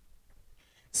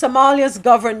 Somalia's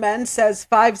government says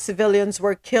 5 civilians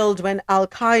were killed when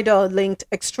Al-Qaeda-linked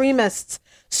extremists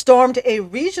stormed a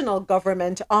regional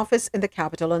government office in the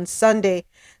capital on Sunday.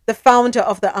 The founder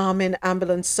of the Amin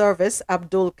Ambulance Service,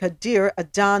 Abdul Qadir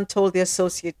Adan, told the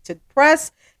Associated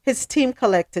Press his team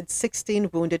collected 16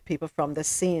 wounded people from the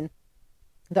scene.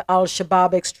 The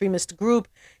Al-Shabaab extremist group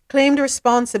claimed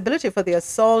responsibility for the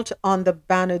assault on the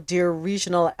Banadir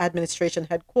Regional Administration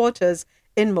headquarters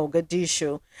in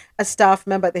Mogadishu. A staff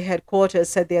member at the headquarters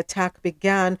said the attack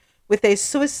began with a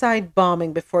suicide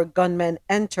bombing before gunmen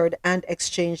entered and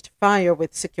exchanged fire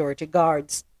with security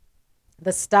guards.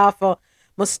 The staffer,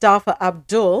 Mustafa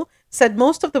Abdul, said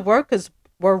most of the workers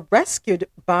were rescued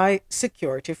by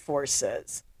security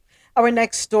forces. Our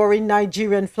next story,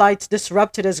 Nigerian flights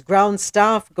disrupted as ground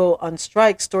staff go on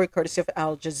strike. Story courtesy of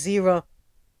Al Jazeera.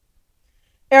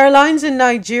 Airlines in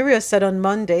Nigeria said on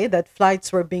Monday that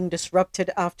flights were being disrupted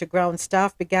after ground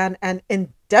staff began an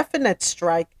indefinite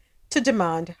strike to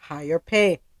demand higher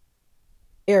pay.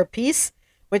 Air Peace,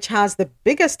 which has the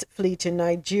biggest fleet in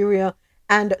Nigeria,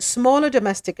 and smaller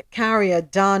domestic carrier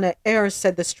Dana Air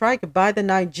said the strike by the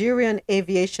Nigerian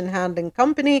Aviation Handling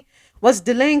Company was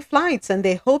delaying flights and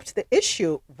they hoped the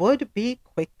issue would be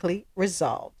quickly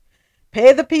resolved.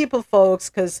 Pay the people, folks,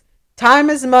 because time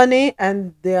is money,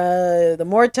 and the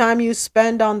more time you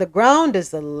spend on the ground is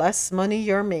the less money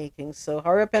you're making. So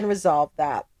hurry up and resolve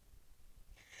that.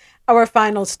 Our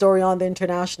final story on the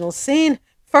international scene.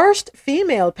 First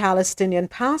female Palestinian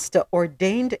pastor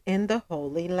ordained in the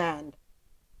Holy Land.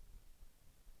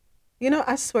 You know,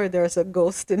 I swear there's a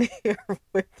ghost in here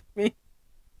with me.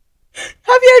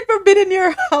 Have you ever been in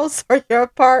your house or your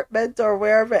apartment or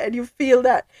wherever and you feel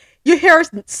that you hear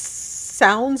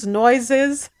sounds,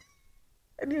 noises,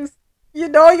 and you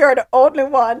know you're the only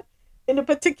one in a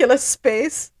particular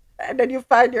space, and then you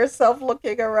find yourself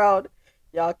looking around?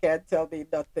 Y'all can't tell me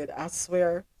nothing. I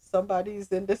swear somebody's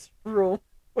in this room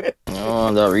with me.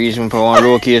 Oh, that region for one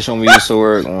location we used to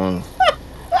work on.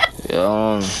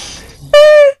 Yeah.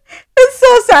 It's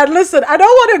so sad. Listen, I don't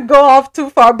want to go off too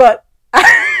far, but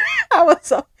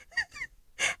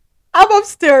I'm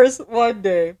upstairs one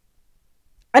day,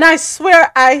 and I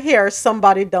swear I hear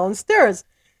somebody downstairs.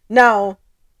 Now,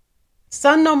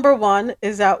 son number 1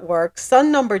 is at work.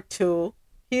 Son number 2,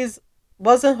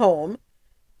 wasn't home.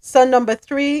 Son number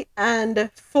 3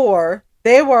 and 4,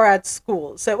 they were at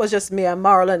school. So it was just me and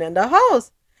Marlon in the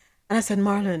house. And I said,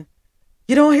 Marlon,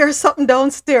 you don't hear something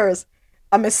downstairs?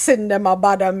 I'm sitting there, my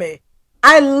bother me.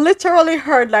 I literally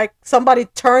heard like somebody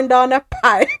turned on a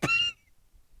pipe.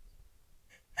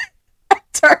 I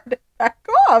turned it back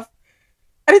off.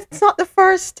 And it's not the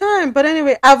first time. But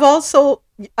anyway, I've also,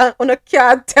 on a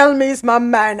can't tell me it's my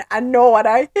man. I know what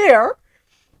I hear.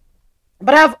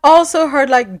 But I've also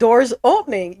heard like doors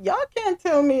opening. Y'all can't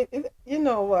tell me, you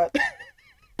know what?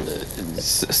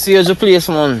 See as a place,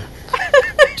 man.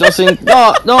 Just in,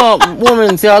 no,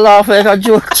 woman, see I laugh like a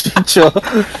joke. What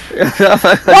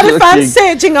if I'm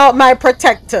saging out my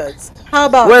protectors? How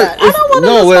about that? I don't want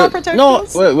to lose my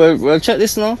protectors. Well, check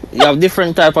this now. You have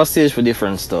different type of stage for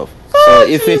different stuff. So So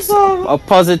if it's a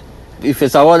positive, if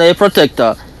it's a one day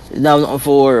protector, there's nothing to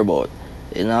worry about.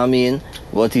 You know what I mean?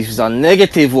 But if it's a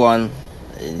negative one,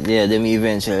 yeah, they may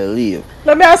eventually leave.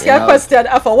 Let me ask you a question.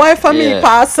 If a wife and me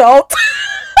pass out.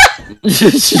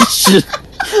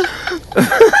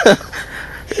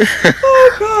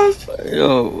 Oh gosh.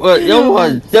 Yo,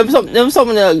 what? Them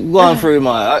something that go on for you,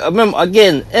 man. I remember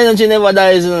again, energy never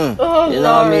dies, you know. Oh, you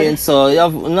know what I mean? So you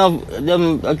have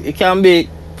them. It can be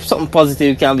something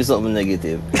positive, it can be something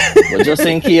negative. But just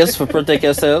in case, for protect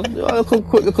yourself,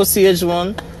 quick little sage,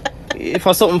 man. If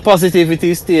for something positive, it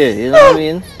is there. You know what I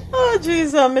mean? Oh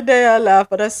jeez, I'm a day I laugh,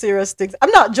 but that's serious things. I'm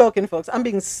not joking, folks. I'm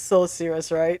being so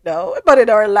serious right now. But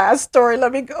in our last story,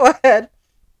 let me go ahead.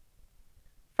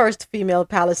 First female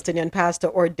Palestinian pastor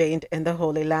ordained in the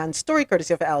Holy Land. Story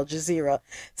courtesy of Al Jazeera.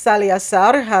 Sally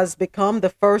Assar has become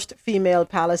the first female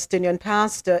Palestinian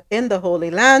pastor in the Holy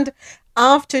Land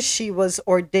after she was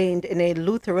ordained in a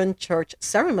Lutheran church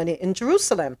ceremony in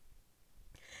Jerusalem.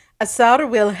 Assar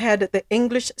will head the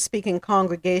English-speaking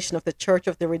congregation of the Church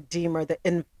of the Redeemer, the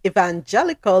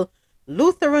Evangelical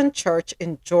Lutheran Church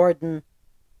in Jordan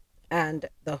and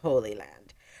the Holy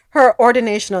Land. Her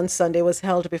ordination on Sunday was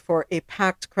held before a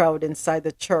packed crowd inside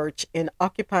the church in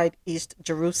occupied East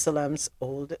Jerusalem's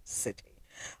Old City.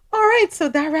 All right, so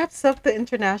that wraps up the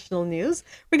international news.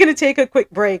 We're going to take a quick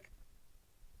break.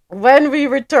 When we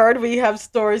return, we have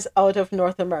stories out of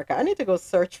North America. I need to go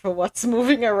search for what's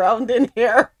moving around in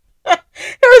here.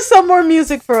 Here's some more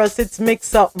music for us. It's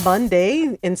Mix Up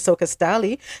Monday in Soca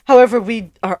Style. However,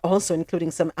 we are also including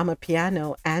some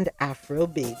Amapiano and Afro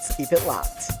beats. Keep it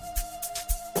locked.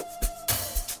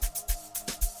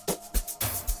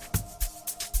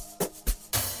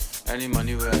 Any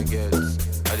money where I get,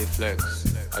 I dey flex,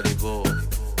 I dey ball,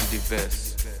 the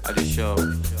vest, I dey shop,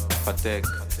 Patek,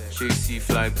 she see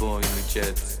fly boy in the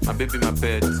jet. My baby, my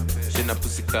pet, she na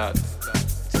pussycat.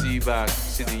 See back,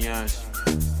 see the yansh,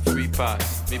 free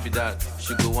pass, maybe that.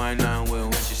 She go wine and well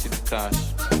when she see the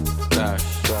cash. Cash,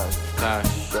 cash,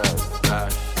 cash,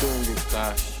 cash,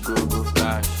 cash, go go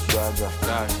cash,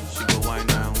 cash. She go wine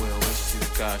and well when she see the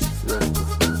cash.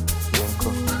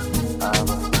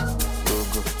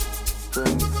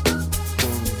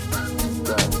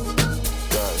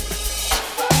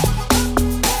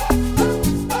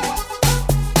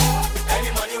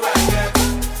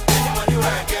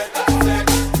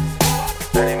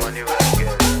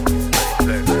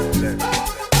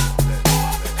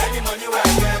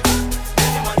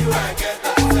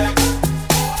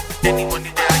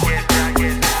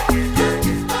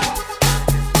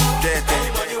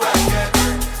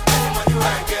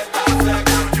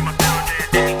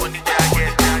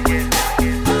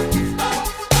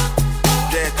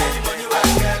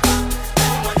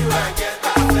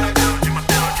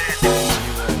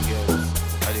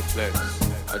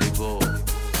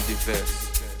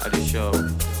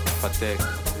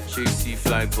 She see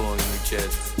fly boy in the jet.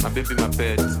 My baby, my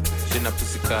pet, she na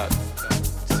pussycat.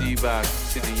 See back,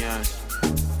 see the yansh,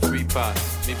 free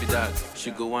pass, maybe that.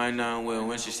 She go wine and well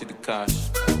when she see the cash.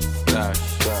 Cash,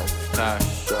 cash,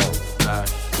 cash,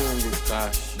 cash,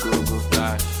 cash, go go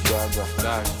cash,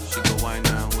 cash. She go wine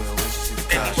and well when she see the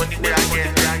cash.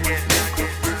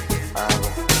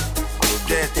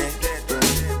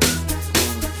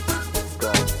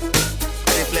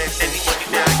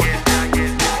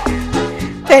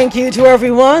 Thank you to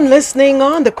everyone listening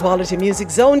on the Quality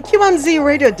Music Zone,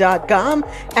 QMZRadio.com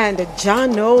and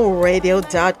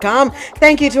JohnORadio.com.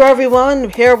 Thank you to everyone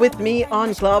here with me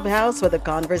on Clubhouse where the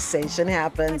conversation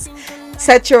happens.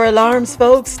 Set your alarms,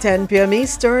 folks, 10 p.m.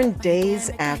 Eastern, days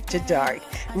after dark.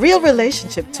 Real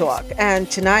relationship talk.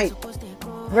 And tonight,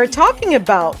 we're talking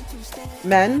about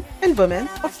men and women,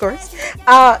 of course.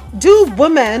 Do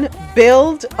women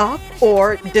build up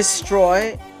or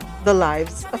destroy the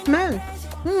lives of men?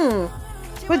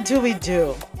 What do we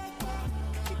do?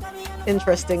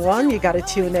 Interesting one. You got to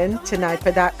tune in tonight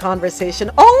for that conversation.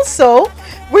 Also,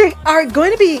 we're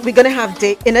going to have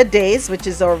In a Days, which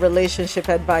is our relationship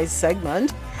advice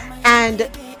segment,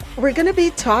 and we're going to be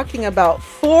talking about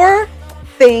 4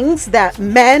 things that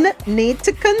men need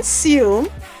to consume,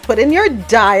 put in your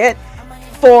diet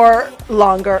for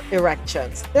longer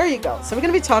erections. There you go. So we're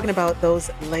going to be talking about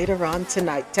those later on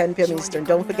tonight, 10 p.m. Eastern.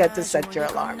 Don't forget to set your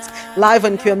alarms. Live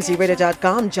on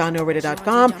QMZRadio.com,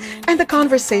 JohnORadio.com, and the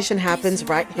conversation happens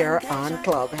right here on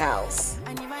Clubhouse.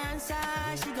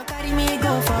 Carry me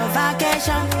go for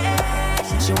vacation.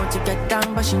 She want to get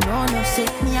down, but she know no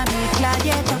sit me a big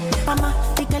gladiator. Mama,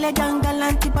 the girl down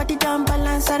galant, body down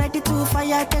balance, ready to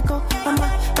fire take go.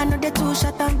 Mama, I know the 2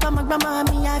 shot and mama,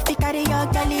 me I fi carry your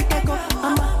galley take go.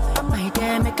 Mama, my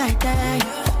dear, make I tell you,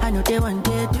 I know they want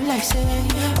to do like say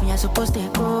me I supposed to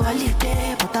go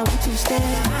holiday, but I want to stay.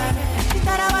 She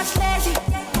thought I was lazy.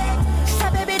 She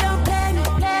said, baby, don't play me.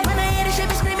 When I hear the shit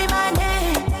be screaming my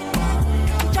name,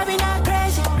 driving her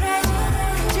crazy.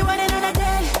 She wanna know the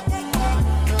daily.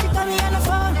 She call me on the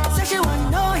phone, so she wanna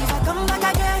know if I come back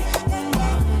again.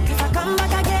 If I come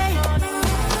back again,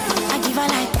 I give her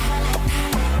like that.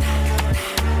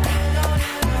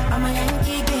 I'm a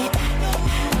Yankee bitch.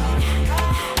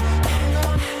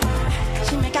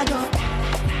 She make I go.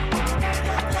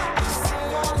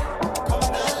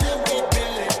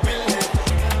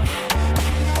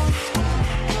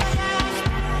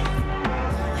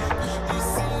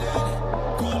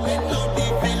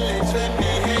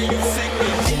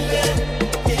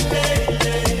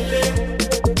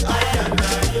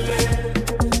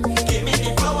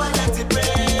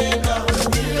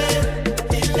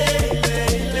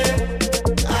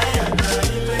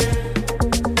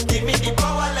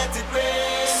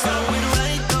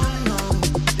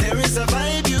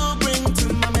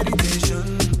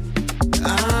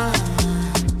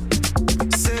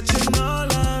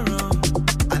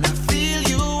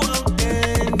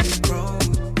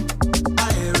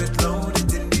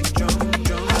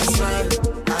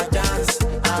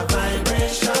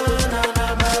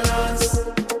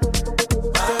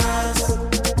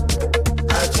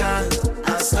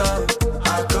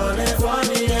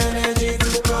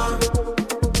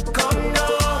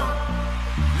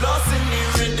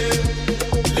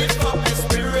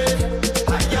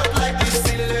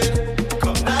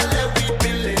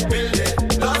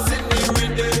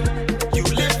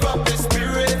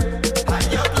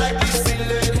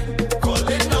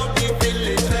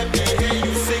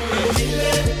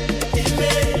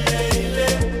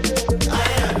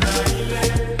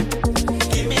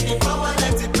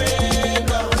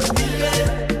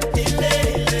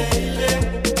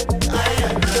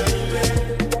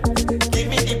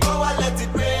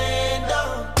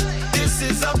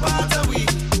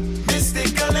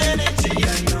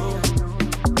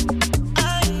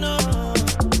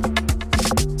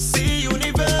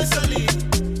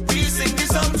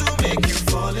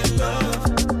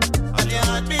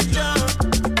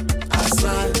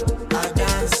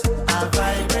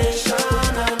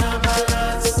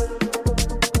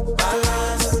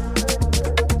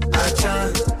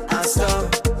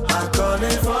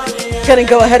 Gonna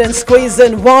go ahead and squeeze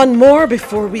in one more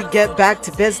before we get back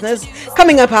to business.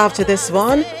 Coming up after this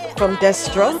one from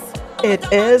Destro, it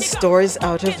is Stories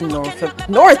Out of North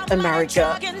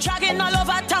America.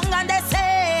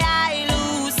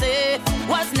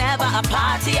 Was never a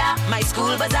party at my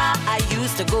school bazaar I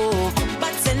used to go,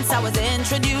 but since I was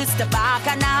introduced to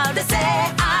Bacchanal, they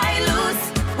say I lose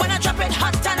when I drop it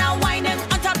hot and I whine it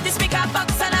on top the speaker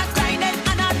box and I grind it,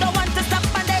 and I don't want to stop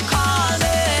and they call me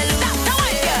loose.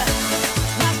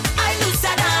 I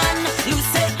looser than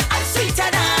loose it, I'm sweeter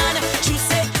than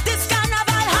juice it. This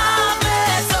carnival have me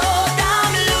so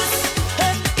damn loose.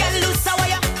 Get loose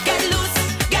away, get loose,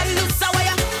 get loose away,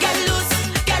 get loose,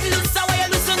 get loose away,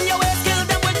 loosen your waist.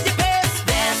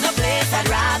 There's no place I'd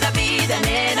rather be than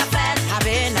in a flat,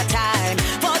 having a time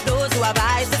for those who have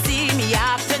eyes to see me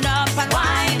acting up and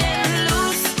whining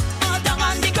loose. All down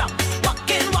on the ground,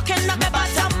 walking up my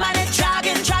bottom and it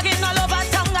dragging all over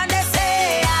tongue, and they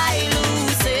say I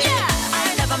lose it. Yeah, I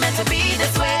never meant to be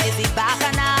this way. It's the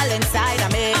Bacchanal inside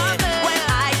of me. When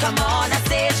I come on a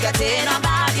stage, getting on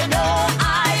bad, you know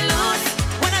I lose.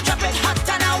 When I drop it hot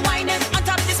and I whine it on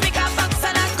top the speaker box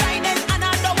and I grind it, and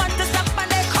I don't want to stop and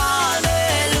they call me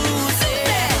Lucy.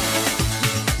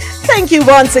 Thank you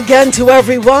once again to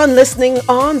everyone listening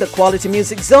on the Quality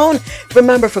Music Zone.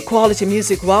 Remember, for quality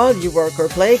music while you work or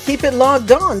play, keep it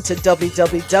logged on to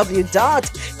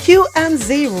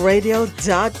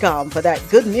www.qmzradio.com for that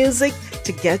good music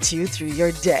to get you through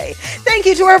your day. Thank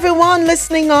you to everyone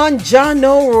listening on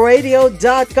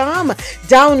JahknoRadio.com.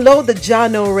 Download the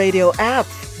Jahkno Radio app,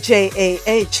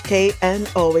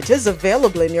 JAHKNO, which is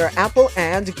available in your Apple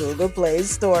and Google Play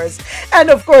stores. And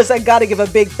of course, I gotta give a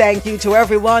big thank you to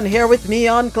everyone here with me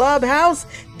on Clubhouse.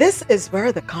 This is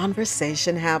where the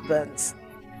conversation happens.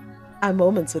 I'm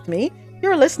Moments with Me.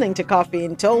 You're listening to Coffee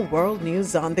and Toe World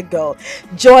News on the Go.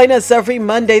 Join us every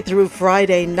Monday through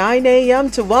Friday, 9 a.m.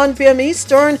 to 1 p.m.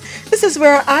 Eastern. This is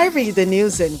where I read the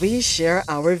news and we share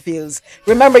our views.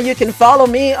 Remember, you can follow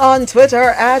me on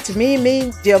Twitter at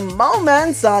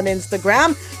MeMediaMoments, on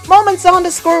Instagram,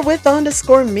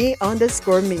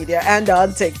 moments_with_me_media, and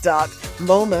on TikTok,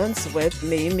 Moments with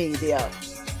Me Media.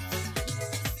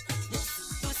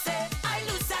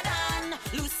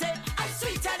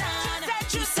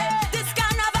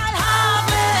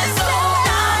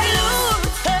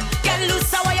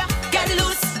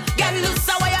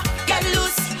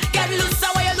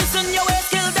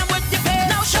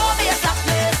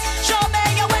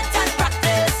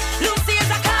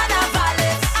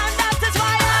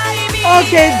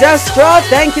 Okay, Destra,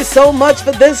 thank you so much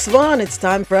for this one. It's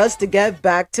time for us to get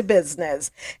back to business.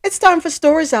 It's time for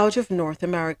stories out of North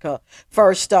America.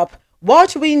 First up,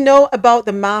 what we know about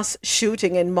the mass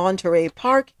shooting in Monterey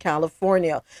Park,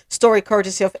 California. Story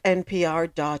courtesy of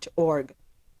NPR.org.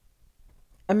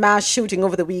 A mass shooting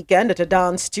over the weekend at a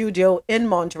dance studio in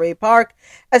Monterey Park,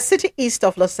 a city east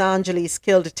of Los Angeles,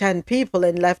 killed 10 people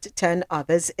and left 10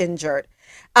 others injured.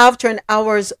 After an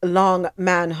hours-long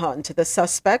manhunt, the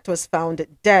suspect was found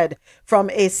dead from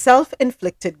a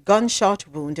self-inflicted gunshot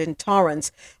wound in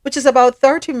Torrance, which is about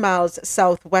 30 miles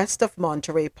southwest of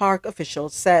Monterey Park,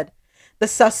 officials said. The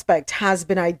suspect has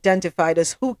been identified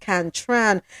as Hu Can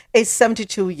Tran, a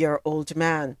 72-year-old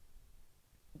man.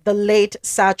 The late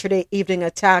Saturday evening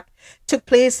attack took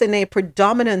place in a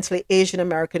predominantly Asian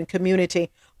American community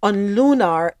on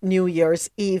Lunar New Year's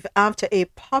Eve after a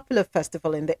popular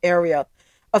festival in the area.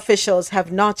 Officials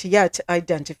have not yet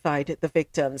identified the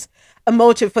victims. A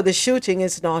motive for the shooting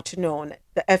is not known.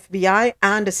 The FBI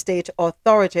and state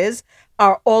authorities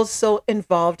are also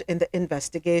involved in the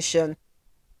investigation.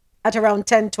 At around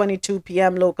 10:22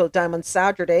 p.m. local time on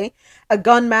Saturday, a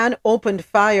gunman opened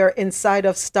fire inside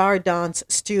of Star Dance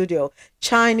Studio,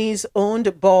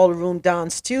 Chinese-owned ballroom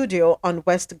dance studio on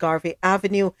West Garvey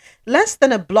Avenue, less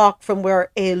than a block from where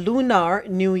a Lunar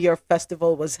New Year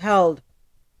festival was held.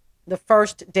 The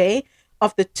first day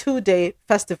of the two-day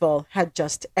festival had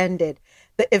just ended.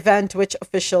 The event, which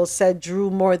officials said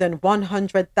drew more than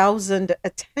 100,000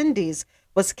 attendees,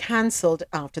 was cancelled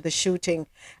after the shooting.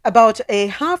 About a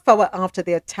half hour after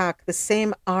the attack, the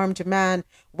same armed man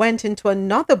went into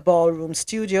another ballroom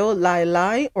studio,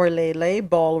 Lele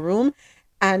Ballroom,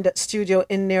 and studio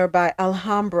in nearby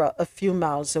Alhambra, a few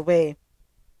miles away.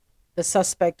 The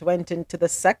suspect went into the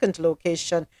second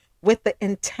location with the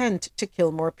intent to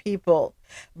kill more people,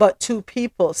 but 2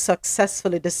 people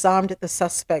successfully disarmed the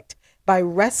suspect by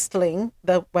wresting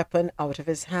the weapon out of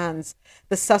his hands.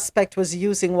 The suspect was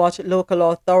using what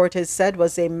local authorities said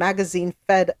was a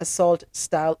magazine-fed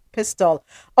assault-style pistol,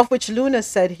 of which Luna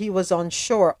said he was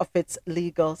unsure of its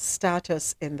legal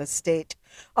status in the state.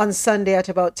 On Sunday at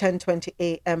about 10:20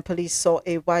 a.m., police saw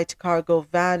a white cargo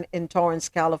van in Torrance,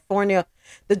 California.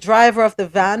 The driver of the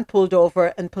van pulled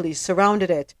over and police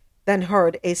surrounded it, then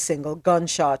heard a single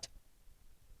gunshot.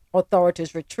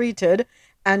 Authorities retreated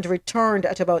and returned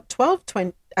at about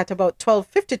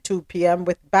 12:52 p.m.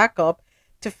 with backup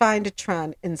to find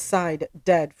Tran inside,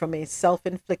 dead from a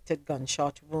self-inflicted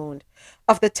gunshot wound.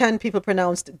 Of the 10 people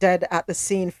pronounced dead at the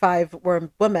scene, 5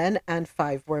 were women and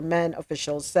 5 were men,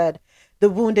 officials said. The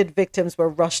wounded victims were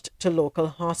rushed to local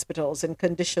hospitals in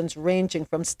conditions ranging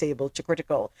from stable to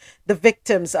critical. The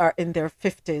victims are in their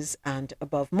 50s and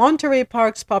above. Monterey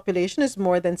Park's population is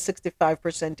more than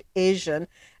 65% Asian,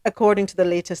 according to the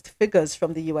latest figures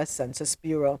from the U.S. Census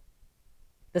Bureau.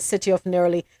 The city of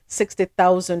nearly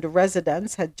 60,000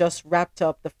 residents had just wrapped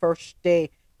up the first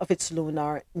day of its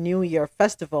Lunar New Year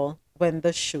festival when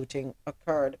the shooting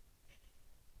occurred.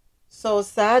 So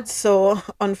sad, so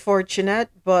unfortunate,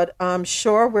 but I'm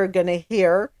sure we're going to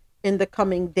hear in the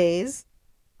coming days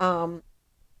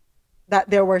that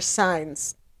there were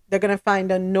signs. They're going to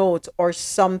find a note or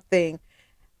something.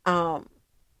 Yeah,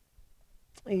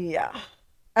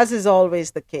 as is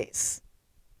always the case.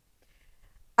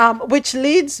 Which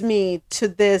leads me to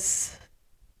this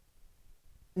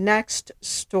next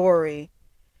story.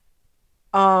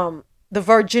 The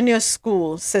Virginia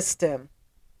school system.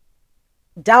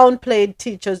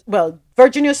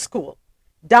 Virginia school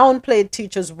downplayed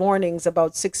teachers' warnings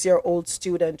about 6-year-old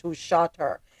student who shot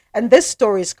her. And this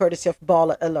story is courtesy of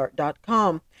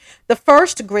ballalert.com. The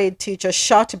first grade teacher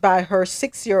shot by her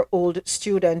 6-year-old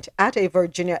student at a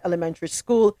Virginia elementary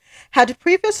school had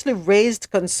previously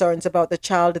raised concerns about the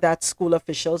child that school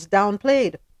officials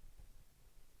downplayed.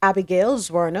 Abigail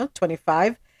Zwerner,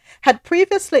 25, had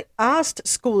previously asked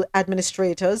school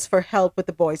administrators for help with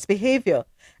the boy's behavior.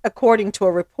 According to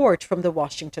a report from the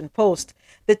Washington Post,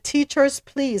 the teacher's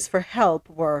pleas for help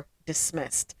were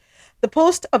dismissed. The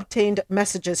Post obtained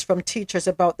messages from teachers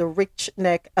about the Rich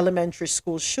Neck Elementary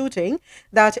School shooting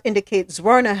that indicate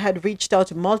Zwerner had reached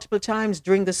out multiple times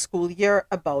during the school year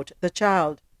about the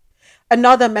child.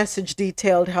 Another message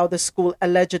detailed how the school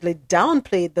allegedly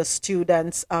downplayed the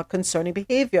student's concerning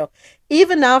behavior,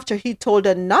 even after he told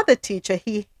another teacher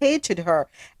he hated her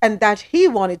and that he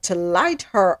wanted to light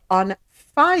her on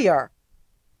fire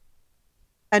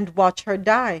and watch her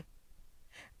die.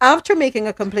 After making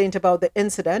a complaint about the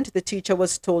incident, the teacher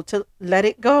was told to let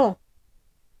it go.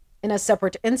 In a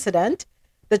separate incident,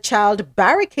 the child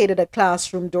barricaded a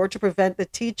classroom door to prevent the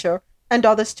teacher and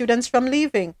other students from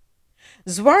leaving.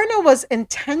 Zwerner was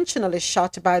intentionally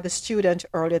shot by the student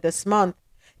earlier this month.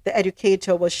 The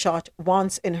educator was shot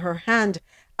once in her hand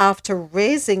after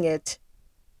raising it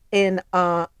in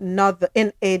a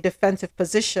defensive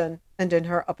position and in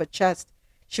her upper chest.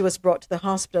 She was brought to the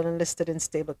hospital and listed in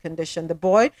stable condition. The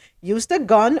boy used a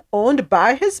gun owned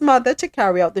by his mother to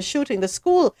carry out the shooting. The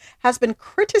school has been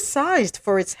criticized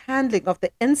for its handling of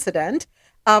the incident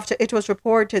after it was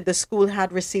reported the school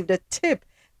had received a tip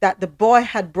that the boy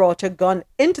had brought a gun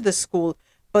into the school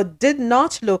but did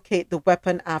not locate the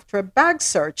weapon after a bag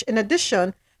search. In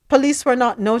addition, police were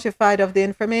not notified of the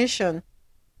information.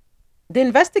 The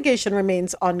investigation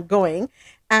remains ongoing,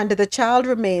 and the child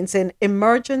remains in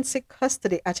emergency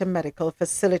custody at a medical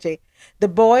facility. The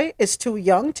boy is too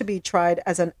young to be tried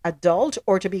as an adult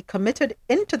or to be committed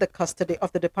into the custody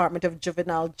of the Department of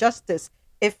Juvenile Justice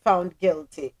if found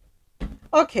guilty.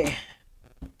 Okay.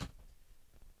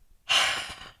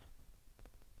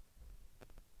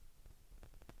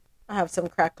 I have some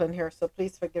crackling here, so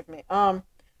please forgive me. I'm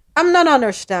not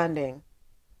understanding.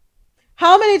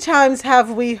 How many times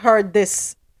have we heard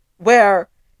this where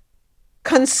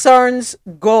concerns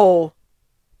go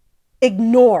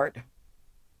ignored,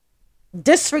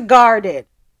 disregarded?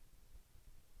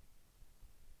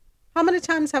 How many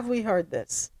times have we heard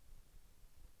this?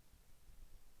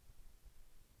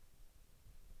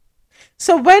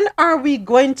 So when are we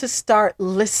going to start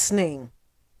listening?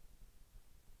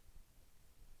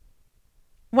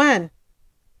 When?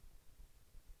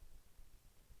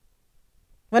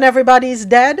 When everybody's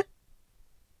dead?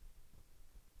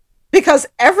 Because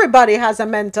everybody has a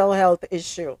mental health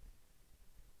issue.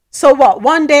 So what?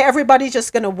 One day everybody's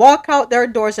just going to walk out their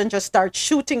doors and just start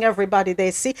shooting everybody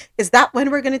they see. Is that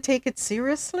when we're going to take it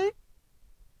seriously?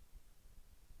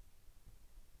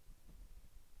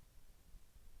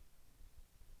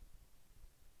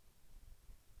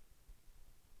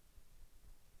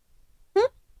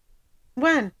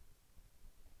 When?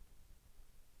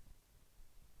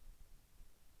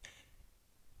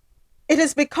 It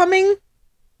is becoming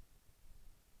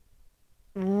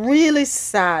really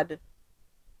sad,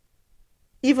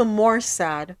 even more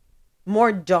sad,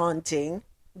 more daunting,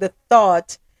 the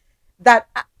thought that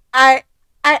I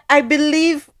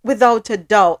believe without a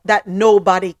doubt that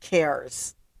nobody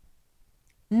cares.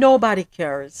 Nobody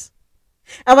cares.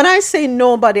 And when I say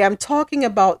nobody, I'm talking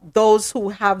about those who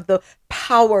have the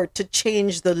power to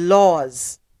change the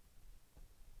laws.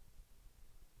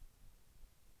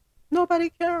 Nobody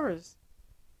cares.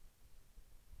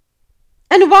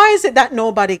 And why is it that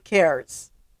nobody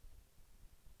cares?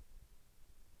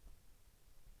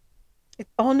 It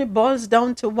only boils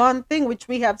down to one thing, which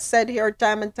we have said here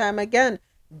time and time again: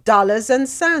 dollars and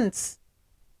cents.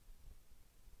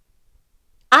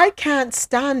 I can't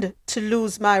stand to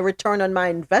lose my return on my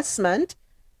investment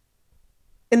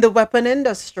in the weapon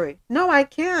industry. No, I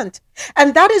can't.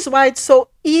 And that is why it's so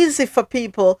easy for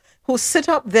people who sit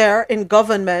up there in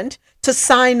government to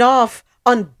sign off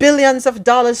on billions of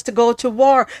dollars to go to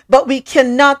war. But we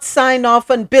cannot sign off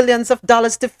on billions of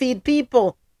dollars to feed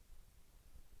people.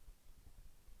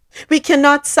 We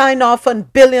cannot sign off on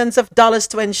billions of dollars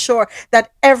to ensure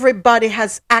that everybody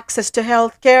has access to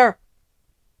health care.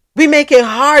 We make it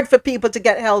hard for people to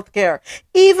get health care.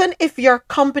 Even if your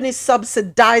company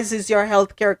subsidizes your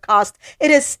health care cost, it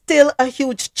is still a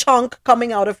huge chunk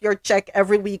coming out of your check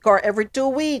every week or every 2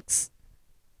 weeks.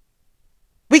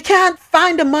 We can't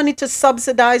find the money to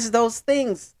subsidize those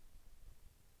things.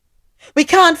 We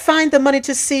can't find the money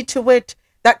to see to it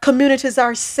that communities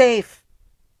are safe.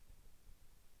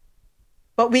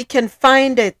 But we can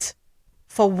find it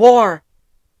for war.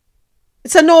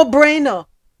 It's a no-brainer.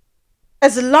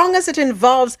 As long as it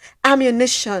involves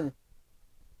ammunition,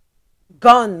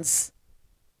 guns,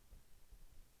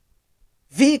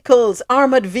 vehicles,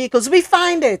 armored vehicles, we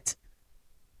find it.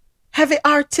 Heavy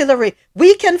artillery,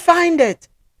 we can find it.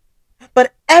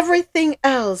 But everything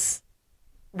else,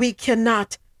 we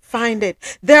cannot find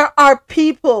it. There are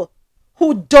people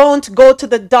who don't go to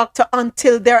the doctor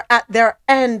until they're at their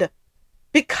end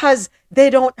because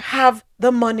they don't have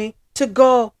the money to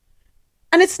go.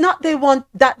 And it's not they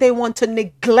want to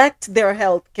neglect their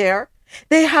health care.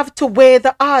 They have to weigh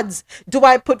the odds. Do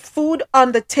I put food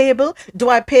on the table? Do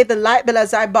I pay the light bill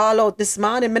as I ball out this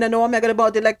morning? I don't know I'm going to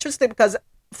buy the electricity because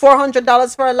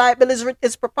 $400 for a light bill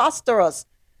is preposterous.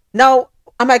 Now,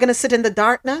 am I going to sit in the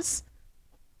darkness?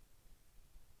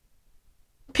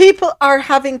 People are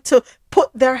having to put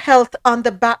their health on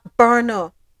the back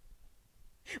burner.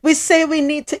 We say we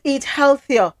need to eat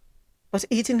healthier. But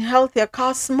eating healthier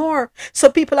costs more. So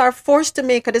people are forced to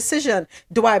make a decision.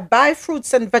 Do I buy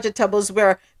fruits and vegetables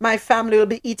where my family will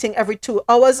be eating every 2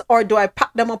 hours? Or do I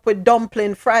pack them up with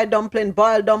dumpling, fried dumpling,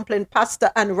 boiled dumpling,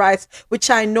 pasta and rice, which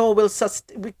I know will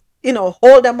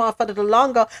hold them off a little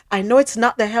longer. I know it's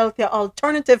not the healthier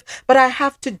alternative, but I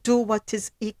have to do what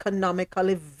is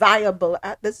economically viable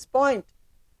at this point.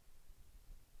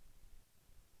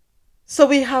 So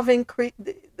we have increased,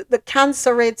 the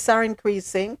cancer rates are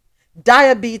increasing,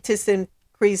 diabetes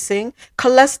increasing,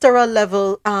 cholesterol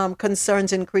level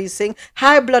concerns increasing,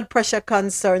 high blood pressure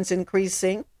concerns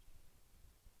increasing.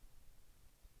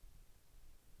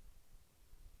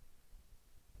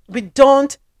 We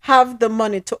don't have the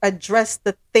money to address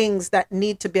the things that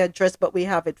need to be addressed, but we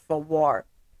have it for war.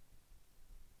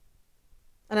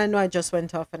 And I know I just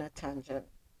went off on a tangent.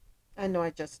 I know I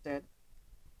just did.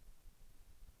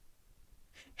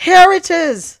 Here it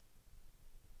is.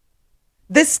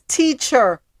 This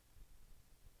teacher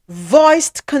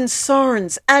voiced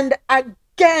concerns, and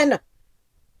again,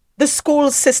 the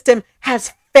school system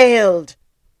has failed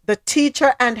the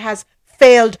teacher and has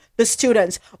failed the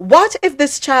students. What if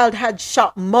this child had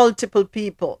shot multiple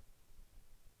people?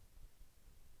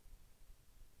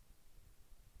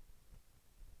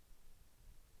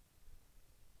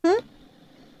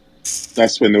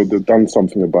 That's when they would have done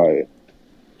something about it.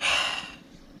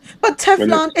 But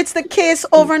Teflon, it's the case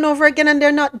over and over again, and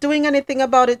they're not doing anything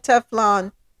about it,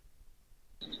 Teflon.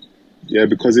 Yeah,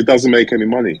 because it doesn't make any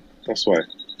money. That's why.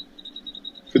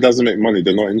 If it doesn't make money,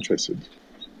 they're not interested.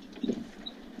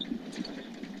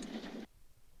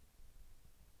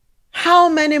 How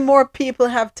many more people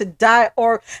have to die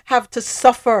or have to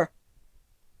suffer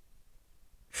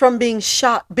from being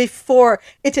shot before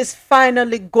it is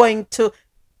finally going to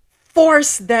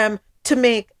force them to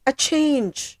make a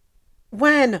change?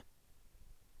 When?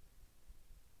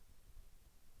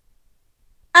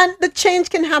 And the change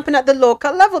can happen at the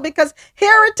local level, because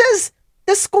here it is.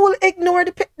 The school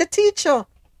ignored the teacher.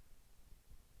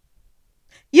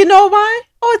 You know why?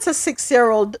 Oh, it's a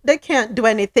 6-year-old. They can't do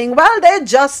anything. Well, they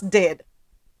just did.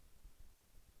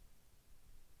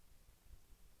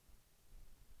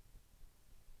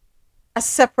 A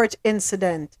separate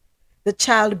incident. The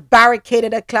child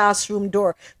barricaded a classroom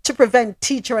door to prevent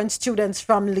teacher and students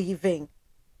from leaving.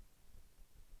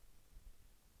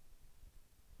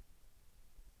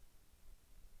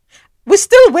 We're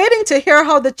still waiting to hear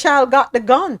how the child got the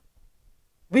gun.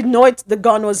 We know the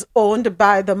gun was owned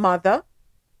by the mother.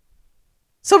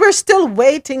 So we're still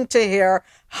waiting to hear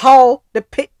how the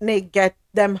picnic get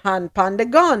them hand on the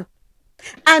gun.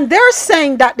 And they're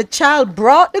saying that the child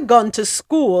brought the gun to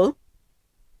school.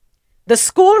 The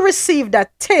school received a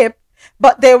tip,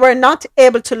 but they were not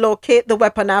able to locate the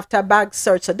weapon after a bag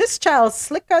search. So this child's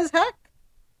slick as heck.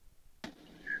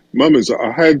 Mamas,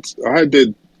 I heard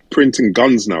they're printing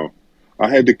guns now. I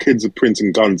heard the kids are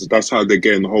printing guns. That's how they're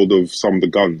getting hold of some of the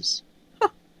guns.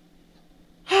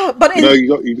 But you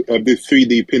got the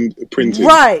 3D printing.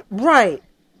 Right.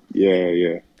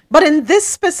 Yeah. But in this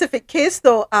specific case,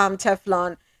 though,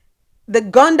 Teflon, the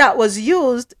gun that was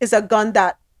used is a gun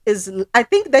that is, I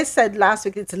think they said last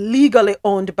week, it's legally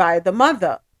owned by the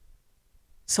mother.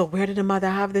 So where did the mother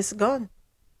have this gun?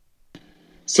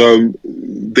 So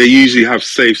they usually have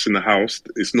safes in the house.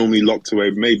 It's normally locked away.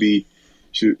 Maybe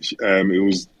it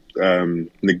was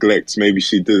neglect. Maybe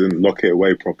she didn't lock it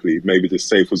away properly. Maybe the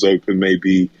safe was open.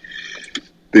 Maybe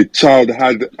the child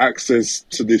had access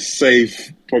to this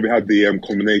safe. Probably had the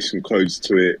combination codes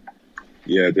to it.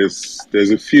 Yeah,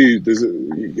 there's a few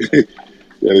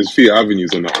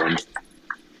avenues on that one.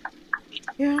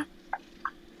 Yeah,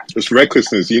 it's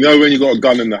recklessness. You know, when you got a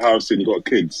gun in the house and you got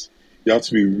kids, you have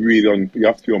to be really on. You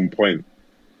have to be on point.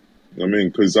 You know what I mean,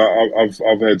 because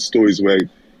I've heard stories where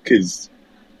kids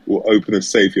will open a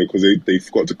safe here because they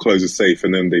forgot to close the safe,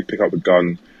 and then they pick up the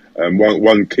gun.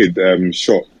 One kid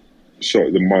shot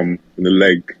the mum in the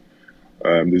leg.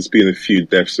 There's been a few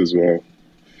deaths as well.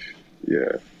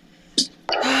 Yeah.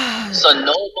 So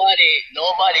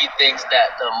nobody thinks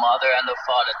that the mother and the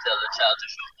father tell the child to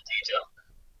shoot the teacher.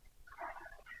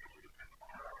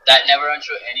 That never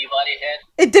entered anybody's head.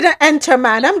 It didn't enter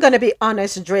mine. I'm gonna be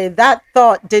honest, Dre. That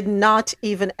thought did not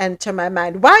even enter my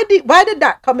mind. Why did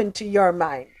that come into your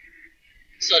mind?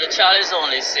 So the child is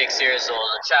only 6 years old.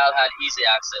 The child had easy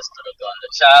access to the gun.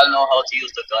 The child know how to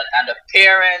use the gun, and the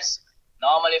parents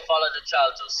normally follow the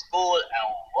child to school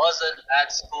and wasn't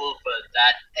at school for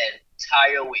that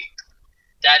entire week.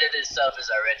 That in itself is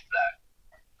a red flag.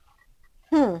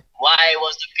 Why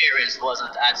was the parents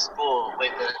wasn't at school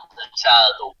with the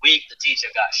child the week the teacher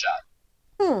got shot?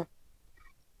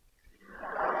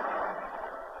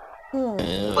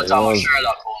 Put on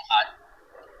Sherlock Holmes hat.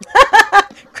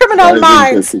 Criminal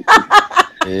minds.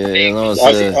 I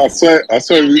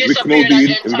swear we can all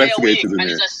be investigators in and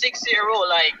here. it's a 6-year-old.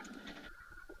 Like,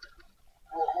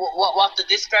 what the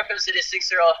discrepancy the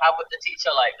 6-year-old have with the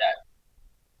teacher like that?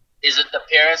 Is it the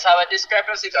parents have a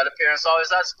discrepancy? Because the parents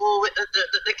always at school with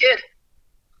the kid.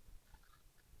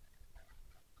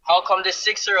 How come the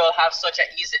 6-year-old have such an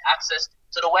easy access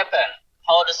to the weapon?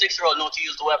 How the 6-year-old know to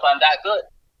use the weapon that good?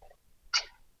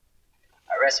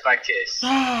 I rest my case.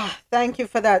 Thank you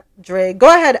for that, Dre. Go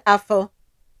ahead, Afo.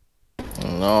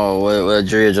 No, what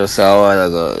Dre just said a while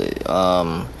ago.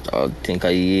 I think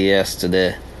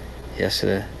yesterday.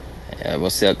 I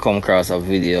must say I come across a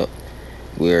video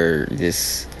where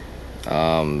this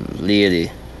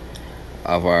lady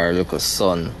of our little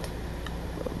son.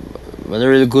 But a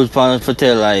really good point to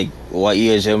tell like what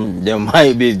age them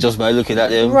might be just by looking at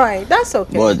them. Right, that's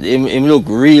okay. But him look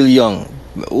real young.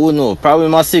 Who knows? Probably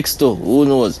my 6'2". Who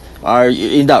knows? Or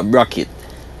in that bracket.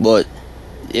 But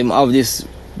him have this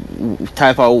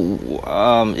type of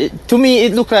to me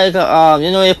it look like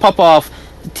a pop off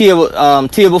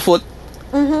table foot.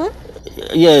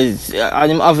 Yes,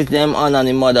 and him have it them on and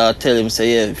his mother tell him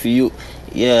say if you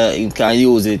can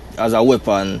use it as a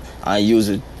weapon and use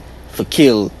it for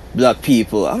kill black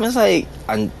people. I was like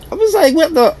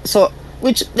what the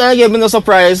which then again me no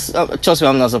surprise. Trust me,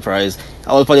 I'm not surprised.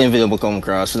 All for them video will come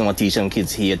across, so them teach them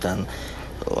kids hate and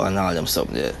all them stuff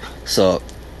there. So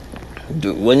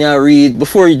when you read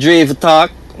before you drive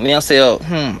talk, me I say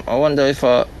I wonder if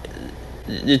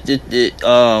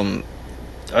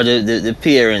the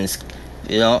parents,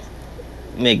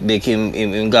 make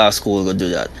him go to school go do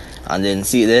that. And then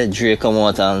see there Dre come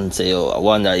out and say, I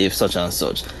wonder if such and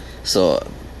such. So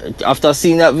after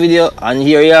seeing that video and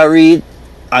here you read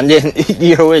and then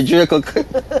here where Dre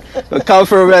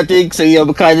confirm that thing, so you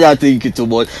because that think it too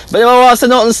much. But I want to say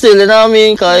nothing still, you know what I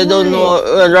mean? Because I don't know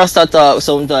when Rasta talk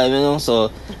sometimes, so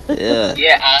yeah.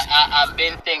 Yeah, I've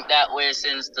been think that way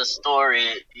since the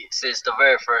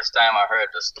very first time I heard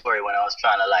the story when I was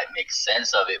trying to like make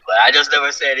sense of it. But I just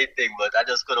never said anything, but I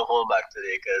just couldn't hold back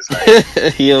today because like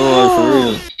for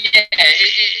real. Yeah,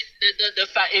 the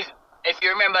fact if you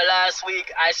remember last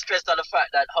week, I stressed on the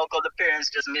fact that how come the parents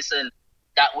just missing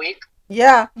that week.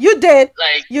 Yeah, you did.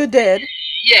 Like you did.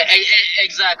 Yeah,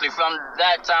 exactly. From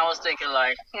that time, I was thinking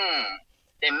like,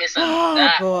 they're missing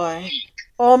that boy. week.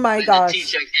 Oh my gosh. The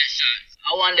teacher gets shot.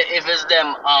 I wonder if it's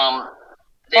them.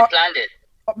 They planned it.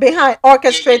 Behind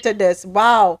orchestrated this.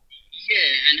 Wow.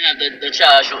 Yeah, and have the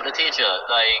child shoot the teacher,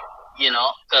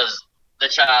 because the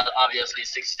child obviously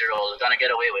 6-year-old is gonna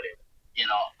get away with it.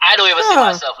 I don't even see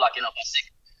myself locking up a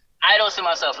 6. I don't see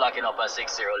myself locking up a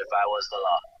 6-year-old if I was the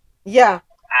law. Yeah.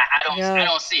 I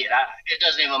don't see it. It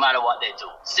doesn't even matter what they do.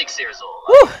 6 years old.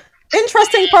 Like,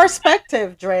 interesting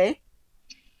perspective, Dre.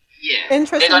 Yeah.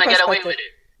 Interesting they're gonna get away with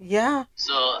it. Yeah.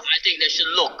 So I think they should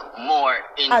look more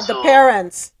into at the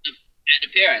parents. At the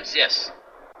parents, yes.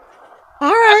 All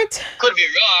right. Could be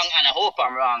wrong, and I hope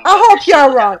I'm wrong. I hope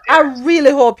you're wrong. I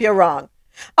really hope you're wrong.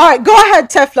 All right, go ahead,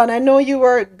 Teflon. I know you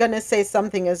were gonna say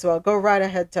something as well. Go right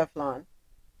ahead, Teflon.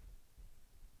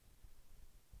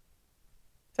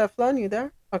 Teflon, you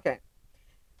there? Okay.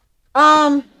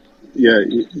 Yeah,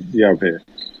 I'm here.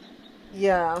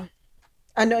 Yeah.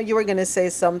 I know you were gonna say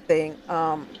something.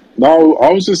 No,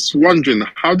 I was just wondering,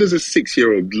 how does a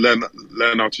 6-year-old learn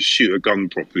how to shoot a gun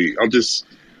properly? Because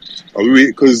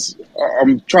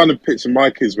I'm trying to picture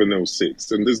my kids when they were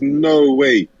 6, and there's no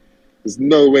way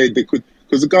they could,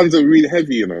 because the guns are really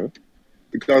heavy, The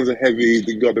guns are heavy.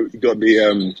 You got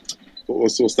the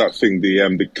what's that thing? The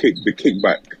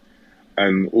kickback,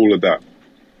 and all of that.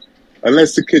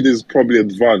 Unless the kid is probably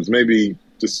advanced, maybe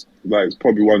just like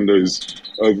probably one of those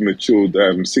over-matured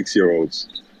 6-year-olds.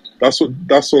 That's what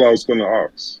I was gonna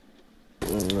ask.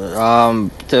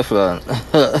 Teflon.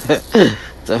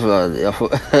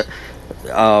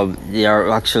 There are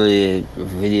actually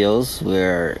videos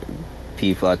where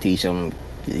people are teaching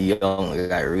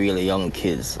really young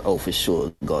kids how to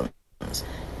shoot guns.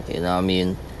 You know what I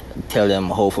mean? Tell them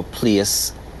how to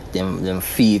place them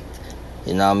feet.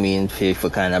 You know what I mean? For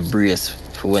kind of brace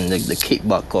for when the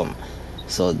kickback come.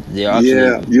 So there are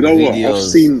actually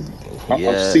videos.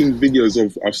 I've seen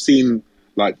videos I've seen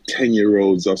like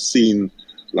 10-year-olds, I've seen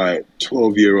like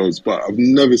 12-year-olds, but I've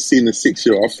never seen a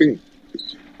 6-year-old. I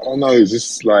don't know, it's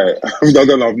just like I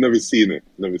don't know, I've never seen it.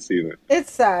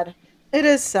 It's sad. It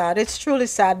is sad. It's truly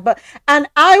sad. And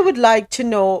I would like to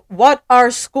know what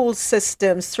our school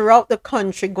systems throughout the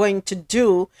country going to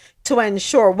do to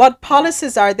ensure, what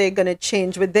policies are they going to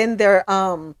change within their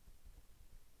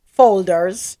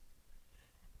folders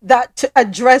that to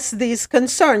address these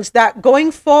concerns, that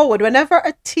going forward, whenever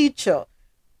a teacher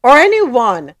or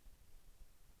anyone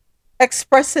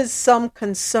expresses some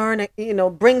concern,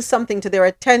 brings something to their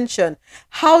attention,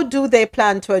 how do they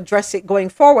plan to address it going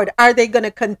forward? Are they going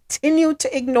to continue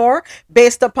to ignore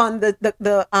based upon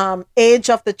the age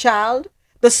of the child,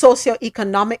 the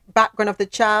socioeconomic background of the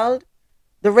child,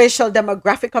 the racial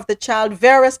demographic of the child?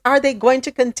 Various, are they going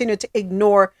to continue to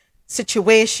ignore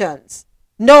situations?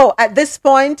 No, at this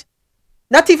point,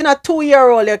 not even a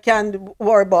 2-year-old you can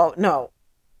worry about. No,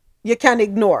 you can't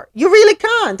ignore. You really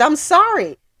can't. I'm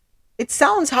sorry. It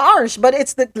sounds harsh, but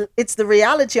it's the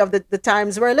reality of the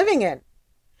times we're living in.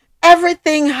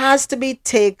 Everything has to be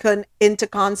taken into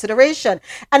consideration.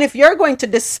 And if you're going to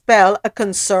dispel a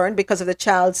concern because of the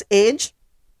child's age,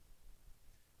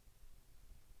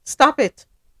 stop it.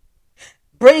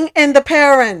 Bring in the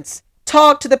parents.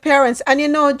 Talk to the parents.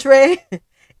 And Dre,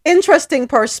 interesting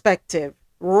perspective.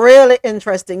 Really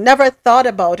interesting. Never thought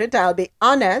about it, I'll be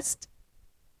honest.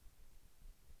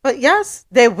 But yes,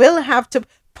 they will have to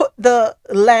put the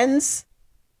lens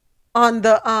on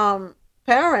the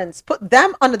parents. Put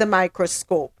them under the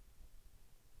microscope.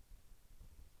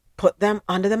 Put them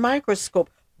under the microscope.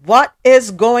 What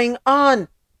is going on?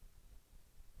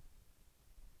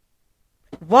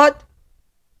 What?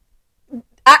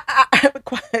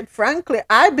 Quite frankly,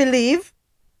 I believe,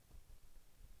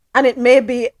 and it may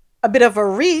be a bit of a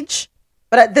reach,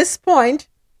 but at this point,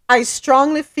 I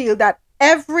strongly feel that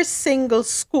every single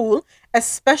school,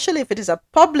 especially if it is a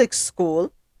public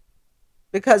school,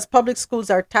 because public schools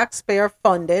are taxpayer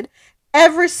funded,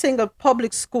 every single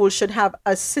public school should have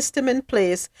a system in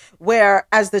place where,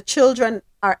 as the children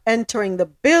are entering the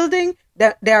building,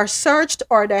 they are searched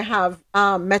or they have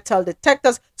metal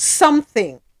detectors.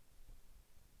 Something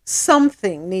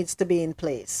needs to be in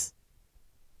place.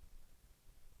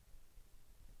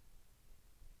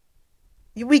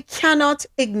 We cannot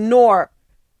ignore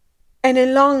any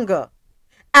longer.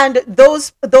 And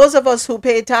those of us who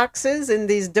pay taxes in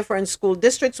these different school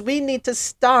districts, we need to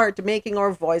start making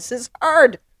our voices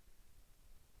heard.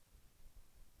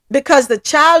 Because the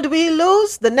child we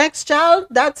lose, the next child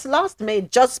that's lost may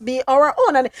just be our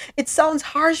own. And it sounds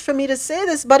harsh for me to say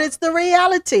this, but it's the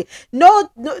reality.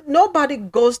 Nobody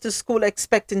goes to school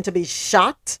expecting to be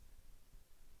shot.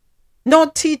 No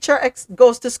teacher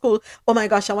goes to school, oh my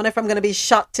gosh, I wonder if I'm going to be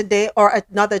shot today, or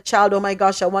another child, oh my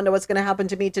gosh, I wonder what's going to happen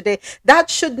to me today. That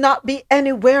should not be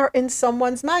anywhere in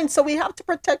someone's mind. So we have to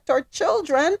protect our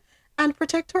children and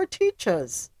protect our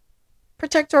teachers,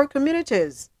 protect our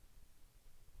communities.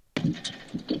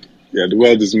 Yeah, the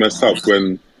world is messed up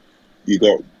when you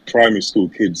got primary school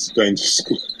kids going to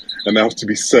school and they have to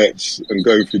be searched and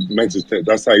going through metal detectors.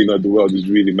 That's how you know the world is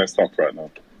really messed up right now.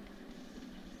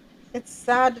 It's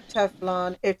sad,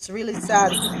 Teflon. It's really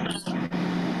sad.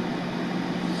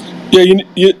 Yeah,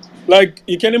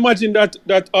 you can imagine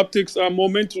that optics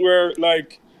moment where,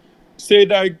 like, say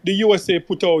that the USA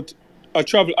put out a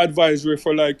travel advisory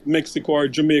for like Mexico or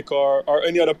Jamaica or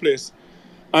any other place,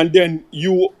 and then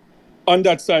you on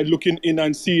that side looking in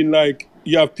and seeing like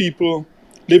you have people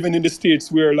living in the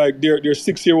States where like their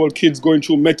 6-year-old kids going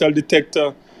through metal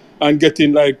detector and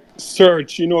getting like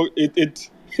search, it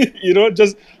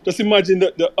just imagine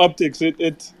the optics.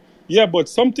 Yeah, but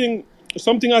something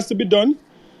has to be done,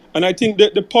 and I think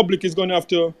that the public is going to have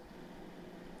to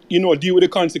deal with the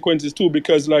consequences too,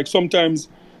 because like sometimes,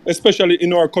 especially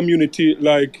in our community,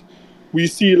 like we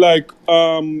see like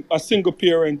a single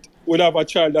parent would have a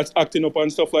child that's acting up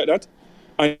and stuff like that,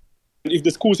 and if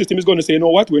the school system is going to say, you know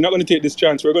what, we're not going to take this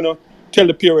chance, we're going to tell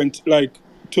the parent like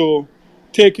to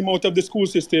take him out of the school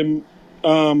system,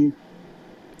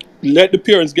 let the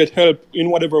parents get help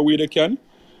in whatever way they can.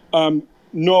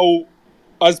 No,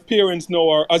 as parents now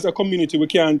or as a community, we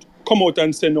can't come out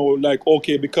and say no, like,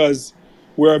 okay, because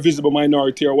we're a visible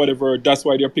minority or whatever, that's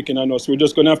why they're picking on us. We're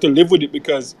just going to have to live with it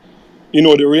because,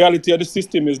 the reality of the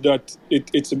system is that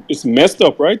it's messed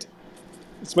up, right?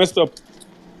 It's messed up.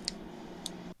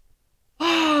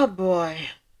 Oh, boy.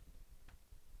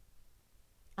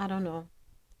 I don't know.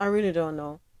 I really don't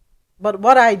know. But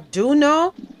what I do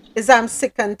know is I'm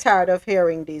sick and tired of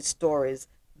hearing these stories.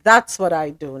 That's what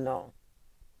I do know.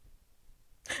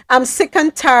 I'm sick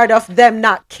and tired of them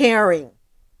not caring.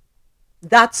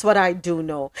 That's what I do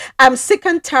know. I'm sick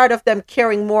and tired of them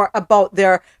caring more about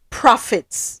their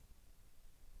profits.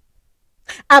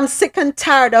 I'm sick and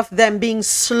tired of them being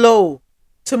slow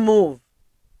to move.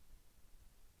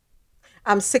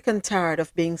 I'm sick and tired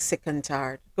of being sick and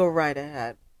tired. Go right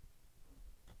ahead.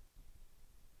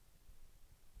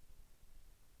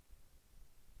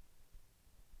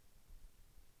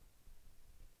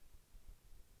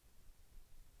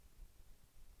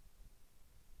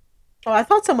 Oh, I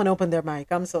thought someone opened their mic.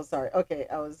 I'm so sorry. Okay,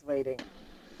 I was waiting.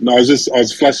 No, I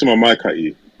was flashing my mic at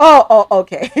you.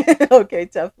 Okay. Okay,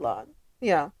 Teflon.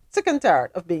 Yeah. Sick and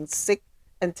tired of being sick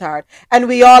and tired. And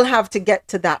we all have to get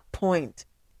to that point.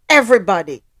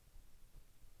 Everybody.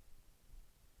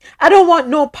 I don't want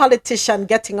no politician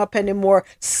getting up anymore,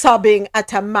 sobbing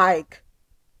at a mic,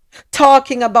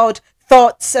 talking about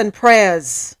thoughts and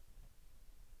prayers.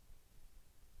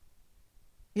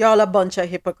 Y'all a bunch of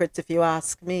hypocrites if you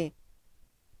ask me.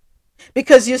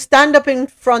 Because you stand up in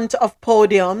front of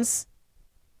podiums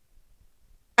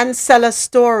and sell a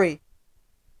story,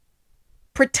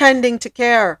 pretending to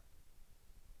care.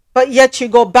 But yet you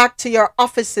go back to your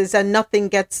offices and nothing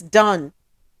gets done.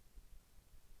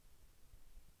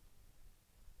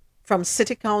 From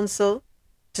city council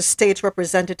to state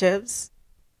representatives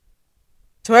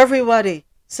to everybody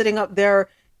sitting up there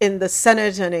in the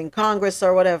Senate and in Congress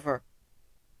or whatever.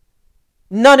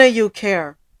 None of you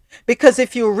care. Because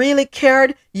if you really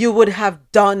cared, you would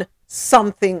have done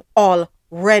something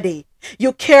already.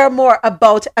 You care more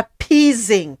about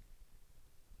appeasing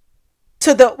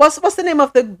to the what's the name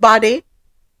of the body?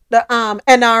 The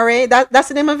NRA. That's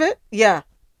the name of it? Yeah.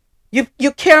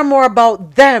 You care more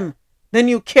about them than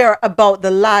you care about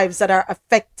the lives that are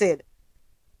affected.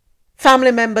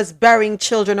 Family members burying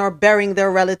children or burying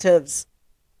their relatives.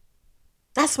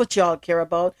 That's what y'all care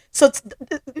about. So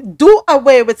do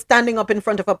away with standing up in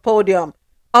front of a podium,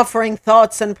 offering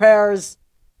thoughts and prayers,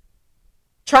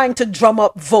 trying to drum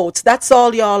up votes. That's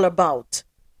all y'all about.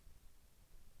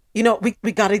 You know,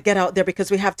 we got to get out there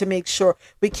because we have to make sure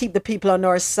we keep the people on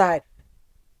our side.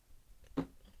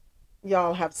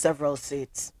 Y'all have several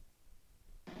seats.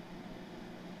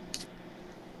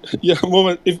 Yeah,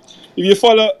 moment. If you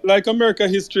follow like America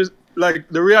history, like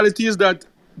the reality is that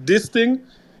this thing,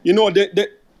 you know,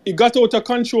 it got out of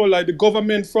control. Like the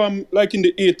government from like in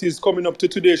the 80s coming up to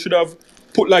today should have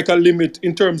put like a limit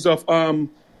in terms of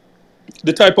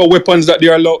the type of weapons that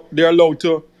they're allowed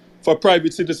to for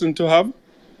private citizens to have.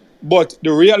 But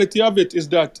the reality of it is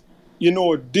that, you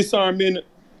know, disarming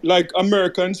like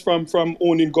Americans from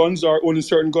owning guns or owning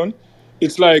certain gun,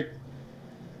 it's like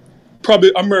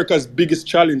probably America's biggest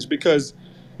challenge because,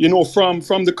 you know, from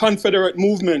the Confederate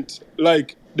movement,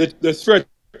 like the threat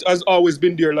has always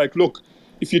been there. Like, look,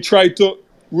 if you try to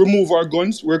remove our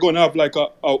guns, we're going to have like a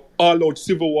all-out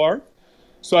civil war.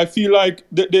 So I feel like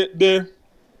the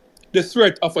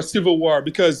threat of a civil war,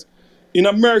 because in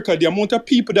America, the amount of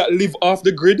people that live off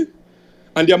the grid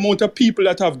and the amount of people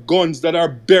that have guns that are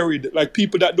buried, like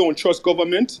people that don't trust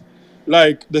government,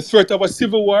 like the threat of a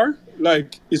civil war,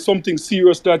 like is something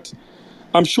serious that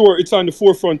I'm sure it's on the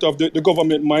forefront of the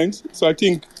government minds. So I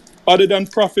think other than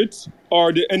profits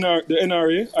or the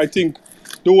NRA, I think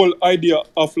the whole idea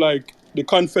of like the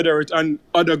Confederate and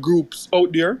other groups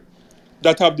out there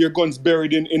that have their guns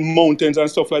buried in mountains and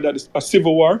stuff like that, is a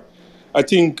civil war. I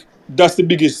think that's the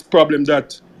biggest problem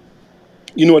that,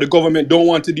 you know, the government don't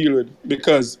want to deal with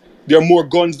because there are more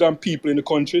guns than people in the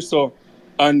country. So,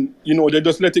 and, you know, they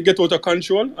just let it get out of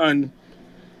control and,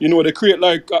 you know, they create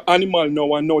like an animal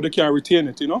now and now they can't retain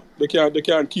it, you know? They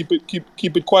can't keep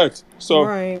it quiet. So,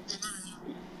 right.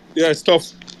 Yeah, it's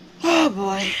tough. Oh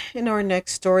boy. In our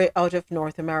next story out of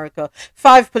North America,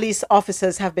 5 police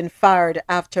officers have been fired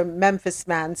after Memphis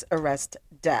man's arrest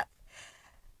death.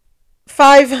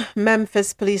 5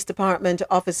 Memphis Police Department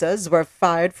officers were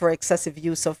fired for excessive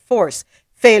use of force,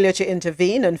 failure to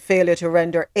intervene, and failure to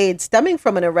render aid stemming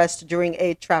from an arrest during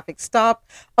a traffic stop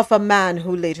of a man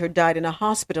who later died in a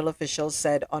hospital, officials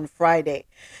said on Friday.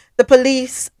 The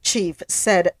police chief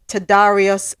said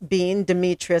Tadarius Bean,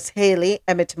 Demetrius Haley,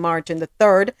 Emmett Martin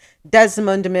III,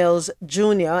 Desmond Mills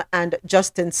Jr., and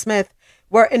Justin Smith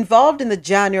were involved in the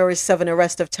January 7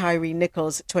 arrest of Tyree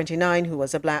Nichols, 29, who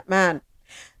was a black man.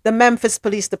 The Memphis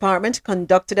Police Department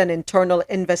conducted an internal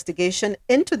investigation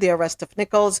into the arrest of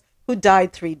Nichols, who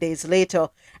died 3 days later,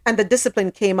 and the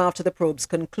discipline came after the probe's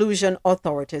conclusion,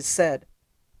 authorities said.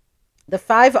 The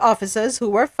 5 officers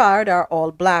who were fired are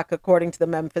all black, according to the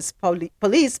Memphis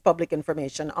Police Public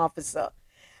Information Officer.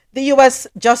 The U.S.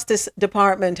 Justice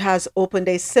Department has opened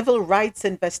a civil rights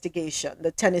investigation.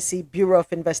 The Tennessee Bureau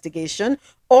of Investigation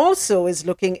also is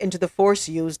looking into the force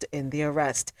used in the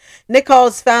arrest.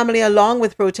 Nichols' family, along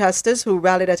with protesters who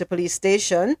rallied at a police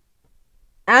station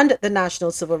and the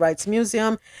National Civil Rights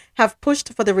Museum, have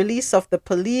pushed for the release of the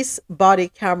police body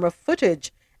camera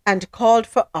footage and called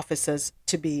for officers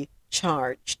to be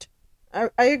charged. I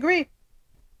agree.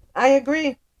 I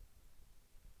agree.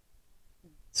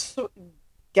 So,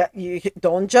 you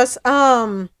don't just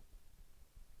fire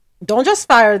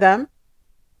them.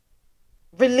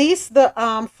 Release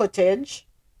the footage,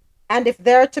 and if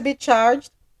they're to be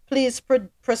charged, please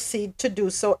proceed to do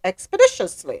so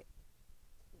expeditiously.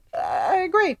 I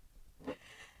agree.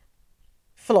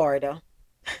 Florida.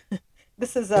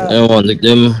 This is a. Them want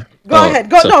them. Go Oh, ahead.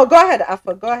 Go so no. Go ahead,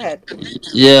 Alpha. Go ahead.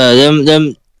 yeah,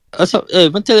 them. Hey,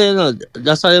 but tell you,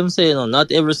 that's what I'm saying. No,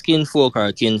 not every skin folk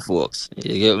are kin folks.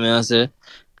 You get me? I say.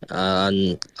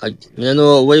 And you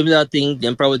know, whatever that thing,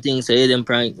 them probably think say them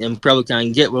probably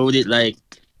can get away with it like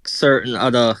certain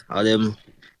other of them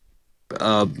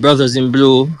brothers in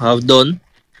blue have done.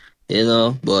 You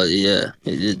know, but yeah,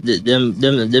 them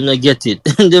not get it.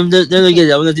 Them not get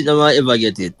it. I don't think them might ever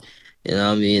get it. You know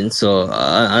what I mean? So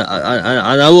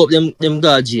I hope them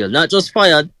go to jail, not just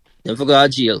fired. Them for go to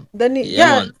jail. They need, Yeah,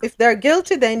 yeah, man. if they're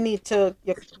guilty, they need to,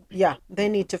 yeah, they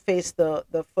need to face the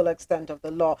full extent of the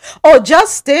law. Oh,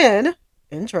 Justin,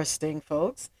 interesting,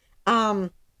 folks.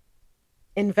 Um,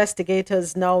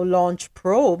 Investigators now launch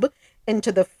probe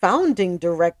into the founding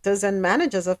directors and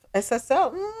managers of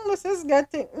SSL. This is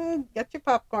getting, get your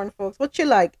popcorn, folks. What you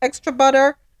like? Extra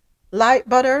butter,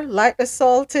 lightly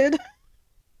salted?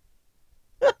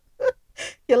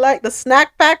 You like the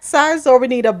snack pack size, or we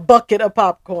need a bucket of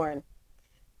popcorn?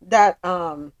 That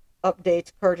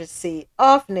update courtesy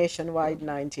of Nationwide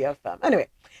 90 FM. Anyway,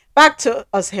 back to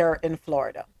us here in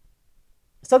Florida.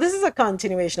 So this is a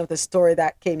continuation of the story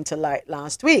that came to light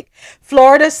last week.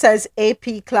 Florida says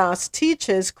AP class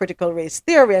teaches critical race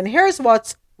theory, and here's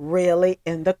what's really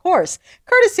in the course,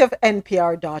 courtesy of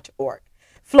NPR.org.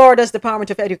 Florida's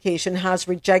Department of Education has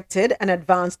rejected an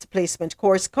advanced placement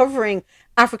course covering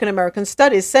African American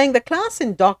studies, saying the class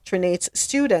indoctrinates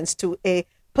students to a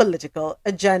political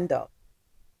agenda.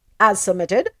 As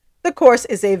submitted, the course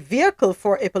is a vehicle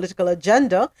for a political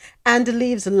agenda and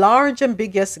leaves large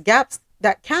ambiguous gaps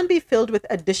that can be filled with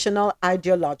additional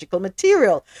ideological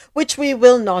material, which we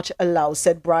will not allow,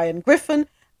 said Brian Griffin,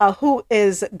 who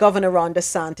is Governor Ron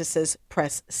DeSantis'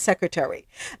 press secretary.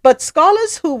 But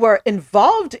scholars who were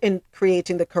involved in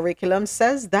creating the curriculum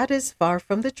says that is far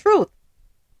from the truth.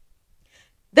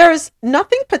 There is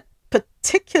nothing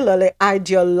particularly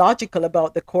ideological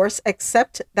about the course,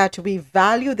 except that we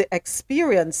value the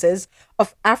experiences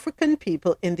of African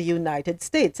people in the United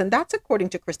States. And that's according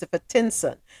to Christopher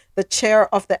Tinson, the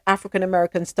chair of the African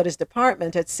American Studies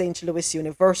Department at St. Louis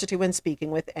University, when speaking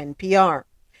with NPR.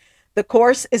 The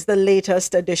course is the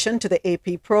latest addition to the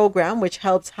AP program, which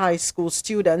helps high school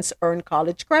students earn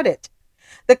college credit.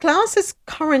 The class is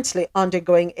currently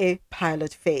undergoing a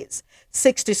pilot phase.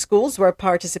 60 schools were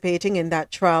participating in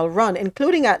that trial run,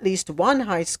 including at least one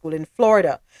high school in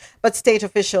Florida. But state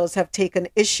officials have taken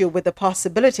issue with the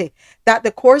possibility that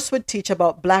the course would teach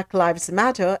about Black Lives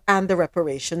Matter and the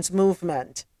reparations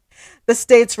movement. The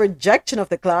state's rejection of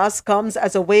the class comes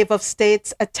as a wave of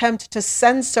states' attempt to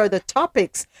censor the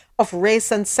topics of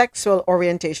race and sexual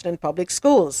orientation in public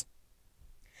schools.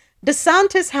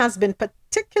 DeSantis has been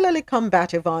particularly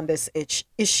combative on this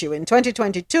issue. In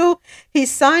 2022, he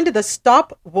signed the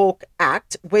Stop Woke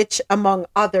Act, which, among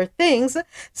other things,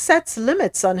 sets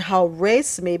limits on how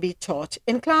race may be taught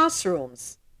in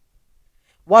classrooms.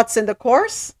 What's in the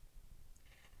course?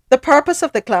 The purpose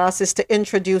of the class is to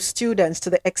introduce students to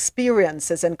the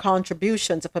experiences and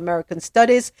contributions of American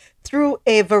studies through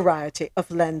a variety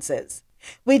of lenses.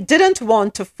 We didn't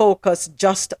want to focus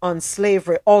just on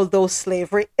slavery, although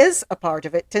slavery is a part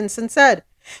of it, Tinson said.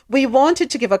 We wanted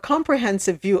to give a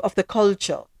comprehensive view of the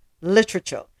culture,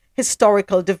 literature,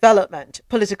 historical development,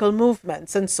 political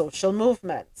movements, and social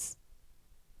movements.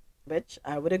 Which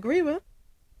I would agree with.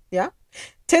 Yeah.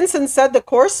 Tinson said the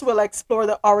course will explore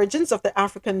the origins of the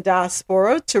African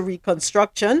diaspora to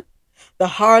Reconstruction, the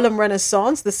Harlem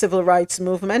Renaissance, the Civil Rights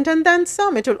Movement, and then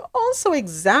some. It will also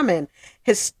examine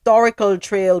historical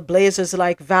trailblazers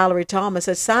like Valerie Thomas,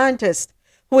 a scientist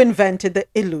who invented the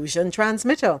illusion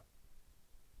transmitter.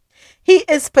 He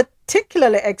is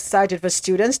particularly excited for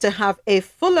students to have a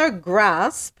fuller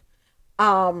grasp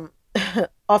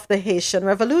of the Haitian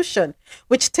Revolution,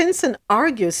 which Tinson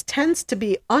argues tends to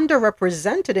be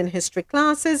underrepresented in history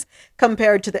classes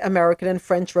compared to the American and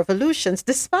French revolutions,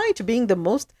 despite being the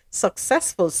most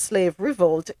successful slave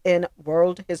revolt in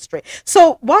world history.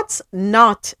 So what's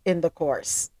not in the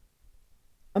course?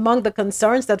 Among the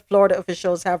concerns that Florida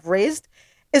officials have raised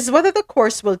is whether the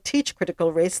course will teach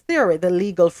critical race theory, the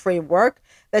legal framework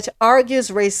that argues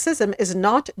racism is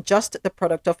not just the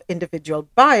product of individual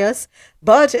bias,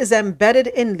 but is embedded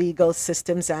in legal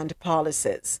systems and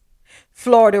policies.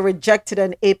 Florida rejected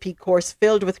an AP course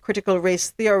filled with critical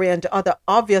race theory and other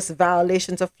obvious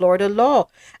violations of Florida law,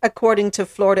 according to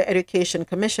Florida Education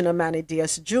Commissioner Manny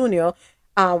Diaz Jr.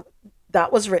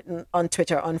 That was written on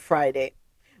Twitter on Friday.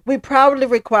 We proudly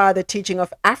require the teaching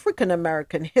of African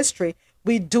American history.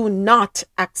 We do not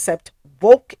accept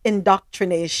woke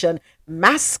indoctrination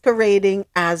masquerading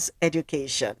as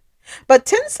education. But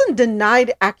Tinson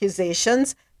denied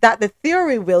accusations that the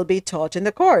theory will be taught in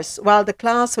the course. While the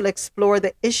class will explore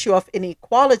the issue of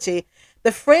inequality,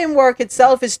 the framework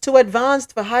itself is too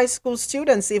advanced for high school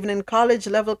students, even in college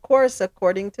level course,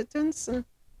 according to Tinson.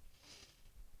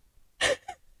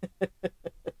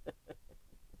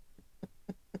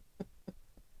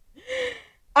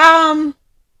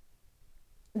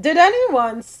 Did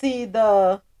anyone see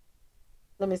the,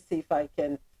 let me see if I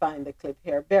can find the clip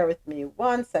here. Bear with me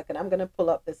 1 second. I'm going to pull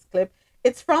up this clip.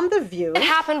 It's from The View. It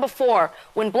happened before.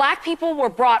 When black people were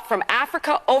brought from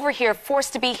Africa over here,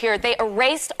 forced to be here, they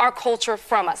erased our culture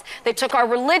from us. They took our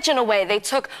religion away. They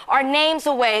took our names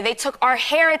away. They took our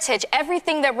heritage,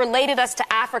 everything that related us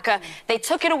to Africa. They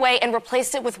took it away and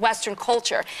replaced it with Western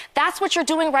culture. That's what you're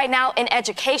doing right now in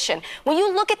education. When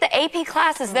you look at the AP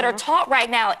classes that are taught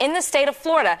right now in the state of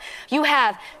Florida, you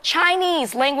have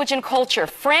Chinese language and culture,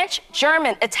 French,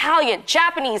 German, Italian,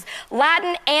 Japanese,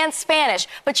 Latin, and Spanish.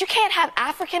 But you can't have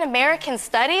African American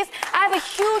studies. I have a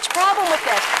huge problem with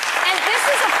this. And this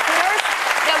is a course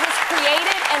that was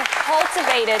created and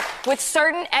cultivated with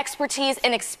certain expertise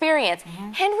and experience.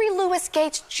 Henry Louis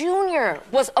Gates Jr.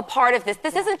 was a part of this.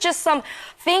 This isn't just some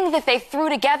thing that they threw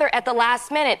together at the last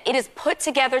minute. It is put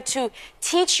together to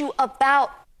teach you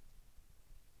about.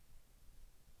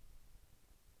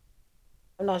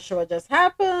 I'm not sure what just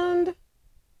happened,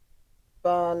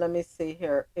 but let me see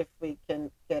here if we can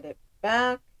get it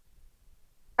back.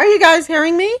 Are you guys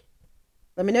hearing me?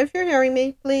 Let me know if you're hearing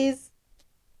me, please.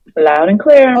 Loud and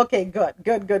clear. Okay, good.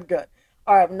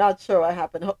 All right, I'm not sure what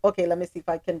happened. Okay, let me see if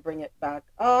I can bring it back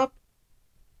up.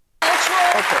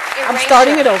 Okay, I'm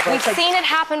starting it over. We've seen it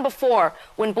happen before.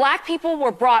 When black people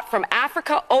were brought from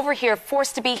Africa over here,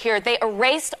 forced to be here, they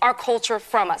erased our culture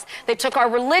from us. They took our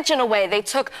religion away. They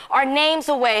took our names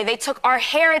away. They took our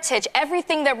heritage,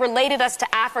 everything that related us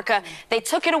to Africa. They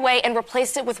took it away and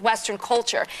replaced it with Western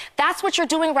culture. That's what you're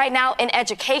doing right now in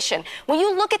education. When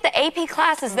you look at the AP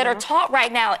classes that are taught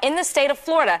right now in the state of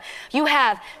Florida, you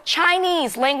have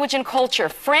Chinese language and culture,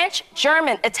 French,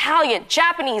 German, Italian,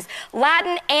 Japanese,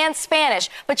 Latin, and Spanish.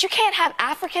 But you can't have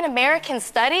African American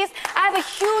studies. I have a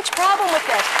huge problem with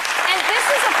this. And this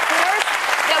is a course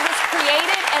that was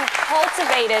created and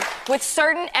cultivated with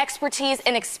certain expertise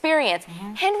and experience.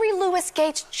 Henry Louis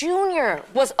Gates Jr.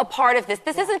 was a part of this.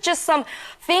 This isn't just some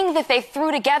thing that they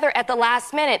threw together at the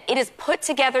last minute. It is put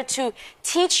together to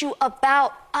teach you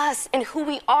about us and who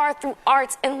we are through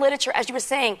arts and literature, as you were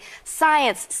saying,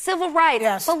 science, civil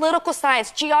rights, political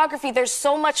science, geography. There's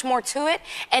so much more to it.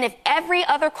 And if every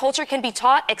other culture can be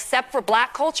taught except for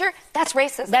black culture, that's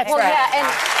racism. That's right. Yeah,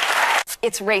 and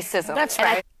it's racism. That's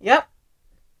right. Yep.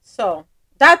 So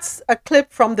that's a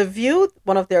clip from The View,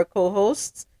 one of their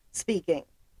co-hosts speaking.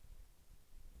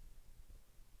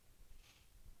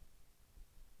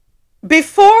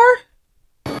 Before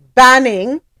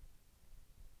banning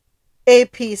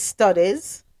AP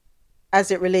studies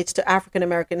as it relates to African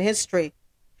American history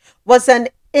was an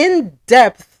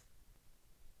in-depth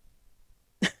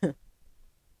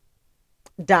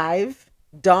dive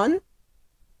done.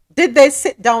 Did they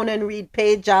sit down and read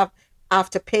page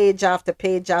after page after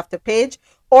page after page,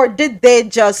 or did they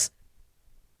just,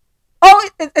 oh,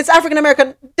 it's African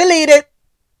American, delete it,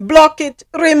 block it,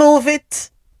 remove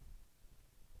it?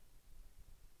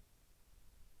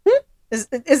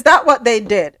 Is that what they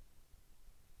did?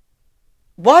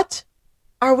 What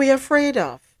are we afraid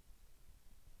of?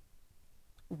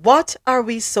 What are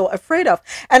we so afraid of?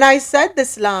 And I said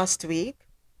this last week,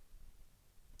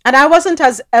 and I wasn't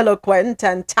as eloquent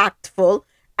and tactful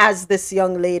as this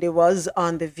young lady was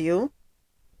on The View.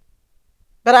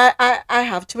 But I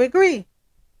have to agree.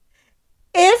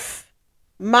 If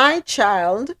my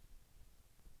child,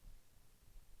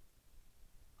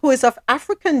 who is of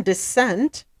African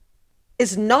descent,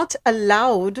 is not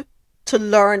allowed to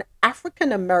learn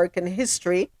African American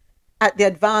history at the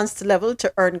advanced level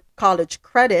to earn college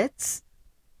credits,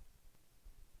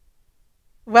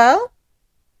 well,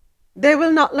 they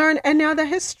will not learn any other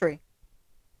history.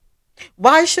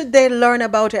 Why should they learn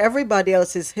about everybody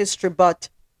else's history but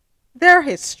their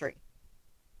history?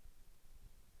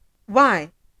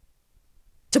 Why?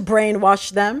 To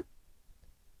brainwash them?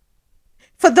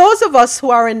 For those of us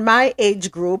who are in my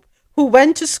age group who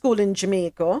went to school in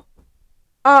Jamaica,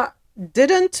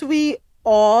 didn't we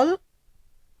all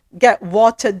get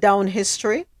watered down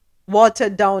history?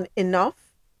 Watered down enough?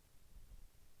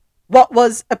 What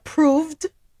was approved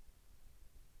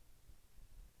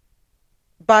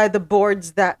by the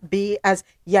boards that be as,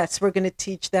 yes, we're going to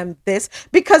teach them this?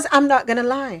 Because I'm not going to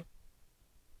lie,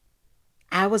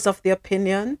 I was of the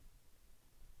opinion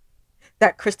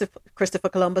that Christopher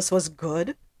Columbus was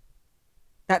good,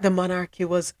 that the monarchy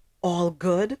was all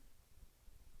good,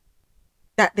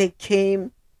 that they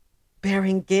came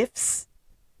bearing gifts,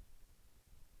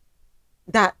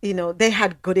 that, they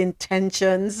had good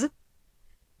intentions.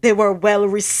 They were well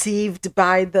received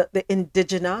by the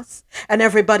indigenous, and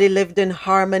everybody lived in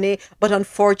harmony. But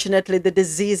unfortunately, the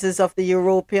diseases of the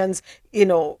Europeans,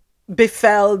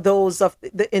 befell those of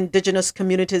the indigenous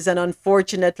communities, and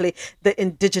unfortunately, the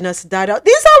indigenous died out.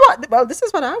 This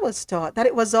is what I was taught, that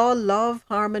it was all love,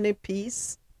 harmony,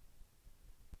 peace.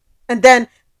 And then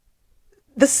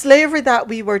the slavery that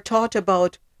we were taught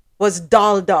about was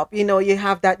dolled up. You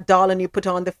have that doll and you put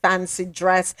on the fancy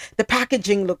dress. The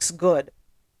packaging looks good.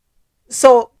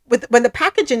 So when the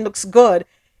packaging looks good,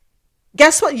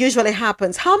 guess what usually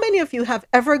happens? How many of you have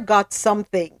ever got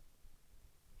something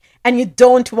and you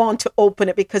don't want to open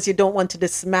it because you don't want to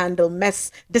dismantle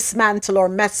or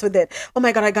mess with it? Oh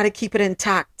my God, I got to keep it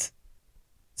intact.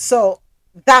 So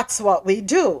that's what we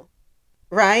do,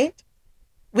 right?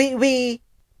 We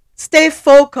stay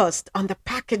focused on the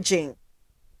packaging.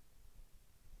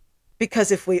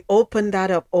 Because if we open that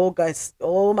up,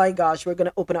 oh my gosh, we're going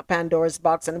to open up Pandora's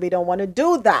box, and we don't want to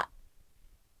do that.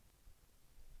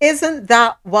 Isn't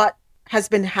that what has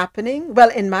been happening?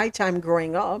 Well, in my time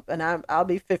growing up, and I'll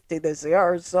be 50 this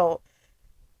year, so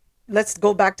let's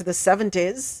go back to the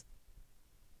 70s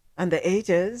and the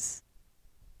 80s.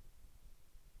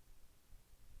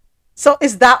 So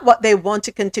is that what they want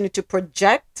to continue to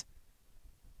project?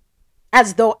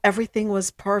 As though everything was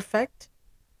perfect?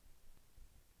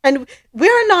 And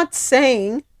we're not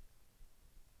saying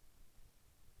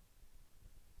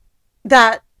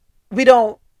that we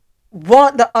don't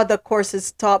want the other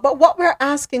courses taught, but what we're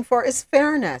asking for is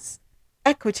fairness,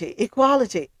 equity,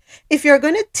 equality. If you're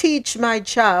going to teach my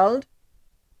child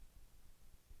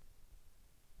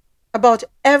about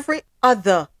every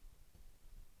other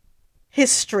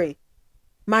history,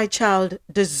 my child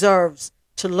deserves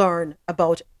to learn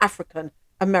about African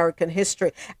American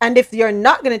history. And if you're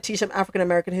not going to teach them African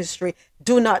American history,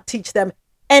 do not teach them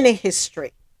any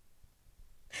history.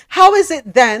 How is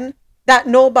it then that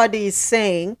nobody is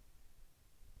saying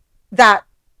that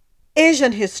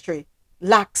Asian history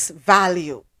lacks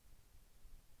value?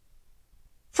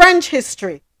 French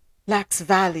history lacks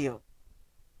value.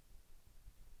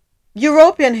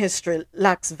 European history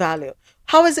lacks value.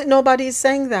 How is it nobody is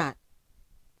saying that?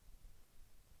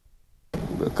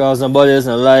 Because nobody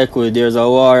doesn't like it. There's a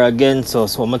war against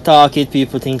us. When I talk it,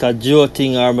 people think a joke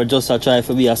thing, or I just try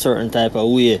to be a certain type of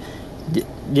way.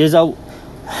 There's a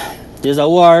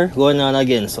war going on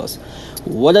against us.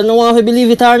 Whether no one will believe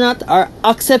it or not, or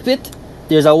accept it,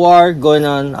 there's a war going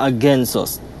on against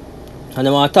us. And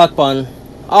they want to attack on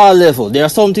all levels. There are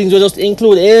some things we just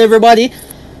include everybody,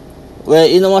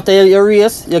 where no matter your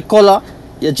race, your color,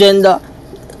 your gender,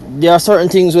 there are certain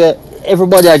things where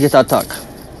everybody get attacked.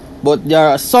 But there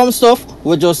are some stuff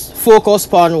we just focus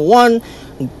upon one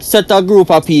set of group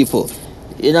of people.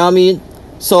 You know what I mean?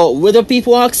 So whether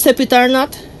people accept it or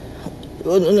not,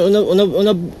 we're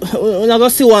not going to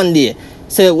see one day.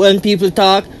 Say when people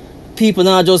talk, people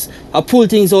not just pull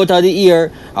things out of the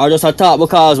ear or just talk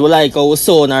because we like our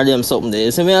son or them something there.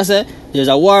 You see me I say? There's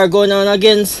a war going on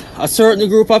against a certain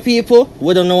group of people,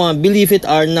 whether no one believe it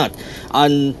or not.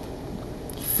 And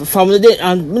from the day,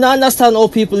 and I understand how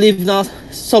people live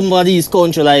in some of these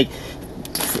countries, like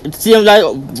it seems like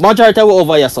majority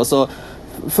over here. So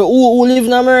for who live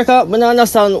in America, I don't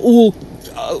understand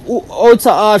how it's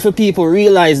hard for people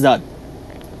realize that.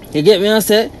 You get me I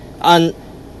say? And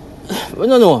I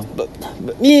don't know,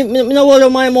 but me no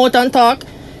hold my mouth and talk.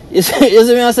 You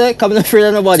see me I say? Because I'm not afraid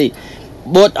of nobody.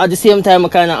 But at the same time I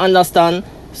kinda understand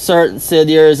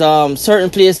there's certain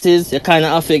places you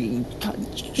kinda affect.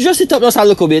 Just sit up just a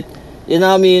little bit, you know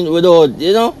what I mean,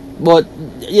 without, but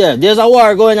yeah, there's a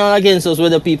war going on against us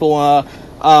whether people want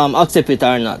to accept it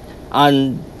or not.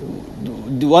 And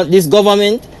this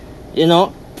government,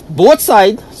 both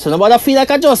sides, so nobody feel like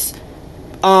I just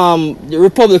the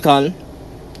Republican,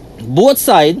 both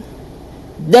sides,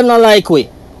 them not like we.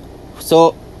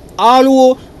 So all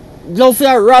who love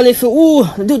to rally for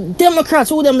the Democrats,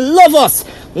 who them love us.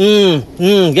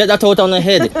 Get that out on the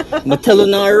head. I'm telling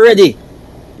you already.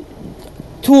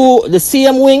 To the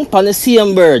same wing on the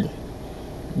same bird.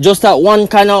 Just that one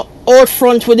kind of out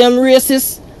front with them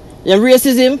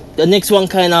racism, the next one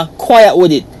kind of quiet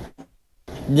with it.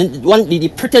 They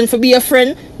pretend to be a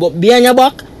friend, but behind your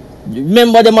back,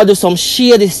 remember them do some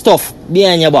shady stuff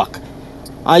behind your back.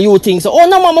 And you think, so, oh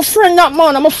no, I'm a friend, not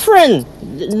man, I'm a friend.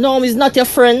 No, he's not your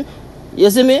friend.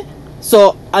 You see me?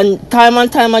 So, and time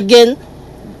again,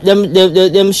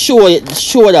 them show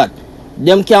that.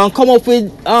 them can come up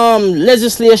with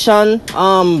legislation,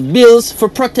 bills for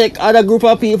protect other group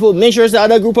of people, make sure the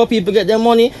other group of people get their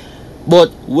money.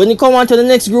 But when you come on to the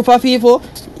next group of people,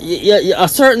 a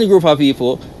certain group of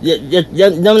people,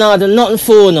 them not do nothing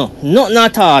for no, nothing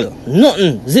at all,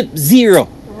 nothing, zero.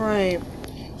 Right.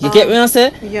 You get what I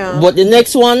say? Yeah. But the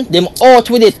next one, them out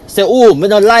with it. Say, oh, me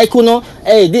don't like you know.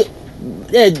 Hey,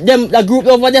 them the group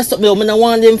over there, something. Me don't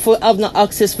want them for have no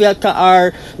access for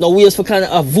or no ways for kind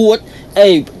of vote.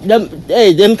 Hey,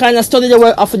 them kind of study they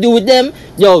will have to do with them.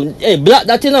 Yo, hey, block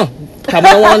that you know. Cause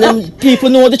I want them people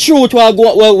know the truth. What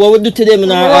we do to them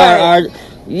in our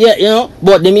yeah, you know.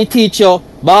 But let me teach you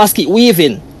basket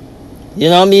weaving. You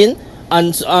know what I mean?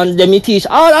 And let me teach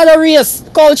all other race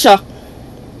culture.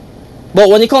 But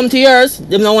when it come to yours,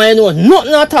 them don't want to know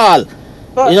nothing at all.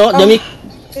 But, you know,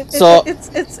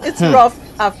 it's rough,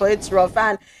 Afro. It's rough,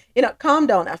 and you know, calm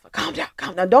down, Afro. Calm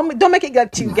down. Don't make it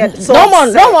get so. No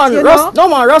man,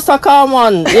 Rasta calm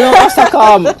man. You know, Rasta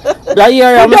calm. Right here,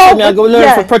 I'm going to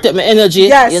learn to protect my energy.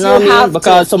 Yes, you know what I mean?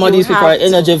 Because some of these people are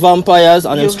energy vampires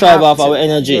and they strive off our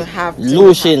energy. You have to.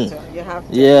 You have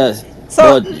to. Yes.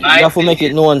 So you have to make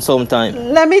it known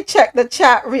sometime. Let me check the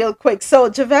chat real quick. So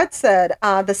Javette said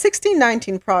the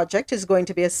 1619 project is going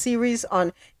to be a series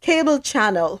on cable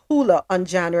channel Hula on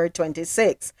January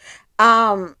 26.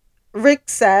 Rick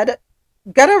said,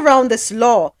 get around this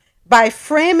law by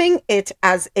framing it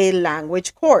as a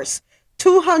language course.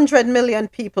 200 million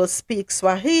people speak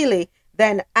Swahili,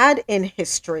 then add in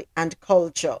history and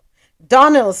culture.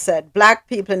 Donald said, Black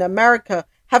people in America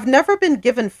have never been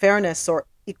given fairness or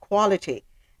equality,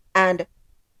 and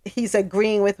he's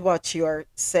agreeing with what you're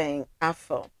saying,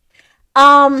 Afo.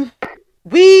 Go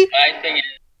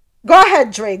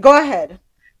ahead, Dre. Go ahead.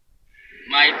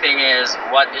 My thing is,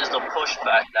 what is the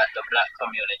pushback that the Black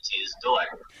community is doing?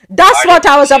 That's what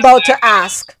I was about to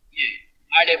ask.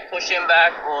 Are they pushing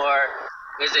back,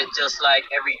 or is it just like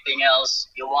everything else?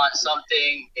 You want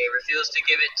something, they refuse to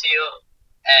give it to you,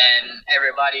 and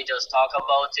everybody just talk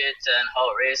about it and how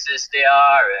racist they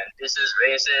are, and this is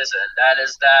racist and that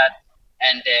is that,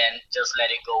 and then just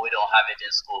let it go. We don't have it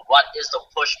in school. What is the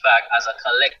pushback as a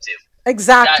collective?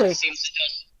 Exactly. That seems to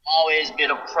just always be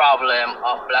the problem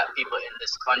of Black people in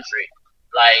this country.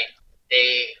 Like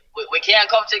we can't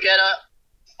come together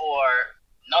for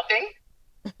nothing.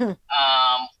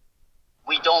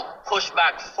 We don't push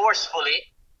back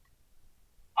forcefully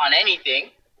on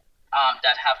anything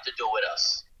that have to do with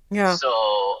us. Yeah. So,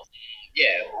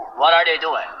 yeah, what are they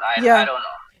doing? I don't know.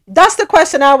 That's the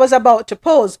question I was about to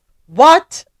pose.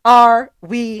 What are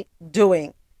we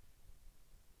doing?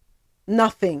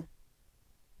 Nothing.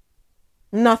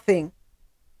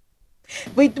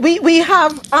 We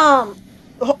have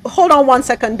hold on one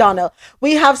second, Donald.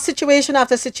 We have situation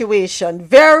after situation,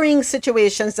 varying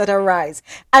situations that arise,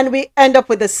 and we end up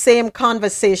with the same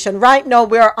conversation. Right now,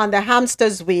 we are on the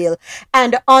hamster's wheel,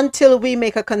 and until we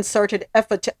make a concerted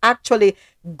effort to actually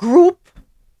regroup,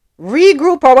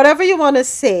 or whatever you want to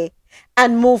say,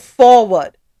 and move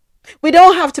forward. We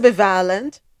don't have to be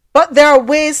violent, but there are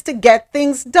ways to get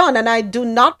things done, and I do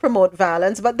not promote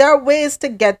violence, but there are ways to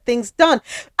get things done.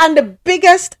 And the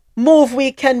biggest move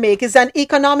we can make is an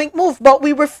economic move, but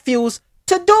we refuse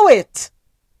to do it.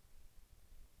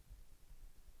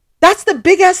 That's the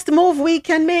biggest move we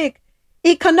can make.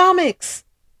 Economics.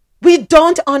 We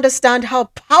don't understand how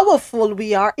powerful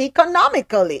we are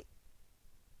economically.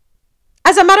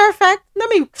 As a matter of fact, let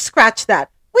me scratch that.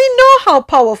 We know how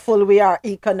powerful we are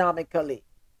economically,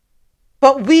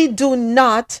 but we do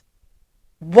not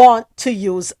want to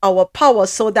use our power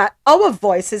so that our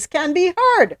voices can be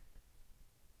heard.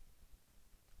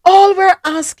 All we're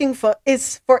asking for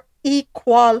is for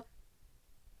equal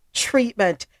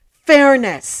treatment,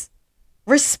 fairness,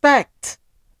 respect.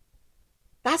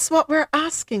 That's what we're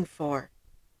asking for.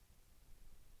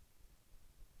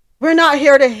 We're not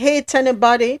here to hate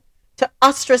anybody, to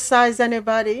ostracize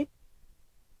anybody.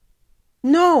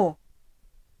 No.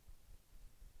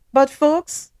 But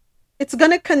folks, it's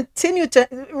going to continue to,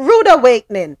 rude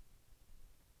awakening.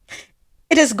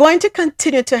 It is going to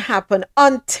continue to happen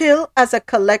until, as a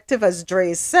collective, as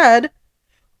Dre said,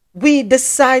 we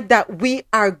decide that we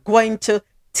are going to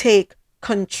take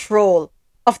control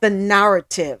of the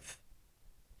narrative.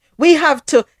 We have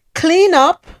to clean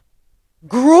up,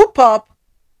 group up,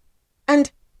 and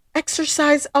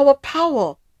exercise our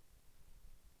power.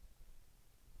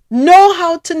 Know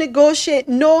how to negotiate,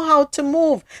 know how to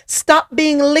move. Stop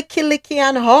being licky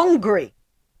and hungry.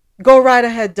 Go right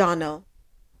ahead, Donald.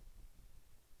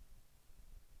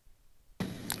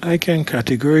 I can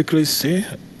categorically say,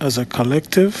 as a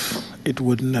collective, it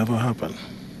would never happen.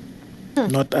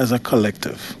 Not as a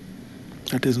collective.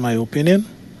 That is my opinion.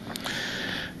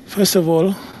 First of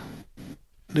all,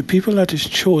 the people that is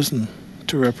chosen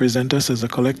to represent us as a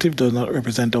collective does not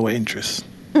represent our interests.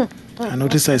 I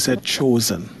notice I said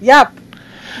chosen. Yep.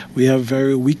 We have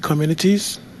very weak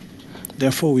communities,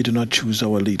 therefore we do not choose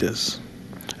our leaders.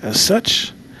 As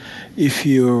such, if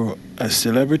you're a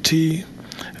celebrity,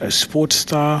 a sports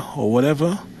star, or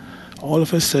whatever, all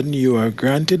of a sudden you are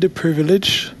granted the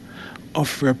privilege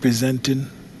of representing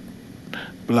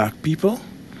black people.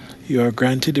 You are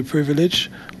granted the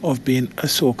privilege of being a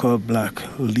so-called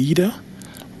black leader,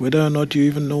 whether or not you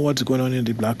even know what's going on in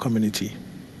the black community.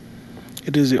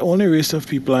 It is the only race of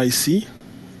people I see,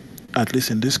 at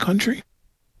least in this country,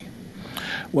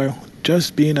 where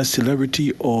just being a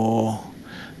celebrity or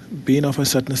being of a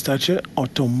certain stature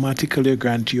automatically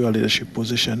grant you a leadership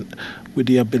position with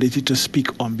the ability to speak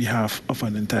on behalf of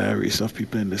an entire race of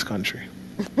people in this country.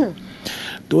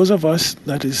 Those of us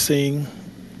that is saying,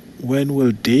 when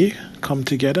will they come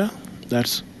together?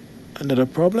 That's another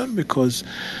problem, because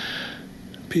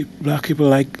black people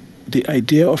like the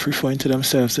idea of referring to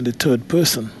themselves in the third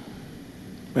person.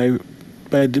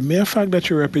 By the mere fact that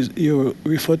you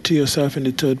refer to yourself in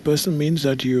the third person means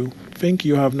that you think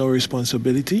you have no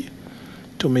responsibility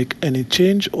to make any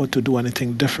change or to do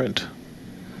anything different,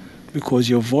 because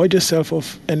you avoid yourself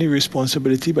of any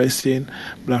responsibility by saying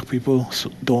black people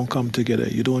don't come together,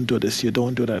 you don't do this, you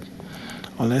don't do that.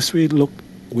 Unless we look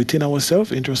within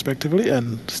ourselves introspectively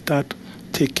and start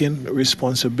taking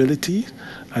responsibility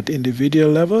at individual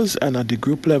levels and at the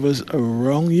group levels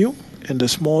around you in the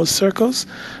small circles,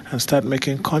 and start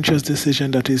making conscious decision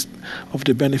that is of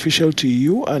the beneficial to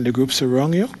you and the groups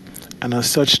around you, and as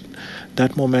such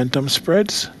that momentum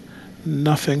spreads,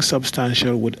 nothing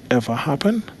substantial would ever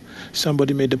happen.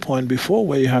 Somebody made the point before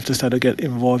where you have to start to get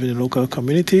involved in the local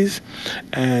communities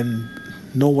and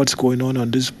know what's going on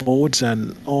these boards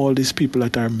and all these people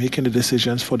that are making the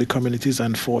decisions for the communities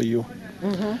and for you.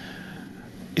 Mm-hmm.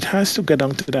 It has to get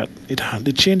down to that.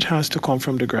 The change has to come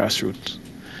from the grassroots.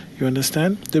 You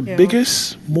understand? The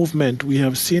biggest movement we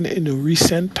have seen in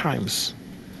recent times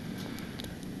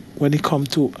when it comes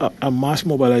to a mass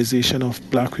mobilization of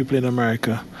black people in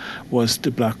America was the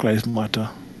Black Lives Matter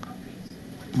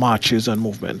marches and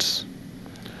movements.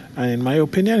 And in my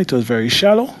opinion, it was very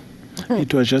shallow.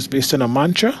 It was just based on a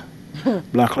mantra.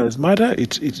 Black Lives Matter.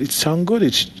 It sounds good.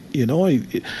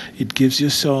 It gives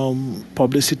you some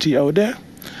publicity out there.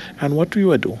 And what we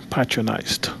would do,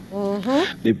 patronized.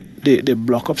 Mm-hmm. They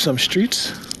block up some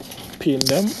streets, paint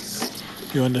them.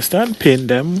 You understand? Paint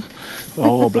them.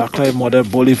 Oh, Black Lives Matter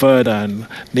Boulevard, and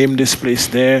name this place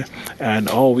there. And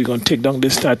we're going to take down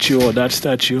this statue or that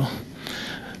statue.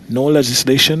 No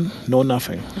legislation, no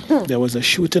nothing. There was a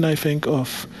shooting, I think,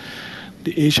 of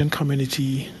the Asian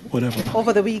community, whatever.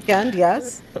 Over the weekend,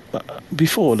 yes.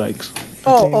 Before,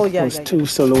 yeah. Two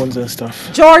salons and stuff.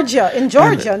 In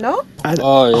Georgia, no? And in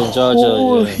Georgia, a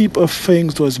whole heap of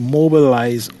things was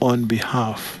mobilized on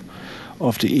behalf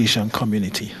of the Asian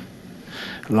community.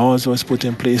 Laws was put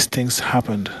in place, things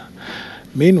happened.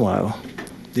 Meanwhile,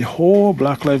 the whole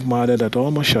Black Lives Matter that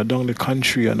almost shut down the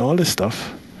country and all this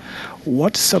stuff,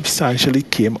 what substantially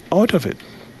came out of it?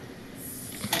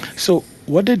 So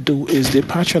what they do is they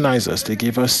patronize us. They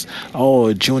give us,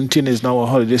 Juneteenth is now a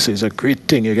holiday, so it's a great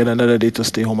thing. You get another day to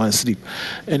stay home and sleep.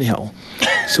 Anyhow,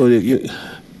 so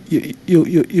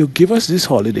you give us these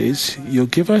holidays. You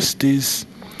give us these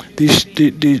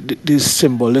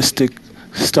symbolistic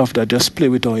stuff that just play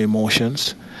with our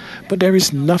emotions. But there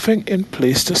is nothing in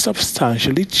place to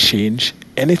substantially change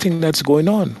anything that's going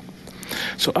on.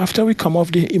 So after we come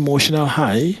off the emotional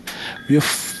high, we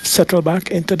settle back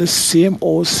into the same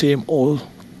old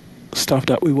stuff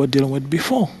that we were dealing with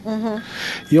before. Mm-hmm.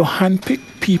 You handpick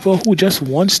people who just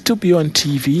wants to be on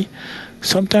TV,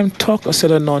 sometimes talk a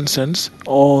set of nonsense,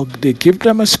 or they give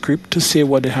them a script to say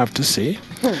what they have to say.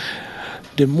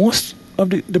 The most of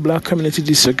the black community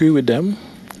disagree with them,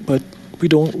 but we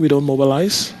don't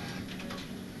mobilize.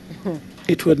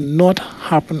 It would not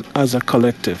happen as a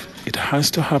collective. It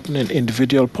has to happen in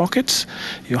individual pockets.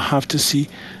 You have to see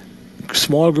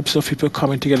small groups of people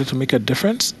coming together to make a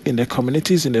difference in their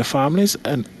communities, in their families,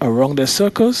 and around their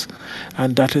circles.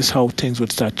 And that is how things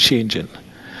would start changing.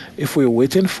 If we're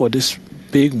waiting for this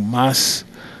big mass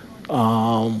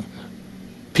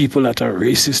people that are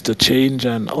racist to change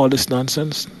and all this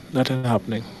nonsense, that ain't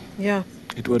happening. Yeah.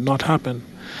 It would not happen.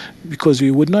 Because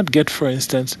we would not get, for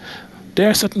instance, there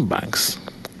are certain banks.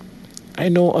 I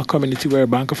know a community where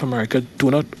Bank of America do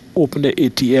not open the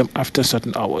ATM after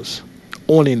certain hours.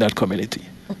 Only in that community,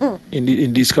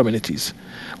 in these communities.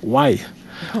 Why?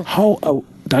 How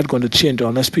that going to change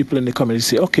unless people in the community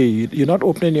say, okay, you're not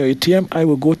opening your ATM, I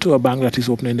will go to a bank that is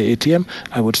opening the ATM,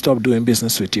 I would stop doing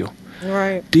business with you.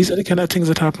 Right. These are the kind of things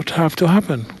that have to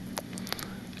happen.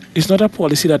 It's not a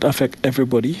policy that affects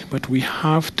everybody, but we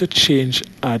have to change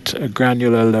at a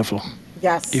granular level.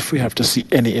 Yes. If we have to see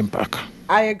any impact.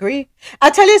 I agree.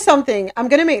 I'll tell you something. I'm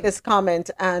going to make this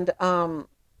comment, and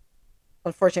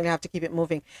unfortunately, I have to keep it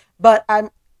moving. But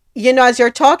as you're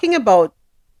talking about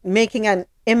making an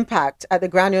impact at the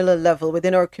granular level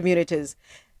within our communities,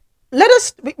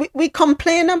 we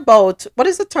complain about, what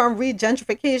is the term,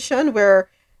 regentrification, where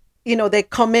they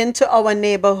come into our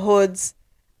neighborhoods,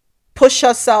 push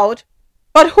us out.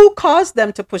 But who caused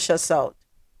them to push us out?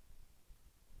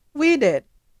 We did.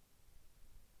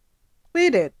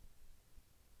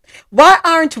 Why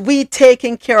aren't we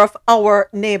taking care of our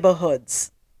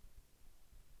neighborhoods?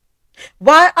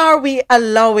 Why are we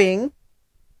allowing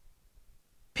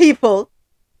people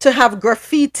to have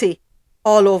graffiti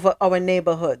all over our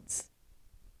neighborhoods?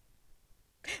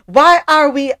 Why are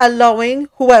we allowing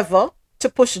whoever to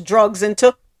push drugs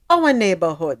into our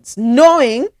neighborhoods,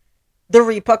 knowing the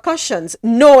repercussions,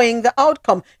 knowing the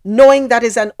outcome, knowing that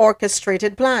is an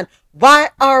orchestrated plan?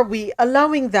 Why are we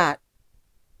allowing that?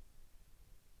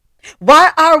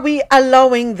 Why are we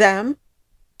allowing them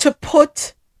to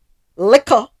put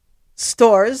liquor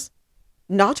stores,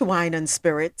 not wine and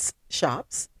spirits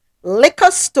shops,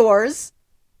 liquor stores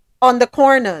on the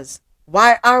corners?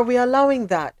 Why are we allowing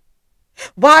that?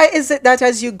 Why is it that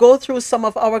as you go through some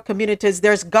of our communities,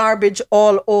 there's garbage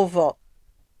all over,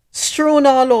 strewn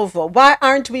all over? Why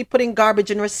aren't we putting garbage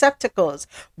in receptacles?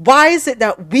 Why is it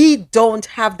that we don't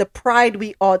have the pride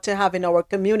we ought to have in our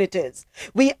communities?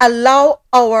 We allow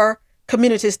our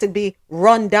communities to be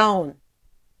run down.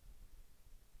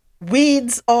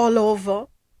 Weeds all over.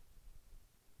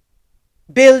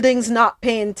 Buildings not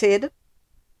painted.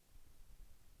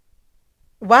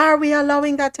 Why are we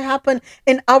allowing that to happen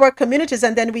in our communities?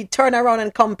 And then we turn around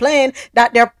and complain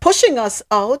that they're pushing us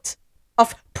out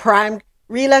of prime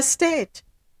real estate.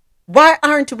 Why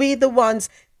aren't we the ones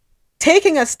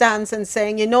taking a stance and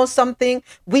saying, you know something,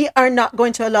 we are not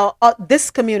going to allow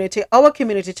this community, our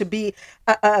community, to be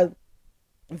a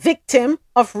victim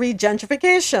of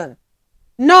regentrification?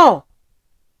 No.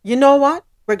 You know what?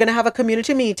 We're going to have a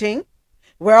community meeting.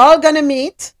 We're all going to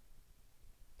meet.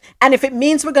 And if it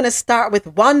means we're going to start with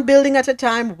one building at a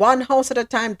time, one house at a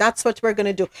time, that's what we're going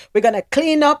to do. We're going to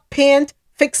clean up, paint,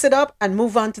 fix it up, and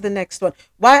move on to the next one.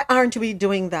 Why aren't we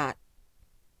doing that?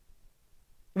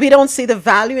 We don't see the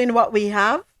value in what we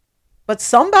have, but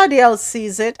somebody else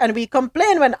sees it, and we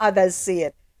complain when others see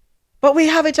it. But we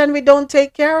have it and we don't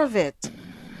take care of it.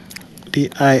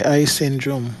 The I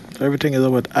syndrome. Everything is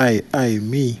about I,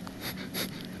 me.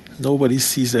 Nobody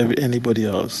sees anybody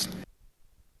else.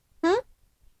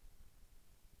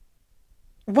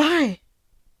 Why?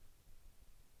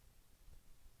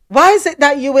 Why is it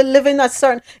that you will live in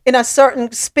a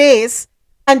certain space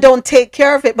and don't take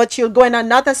care of it, but you'll go in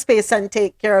another space and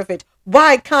take care of it?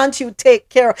 Why can't you take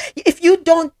care? If you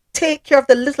don't take care of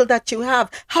the little that you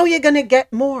have, how are you going to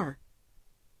get more?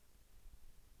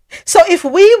 So if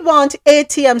we want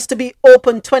ATMs to be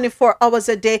open 24 hours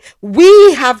a day,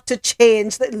 we have to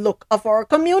change the look of our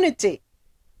community.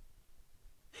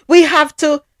 We have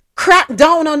to crack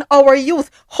down on our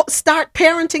youth, start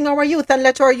parenting our youth, and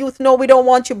let our youth know we don't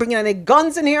want you bringing any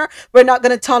guns in here. We're not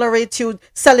going to tolerate you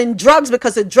selling drugs,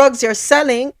 because the drugs you're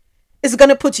selling is going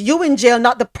to put you in jail,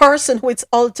 not the person who it's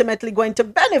ultimately going to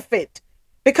benefit.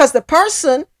 Because the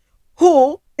person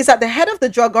who is at the head of the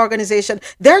drug organization,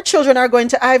 their children are going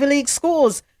to Ivy League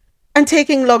schools and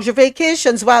taking luxury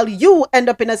vacations, while you end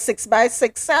up in a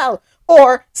 6x6 cell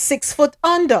or 6 foot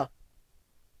under.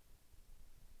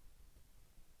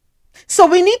 So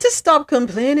we need to stop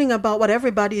complaining about what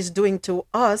everybody is doing to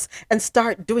us and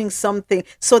start doing something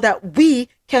so that we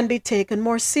can be taken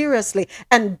more seriously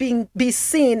and be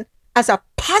seen as a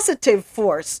positive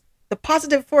force, the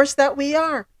positive force that we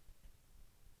are.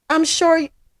 I'm sure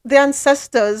the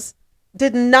ancestors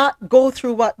did not go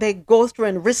through what they go through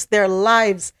and risk their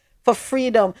lives for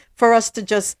freedom, for us to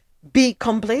just be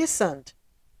complacent,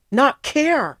 not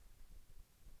care.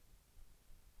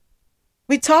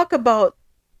 We talk about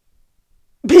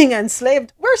being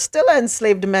enslaved. We're still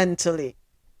enslaved mentally.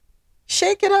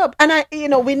 Shake it up. And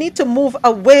we need to move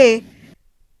away.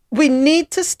 We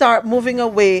need to start moving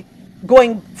away,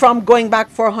 going back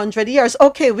 400 years.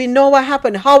 Okay, we know what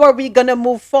happened. How are we going to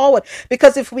move forward?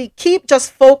 Because if we keep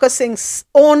just focusing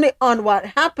only on what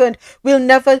happened, we'll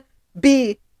never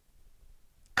be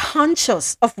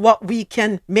conscious of what we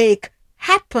can make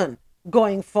happen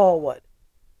going forward.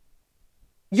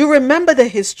 You remember the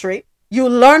history. You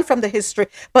learn from the history.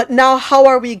 But now how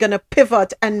are we going to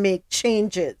pivot and make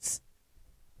changes?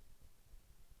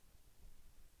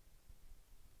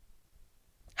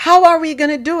 How are we going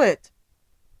to do it?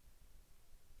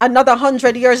 Another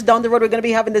 100 years down the road, we're going to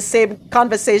be having the same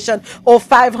conversation.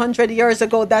 500 years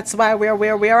ago, that's why we're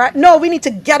where we are at. No, we need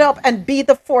to get up and be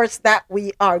the force that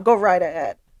we are. Go right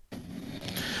ahead.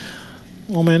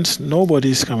 Moments,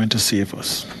 nobody's coming to save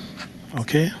us.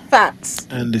 Okay? Facts.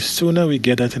 And the sooner we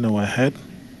get that in our head,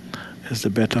 is the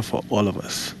better for all of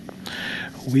us.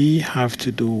 We have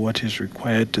to do what is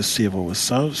required to save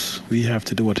ourselves. We have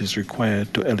to do what is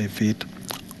required to elevate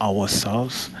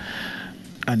ourselves.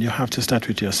 And you have to start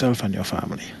with yourself and your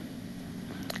family.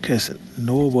 Because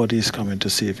nobody is coming to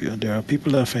save you. There are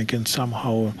people that are thinking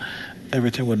somehow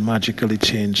everything would magically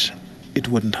change. It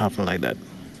wouldn't happen like that.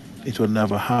 It will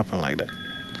never happen like that.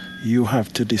 You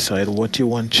have to decide what you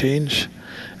want change,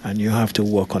 and you have to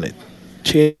work on it.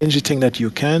 Change the thing that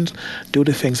you can, do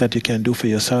the things that you can do for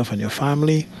yourself and your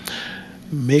family.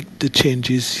 Make the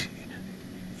changes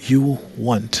you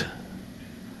want.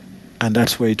 And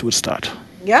that's where it would start.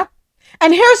 Yeah.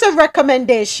 And here's a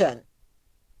recommendation.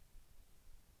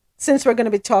 Since we're going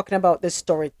to be talking about this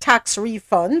story, tax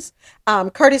refunds,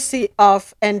 courtesy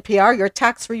of NPR, your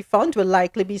tax refund will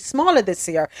likely be smaller this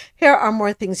year. Here are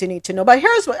more things you need to know. But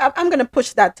here's what I'm going to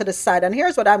push that to the side. And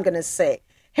here's what I'm going to say.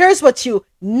 Here's what you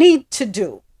need to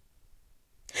do.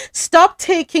 Stop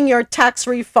taking your tax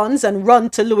refunds and run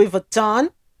to Louis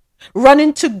Vuitton, run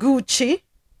into Gucci,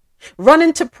 run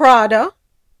into Prada,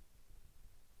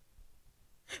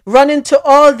 run into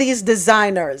all these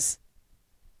designers.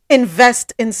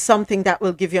 Invest in something that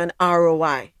will give you an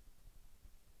ROI.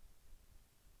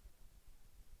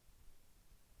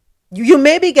 You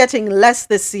may be getting less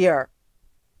this year,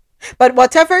 but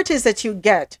whatever it is that you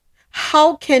get,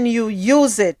 how can you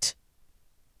use it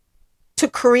to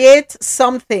create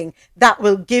something that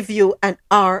will give you an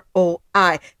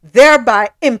ROI,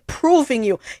 thereby improving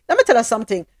you? Let me tell you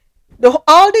something.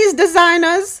 All these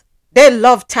designers, they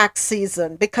love tax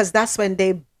season because that's when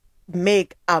they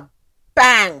make a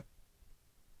bang.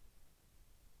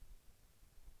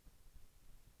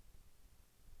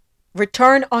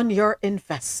 Return on your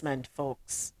investment,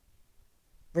 folks.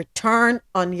 Return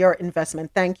on your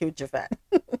investment. Thank you, Javette.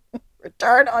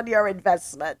 Return on your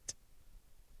investment.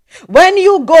 When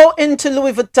you go into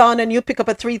Louis Vuitton and you pick up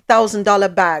a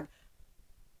 $3,000 bag,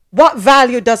 what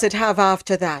value does it have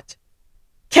after that?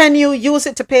 Can you use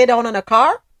it to pay down on a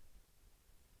car?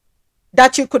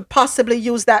 That you could possibly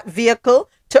use that vehicle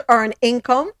to earn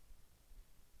income?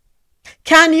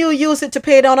 Can you use it to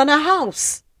pay down on a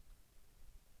house?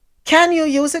 Can you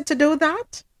use it to do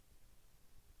that?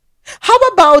 How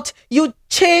about you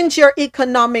change your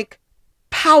economic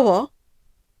power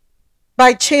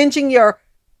by changing your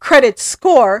credit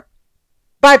score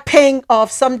by paying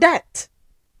off some debt?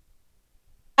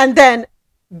 And then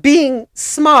being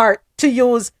smart to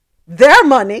use their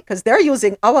money, because they're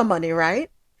using our money, right?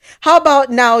 How about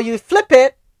now you flip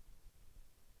it,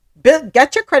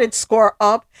 get your credit score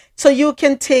up so you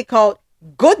can take out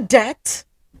good debt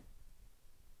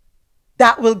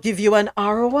that will give you an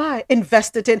ROI.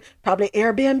 Invest it in probably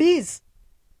Airbnbs,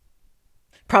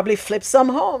 probably flip some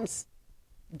homes,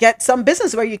 get some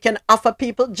business where you can offer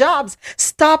people jobs.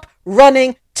 Stop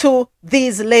running to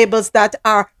these labels that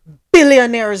are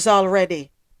billionaires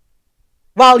already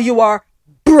while you are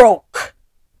broke.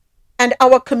 And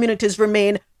our communities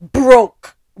remain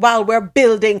broke while we're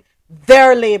building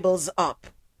their labels up.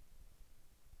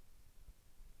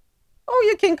 Oh,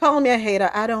 you can call me a hater.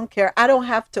 I don't care. I don't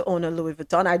have to own a Louis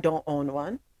Vuitton. I don't own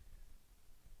one.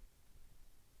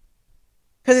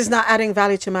 Because it's not adding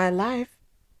value to my life.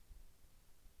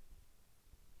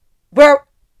 We're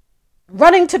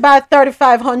running to buy a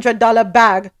 $3,500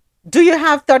 bag. Do you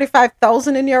have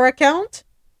 $35,000 in your account?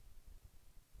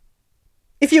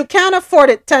 If you can't afford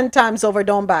it 10 times over,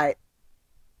 don't buy it.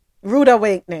 Rude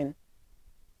awakening.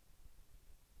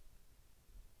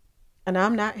 And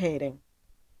I'm not hating.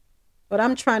 What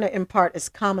I'm trying to impart is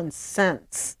common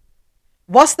sense.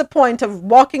 What's the point of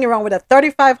walking around with a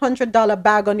 $3,500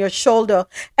 bag on your shoulder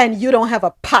and you don't have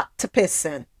a pot to piss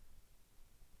in?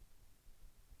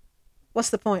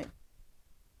 What's the point?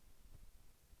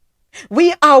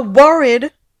 We are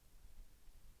worried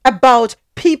about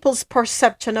people's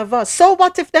perception of us. So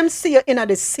what if them see you in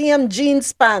the same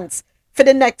jeans pants for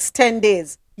the next 10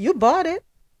 days? You bought it.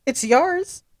 It's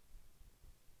yours.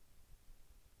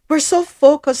 We're so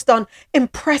focused on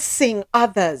impressing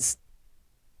others.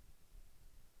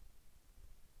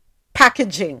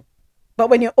 Packaging. But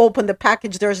when you open the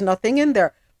package, there's nothing in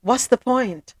there. What's the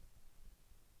point?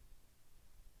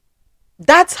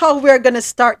 That's how we're going to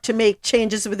start to make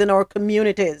changes within our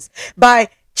communities, by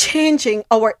changing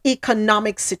our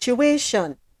economic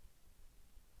situation.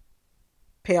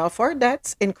 Pay off our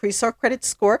debts, increase our credit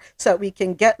score so that we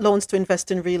can get loans to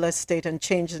invest in real estate and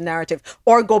change the narrative,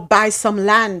 or go buy some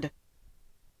land.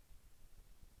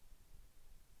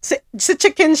 It's a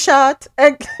chicken shot,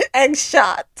 egg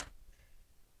shot.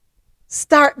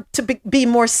 Start to be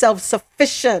more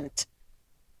self-sufficient.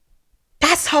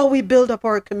 That's how we build up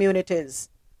our communities.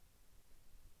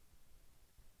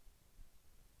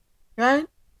 Right?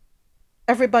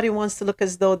 Everybody wants to look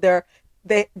as though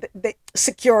they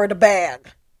secure the bag.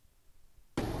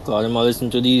 Cause them a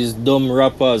listen to these dumb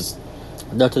rappers.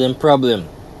 That's them problem.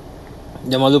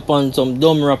 Them a look on some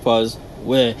dumb rappers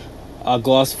where I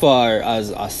go as far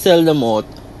as I sell them out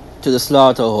to the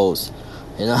slaughterhouse.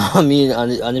 You know what I mean?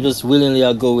 And they just willingly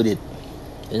I go with it.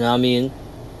 You know what I mean?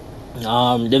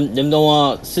 Them don't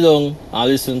want to sit down and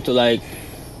listen to like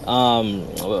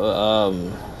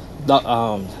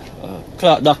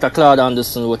Dr. Claude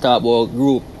Anderson will talk about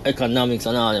group economics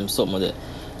and all them something like that.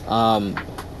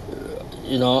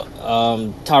 You know,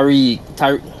 Tariq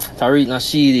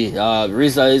Nasheedi,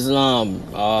 Rizza Islam,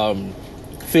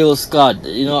 Phil Scott,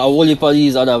 you know, a whole heap of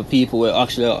these other people were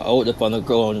actually out there on the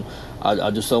ground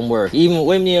and do some work. Even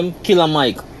when name Killer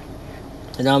Mike,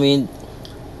 you know what I mean?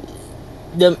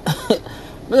 Them, I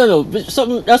don't know,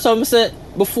 something, that's what I said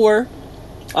before.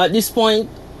 At this point,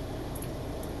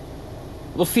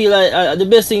 I feel like the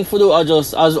best thing for do I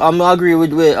just, as I'm agree with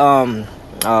the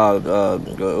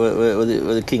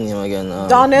king name again.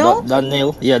 Donnell?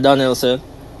 Donnell, yeah, Donnell said.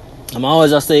 I'm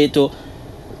always just say it too.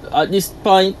 At this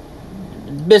point,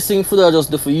 best thing for do I just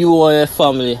do for you and your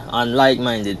family and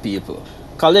like-minded people.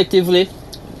 Collectively,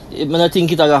 I don't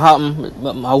think it's gonna happen.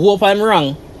 I hope I'm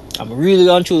wrong. I'm really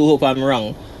gonna truly hope I'm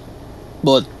wrong.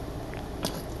 But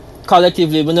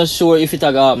collectively, I'm not sure if it's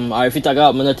gonna happen, or if it's gonna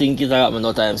happen, I don't think it's gonna happen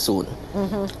no time soon.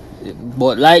 Mm-hmm.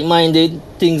 But like-minded,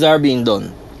 things are being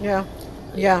done. Yeah.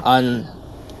 Yeah. And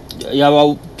you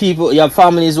have people, you have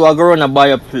families who are going to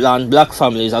buy up land, black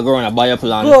families are going to buy up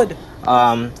land. Good.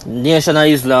 Nation of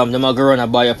Islam, them are going to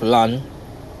buy up land.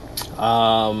 You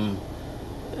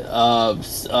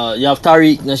have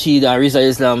Tariq Nasheed and Rizza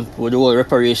Islam with the whole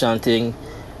reparation thing.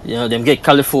 You know, them get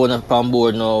California on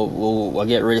board now. We'll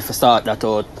get ready for start that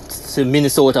out. See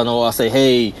Minnesota now, I say,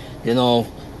 hey, you know,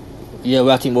 yeah,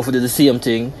 we're thinking about the same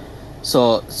thing.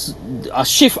 So a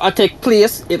shift I take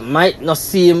place. It might not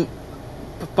seem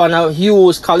on a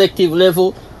huge collective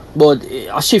level, but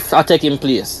a shift I taking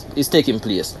place. It's taking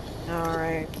place. All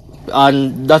right.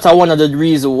 And that's one of the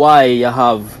reasons why you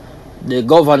have the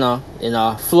governor in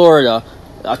Florida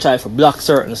try to block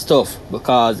certain stuff,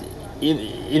 because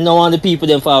you know want the people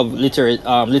them for have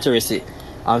literacy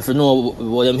and for know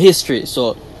what them history.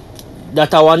 So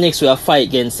that's our next way fight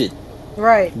against it.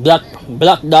 Right. Block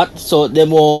that so they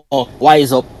more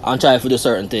wise up and try to do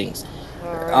certain things.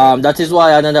 Right. That is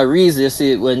why another reason you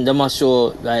see when they must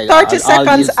show like 30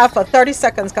 seconds after 30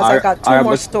 seconds because I got two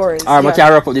more stories. Alright, but I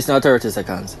wrap up this in 30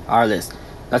 seconds or less.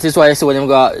 That is why you see when them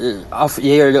got you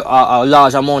hear a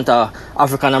large amount of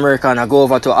African American go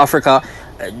over to Africa.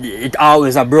 It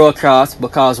always a broadcast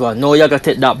because now you gotta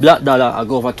take that black dollar and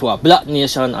go over to a black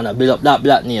nation and build up that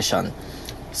black nation.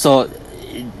 So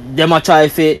them a try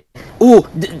to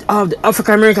the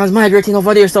African Americans migrating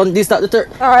over there, so this, that, the third.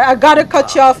 Alright, I gotta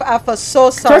cut you off after so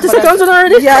sorry. 30 seconds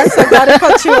already? Yes, I gotta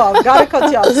cut you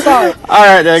off. Sorry.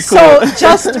 Alright then, cool. So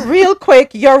just real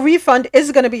quick, your refund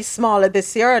is gonna be smaller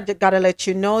this year. I gotta let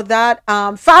you know that.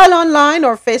 File online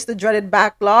or face the dreaded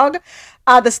backlog.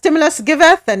 The stimulus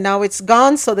giveth, and now it's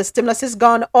gone. So the stimulus is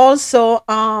gone. Also,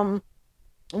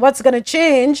 what's gonna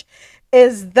change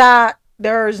is that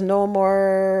there's no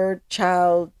more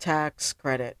child tax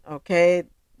credit. Okay.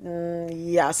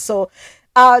 Yeah. So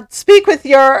speak with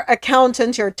your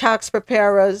accountant, your tax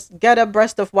preparers, get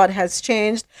abreast of what has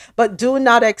changed, but do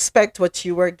not expect what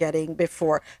you were getting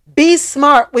before. Be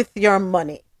smart with your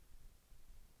money.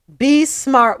 Be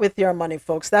smart with your money,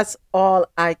 folks. That's all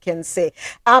I can say.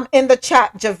 In the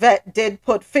chat, Javette did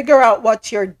put, figure out what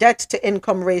your debt to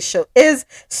income ratio is.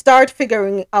 Start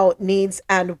figuring out needs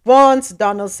and wants.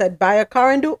 Donald said, buy a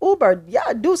car and do Uber.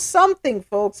 Yeah, do something,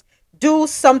 folks. Do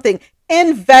something.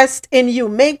 Invest in you.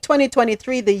 Make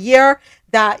 2023 the year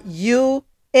that you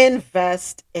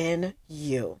invest in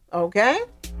you. Okay?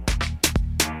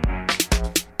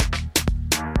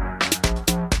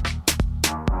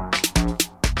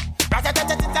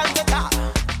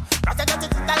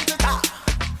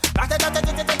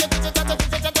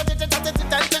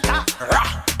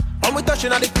 When we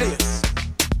touching on the place,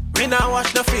 we now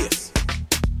wash the face.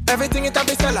 Everything it have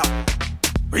be sell out.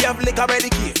 We have liquor by the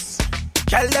case.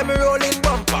 Girl, them rolling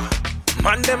bumper.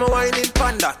 Man, them whining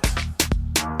panda.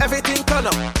 Everything turn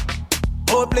up.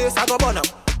 Whole place I go burn up.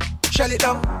 Shell it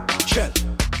down, shell.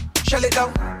 Shell it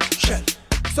down, shell.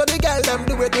 So the girl them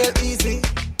do it real easy.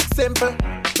 Simple,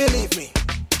 believe me.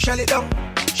 Shell it down,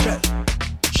 shell.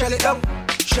 Shell it down,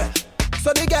 shell.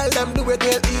 So the girl them do it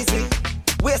real easy.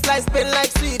 Waistline spin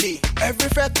like CD. Every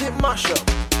fat tip mash up.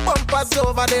 Bumpers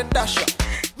over then dash up.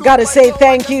 Gotta say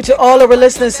thank you to all our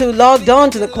listeners who logged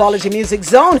on to the Quality Music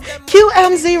Zone,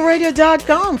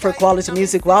 QMZRadio.com for quality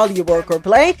music while you work or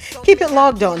play. Keep it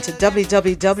logged on to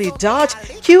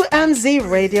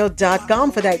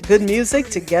www.QMZRadio.com for that good music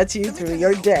to get you through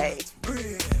your day.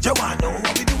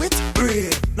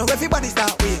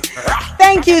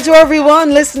 Thank you to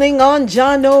everyone listening on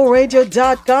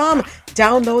JahknoRadio.com.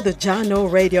 Download the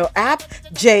Jahkno Radio app,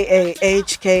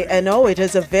 JAHKNO. It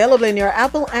is available in your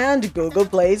Apple and Google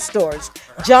Play stores.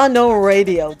 Jahkno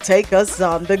Radio, take us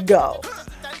on the go.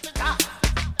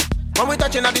 When we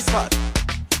touching on this spot,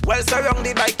 well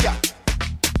surrounded by cat.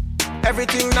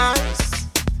 Everything nice.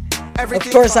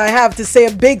 Of course, I have to say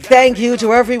a big thank you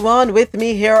to everyone with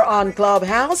me here on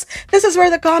Clubhouse. This is where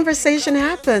the conversation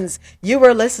happens. You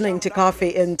are listening to Coffee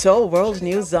in Tow, World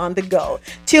News on the Go.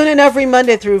 Tune in every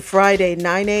Monday through Friday,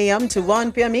 9 a.m. to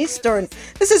 1 p.m. Eastern.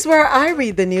 This is where I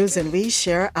read the news and we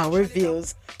share our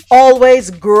views.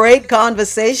 Always great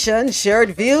conversation,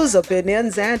 shared views,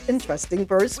 opinions, and interesting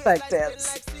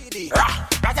perspectives.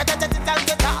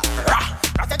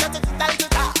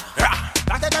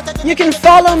 You can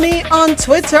follow me on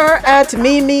Twitter at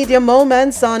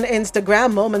MeMediaMoments, on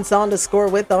Instagram,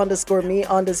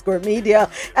 moments_with_me_media,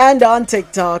 and on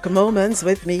TikTok, Moments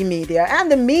with Me Media.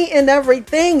 And the me in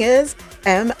everything is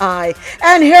MI.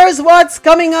 And here's what's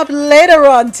coming up later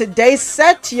on today.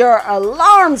 Set your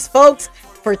alarms, folks,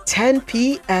 for 10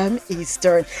 p.m.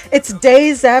 Eastern. It's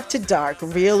Days After Dark,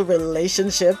 real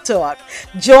relationship talk.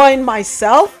 Join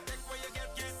myself,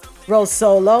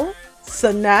 Rosolo,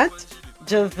 Sanat,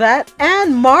 Javette,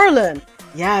 and Marlon.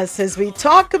 Yes, as we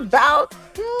talk about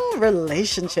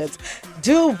relationships.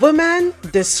 Do women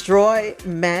destroy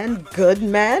men? Good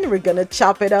men? We're going to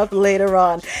chop it up later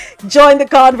on. Join the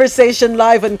conversation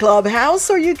live in Clubhouse,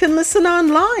 or you can listen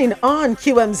online on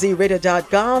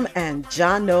QMZRadio.com and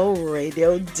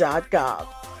JahknoRadio.com.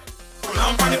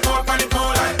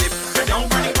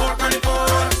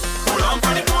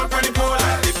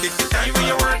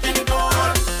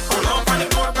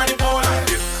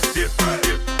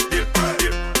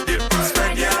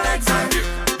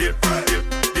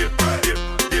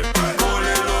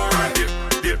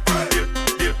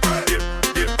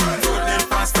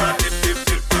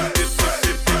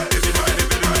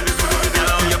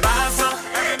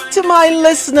 My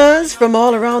listeners from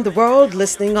all around the world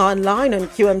listening online on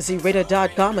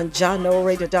QMZRadio.com and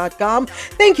JahknoRadio.com,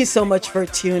 thank you so much for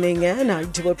tuning in. I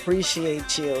do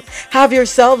appreciate you. Have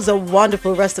yourselves a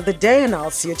wonderful rest of the day, and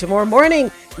I'll see you tomorrow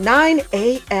morning, 9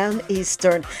 a.m.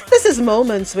 Eastern. This is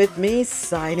Moments with Me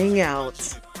signing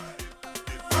out.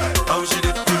 Oh, she